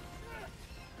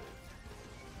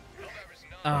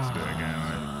 Ah. Let's do it again.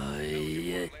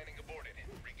 Yeah.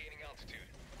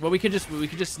 Well, we could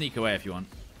just sneak away if you want.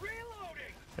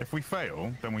 If we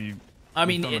fail, then we. I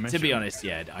mean, we've done the to be mission. honest,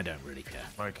 yeah, I don't really care.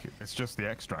 Like, it's just the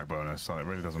extract bonus, so it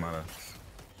really doesn't matter.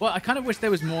 Well, I kind of wish there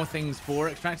was more things for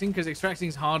extracting, because extracting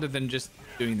is harder than just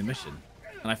doing the mission.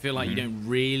 And I feel like you don't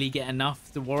really get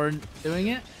enough to warrant doing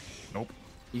it. Nope.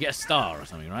 You get a star or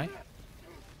something, right?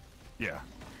 Yeah.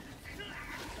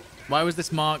 Why was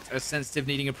this marked as sensitive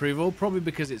needing approval? Probably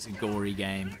because it's a gory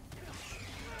game.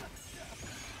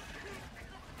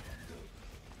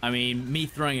 I mean, me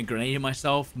throwing a grenade at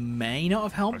myself may not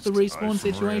have helped the respawn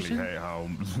situation. I really hate how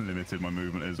limited my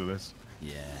movement is with this.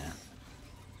 Yeah.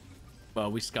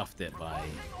 Well, we scuffed it by...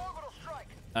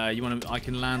 you want to... I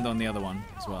can land on the other one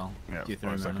as well. Yeah, You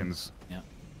throw 5 him on. seconds. Yeah.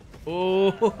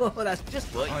 Oh, that's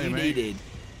just what Hiya, you mate. needed.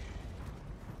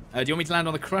 Do you want me to land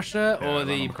on the Crusher Yeah, or land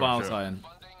the on the Bile Crusher. Titan?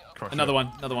 Crusher. Another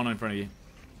one in front of you.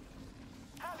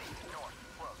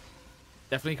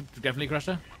 Definitely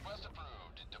Crusher.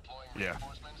 Yeah.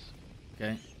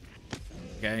 Okay.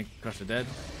 Okay, Crusher dead.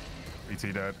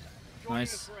 PT dead.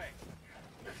 Nice.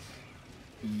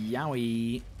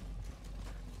 Yowie.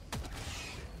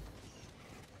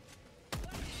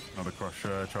 Another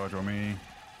Crusher. Charge on me.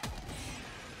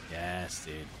 Yes,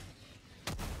 dude.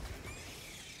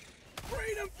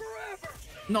 Freedom forever!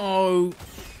 No.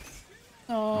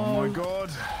 Oh my god.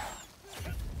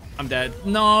 I'm dead.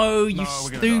 No, you No, we're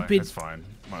gonna die. stupid. It's fine.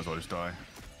 Might as well just die.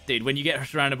 Dude, when you get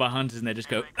surrounded by hunters and they just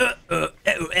go...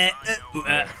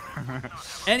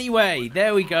 Anyway,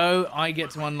 there we go. I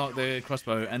get to unlock the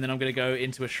crossbow, and then I'm going to go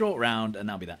into a short round, and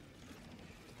that'll be that.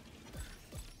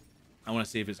 I want to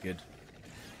see if it's good.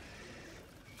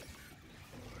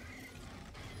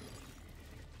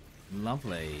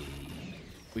 Lovely.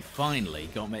 We finally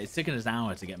got... It's taken us an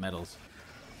hour to get medals.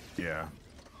 Yeah.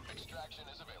 Extraction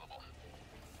is available.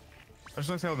 I just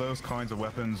like how those kinds of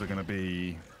weapons are going to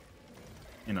be,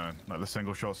 you know, like the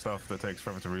single shot stuff that takes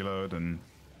forever to reload and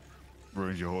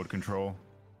ruins your horde control.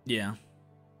 Yeah.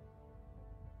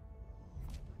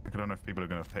 I don't know if people are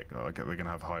going to pick, like, they're going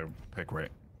to have high pick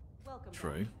rate.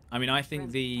 True. I mean, I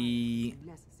think the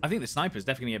sniper's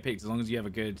definitely get picked as long as you have a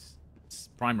good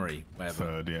primary, whatever.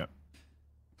 Third, yeah.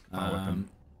 Weapon.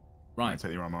 Right.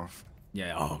 Take your armor off.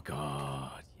 Yeah. Oh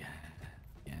god. Yeah.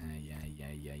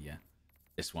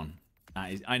 This one.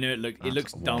 That is, I know it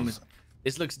looks dumb.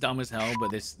 This looks dumb as hell, but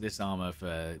this armor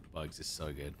for bugs is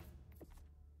so good.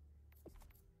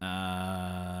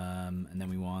 And then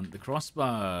we want the crossbow.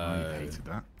 I hated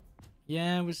that.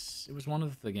 Yeah, it was one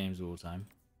of the games of all time.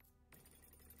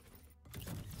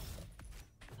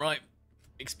 Right,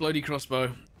 explodey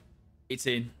crossbow. It's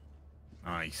in.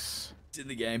 Nice. It's in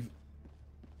the game.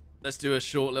 Let's do a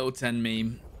short little 10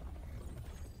 meme.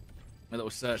 A little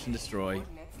search and destroy.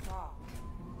 Coordinates locked.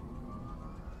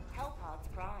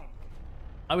 Hellpods prime.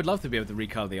 I would love to be able to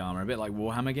recolor the armor, a bit like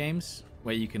Warhammer games,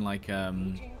 where you can like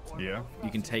Yeah. you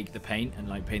can take the paint and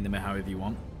like paint them however you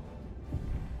want.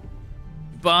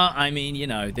 But I mean, you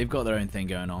know, they've got their own thing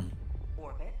going on.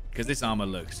 Orbit. Because this armor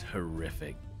looks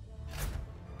horrific.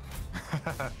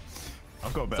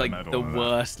 I've got a better It's like medal the than that.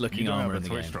 worst looking You don't armor have in the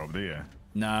the Twitch game. drop, do you?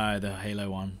 No, the Halo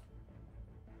one.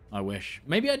 I wish.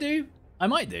 Maybe I do. I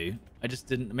might do. I just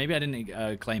didn't. Maybe I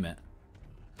didn't claim it.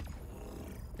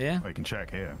 Yeah. Oh, you can check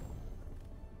here.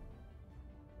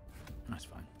 That's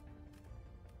fine.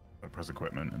 I press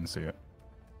equipment and see it.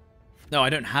 No, I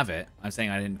don't have it. I'm saying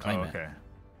I didn't claim Oh, it. okay.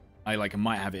 I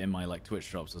might have it in my like Twitch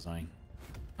drops or something.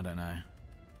 I don't know.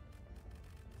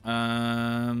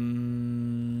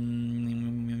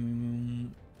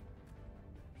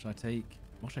 Should I take?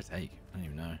 What should I take? I don't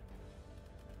even know.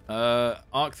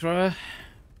 Arc thrower,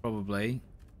 probably.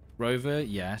 Rover,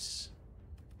 yes.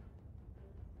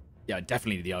 Yeah,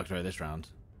 definitely the arc thrower this round.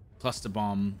 Cluster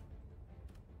bomb.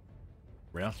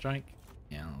 Rail strike.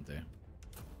 Yeah, I'll do.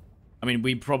 I mean,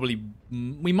 we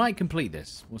might complete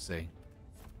this. We'll see.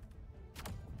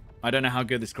 I don't know how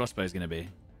good this crossbow is going to be.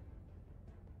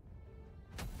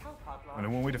 And I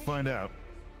want me to find out.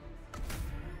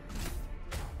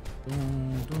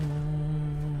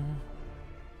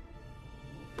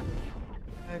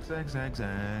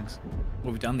 Eggs.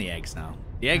 Well, we've done the eggs now.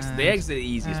 The eggs are the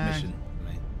easiest mission for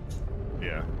me.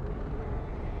 Yeah.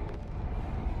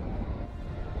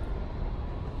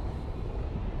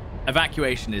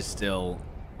 Evacuation is still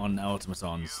on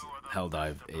Ultimaton's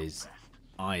Helldive is,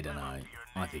 I don't know.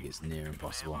 I think it's near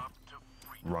impossible.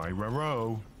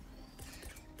 Row.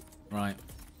 Right.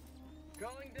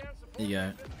 There you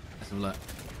go. Let's have a look.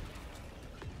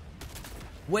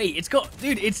 Wait, it's got,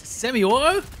 dude, it's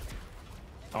semi-auto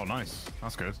Oh, nice.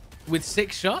 That's good. with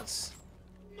 6 shots.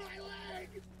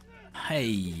 Hey,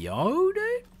 yo,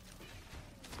 dude.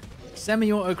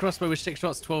 Semi-auto crossbow with 6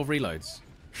 shots, 12 reloads.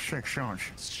 6 shots.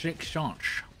 6 shots.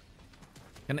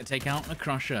 Can it take out a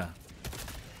crusher?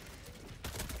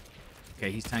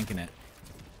 Okay, he's tanking it.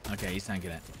 Okay, he's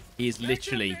tanking it. He is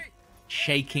literally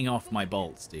shaking off my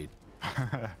bolts, dude.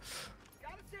 I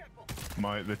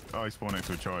spawned next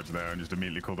to a charge there and just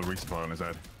immediately called the resupply on his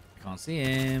head. Can't see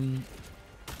him.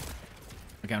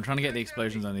 Okay, I'm trying to get the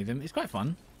explosions underneath him. It's quite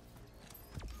fun.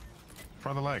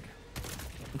 Try the leg.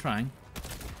 I'm trying.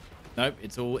 Nope,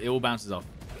 it all bounces off.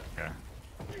 Okay.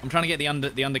 I'm trying to get the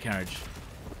undercarriage.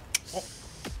 Oh.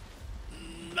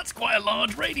 That's quite a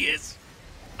large radius.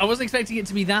 I wasn't expecting it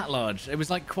to be that large. It was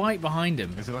like quite behind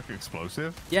him. Is it like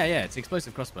explosive? Yeah, it's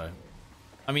explosive crossbow.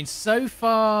 I mean, so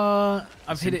far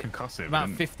I've hit it concussive, about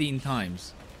didn't... 15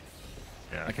 times.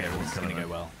 Yeah. Okay, well, we'll this is kill gonna him go then.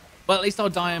 well. Well, at least I'll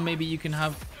die and maybe you can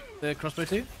have the crossbow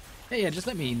too? Yeah, just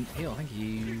let me heal. Thank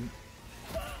you.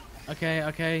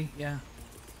 Okay, yeah.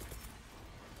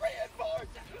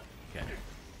 Okay.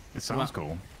 It sounds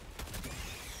cool.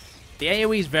 The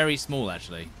AoE is very small,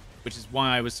 actually, which is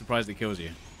why I was surprised it kills you.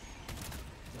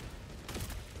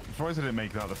 I'm surprised I didn't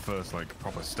make that the first like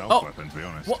proper stealth weapon, to be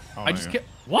honest. What? Oh, I no, just yeah.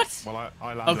 what? Well,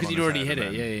 I landed Oh, because on you'd his already head hit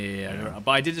and it. then- Yeah.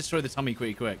 But I did destroy the tummy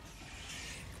pretty quick.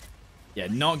 Yeah,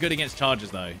 not good against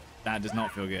chargers, though. That does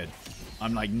not feel good.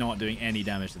 I'm, like, not doing any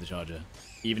damage to the charger,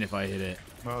 even if I hit it.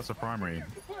 Well, that's a primary.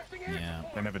 Yeah.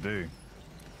 They never do.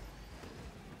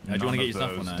 Do you want to get your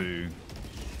stuff None on of there? those do.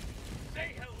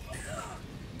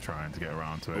 I'm trying to get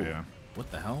around to it, yeah. What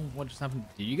the hell? What just happened?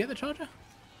 Did you get the charger?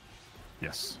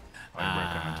 Yes.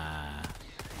 I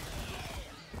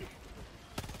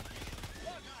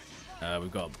recommend.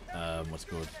 We've got, what's it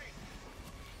called?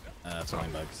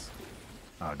 Flying bugs.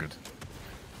 Ah, good.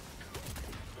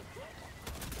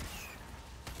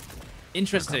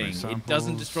 Interesting. It samples.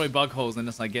 doesn't destroy bug holes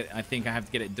unless I think I have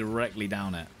to get it directly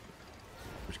down it,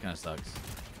 which kind of sucks.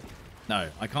 No,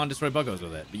 I can't destroy bug holes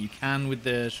with it, but you can with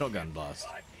the shotgun blast.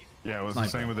 Yeah, it was the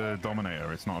same with the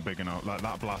Dominator. It's not a big enough. Like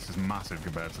that blast is massive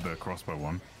compared to the crossbow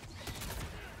one.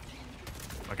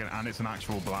 Like, and it's an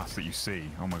actual blast that you see.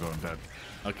 Oh my god, I'm dead.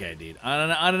 Okay, dude.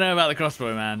 I don't know about the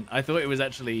crossbow, man. I thought it was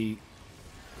actually.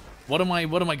 What am I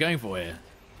going for here?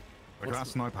 Like that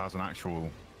sniper has an actual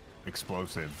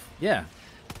explosive. Yeah.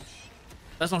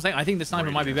 That's what I'm saying. I think the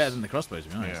sniper might be better than the crossbow, to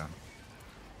be honest. Yeah.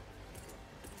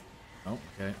 Oh,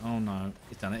 okay. Oh no,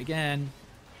 he's done it again.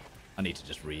 I need to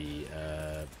just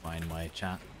find my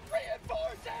chat.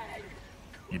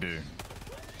 You do.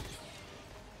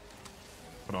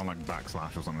 Put on like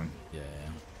backslash or something. Yeah.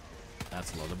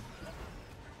 That's a lot of.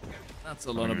 That's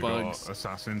a lot of We've got bugs.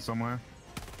 assassin somewhere.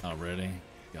 Oh really?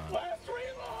 God.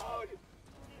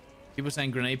 People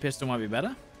saying grenade pistol might be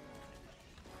better.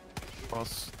 Well,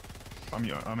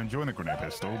 I'm enjoying the grenade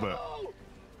pistol, but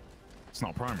it's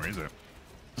not primary, is it?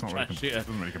 It's not really,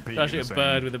 doesn't really compete. Try to shoot a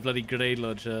bird with a bloody grenade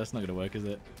launcher. That's not going to work, is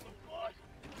it?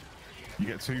 You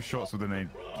get 2 shots with a grenade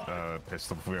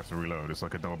pistol before you have to reload. It's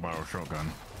like a double barrel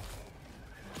shotgun.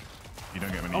 You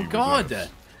don't get many. Oh god!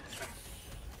 reserves.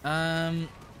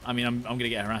 I mean, I'm going to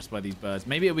get harassed by these birds.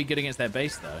 Maybe it'll be good against their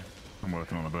base, though. I'm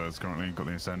working on the birds currently. Got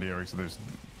the incendiary, so there's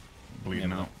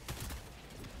bleeding out.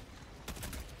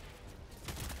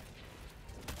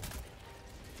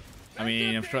 I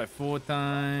mean, I've tried 4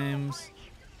 times,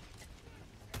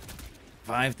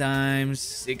 5 times,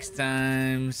 6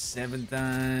 times, 7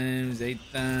 times, 8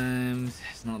 times.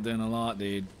 It's not doing a lot,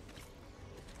 dude.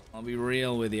 I'll be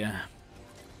real with you.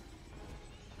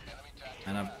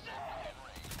 And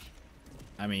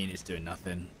I mean, it's doing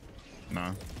nothing.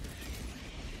 No.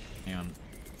 Hang on.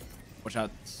 Watch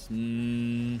out.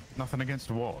 Nothing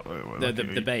against what?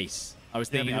 The base. I was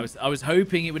thinking, I was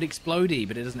hoping it would explodey,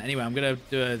 but it doesn't. Anyway, I'm gonna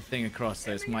do a thing across,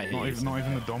 so it might hit you. Not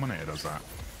even the Dominator does that.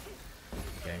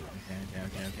 Okay.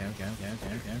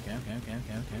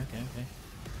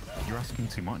 You're asking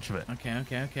too much of it. Okay.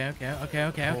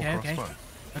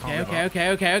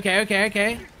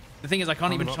 The thing is, I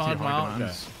can't even charge my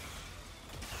archer.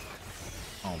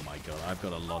 Oh my god, I've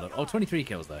got a lot of. Oh, 23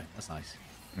 kills though. That's nice.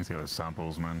 Let's get those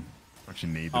samples, man.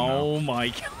 Actually need them Oh now. my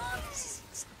god.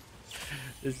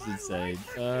 This is insane.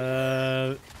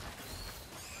 I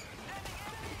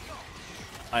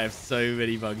have so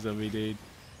many bugs on me, dude.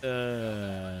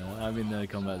 I'm in the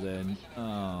combat zone.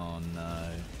 Oh no.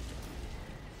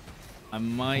 I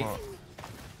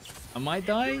might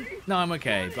die? No, I'm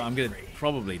okay, but I'm gonna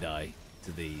probably die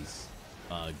to these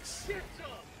bugs.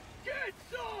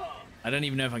 I don't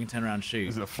even know if I can turn around and shoot.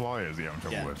 Is it the flyers you having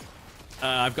trouble with?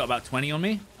 I've got about 20 on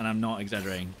me, and I'm not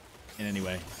exaggerating in any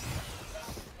way.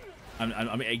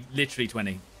 I mean, literally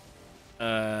 20.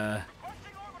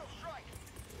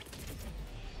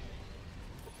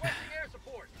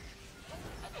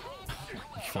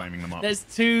 Flaming them up. There's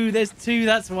two,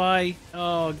 that's why.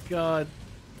 Oh, God.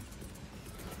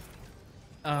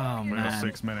 Oh, We got man.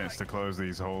 6 minutes to close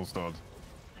these holes, Dodd.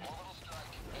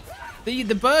 The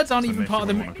birds aren't It's a even part of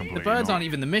the mission we wanna complete, the birds not- aren't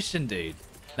even the mission, dude.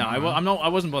 No, I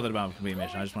wasn't bothered about completing the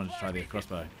mission. I just wanted to try the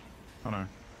crossbow. Oh no.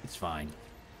 It's fine.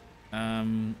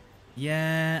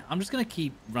 Yeah, I'm just gonna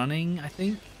keep running, I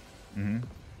think. And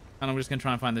I'm just gonna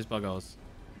try and find those bug holes.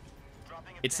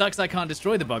 It sucks I can't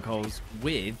destroy the bug holes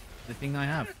with the thing I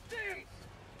have.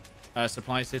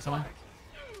 Supplies here, someone.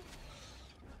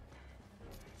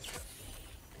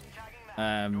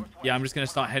 Yeah, I'm just gonna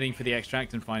start heading for the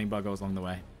extract and finding bug holes along the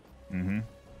way.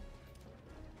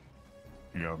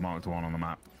 Yeah, I've marked one on the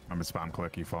map. I'm a spam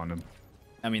click, you find them.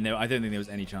 I mean, I don't think there was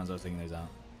any chance I was taking those out.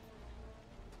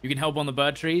 You can hellbomb the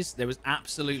bird trees. There was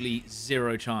absolutely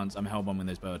zero chance I'm hellbombing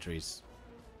those bird trees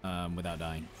without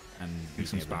dying. And Do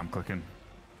some spam clicking.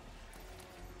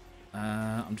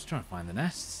 I'm just trying to find the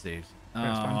nests, dude. Oh,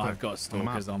 Yeah, spam click I've got on the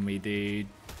stalkers map. on me, dude.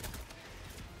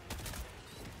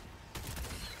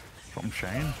 From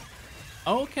Shane.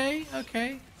 Okay,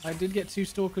 okay. I did get 2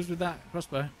 stalkers with that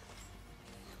crossbow.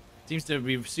 Seems to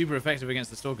be super effective against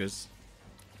the stalkers.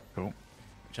 Cool.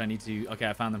 Which I need to... Okay,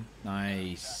 I found them.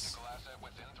 Nice. Tactical asset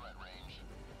within threat range.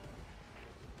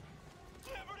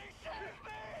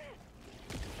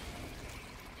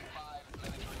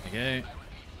 Okay.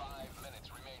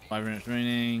 5 minutes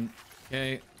remaining.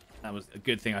 Okay. That was a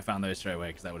good thing I found those straight away,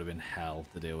 because that would have been hell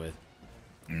to deal with.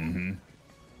 Mm-hmm.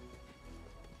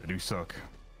 They do suck.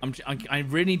 I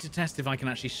really need to test if I can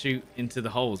actually shoot into the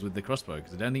holes with the crossbow,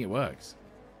 because I don't think it works.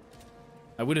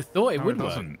 I would have thought it would work.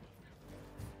 Doesn't.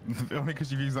 Only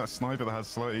because you've used that sniper that has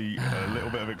slightly a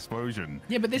little bit of explosion.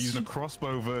 Yeah, but this using a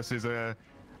crossbow versus a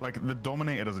like the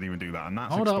Dominator doesn't even do that, and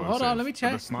that's hold explosive. on, let me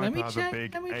check. But the sniper Let me has check. a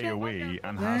big Let me check. AOE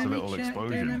and has a little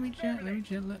explosion. Let me check.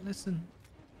 Listen.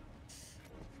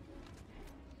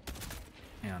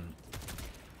 Hang on.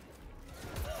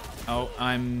 Oh,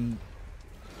 I'm.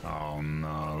 Oh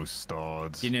no,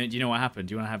 Stods. Do you know what happened?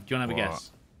 Do you want to have a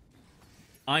guess?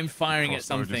 I'm firing at Crossbowed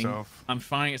something. yourself? I'm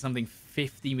firing at something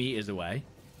 50 meters away.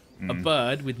 A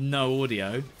bird with no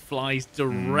audio flies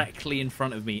directly in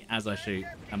front of me as I shoot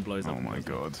and blows up. Oh my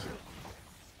god.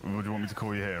 Would you want me to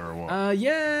call you here or what?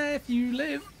 Yeah, if you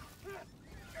live.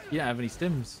 You don't have any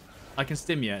stims. I can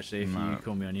stim you actually if you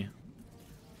call me on you.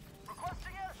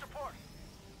 Requesting air support.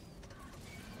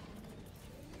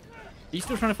 Are you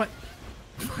still trying to fight?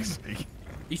 Are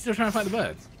you still trying to fight the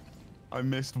birds? I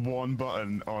missed one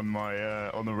button on my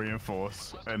on the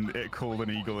reinforce, and it called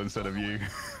an eagle instead of you.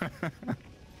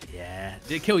 Yeah.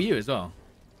 Did it kill you as well?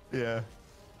 Yeah.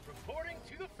 Reporting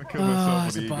to the I front. killed myself Oh, with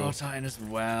it's the a eagle. bar titan as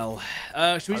well.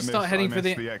 Should we just start I heading for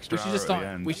missed the? extra We should arrow just at the start.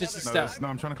 end. We should just no, start. no,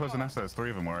 I'm trying to close the nest. There's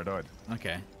 3 of them where I died.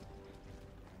 Okay.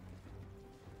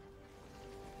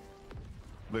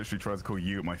 Literally tried to call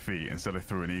you at my feet instead of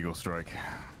threw an eagle strike.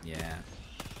 Yeah.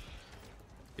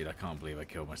 Dude, I can't believe I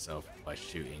killed myself by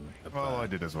shooting a bird. Well, I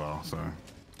did as well, so. I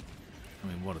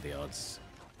mean, what are the odds?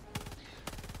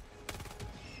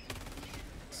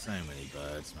 So many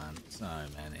birds, man. So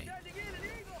many.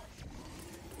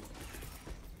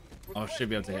 Oh, should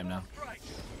be able to hit him now.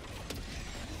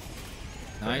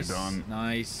 Nice. done.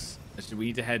 Nice. Actually, we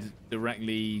need to head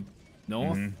directly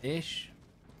north-ish.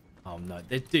 Oh, no.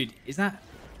 Dude, is that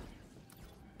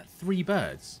 3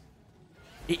 birds?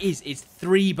 It is. It's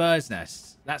 3 birds'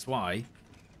 nests. That's why.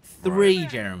 3,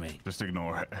 Jeremy. Just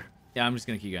ignore it. Yeah, I'm just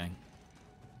going to keep going.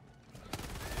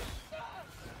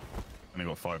 Only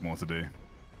got 5 more to do.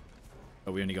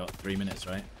 But we only got 3 minutes,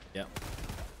 right? Yep.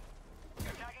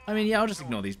 I mean, yeah, I'll just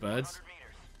ignore these birds.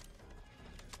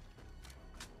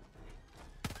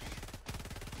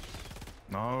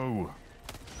 No.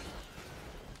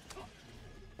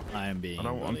 I am being I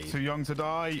don't. I'm bullied. too young to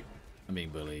die. I'm being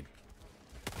bullied.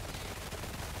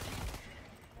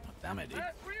 Oh, damn it, dude.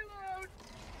 Reload.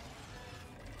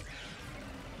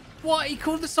 What? He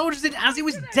called the soldiers in as he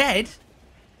was dead?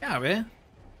 Get out of here.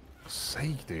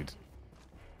 Sake, dude.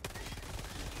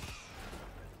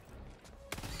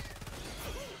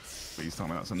 Please tell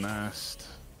me that's a nest.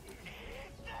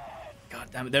 God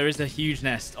damn it. There is a huge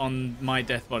nest on my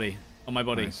death body. On my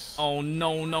body. Nice. Oh,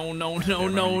 no, no, no, Yeah, no,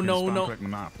 man, no, you can no, spam no. click the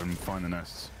map and find the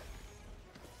nests.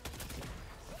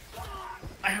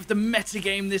 I have to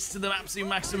metagame this to the absolute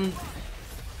maximum.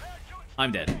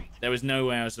 I'm dead. There was no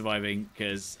way I was surviving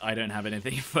because I don't have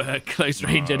anything for close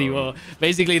range anymore.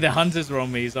 Basically, the hunters were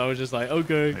on me, so I was just like,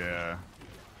 okay. Yeah.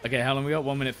 Okay, how long we got?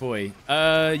 1 minute 40.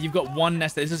 You've got 1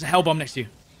 nest. There's just a hell bomb next to you.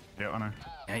 Yeah, I know.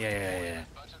 Yeah.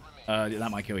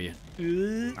 That might kill you.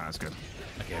 Nah, that's good.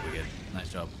 Okay, we're good.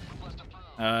 Nice job.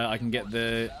 I can get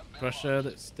the crusher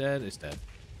that's dead. It's dead.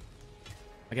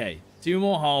 Okay, 2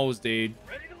 more holes, dude.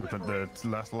 The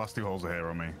last 2 holes are here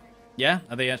on me. Yeah?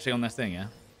 Are they actually on this thing, yeah?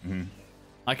 Mm-hmm.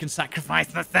 I can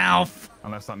sacrifice myself.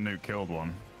 Unless that nuke killed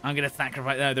one. I'm going to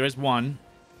sacrifice... No, there is 1.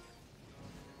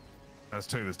 There's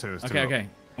 2, there's 2, there's 2. Okay, okay.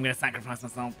 I'm going to sacrifice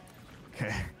myself.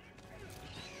 Okay.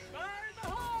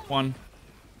 1.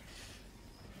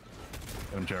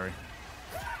 Get him, Jerry.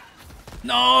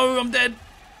 No, I'm dead.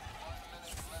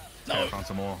 No. Yeah, found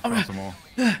some more. Found some more.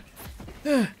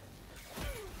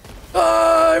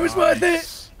 Oh, it was worth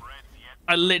it.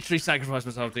 I literally sacrificed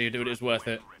myself, dude. It was worth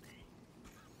it.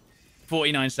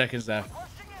 49 seconds there.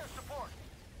 Requesting air support.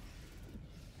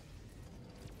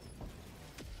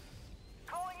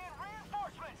 Calling in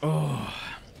reinforcements. Oh.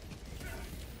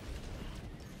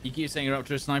 You keep saying you're up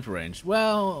to a sniper range.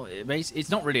 Well, it's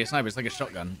not really a sniper. It's like a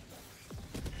shotgun.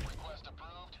 Request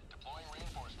approved. Deploying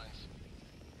reinforcements.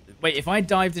 Wait, if I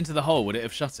dived into the hole, would it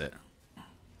have shut it?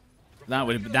 That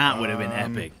would have been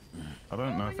epic. I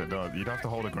don't know if it does. You'd have to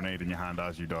hold a grenade in your hand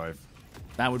as you dive.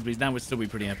 That would still be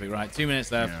pretty epic, right? 2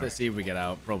 minutes left. Yeah. Let's see if we get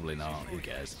out. Probably not. Who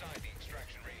cares?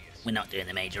 We're not doing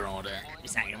the major order. We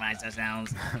sacrificed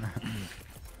ourselves.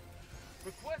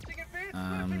 Requesting advanced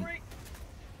weaponry.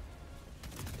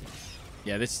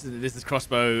 Yeah, this is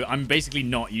crossbow. I'm basically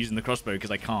not using the crossbow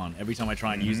because I can't. Every time I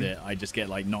try and use it, I just get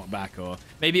like knocked back. Or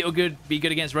maybe it'll be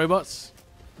good against robots.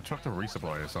 I chucked a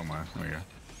resupplier somewhere. There we go.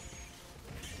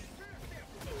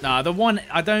 Nah,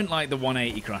 I don't like the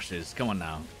 180 crushes. Come on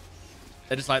now.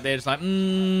 They're just like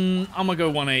I'm gonna go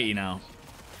 180 now.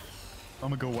 I'm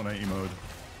gonna go 180 mode.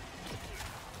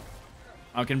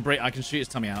 I can shoot his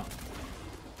tummy out.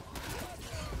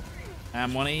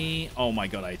 And 180. Oh my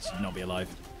god, I should not be alive.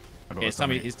 Okay, his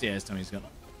tummy's gone.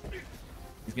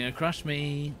 He's gonna crush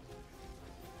me.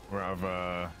 We're out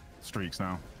of streaks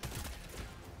now.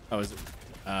 Oh, is it?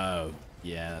 Oh,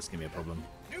 yeah, that's gonna be a problem.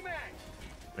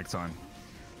 Big time.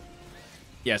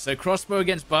 Yeah, so crossbow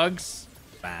against bugs,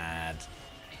 bad.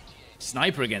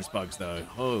 Sniper against bugs, though.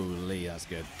 Holy, that's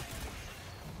good.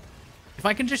 If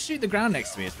I can just shoot the ground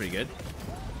next to me, it's pretty good.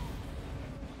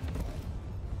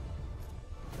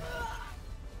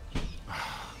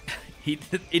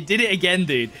 It did it again,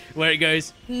 dude. Where it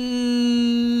goes,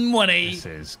 180. This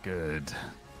is good.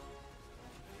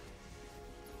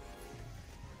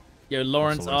 Yo,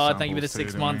 Lawrence, thank you for the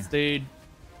 6 months, dude.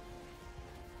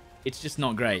 It's just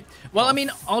not great. Well, I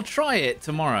mean, I'll try it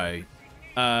tomorrow.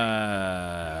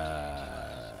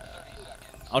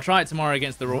 I'll try it tomorrow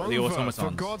against the automatons. For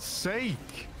God's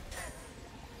sake.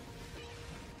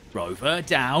 Rover,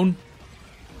 down.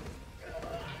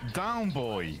 Down,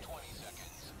 boy.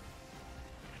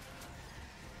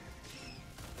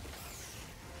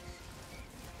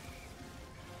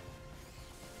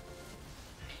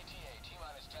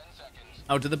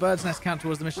 Oh, did the bird's nest count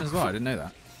towards the mission as well? I didn't know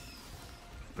that.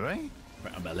 Do they?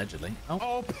 Allegedly.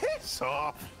 Oh, piss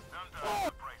off!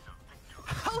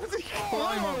 How did he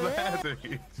climb up there,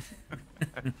 dude?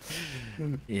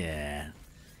 Yeah.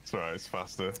 It's alright, it's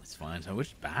faster. It's fine. So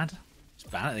it's bad. It's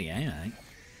bad at the game, I think.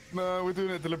 No, we're doing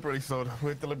it deliberately, Sod.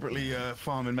 We're deliberately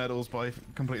farming medals by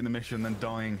completing the mission, then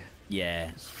dying.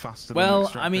 Yeah. It's faster well,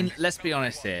 than I mean, let's be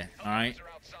honest here, alright?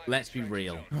 Let's be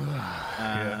real.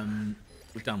 Yeah.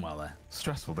 We've done well there.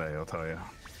 Stressful day, I'll tell you.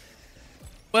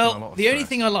 Well, the only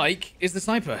thing I like is the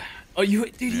sniper. Oh,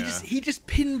 dude, he just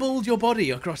pinballed your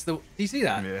body across the. Do you see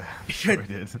that? Yeah, I'm sure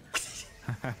he did.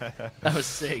 That was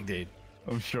sick, dude.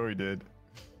 I'm sure he did.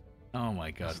 Oh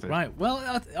my god. Right.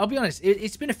 Well, I'll be honest.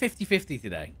 It's been a 50-50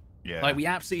 today. Yeah. Like we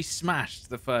absolutely smashed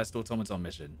the first automaton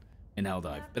mission in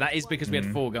Helldive, but that is because we had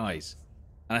 4 guys.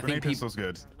 And I Grenade think pistol's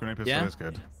good. Grenade pistol is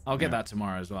good. I'll get that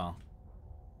tomorrow as well.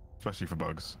 Especially for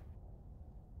bugs.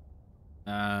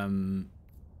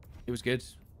 It was good.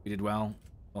 We did well.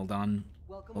 Well done.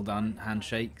 Well done.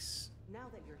 Handshakes.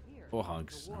 Or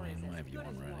hugs. I mean, whatever you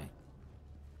want, really.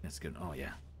 That's good. Oh,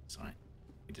 yeah. Sorry.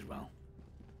 We did well.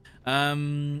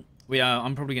 I'm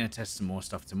probably going to test some more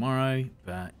stuff tomorrow,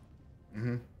 but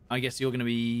I guess you're going to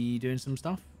be doing some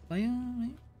stuff later?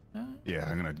 Yeah,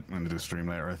 I'm gonna do a stream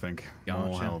later, I think. Gotcha.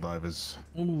 All Helldivers.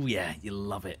 Oh, yeah. You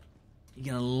love it.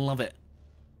 You're going to love it.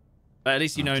 But at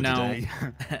least you know now.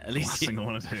 At least Last thing I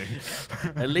want to do.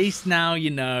 At least now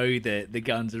you know that the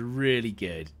guns are really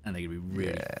good and they're gonna be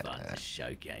really fun to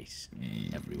showcase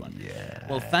everyone. Yeah.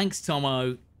 Well, thanks,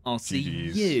 Tomo. I'll see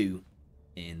GGs. you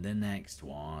in the next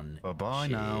one. Bye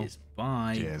now. Cheers.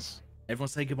 Bye. Cheers. Everyone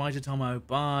say goodbye to Tomo.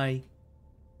 Bye.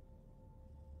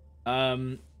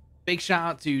 Big shout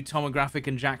out to Tomographic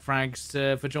and Jack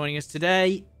Frags for joining us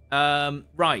today.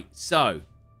 Right, so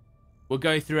we'll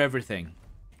go through everything.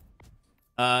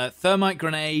 Thermite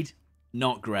grenade,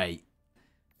 not great.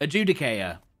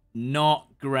 Adjudicator, not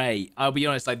great. I'll be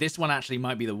honest, like this one actually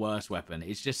might be the worst weapon.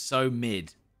 It's just so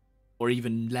mid, or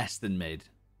even less than mid.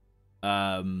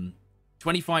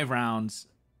 25 rounds,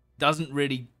 doesn't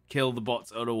really kill the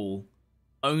bots at all.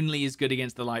 Only is good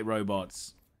against the light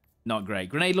robots. Not great.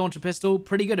 Grenade launcher pistol,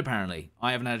 pretty good apparently.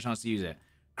 I haven't had a chance to use it.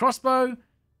 Crossbow,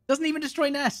 doesn't even destroy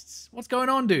nests. What's going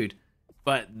on, dude?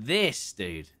 But this,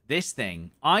 dude, this thing,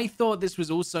 I thought this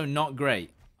was also not great.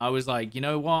 I was like, you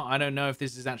know what? I don't know if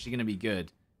this is actually going to be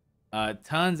good.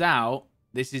 Turns out,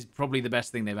 this is probably the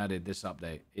best thing they've added this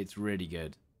update. It's really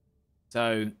good.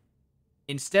 So,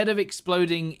 instead of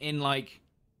exploding in, like,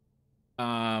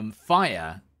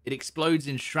 fire, it explodes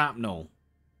in shrapnel,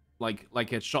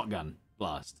 like a shotgun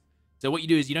blast. So what you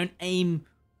do is you don't aim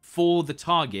for the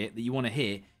target that you want to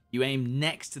hit. You aim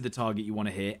next to the target you want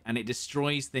to hit, and it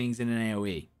destroys things in an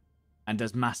AoE and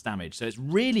does mass damage. So it's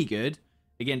really good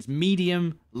against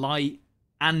medium, light,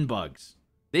 and bugs.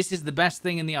 This is the best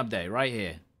thing in the update right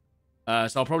here.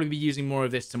 So I'll probably be using more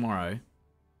of this tomorrow.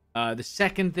 The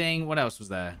second thing, what else was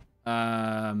there?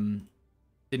 Didn't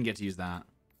get to use that.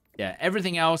 Yeah,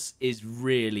 everything else is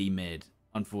really mid,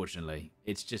 unfortunately.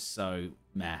 It's just so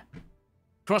meh.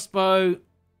 Crossbow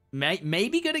may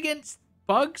be good against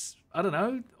bugs. I don't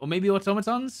know. Or maybe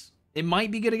automatons. It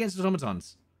might be good against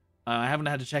automatons. I haven't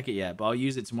had to check it yet, but I'll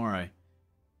use it tomorrow.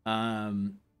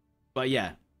 But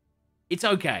yeah, it's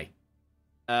okay.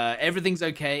 Everything's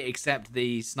okay except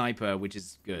the sniper, which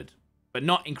is good. But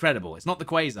not incredible. It's not the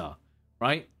Quasar,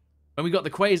 right? When we got the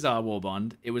Quasar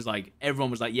Warbond, it was like,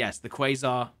 everyone was like, yes, the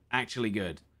Quasar, actually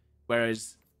good.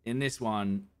 Whereas in this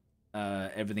one,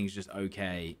 everything's just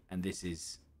okay, and this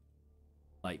is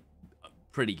like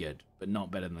pretty good, but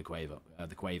not better than the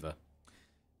Quaver.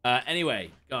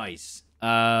 Anyway, guys,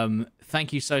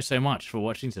 thank you so much for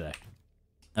watching today.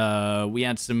 We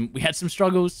had some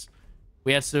struggles,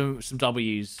 we had some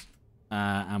W's,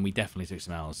 and we definitely took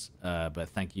some L's. But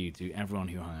thank you to everyone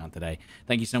who hung out today.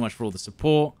 Thank you so much for all the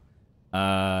support.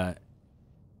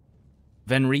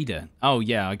 Venrida. Oh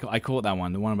yeah, I caught that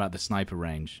one, the one about the sniper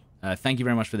range. Thank you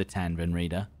very much for the 10,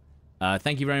 Venrida.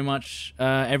 Thank you very much,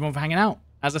 everyone, for hanging out.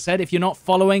 As I said, if you're not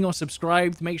following or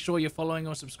subscribed, make sure you're following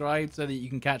or subscribed so that you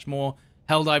can catch more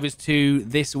Helldivers 2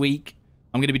 this week.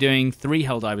 I'm going to be doing 3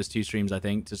 Helldivers 2 streams, I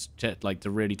think, to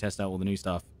really test out all the new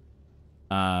stuff.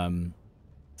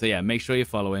 So yeah, make sure you're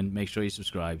following, make sure you're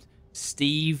subscribed.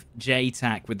 Steve J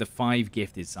Tack with the 5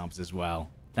 gifted subs as well.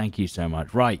 Thank you so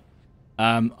much. Right.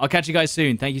 I'll catch you guys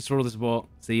soon. Thank you for all the support.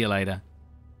 See you later.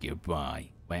 Goodbye.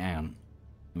 Wait, hang on.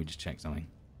 Let me just check something.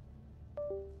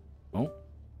 Oh.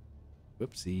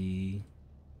 Whoopsie.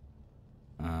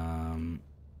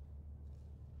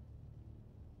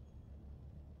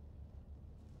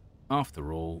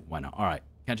 After all, why not? All right.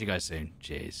 Catch you guys soon.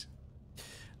 Cheers.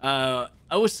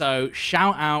 Also,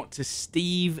 shout out to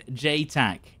Steve J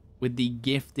Tack with the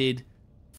gifted